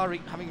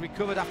 Ferrari, having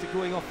recovered after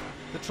going off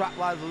the track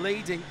while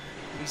leading,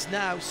 he's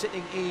now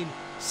sitting in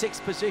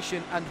 6th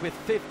position, and with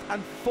 5th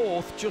and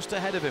 4th just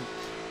ahead of him.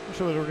 I'm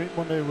sure I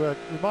want to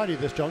remind you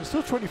of this, John.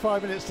 Still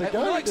 25 minutes to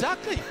go. No,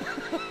 exactly.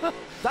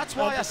 That's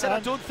why I said I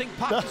don't think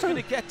Pat is going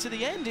to get to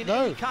the end in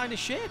any kind of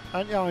shape.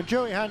 And, you know, and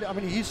Joey Hand, I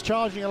mean, he's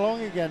charging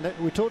along again.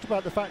 We talked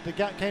about the fact the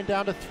gap came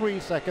down to 3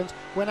 seconds,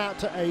 went out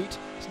to 8.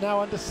 It's now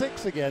under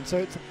 6 again. So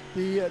it's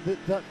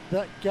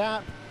that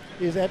gap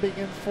is ebbing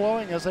and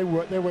flowing as they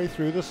work their way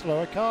through the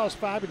slower cars.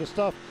 Fabulous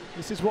stuff.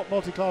 This is what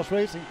multi-class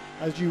racing,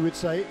 as you would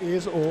say,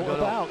 is all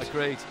about.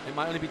 Agreed. It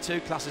might only be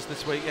 2 classes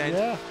this weekend,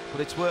 yeah,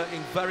 but it's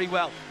working very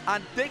well.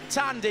 And Nick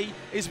Tandy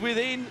is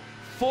within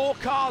 4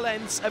 car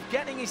lengths of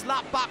getting his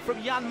lap back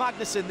from Jan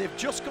Magnussen. They've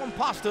just gone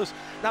past us.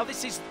 Now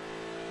this is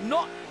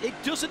not, it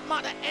doesn't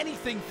matter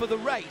anything for the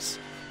race.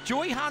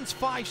 Joey Hand's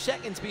 5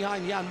 seconds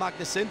behind Jan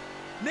Magnussen.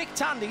 Nick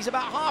Tandy's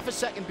about half a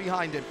second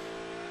behind him.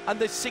 And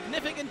the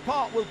significant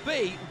part will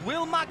be,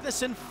 will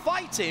Magnussen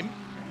fight him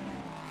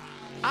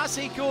as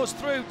he goes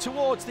through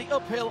towards the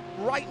uphill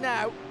right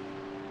now?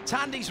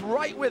 Tandy's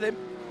right with him.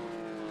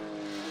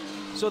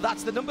 So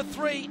that's the number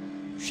 3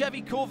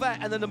 Chevy Corvette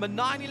and the number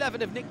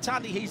 911 of Nick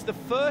Tandy. He's the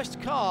first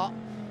car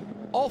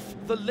off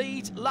the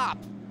lead lap.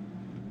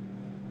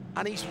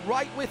 And he's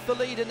right with the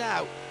leader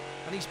now.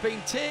 And he's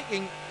been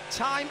taking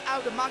time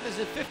out of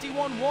Magnussen.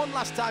 51.1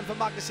 last time for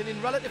Magnussen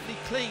in relatively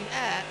clean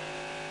air.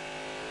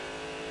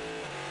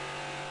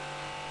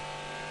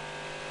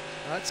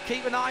 Let's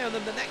keep an eye on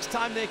them the next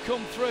time they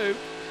come through.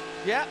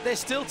 Yeah, they're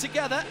still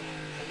together,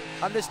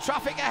 and there's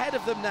traffic ahead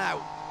of them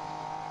now.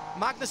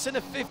 Magnussen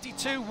at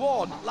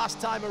 52.1 last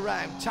time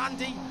around.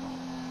 Tandy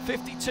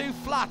 52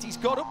 flat. He's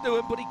got up to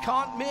him, but he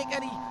can't make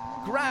any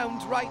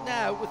ground right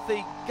now with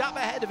the gap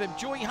ahead of him.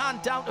 Joey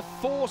Hand down to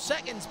 4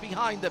 seconds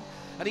behind them,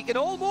 and he can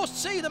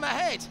almost see them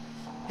ahead.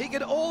 He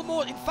can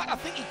almost, in fact, I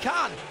think he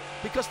can,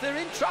 because they're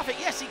in traffic.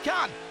 Yes, he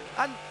can.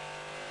 And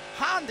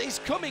Hand is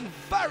coming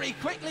very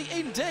quickly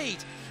indeed.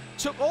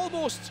 Took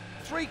almost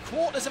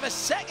 3/4 of a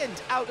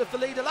second out of the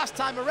leader last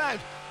time around.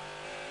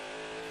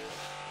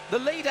 The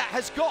leader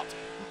has got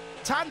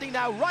Tandy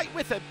now right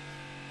with him,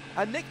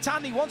 and Nick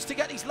Tandy wants to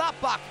get his lap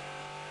back.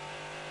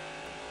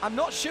 I'm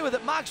not sure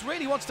that Mags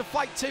really wants to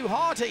fight too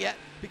hard here,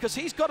 because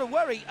he's got to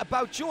worry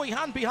about Joey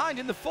Hand behind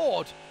in the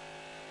Ford.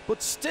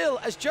 But still,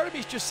 as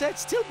Jeremy's just said,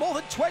 still more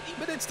than 20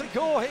 minutes to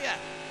go here.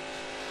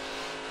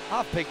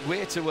 I've picked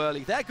way too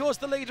early. There goes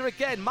the leader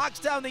again. Mags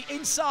down the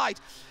inside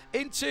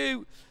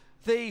into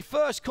the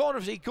first corner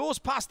as he goes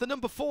past the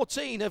number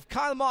 14 of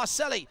Kyle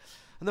Marcelli.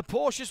 And the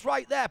Porsche's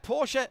right there.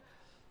 Porsche.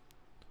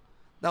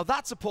 Now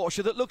that's a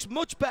Porsche that looks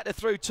much better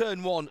through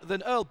turn 1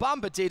 than Earl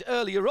Bamber did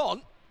earlier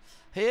on.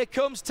 Here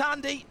comes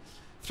Tandy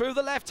through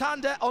the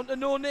left-hander onto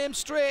No Name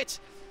Straight.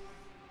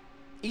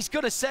 He's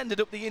going to send it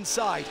up the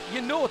inside.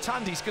 You know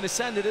Tandy's going to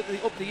send it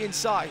up the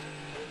inside.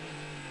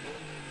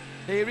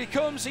 Here he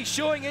comes, he's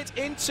showing it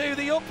into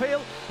the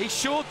uphill. He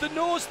showed the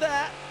nose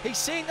there. He's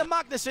seen the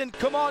Magnussen.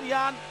 Come on,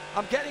 Jan,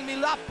 I'm getting me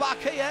lap back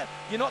here.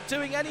 You're not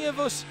doing any of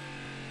us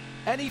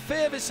any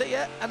favours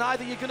here, and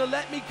either you're going to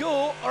let me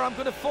go or I'm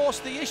going to force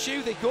the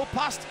issue. They go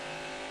past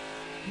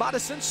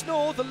Madison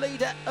Snow, the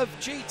leader of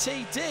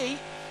GTD.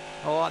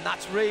 Oh, and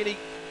that's really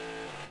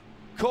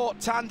caught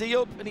Tandy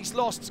up, and he's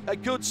lost a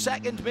good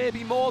second,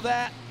 maybe more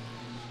there.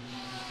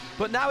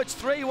 But now it's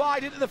 3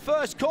 wide into the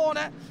first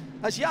corner,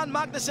 as Jan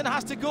Magnussen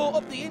has to go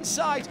up the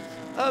inside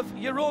of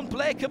Jeroen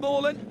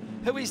Blekemolen,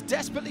 who is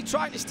desperately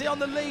trying to stay on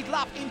the lead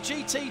lap in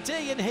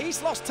GTD, and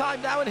he's lost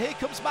time now, and here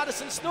comes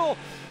Madison Snow.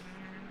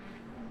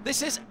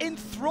 This is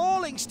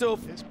enthralling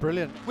stuff. It's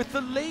brilliant. With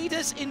the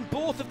leaders in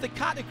both of the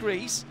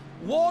categories,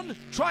 one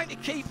trying to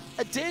keep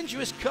a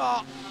dangerous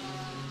car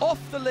off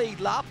the lead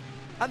lap,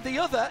 and the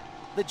other,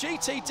 the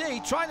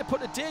GTD, trying to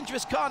put a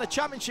dangerous car and a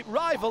championship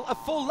rival a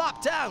full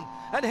lap down.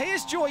 And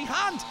here's Joey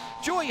Hand.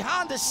 Joey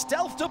Hand has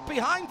stealthed up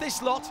behind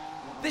this lot.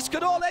 This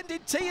could all end in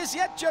tears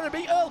yet,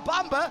 Jeremy. Earl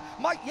Bamber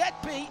might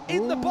yet be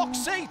in the box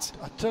seat.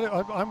 I tell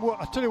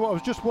you what I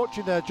was just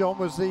watching there, John,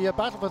 was the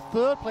battle for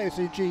third place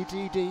in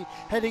GTD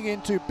heading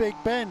into Big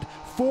Bend.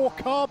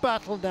 4-car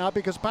battle now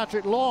because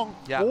Patrick Long,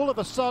 all of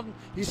a sudden,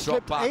 he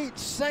slipped 8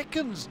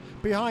 seconds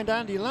behind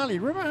Andy Lally.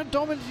 Remember how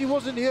dominant he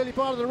was in the early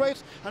part of the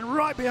race? And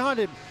right behind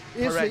him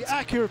is the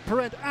Acura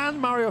Parent and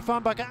Mario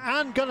Fambacher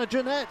and Gunnar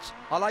Jeanette.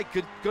 I like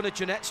Gunnar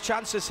Jeanette's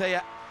chances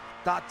here.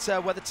 That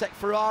WeatherTech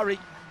Ferrari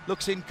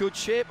looks in good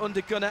shape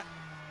under Gunnar,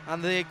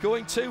 and they're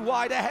going too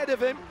wide ahead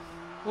of him.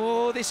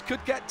 Oh, this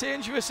could get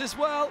dangerous as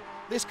well.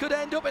 This could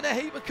end up in a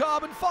heap of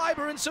carbon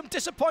fibre and some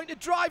disappointed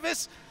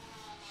drivers.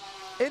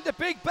 In the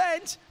Big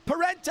Bend,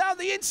 Parent down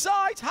the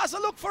inside, has a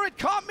look for it,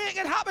 can't make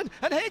it happen,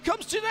 and here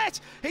comes Jeanette.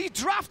 He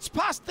drafts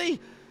past the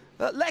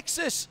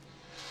Lexus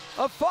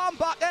of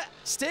Farnbacher,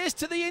 stays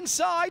to the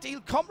inside. He'll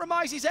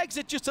compromise his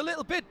exit just a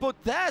little bit, but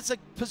there's a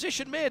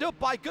position made up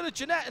by Gunnar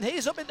Jeanette, and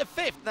he's up into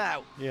 5th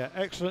now. Yeah,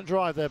 excellent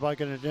drive there by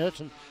Gunnar Jeanette.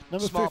 And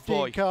number Smart 15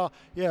 boy. car,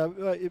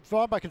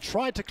 Farnbacher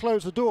tried to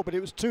close the door, but it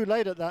was too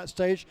late at that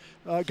stage.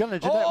 Gunnar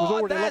Jeanette was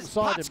already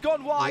alongside Pat's him.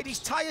 gone wide. His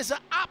tyres are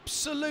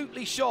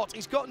absolutely shot.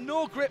 He's got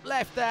no grip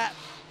left there.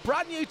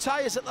 Brand new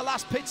tyres at the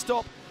last pit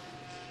stop.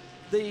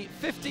 The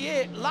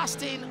 58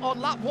 last in on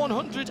lap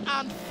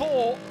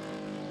 104.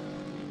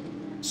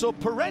 So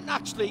Parent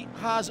actually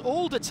has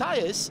older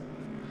tyres,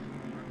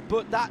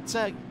 but that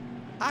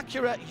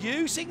Acura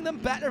using them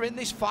better in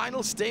this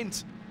final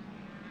stint.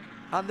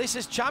 And this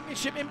is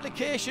championship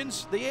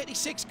implications. The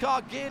 86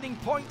 car gaining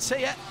points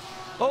here.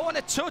 Oh, and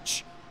a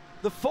touch.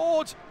 The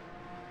Ford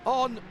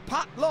on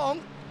Pat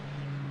Long.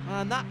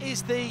 And that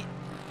is the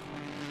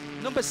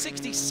number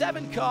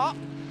 67 car.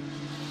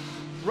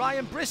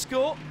 Ryan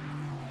Briscoe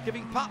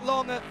giving Pat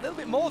Long a little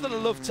bit more than a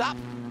love tap.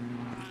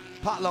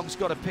 Pat Long's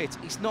got a pit.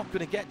 He's not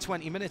going to get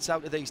 20 minutes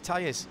out of these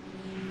tyres.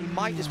 He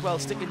might as well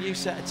stick a new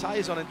set of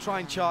tyres on and try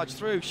and charge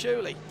through,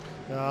 surely.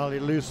 Well,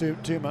 he'll lose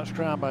too much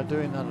ground by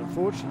doing that,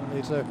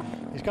 unfortunately. So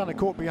he's kind of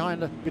caught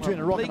between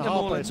a rock and a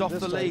hard place. Off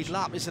the lead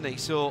lap, isn't he?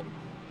 So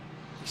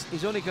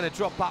he's only going to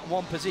drop back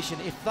 1 position,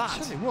 if that.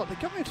 Tell you what, the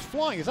guy who's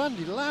flying is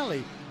Andy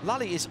Lally.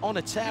 Lally is on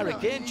a tear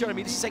again,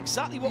 Jeremy. This is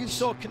exactly what we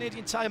saw at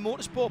Canadian Tire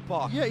Motorsport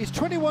Park. Yeah, he's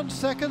 21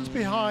 seconds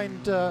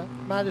behind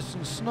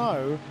Madison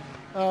Snow.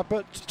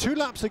 But 2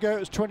 laps ago it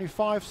was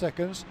 25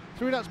 seconds.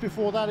 3 laps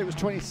before that it was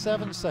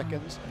 27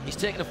 seconds. He's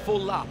taken a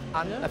full lap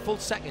and a full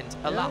second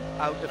lap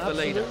out of the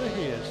leader.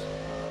 Absolutely he is.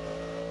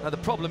 Now the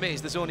problem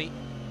is there's only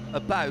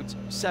about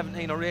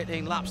 17 or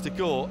 18 laps to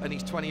go and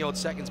he's 20 odd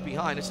seconds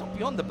behind. It's not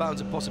beyond the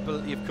bounds of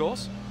possibility, of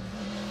course.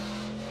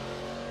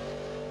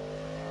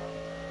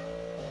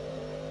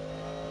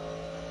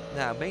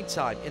 Now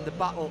meantime, in the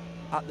battle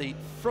at the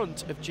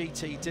front of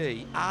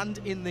GTD and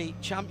in the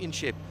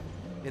championship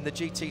in the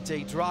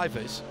GTD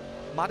drivers,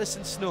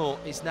 Madison Snow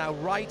is now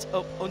right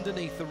up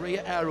underneath the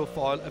rear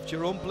aerofoil of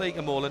Jerome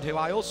Bleekemolen, who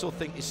I also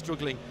think is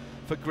struggling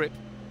for grip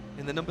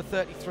in the number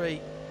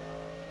 33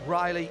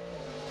 Riley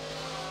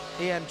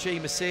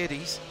AMG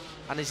Mercedes,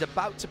 and is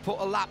about to put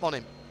a lap on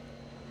him.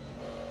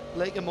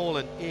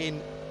 Bleekemolen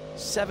in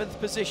 7th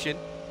position.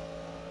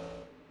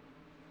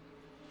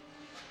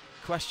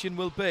 Question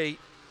will be,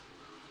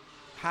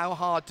 how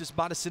hard does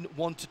Madison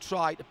want to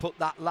try to put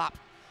that lap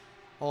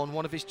on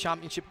one of his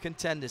championship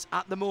contenders?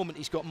 At the moment,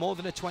 he's got more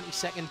than a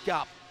 20-second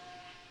gap.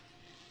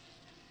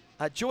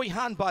 Joey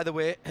Hand, by the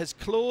way, has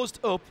closed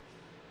up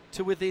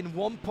to within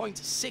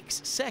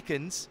 1.6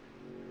 seconds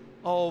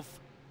of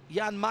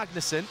Jan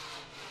Magnussen.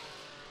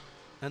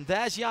 And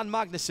there's Jan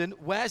Magnussen.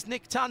 Where's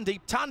Nick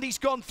Tandy? Tandy's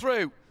gone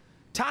through.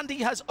 Tandy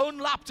has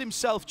unlapped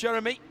himself,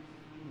 Jeremy.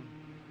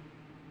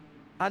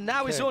 And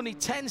now is only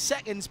 10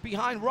 seconds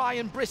behind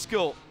Ryan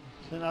Briscoe.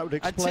 That would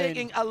explain. And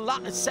taking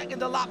a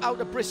second a lap out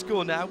of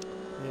Briscoe now.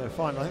 Yeah,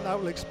 fine. I think that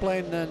will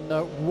explain then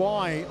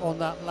why on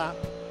that lap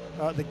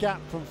the gap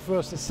from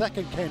first to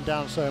second came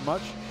down so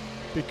much,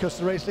 because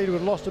the race leader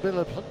had lost a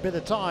bit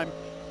of time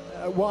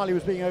while he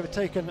was being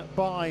overtaken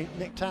by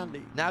Nick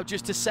Tandy. Now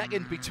just a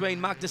second between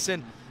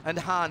Magnussen and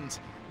Hand.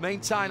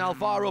 Meantime,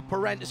 Alvaro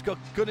Parent has got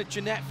Gunnar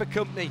Jeanette for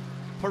company.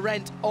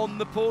 Parent on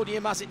the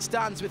podium as it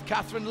stands with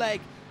Catherine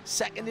Legg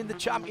second in the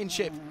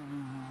championship.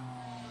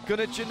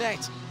 Gunnar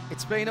Jeanette,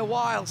 it's been a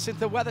while since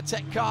the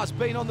WeatherTech car's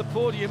been on the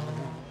podium.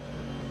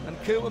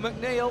 And Cooper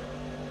McNeil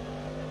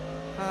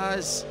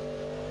has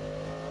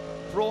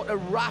brought a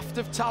raft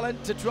of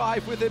talent to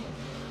drive with him.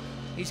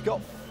 He's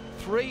got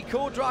 3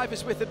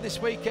 co-drivers with him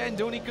this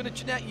weekend. Only Gunnar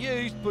Jeanette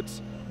used, but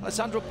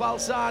Alessandro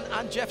Balzan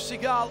and Jeff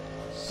Segal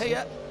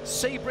here.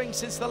 Sebring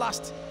since the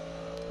last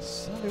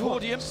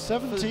podium.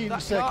 17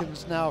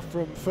 seconds now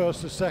from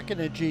first to second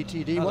in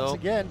GTD. Hello. Once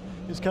again,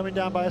 is coming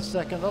down by a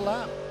second a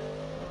lap.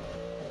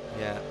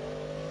 Yeah.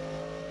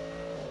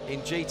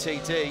 In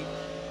GTD.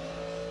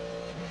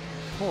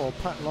 Poor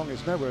Pat Long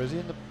is nowhere, is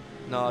he?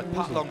 No,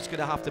 Pat Long's going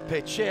to have to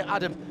pitch.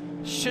 Adam,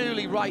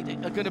 surely Wright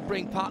are going to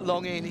bring Pat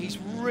Long in. He's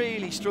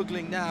really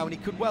struggling now, and he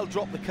could well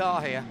drop the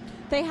car here.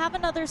 they have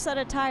another set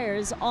of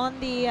tires on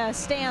the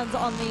stands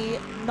on the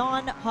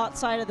non-hot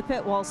side of the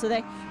pit wall, so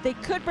they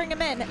could bring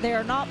them in. They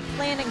are not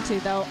planning to,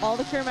 though. All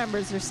the crew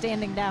members are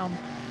standing down.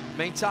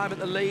 Meantime, at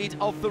the lead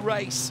of the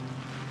race,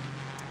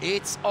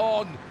 it's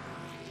on.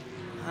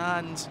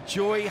 And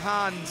Joey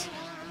Hand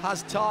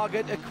has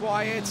target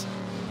acquired.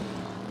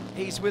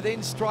 He's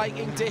within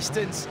striking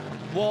distance.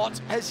 What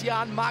has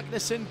Jan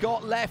Magnussen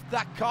got left?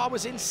 That car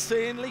was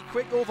insanely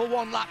quick over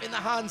one lap in the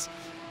hands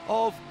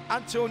of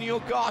Antonio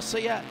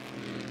Garcia.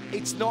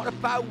 It's not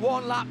about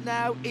one lap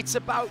now, it's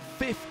about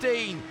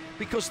 15,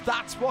 because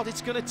that's what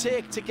it's going to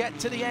take to get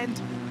to the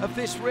end of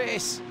this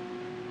race.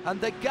 And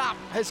the gap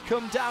has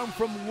come down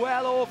from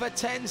well over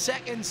 10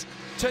 seconds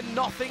to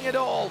nothing at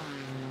all.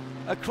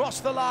 Across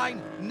the line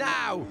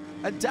now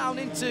and down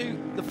into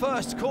the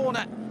first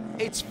corner,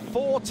 it's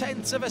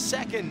 0.4 of a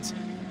second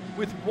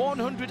with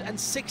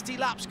 160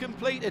 laps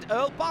completed.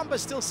 Earl Bamber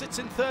still sits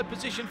in third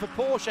position for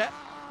Porsche.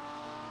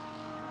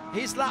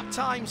 His lap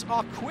times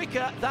are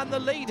quicker than the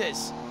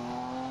leaders.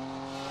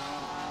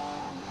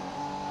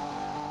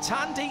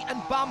 Tandy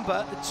and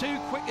Bamber, the two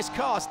quickest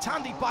cars.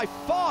 Tandy by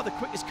far the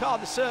quickest car on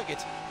the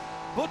circuit.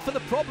 But for the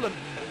problem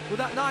with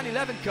that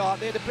 911 car,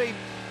 they'd have been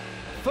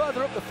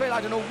further up the field.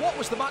 I don't know what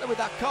was the matter with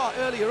that car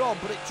earlier on,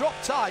 but it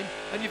dropped time.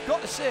 And you've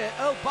got to say,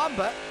 Earl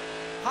Bamber,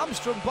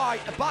 hamstrung by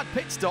a bad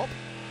pit stop,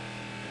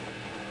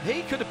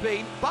 he could have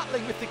been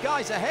battling with the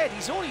guys ahead.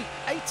 He's only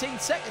 18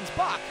 seconds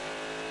back,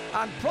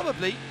 and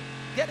probably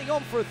getting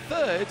on for a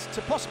third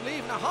to possibly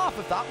even a half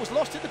of that was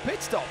lost in the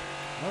pit stop.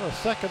 Well, a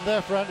second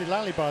there for Andy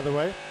Lally, by the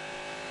way.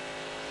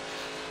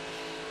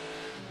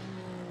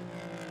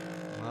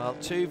 Well,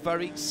 two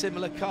very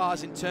similar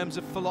cars in terms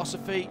of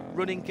philosophy,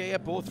 running gear,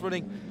 both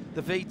running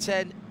the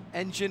V10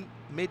 engine,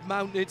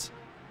 mid-mounted,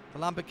 the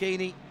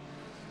Lamborghini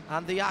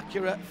and the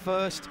Acura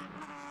first.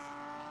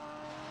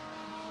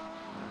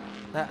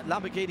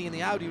 Lamborghini and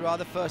the Audi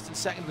rather, first and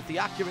second, with the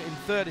Acura in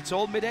third. It's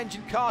all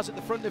mid-engine cars at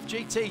the front of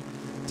GT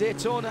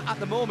Daytona at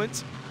the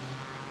moment,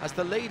 as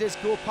the leaders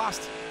go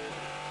past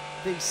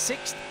the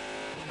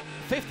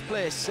fifth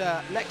place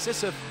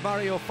Lexus of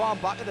Mario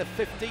Farnbacher, the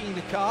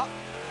 15 car.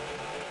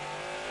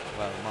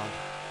 Well, man.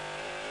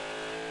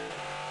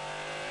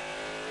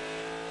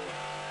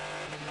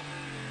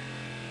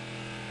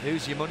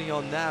 Who's your money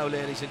on now,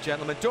 ladies and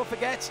gentlemen? Don't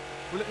forget,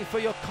 we're looking for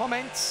your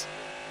comments,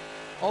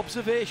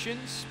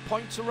 observations,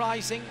 points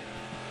arising,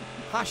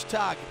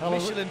 hashtag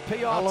Michelin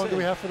PRT. How long do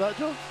we have for that,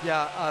 John?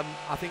 Yeah,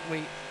 I think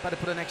we better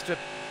put an extra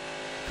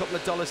couple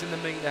of dollars in the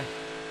meter.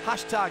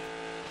 Hashtag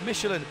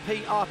Michelin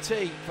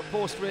PRT for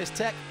post-race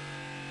tech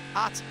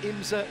at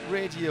IMSA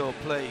Radio,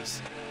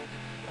 please.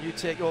 You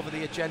take over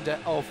the agenda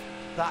of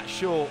that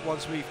show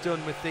once we've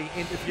done with the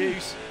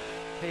interviews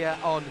here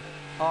on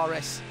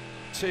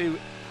RS2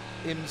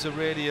 IMSA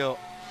Radio.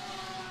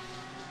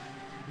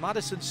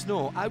 Madison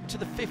Snow out to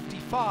the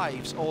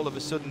 55s all of a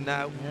sudden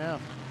now. Yeah.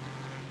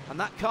 And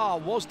that car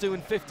was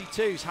doing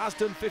 52s, has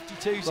done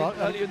 52s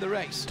earlier in the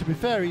race. To be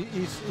fair,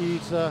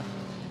 he's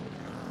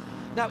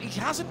now, he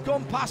hasn't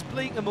gone past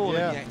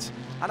Bleekemolen yet.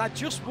 And I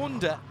just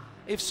wonder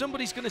if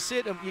somebody's going to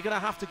say to him, you're going to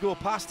have to go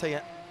past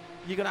here.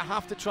 You're going to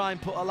have to try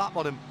and put a lap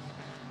on him.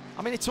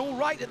 I mean, it's all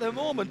right at the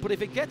moment, but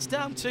if it gets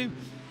down to,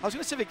 I was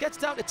going to say, if it gets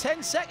down to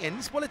 10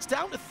 seconds, well, it's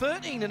down to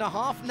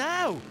 13.5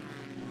 now.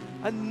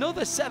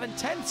 Another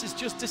 7/10 has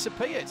just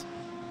disappeared.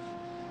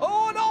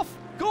 Oh, and off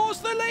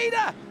goes the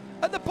leader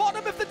at the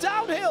bottom of the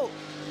downhill.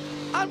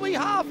 And we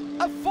have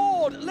a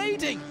Ford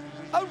leading.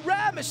 A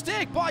rare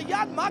mistake by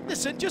Jan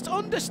Magnussen, just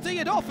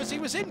understeered off as he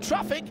was in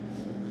traffic.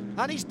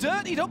 And he's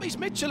dirtied up his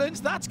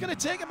Michelins. That's going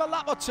to take him a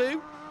lap or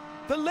two.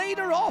 The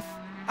leader off,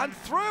 and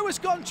through has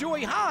gone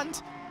Joey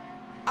Hand.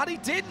 And he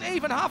didn't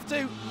even have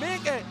to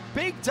make a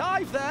big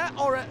dive there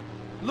or a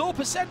low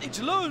percentage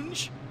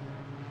lunge.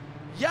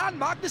 Jan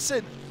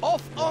Magnussen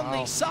off on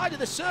the side of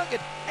the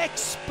circuit,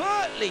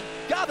 expertly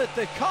gathered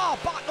the car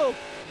back up.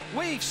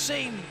 We've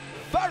seen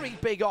very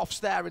big offs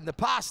there in the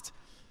past.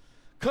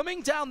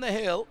 Coming down the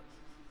hill,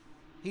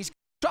 he's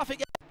got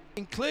traffic,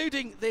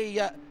 including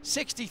the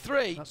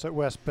 63. That's at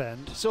West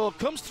Bend. So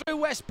comes through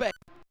West Bend,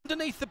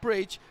 underneath the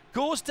bridge,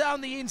 goes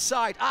down the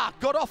inside.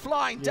 Got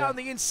offline down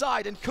the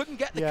inside and couldn't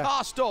get the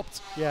car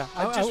stopped. Yeah,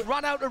 and just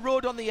ran out of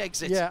road on the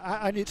exit.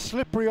 Yeah, and it's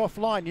slippery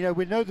offline. You know,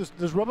 we know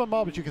there's rubber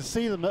marbles. You can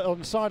see them on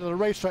the side of the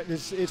racetrack.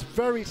 It's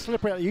very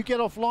slippery. You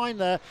get offline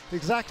there,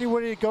 exactly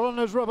where you go on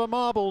those rubber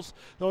marbles,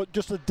 or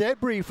just the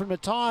debris from the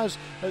tyres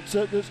that's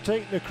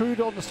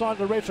accrued on the side of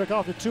the racetrack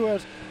after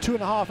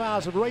 2.5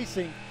 hours of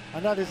racing.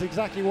 And that is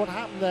exactly what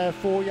happened there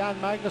for Jan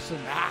Magnussen.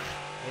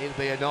 He'll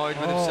be annoyed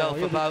with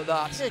himself about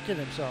that. Kicking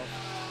himself.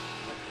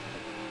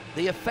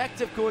 The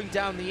effect of going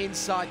down the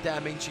inside there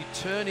means you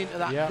turn into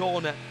that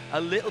corner a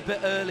little bit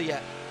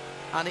earlier,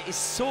 and it is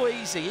so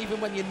easy,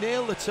 even when you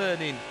nail the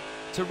turn in,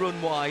 to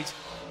run wide.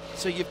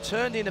 So you've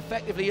turned in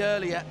effectively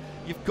earlier.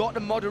 You've got to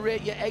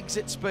moderate your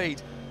exit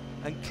speed,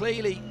 and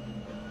clearly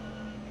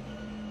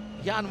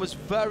Jan was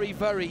very,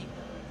 very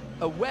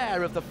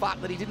aware of the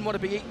fact that he didn't want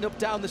to be eaten up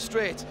down the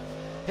straight.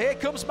 Here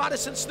comes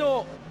Madison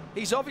Snow.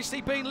 He's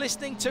obviously been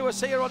listening to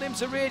us here on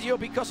IMSA Radio,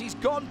 because he's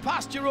gone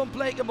past Jerome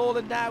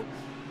Blakemorland now,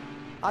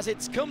 as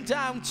it's come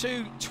down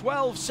to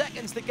 12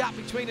 seconds, the gap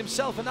between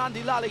himself and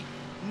Andy Lally.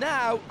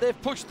 Now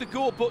they've pushed the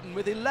go button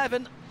with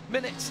 11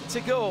 minutes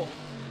to go.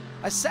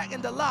 A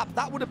second a lap,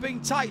 that would have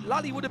been tight.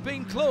 Lally would have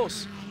been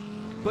close.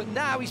 But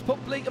now he's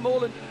put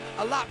Blakemorland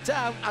a lap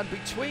down, and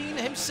between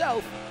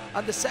himself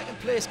and the second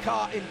place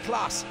car in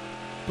class.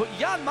 But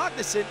Jan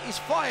Magnussen is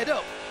fired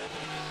up,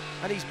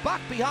 and he's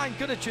back behind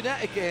Gunnar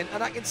Jeanette again,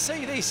 and I can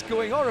see this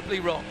going horribly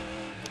wrong.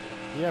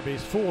 Yeah, but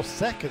he's 4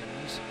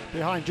 seconds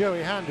behind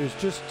Joey Hand, who's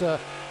just said,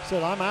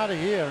 I'm out of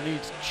here, and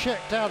he's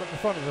checked out at the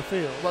front of the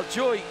field. Well,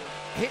 Joey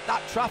hit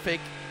that traffic,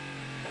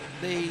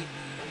 the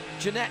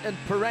Jeanette and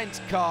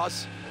Parent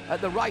cars, at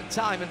the right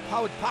time and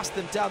powered past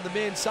them down the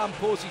main Sam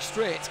Posey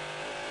straight.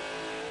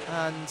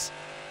 And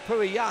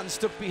poor Jan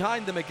stuck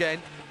behind them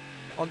again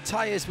on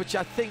tyres which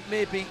I think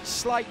may be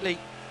slightly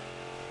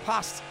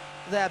past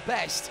their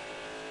best.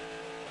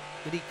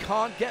 But he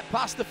can't get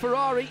past the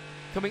Ferrari,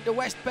 coming to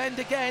West Bend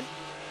again.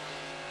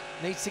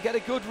 Needs to get a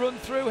good run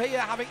through here,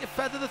 having to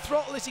feather the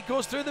throttle as he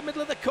goes through the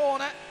middle of the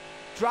corner.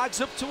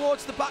 Drags up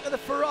towards the back of the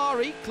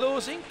Ferrari,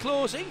 closing,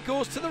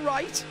 goes to the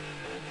right.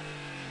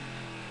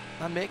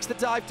 And makes the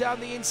dive down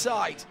the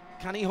inside.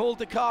 Can he hold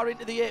the car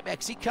into the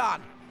apex? He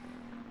can.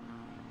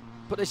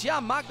 But as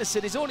Jan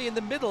Magnussen is only in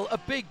the middle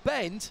of Big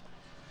Bend,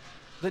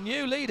 the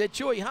new leader,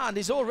 Joey Hand,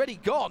 is already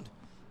gone.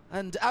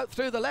 And out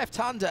through the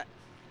left-hander.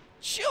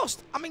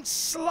 Just, I mean,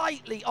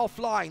 slightly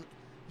offline.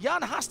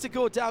 Jan has to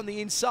go down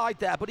the inside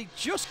there, but he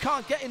just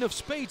can't get enough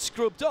speed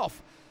scrubbed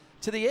off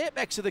to the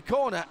apex of the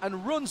corner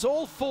and runs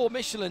all 4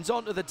 Michelins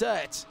onto the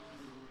dirt.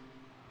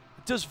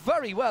 Does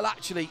very well,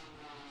 actually,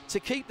 to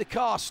keep the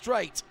car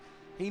straight.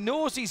 He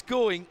knows he's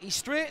going, he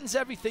straightens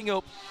everything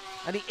up,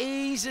 and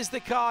he eases the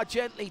car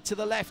gently to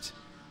the left,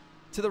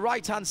 to the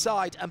right-hand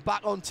side, and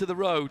back onto the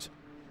road.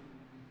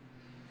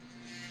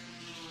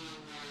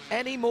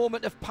 Any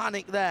moment of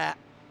panic there,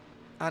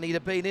 and he'd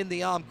have been in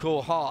the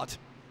Armco hard.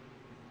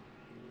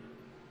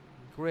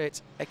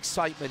 Great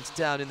excitement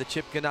down in the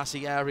Chip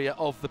Ganassi area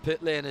of the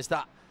pit lane as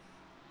that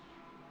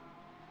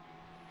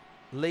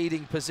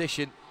leading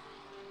position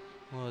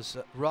was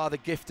rather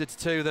gifted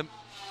to them.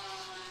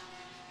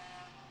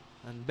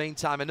 And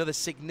meantime, another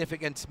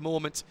significant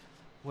moment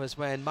was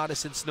when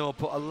Madison Snow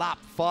put a lap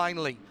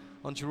finally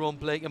on Jerome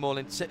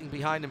Blakemorland, sitting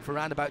behind him for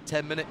around about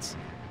 10 minutes,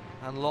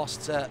 and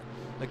lost a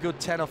good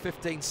 10 or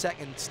 15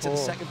 seconds to the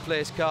second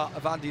place car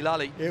of Andy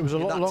Lally. It was a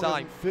lot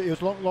longer. It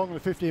was longer than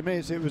 15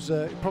 minutes. It was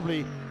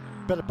probably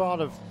better part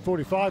of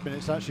 45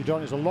 minutes actually,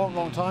 John. It's a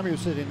long time he was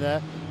sitting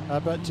there,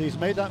 but he's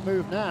made that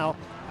move now,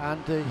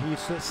 and he's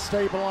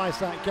stabilised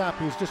that gap.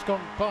 He's just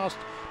gone past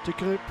to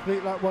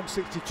complete that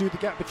 162. The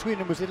gap between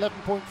them was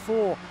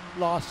 11.4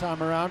 last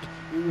time around.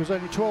 It was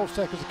only 12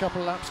 seconds a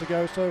couple of laps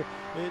ago, so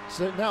it's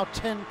now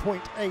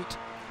 10.8.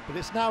 But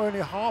it's now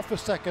only half a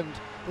second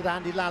that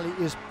Andy Lally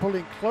is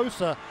pulling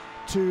closer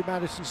to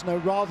Madison Snow,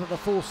 rather than a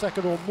full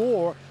second or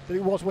more that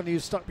it was when he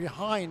was stuck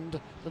behind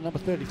the number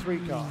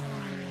 33 car.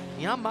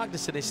 Jan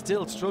Magnussen is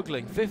still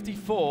struggling.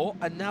 54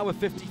 and now a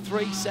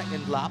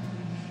 53-second lap.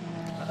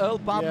 Earl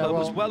Bamber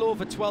was well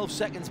over 12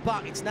 seconds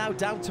back. It's now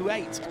down to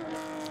 8.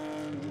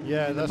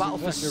 Yeah, that's battle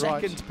exactly for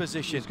right. second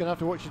position. He's going to have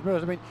to watch his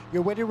mirrors. I mean,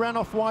 when he ran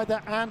off wide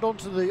there and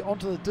onto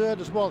the dirt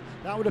as well,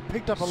 that would have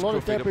picked up a lot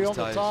of debris on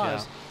the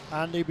tyres,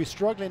 and he'd be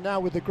struggling now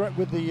with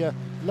the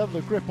level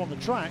of grip on the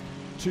track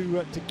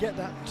to get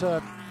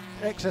that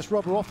excess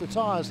rubber off the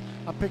tyres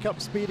and pick up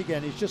speed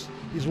again.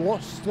 He's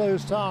lost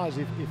those tyres,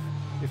 if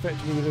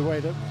effectively the way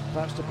that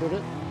perhaps to put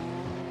it.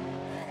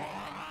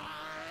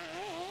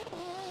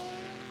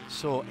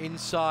 So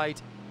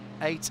inside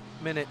 8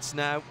 minutes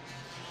now.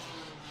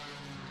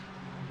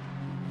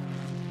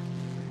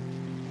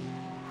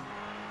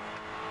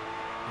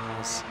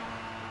 As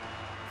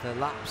the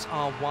laps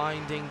are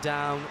winding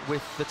down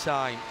with the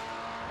time.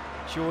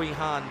 Joey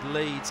Hand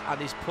leads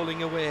and is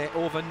pulling away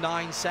over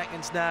 9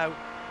 seconds now.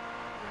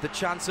 The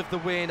chance of the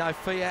win, I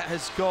fear,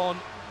 has gone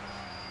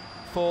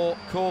for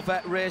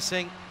Corvette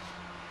Racing.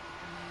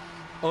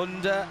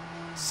 Under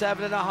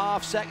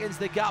 7.5 seconds,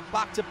 the gap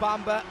back to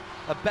Bamber.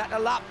 A better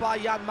lap by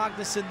Jan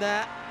Magnussen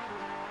there.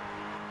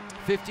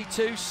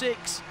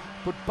 52.6,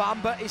 but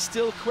Bamber is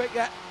still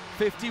quicker.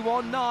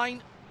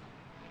 51.9.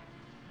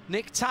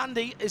 Nick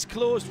Tandy is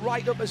closed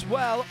right up as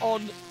well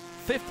on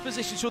 5th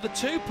position. So the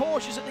 2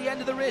 Porsches at the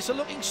end of the race are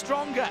looking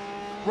stronger.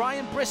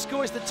 Ryan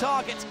Briscoe is the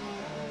target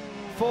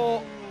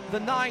for the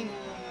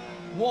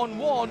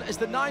 911, as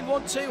the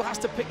 912 has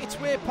to pick its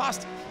way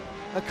past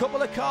a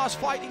couple of cars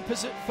fighting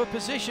for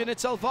position.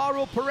 It's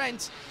Alvaro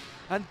Parent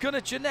and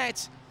Gunnar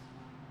Jeanette.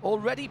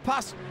 Already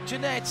past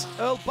Jeanette.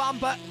 Earl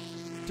Bamber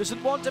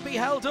doesn't want to be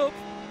held up.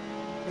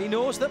 He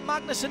knows that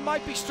Magnussen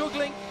might be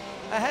struggling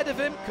ahead of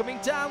him, coming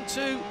down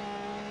to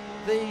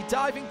the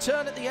diving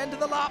turn at the end of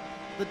the lap,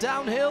 the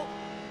downhill.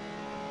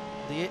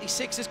 The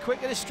 86 is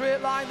quick in a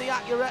straight line, the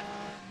Acura,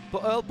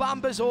 but Earl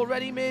Bamber's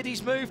already made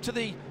his move to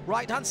the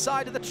right-hand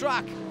side of the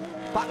track.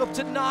 Back up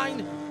to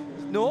 8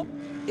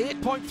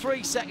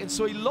 8.3 seconds,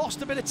 so he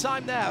lost a bit of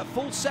time there, a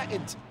full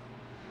second,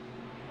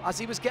 as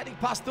he was getting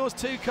past those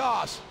two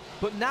cars.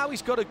 But now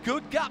he's got a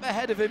good gap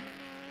ahead of him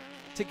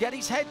to get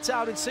his head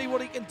down and see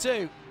what he can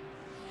do.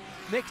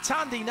 Nick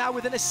Tandy now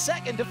within a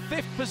second of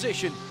 5th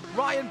position.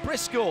 Ryan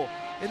Briscoe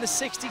in the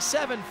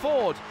 67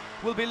 Ford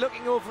will be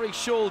looking over his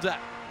shoulder.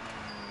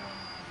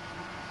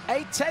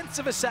 0.8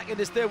 of a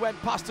second as they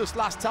went past us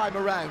last time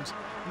around.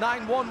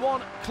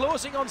 911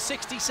 closing on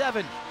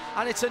 67,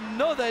 and it's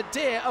another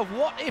day of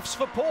what-ifs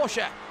for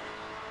Porsche.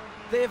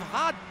 They've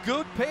had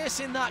good pace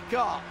in that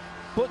car,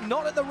 but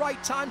not at the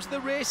right times of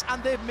the race,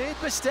 and they've made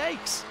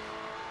mistakes.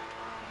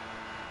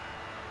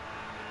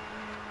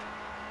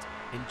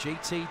 In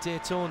GT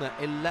Daytona,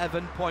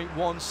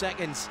 11.1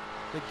 seconds.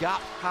 The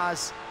gap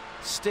has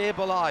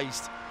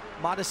stabilised.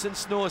 Madison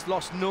Snow has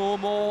lost no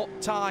more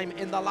time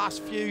in the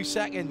last few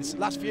seconds,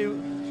 last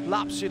few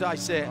laps, should I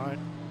say. Right.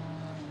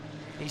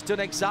 He's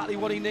done exactly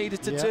what he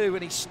needed to do,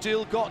 and he's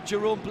still got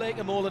Jerome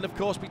Blakemole, of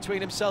course,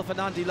 between himself and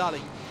Andy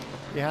Lally.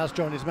 He has,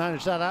 John. He's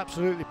managed that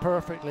absolutely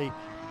perfectly.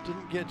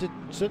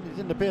 Certainly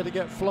didn't appear to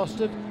get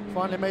flustered.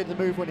 Finally made the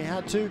move when he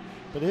had to.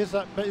 But this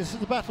is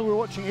the battle we're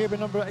watching here with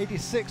number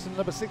 86 and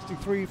number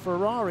 63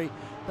 Ferrari.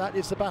 That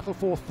is the battle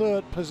for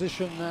 3rd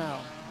position now.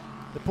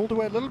 They pulled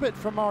away a little bit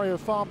from Mario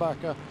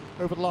Farnbacher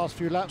over the last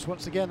few laps.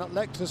 Once again at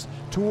Lexus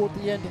toward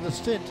the end of the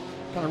stint,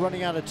 kind of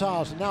running out of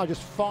tyres, and now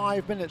just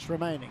 5 minutes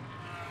remaining.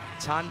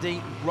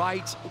 Tandy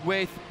right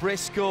with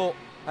Briscoe.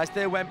 As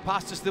they went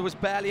past us, there was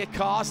barely a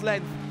car's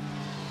length.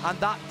 And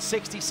that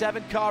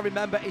 67 car,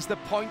 remember, is the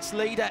points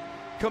leader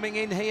coming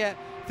in here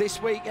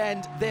this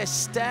weekend. They're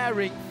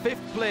staring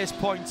 5th place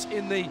points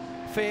in the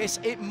face.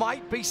 It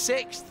might be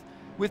 6th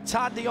with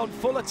Tandy on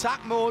full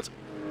attack mode.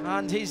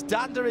 And his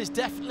dander is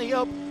definitely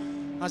up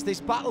as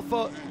this battle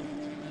for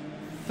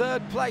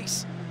 3rd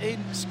place in,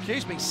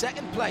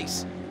 second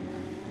place.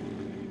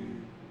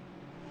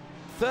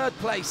 3rd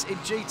place in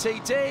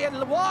GTD,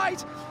 and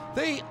wide.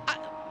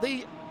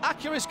 The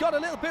Acura's got a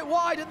little bit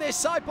wide, and they're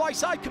side by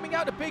side coming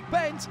out of Big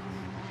Bend.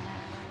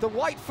 The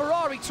white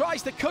Ferrari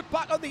tries to cut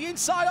back on the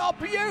inside. Oh,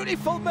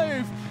 beautiful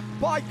move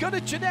by Gunnar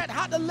Jeanette.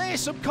 Had to lay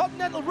some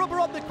Continental rubber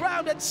on the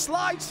ground and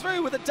slides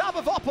through with a dab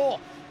of Oppo.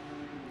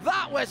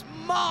 That was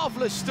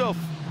marvellous stuff.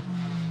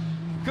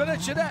 Gunnar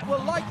Jeanette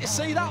will like to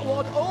see that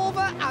one over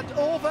and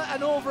over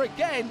and over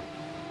again.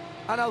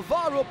 And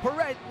Alvaro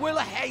Parent will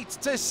hate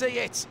to see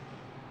it.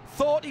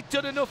 Thought he'd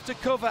done enough to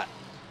cover.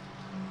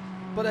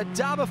 But a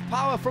dab of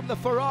power from the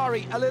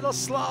Ferrari, a little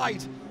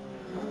slide.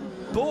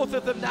 Both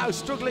of them now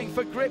struggling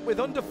for grip with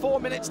under 4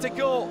 minutes to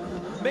go.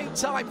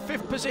 Meantime,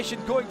 5th position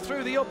going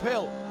through the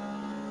uphill.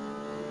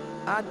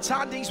 And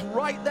Tandy's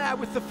right there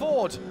with the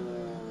Ford.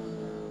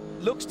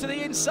 Looks to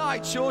the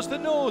inside, shows the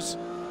nose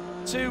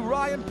to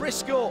Ryan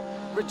Briscoe.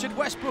 Richard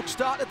Westbrook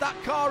started that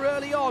car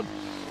early on.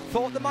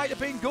 Thought they might have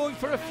been going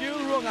for a fuel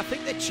run. I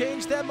think they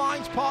changed their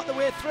minds part of the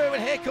way through,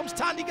 and here comes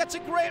Tandy, gets a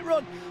great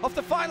run off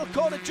the final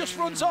corner, just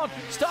runs on,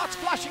 starts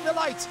flashing the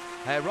lights.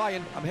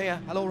 Ryan, I'm here.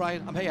 Hello,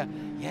 Ryan, I'm here.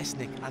 Yes,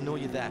 Nick, I know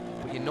you're there,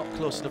 but you're not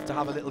close enough to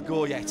have a little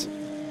go yet.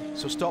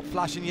 So stop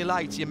flashing your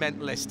lights, you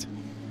mentalist.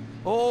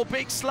 Oh,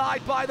 big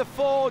slide by the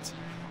Ford.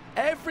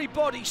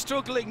 Everybody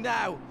struggling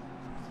now.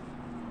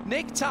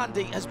 Nick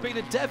Tandy has been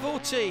a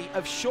devotee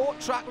of short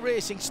track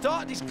racing,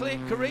 started his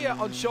career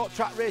on short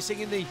track racing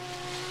in the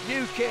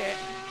UK.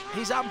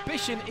 His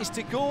ambition is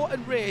to go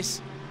and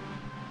race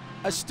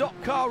a stock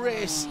car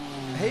race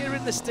here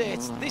in the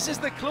States. This is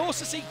the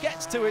closest he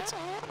gets to it,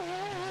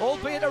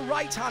 albeit a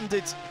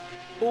right-handed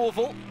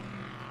oval,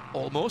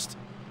 almost.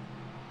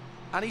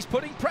 And he's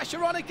putting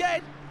pressure on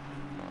again.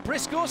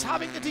 Briscoe's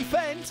having to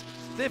defend.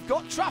 They've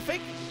got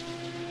traffic.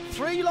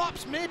 3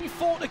 laps, maybe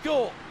 4 to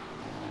go.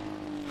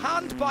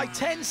 Hand by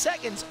 10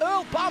 seconds.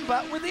 Earl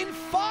Bamber within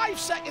 5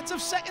 seconds of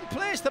 2nd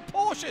place. The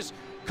Porsches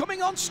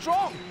coming on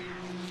strong.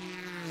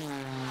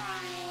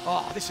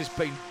 Oh, this has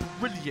been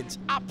brilliant,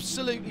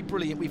 absolutely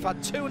brilliant. We've had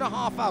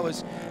 2.5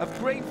 hours of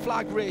green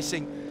flag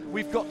racing.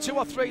 We've got 2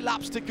 or 3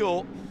 laps to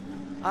go.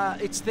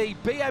 It's the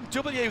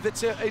BMW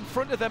that's in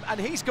front of them, and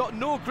he's got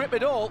no grip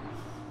at all.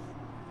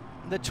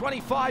 The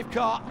 25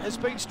 car has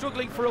been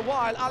struggling for a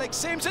while. Alex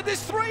Sims, and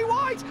there's 3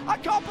 wide. I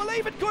can't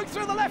believe it, going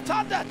through the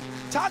left-hander.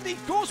 Tandy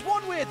goes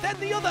one way, then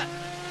the other.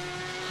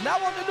 Now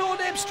on the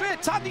no-name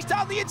straight. Tandy's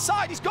down the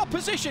inside. He's got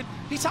position.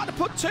 He's had to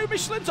put 2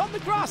 Michelins on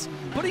the grass,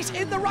 but he's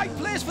in the right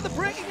place for the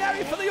braking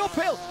area for the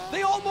uphill.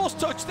 They almost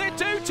touch. They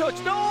do touch.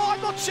 No, I'm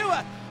not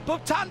sure.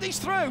 But Tandy's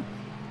through.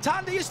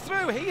 Tandy is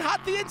through. He had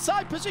the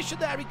inside position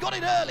there. He got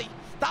it early.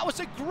 That was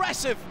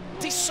aggressive,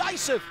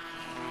 decisive.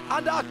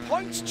 And our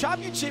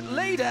championship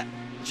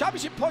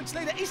points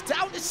leader is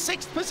down to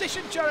 6th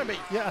position, Jeremy.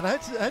 Yeah, and I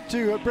had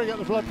to bring up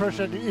the blood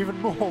pressure even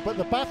more, but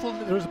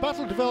there was a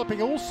battle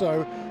developing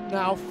also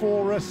now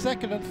for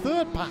 2nd and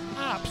 3rd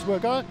perhaps. We're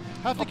going to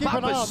have to keep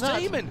an eye on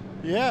that.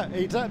 Yeah,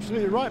 he's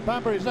absolutely right.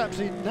 Bamber is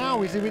absolutely,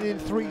 now he's within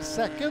 3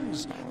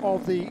 seconds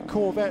of the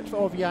Corvette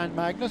of Jan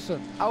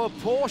Magnussen. Our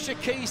Porsche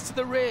keys to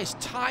the race,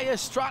 tyre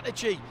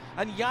strategy,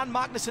 and Jan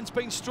Magnussen's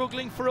been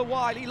struggling for a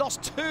while. He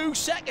lost 2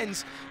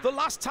 seconds the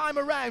last time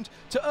around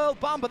to Earl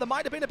Bamber. There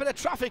might have been a bit of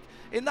traffic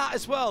in that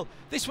as well.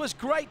 This was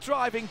great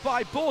driving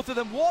by both of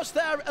them. Was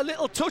there a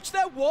little touch?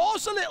 There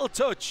was a little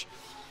touch.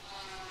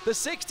 The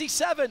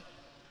 67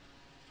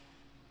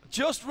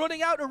 just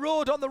running out of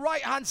road on the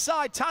right-hand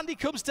side. Tandy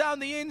comes down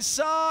the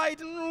inside.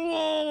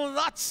 Oh,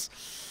 that's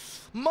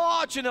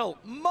marginal.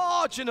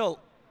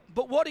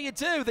 But what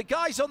do? The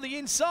guys on the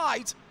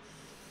inside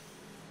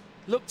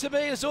look to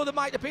me as though there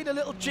might have been a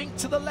little jink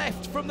to the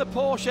left from the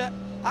Porsche.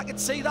 I can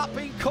see that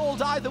being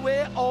called either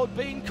way or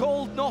being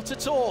called not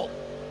at all.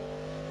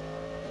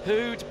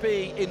 Who'd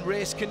be in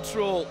race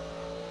control?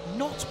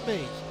 Not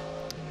me.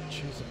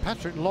 Jeez,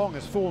 Patrick Long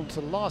has fallen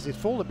to last. He's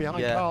fallen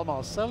behind Carl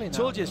Marcelli now.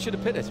 Told you, should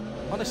have pitted.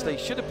 Honestly,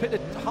 should have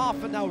pitted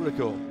half an hour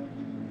ago.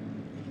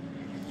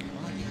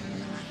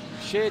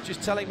 Shea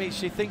just telling me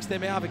she thinks they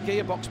may have a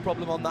gearbox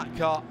problem on that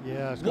car.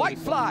 Yeah. White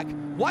flag.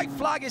 White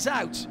flag is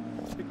out.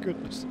 Thank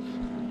goodness.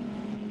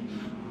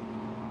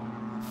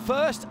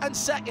 First and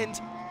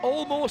second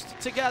almost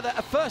together.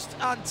 First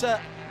and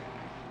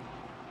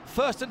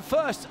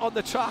first on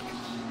the track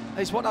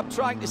is what I'm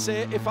trying to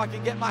say, if I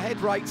can get my head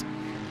right.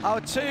 Our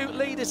 2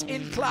 leaders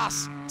in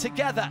class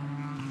together.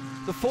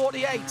 The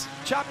 48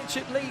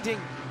 championship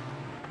leading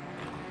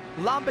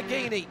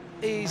Lamborghini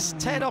is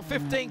 10 or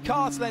 15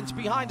 cars lengths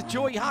behind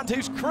Joey Hand,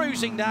 who's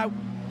cruising now.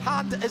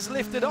 Hand has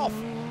lifted off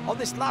on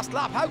this last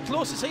lap. How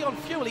close is he on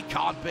fuel? He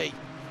can't be.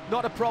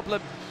 Not a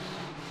problem.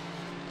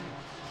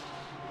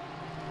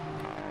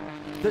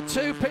 The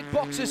 2 pit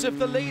boxes of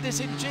the leaders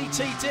in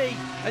GTD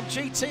and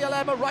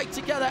GTLM are right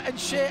together, and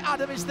Shea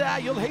Adam is there.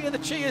 You'll hear the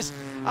cheers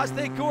as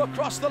they go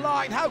across the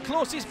line. How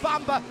close is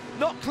Bamber?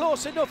 Not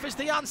close enough is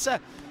the answer.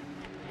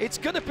 It's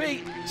going to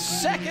be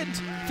second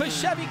for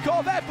Chevy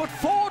Corvette, but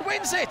Ford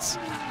wins it.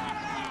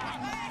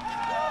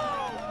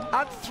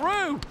 And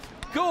through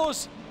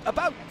goes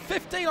about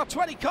 15 or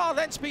 20 car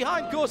lengths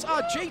behind goes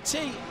our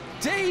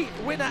GTD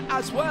winner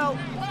as well.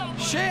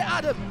 Shea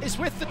Adam is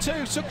with the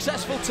 2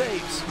 successful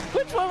teams.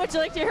 Which one would you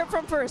like to hear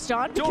from first,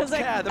 John? Because Don't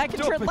care. I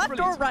can turn left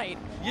or right.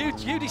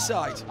 You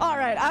decide. All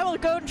right, I will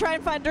go and try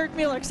and find Dirk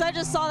Mueller, because I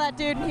just saw that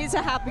dude, and he's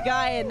a happy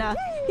guy, and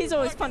he's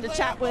always fun to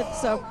chat with.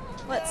 So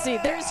let's see.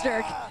 There's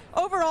Dirk.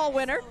 Overall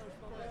winner,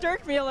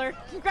 Dirk Mueller.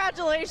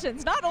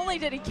 Congratulations. Not only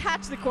did he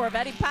catch the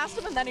Corvette, he passed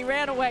him, and then he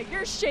ran away.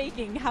 You're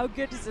shaking. How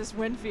good does this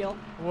win feel?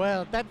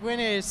 Well, that win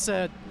is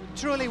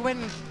truly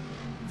win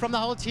from the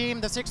whole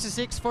team, the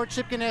 66 Ford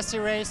Chip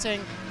Ganassi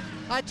Racing.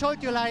 I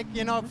told you,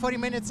 40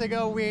 minutes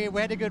ago, we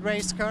had a good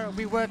race car.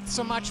 We worked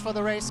so much for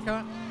the race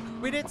car.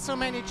 We did so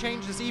many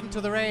changes even to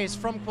the race,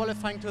 from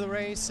qualifying to the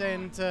race,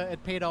 and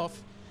it paid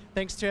off.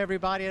 Thanks to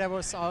everybody. That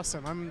was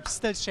awesome. I'm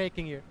still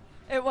shaking here.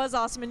 It was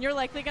awesome, and you're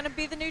likely going to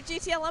be the new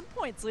GTLM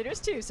points leaders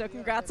too, so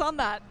congrats on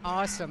that.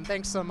 Awesome.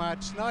 Thanks so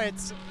much. No,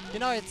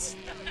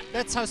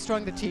 that's how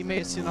strong the team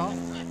is,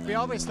 We're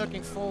always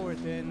looking forward,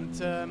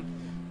 and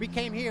we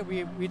came here,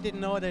 we didn't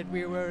know that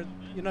we were,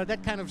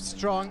 that kind of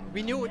strong.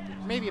 We knew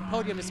maybe a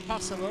podium is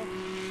possible,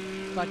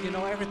 but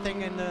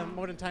everything in the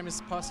modern time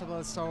is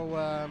possible,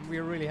 so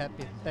we're really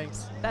happy.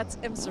 Thanks. That's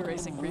IMSA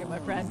Racing for you, my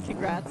friend.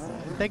 Congrats.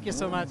 Thank you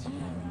so much.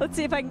 Let's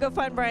see if I can go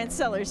find Brian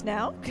Sellers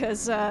now,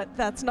 because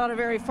that's not a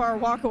very far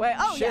walk away.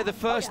 Oh, Shea, the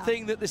first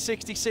thing that the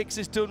 66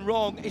 has done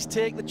wrong is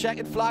take the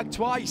checkered flag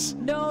twice.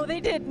 No, they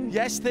didn't.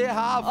 Yes, they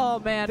have. Oh,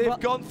 man. They've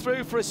gone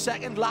through for a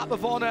second lap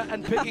of honour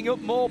and picking up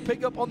more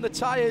pickup on the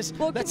tyres.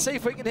 Well, let's see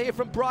if we can hear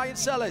from Brian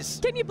Sellers.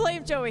 Can you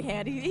blame Joey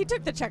Hand? He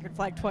took the checkered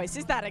flag twice.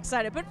 He's that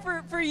excited. But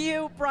for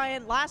you,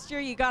 Brian, last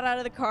year you got out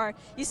of the car.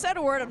 You said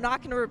a word I'm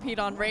not going to repeat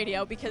on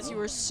radio because you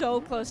were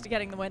so close to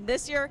getting the win.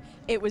 This year,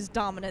 it was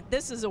dominant.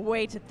 This is a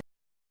way to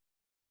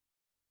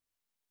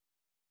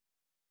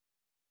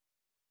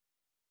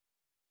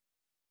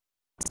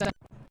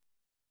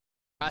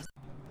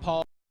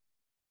Paul,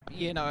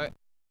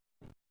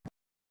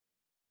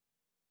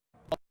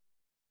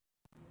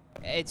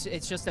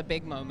 it's just a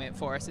big moment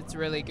for us. It's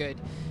really good.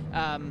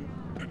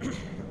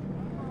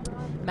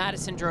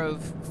 Madison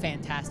drove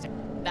fantastic,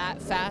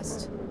 that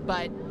fast,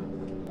 but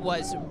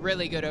was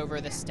really good over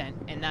the stint,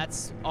 and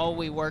that's all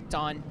we worked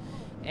on,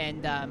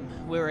 and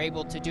we were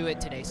able to do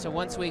it today. So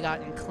once we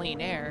got in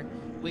clean air,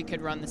 we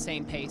could run the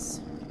same pace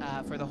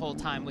for the whole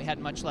time. We had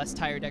much less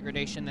tire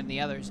degradation than the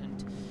others,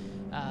 and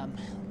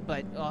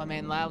but oh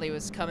man, Lally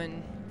was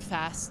coming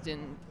fast,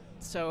 and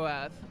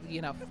so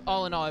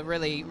all in all,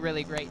 really,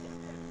 really great.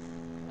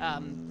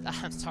 I'm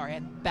sorry,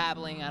 I'm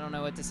babbling. I don't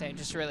know what to say. I'm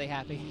just really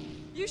happy.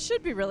 You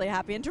should be really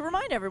happy. And to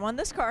remind everyone,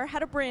 this car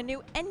had a brand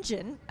new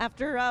engine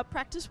after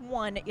practice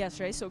 1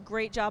 yesterday, so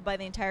great job by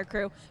the entire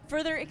crew.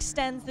 Further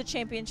extends the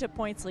championship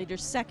points leader.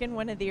 Second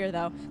win of the year,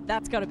 though.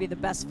 That's got to be the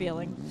best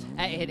feeling.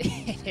 It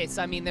is.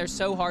 I mean, they're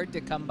so hard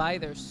to come by.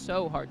 They're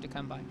so hard to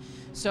come by.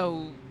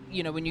 So,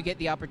 when you get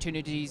the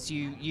opportunities,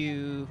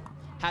 you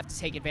have to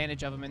take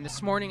advantage of them. And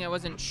this morning I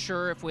wasn't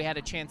sure if we had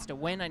a chance to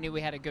win. I knew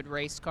we had a good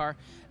race car,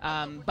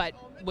 but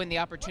when the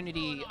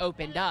opportunity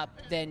opened up,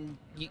 then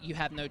you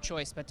have no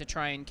choice but to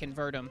try and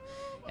convert them.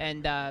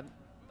 And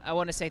I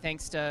want to say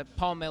thanks to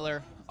Paul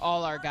Miller,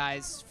 all our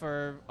guys,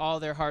 for all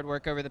their hard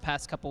work over the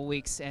past couple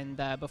weeks. And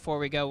before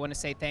we go, I want to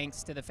say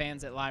thanks to the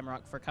fans at Lime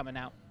Rock for coming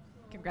out.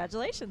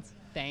 Congratulations.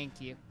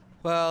 Thank you.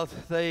 Well,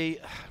 the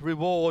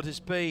reward has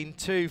been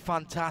 2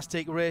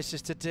 fantastic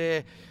races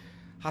today.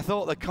 I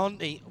thought the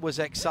Conti was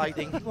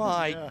exciting.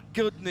 My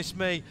goodness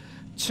me.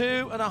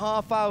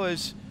 2.5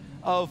 hours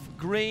of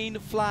green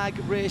flag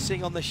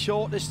racing on the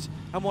shortest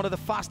and one of the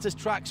fastest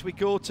tracks we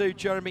go to,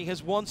 Jeremy,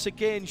 has once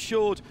again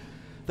showed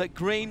that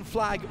green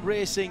flag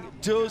racing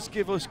does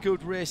give us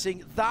good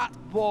racing. That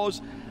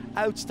was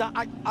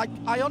outstanding.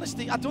 I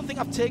honestly, I don't think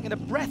I've taken a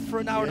breath for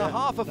an hour and a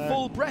half,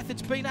 full breath.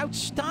 It's been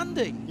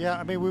outstanding. Yeah,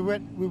 I mean, we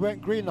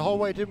went green the whole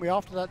way, didn't we?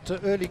 After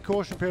that early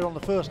caution period on the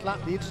first lap,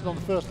 the incident on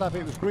the first lap,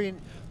 it was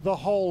green the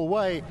whole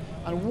way,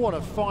 and what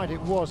a fight it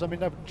was. I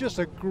mean, just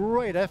a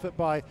great effort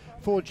by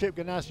Ford Chip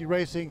Ganassi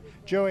Racing,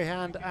 Joey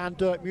Hand and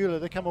Dirk Mueller.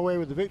 They come away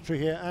with the victory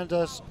here, and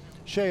as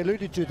Shea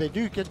alluded to, they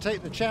can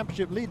take the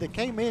championship lead. They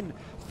came in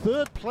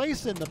 3rd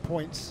place in the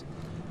points,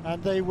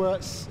 and they were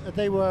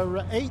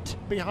 8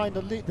 behind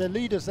their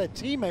leaders, their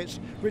teammates,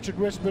 Richard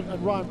Westbrook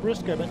and Ryan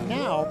Briscoe. But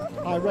now,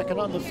 I reckon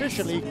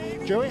unofficially,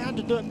 Joey Hand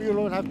and Dirk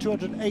Mueller will have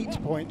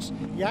 208 points,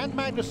 Jan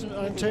Magnussen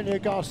and Antonio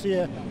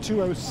Garcia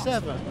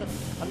 207,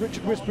 and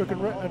Richard Westbrook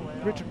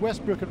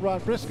and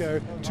Ryan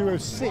Briscoe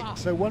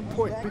 206. So 1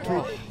 point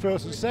between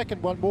first and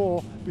second, 1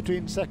 more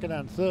between second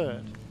and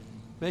third.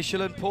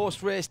 Michelin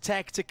post-race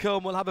tech to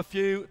come. We'll have a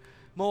few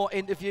more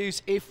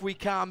interviews if we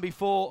can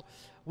before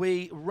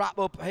we wrap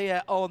up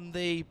here on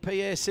the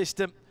PA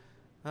system.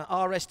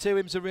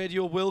 RS2 IMSA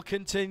Radio will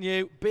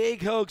continue.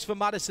 Big hugs for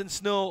Madison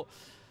Snow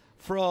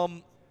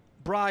from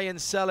Brian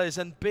Sellers,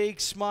 and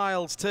big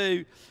smiles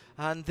too,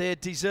 and they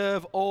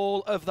deserve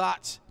all of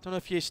that. Don't know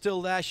if you're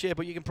still there, Shea,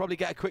 but you can probably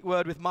get a quick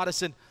word with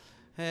Madison.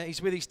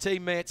 He's with his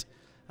teammate,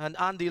 and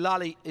Andy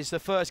Lally is the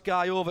first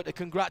guy over to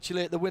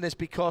congratulate the winners,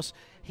 because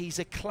he's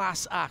a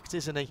class act,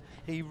 isn't he?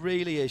 He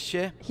really is,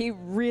 Shea. He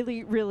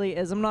really, really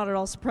is. I'm not at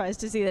all surprised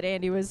to see that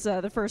Andy was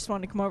the first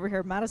one to come over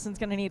here. Madison's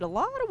going to need a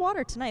lot of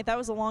water tonight. That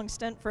was a long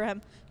stint for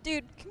him.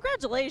 Dude,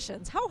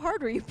 congratulations. How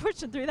hard were you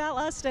pushing through that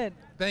last stint?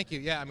 Thank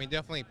you. Yeah, I mean,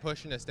 definitely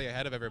pushing to stay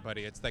ahead of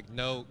everybody. It's like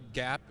no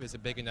gap is a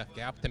big enough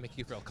gap to make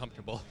you feel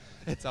comfortable.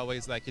 It's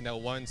always like, you know,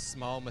 one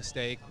small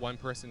mistake, one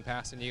person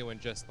passing you, and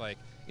just like,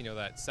 you know,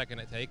 that second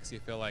it takes, you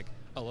feel like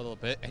a little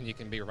bit, and you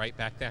can be right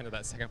back down to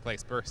that second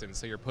place person.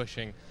 So you're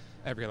pushing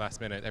every last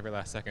minute, every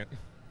last second.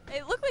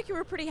 It looked like you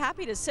were pretty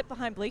happy to sit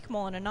behind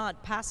Bleekemolen and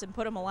not pass and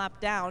put him a lap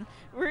down.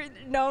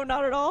 No,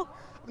 not at all?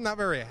 I'm not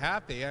very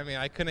happy. I mean,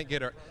 I couldn't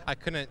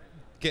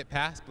get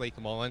past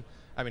Bleekemolen.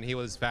 I mean, he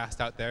was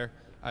fast out there.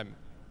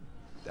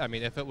 I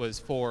mean, if it was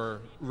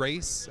for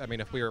race, I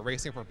mean, if we were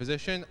racing for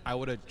position, I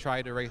would have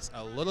tried to race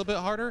a little bit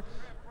harder.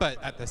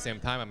 But at the same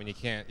time, I mean, you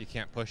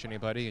can't push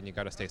anybody, and you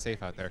got to stay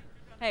safe out there.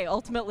 Hey,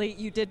 ultimately,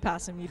 you did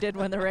pass him. You did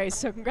win the race.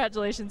 So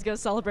congratulations. Go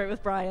celebrate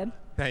with Brian.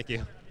 Thank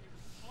you.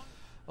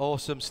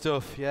 Awesome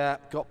stuff. Yeah,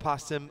 got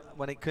past him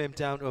when it came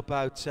down to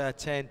about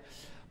 10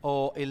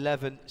 or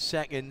 11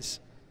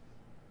 seconds.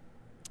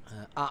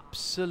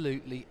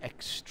 Absolutely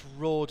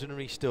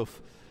extraordinary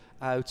stuff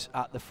out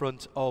at the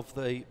front of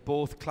the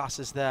both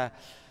classes there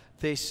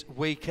this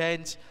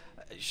weekend.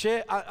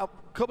 Shea, a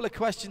couple of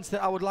questions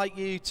that I would like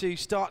you to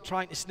start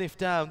trying to sniff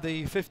down.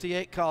 The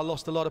 58 car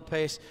lost a lot of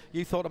pace.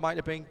 You thought it might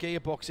have been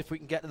gearbox. If we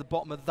can get to the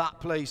bottom of that,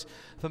 please,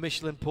 for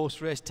Michelin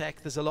post-race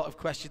tech. There's a lot of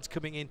questions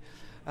coming in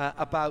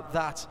about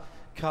that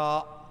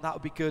car. That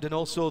would be good. And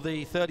also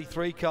the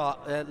 33 car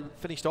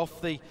finished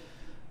off the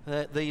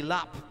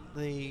lap,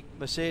 the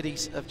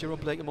Mercedes of Jerome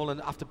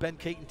Bleekemolen, after Ben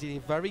Keaton did a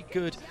very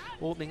good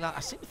opening lap. I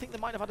seem to think they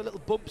might have had a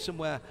little bump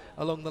somewhere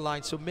along the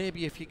line, so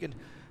maybe if you can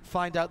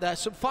find out there.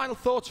 Some final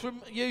thoughts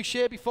from you,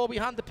 Shea, before we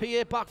hand the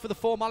PA back for the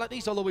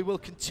formalities, although we will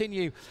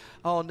continue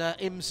on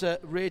IMSA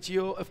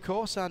Radio, of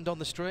course, and on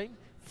the stream.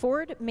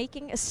 Ford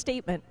making a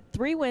statement.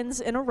 3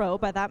 wins in a row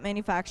by that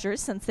manufacturer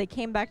since they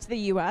came back to the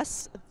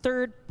U.S.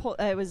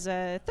 It was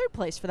third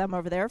place for them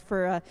over there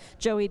for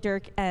Joey,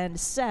 Dirk, and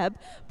Seb.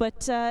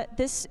 But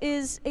this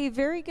is a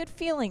very good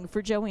feeling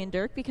for Joey and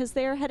Dirk, because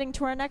they are heading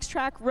to our next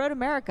track, Road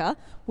America,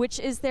 which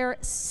is their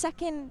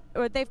second,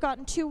 or they've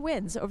gotten 2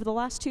 wins over the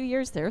last 2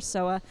 years there.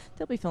 So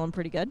they'll be feeling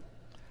pretty good.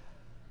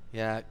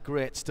 Yeah,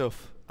 great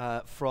stuff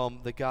from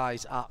the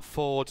guys at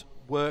Ford.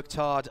 Worked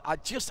hard. I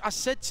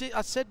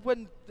said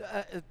when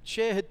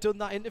Shea had done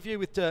that interview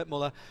with Dirk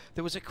Muller,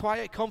 there was a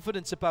quiet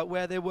confidence about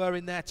where they were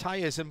in their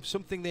tyres and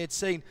something they'd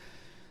seen.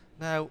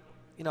 Now,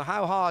 you know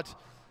how hard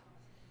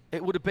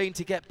it would have been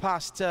to get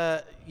past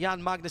Jan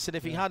Magnussen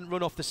if he hadn't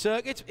run off the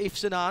circuit,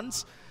 ifs and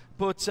ands,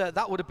 but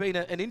that would have been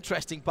an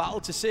interesting battle,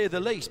 to say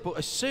the least. But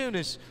as soon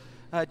as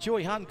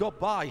Joey Hand got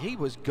by, he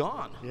was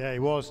gone. Yeah, he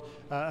was.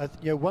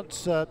 You know,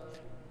 once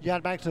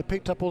Jan Magnussen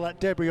picked up all that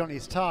debris on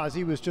his tyres.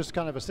 He was just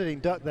kind of a sitting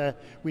duck there.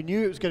 We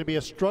knew it was going to be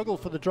a struggle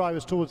for the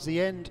drivers towards the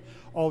end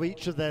of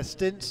each of their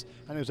stints,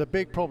 and it was a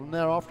big problem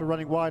there after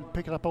running wide,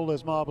 picking up all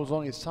those marbles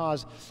on his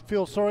tyres.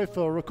 Feel sorry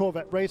for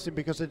Corvette Racing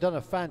because they've done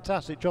a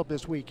fantastic job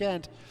this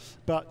weekend,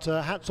 but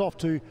hats off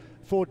to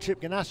Ford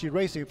Chip Ganassi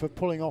Racing for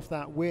pulling off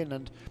that win.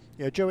 And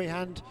Joey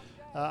Hand,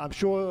 I'm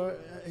sure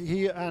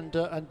he and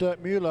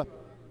Dirk Müller,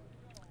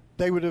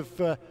 they would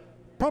have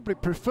probably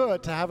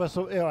preferred to have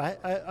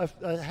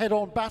a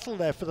head-on battle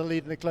there for the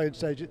lead in the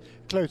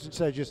closing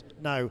stages.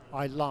 No,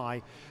 I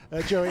lie.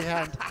 Joey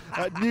Hand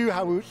knew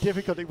how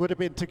difficult it would have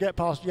been to get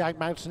past Jan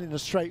Magnussen in a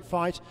straight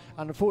fight,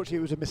 and unfortunately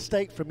it was a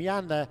mistake from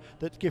Jan there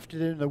that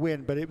gifted him the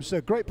win, but it was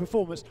a great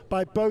performance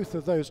by both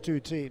of those two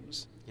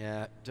teams.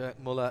 Yeah,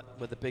 Dirk Müller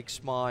with a big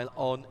smile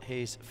on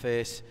his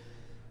face,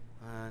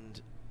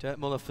 and Dirk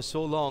Müller for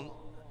so long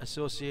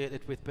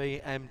associated with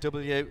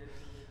BMW.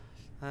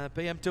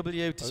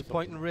 BMW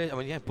disappointing race. I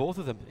mean, yeah, both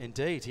of them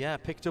indeed. Yeah,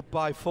 picked up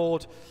by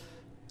Ford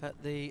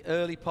at the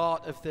early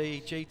part of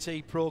the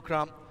GT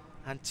program,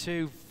 and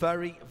two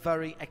very,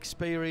 very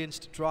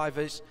experienced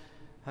drivers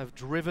have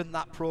driven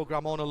that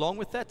program on along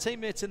with their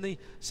teammates in the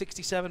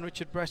 67,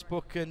 Richard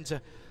Pressbrook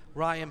and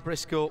Ryan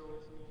Briscoe.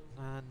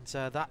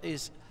 And that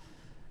is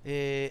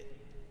a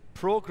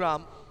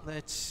program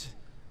that,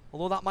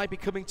 although that might be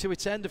coming to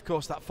its end, of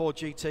course, that Ford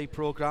GT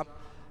program,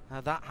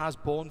 that has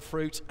borne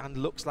fruit and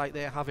looks like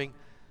they're having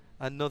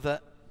another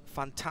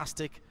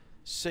fantastic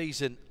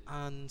season.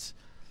 And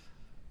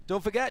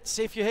don't forget,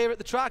 if you're here at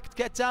the track,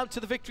 get down to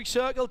the victory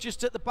circle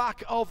just at the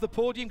back of the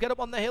podium, get up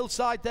on the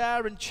hillside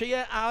there and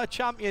cheer our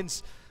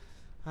champions.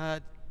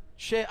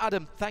 Shea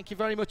Adam, thank you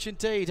very much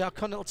indeed, our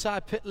Continental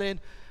Tire pit lane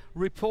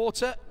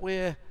reporter.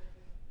 Where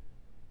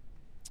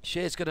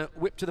Shea's going to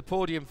whip to the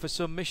podium for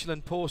some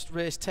Michelin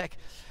post-race tech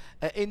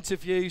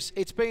interviews.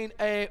 It's been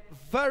a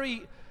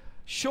very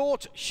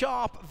short,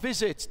 sharp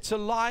visit to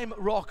Lime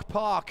Rock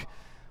Park.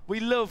 We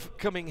love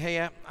coming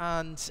here,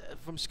 and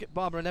from Skip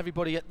Barber and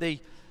everybody at the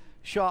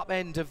sharp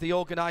end of the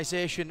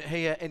organisation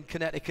here in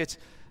Connecticut,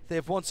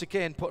 they've once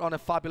again put on a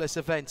fabulous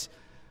event.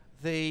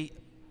 The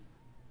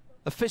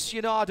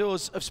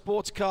aficionados of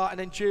sports car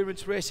and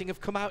endurance racing have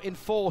come out in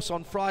force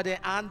on Friday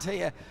and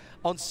here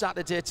on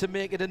Saturday to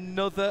make it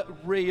another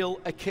real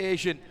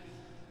occasion.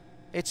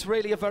 It's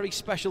really a very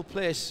special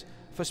place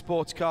for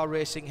sports car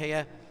racing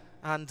here,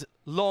 and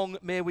long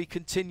may we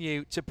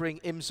continue to bring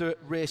IMSA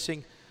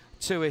racing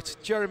to it.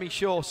 Jeremy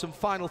Shaw, some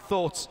final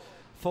thoughts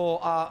for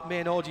our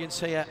main audience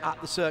here at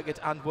the circuit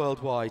and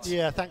worldwide.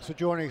 Yeah, thanks for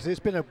joining us. It's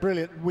been a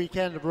brilliant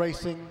weekend of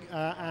racing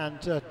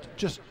and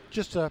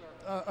just a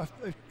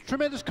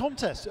tremendous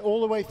contest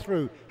all the way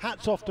through.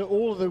 Hats off to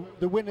all of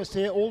the winners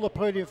here, all the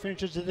podium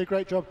finishers did a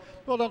great job.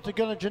 Well done to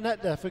Gunnar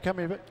Jeanette there for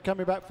coming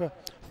back for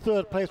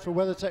third place for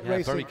WeatherTech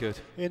Racing. Very good.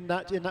 In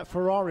that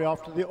Ferrari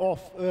after the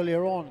off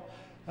earlier on.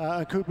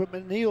 And Cooper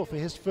McNeil for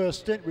his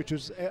first stint, which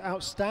was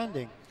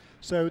outstanding.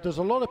 So there's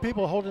a lot of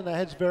people holding their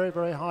heads very,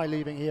 very high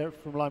leaving here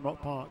from Lime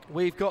Rock Park.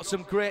 We've got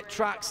some great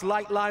tracks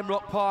like Lime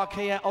Rock Park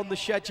here on the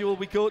schedule.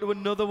 We go to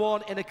another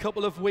one in a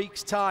couple of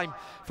weeks' time.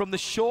 From the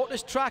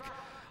shortest track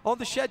on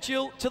the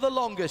schedule to the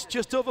longest,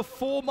 just over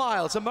 4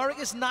 miles.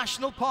 America's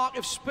National Park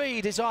of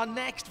Speed is our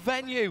next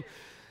venue.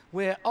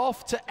 We're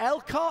off to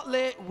Elkhart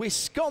Lake,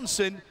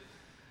 Wisconsin.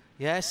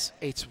 Yes,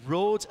 it's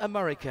Road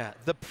America.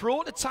 The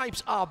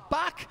prototypes are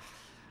back,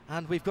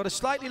 and we've got a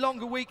slightly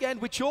longer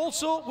weekend, which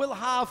also will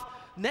have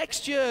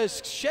next year's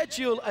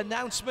schedule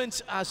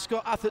announcement as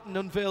Scott Atherton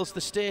unveils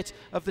the state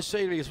of the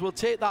series. We'll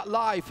take that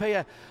live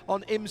here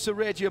on IMSA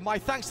Radio. My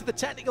thanks to the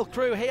technical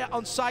crew here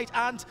on site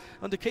and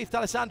under Keith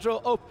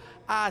D'Alessandro up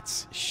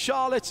at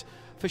Charlotte,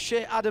 for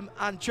Shea Adam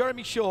and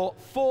Jeremy Shaw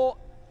for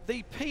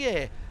the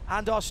PA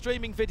and our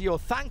streaming video.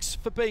 Thanks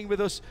for being with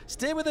us.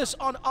 Stay with us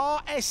on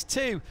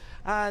RS2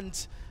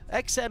 and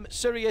XM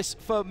Sirius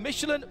for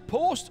Michelin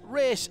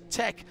post-race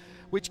tech,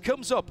 which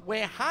comes up.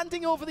 We're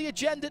handing over the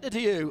agenda to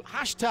you.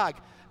 Hashtag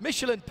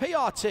Michelin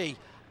PRT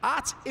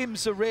at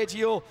IMSA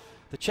Radio.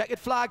 The checkered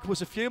flag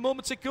was a few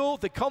moments ago.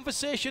 The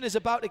conversation is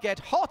about to get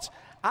hot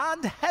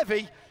and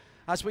heavy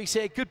as we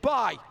say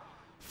goodbye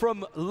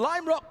from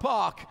Lime Rock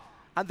Park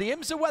and the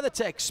IMSA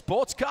WeatherTech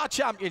SportsCar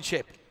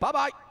Championship.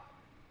 Bye-bye.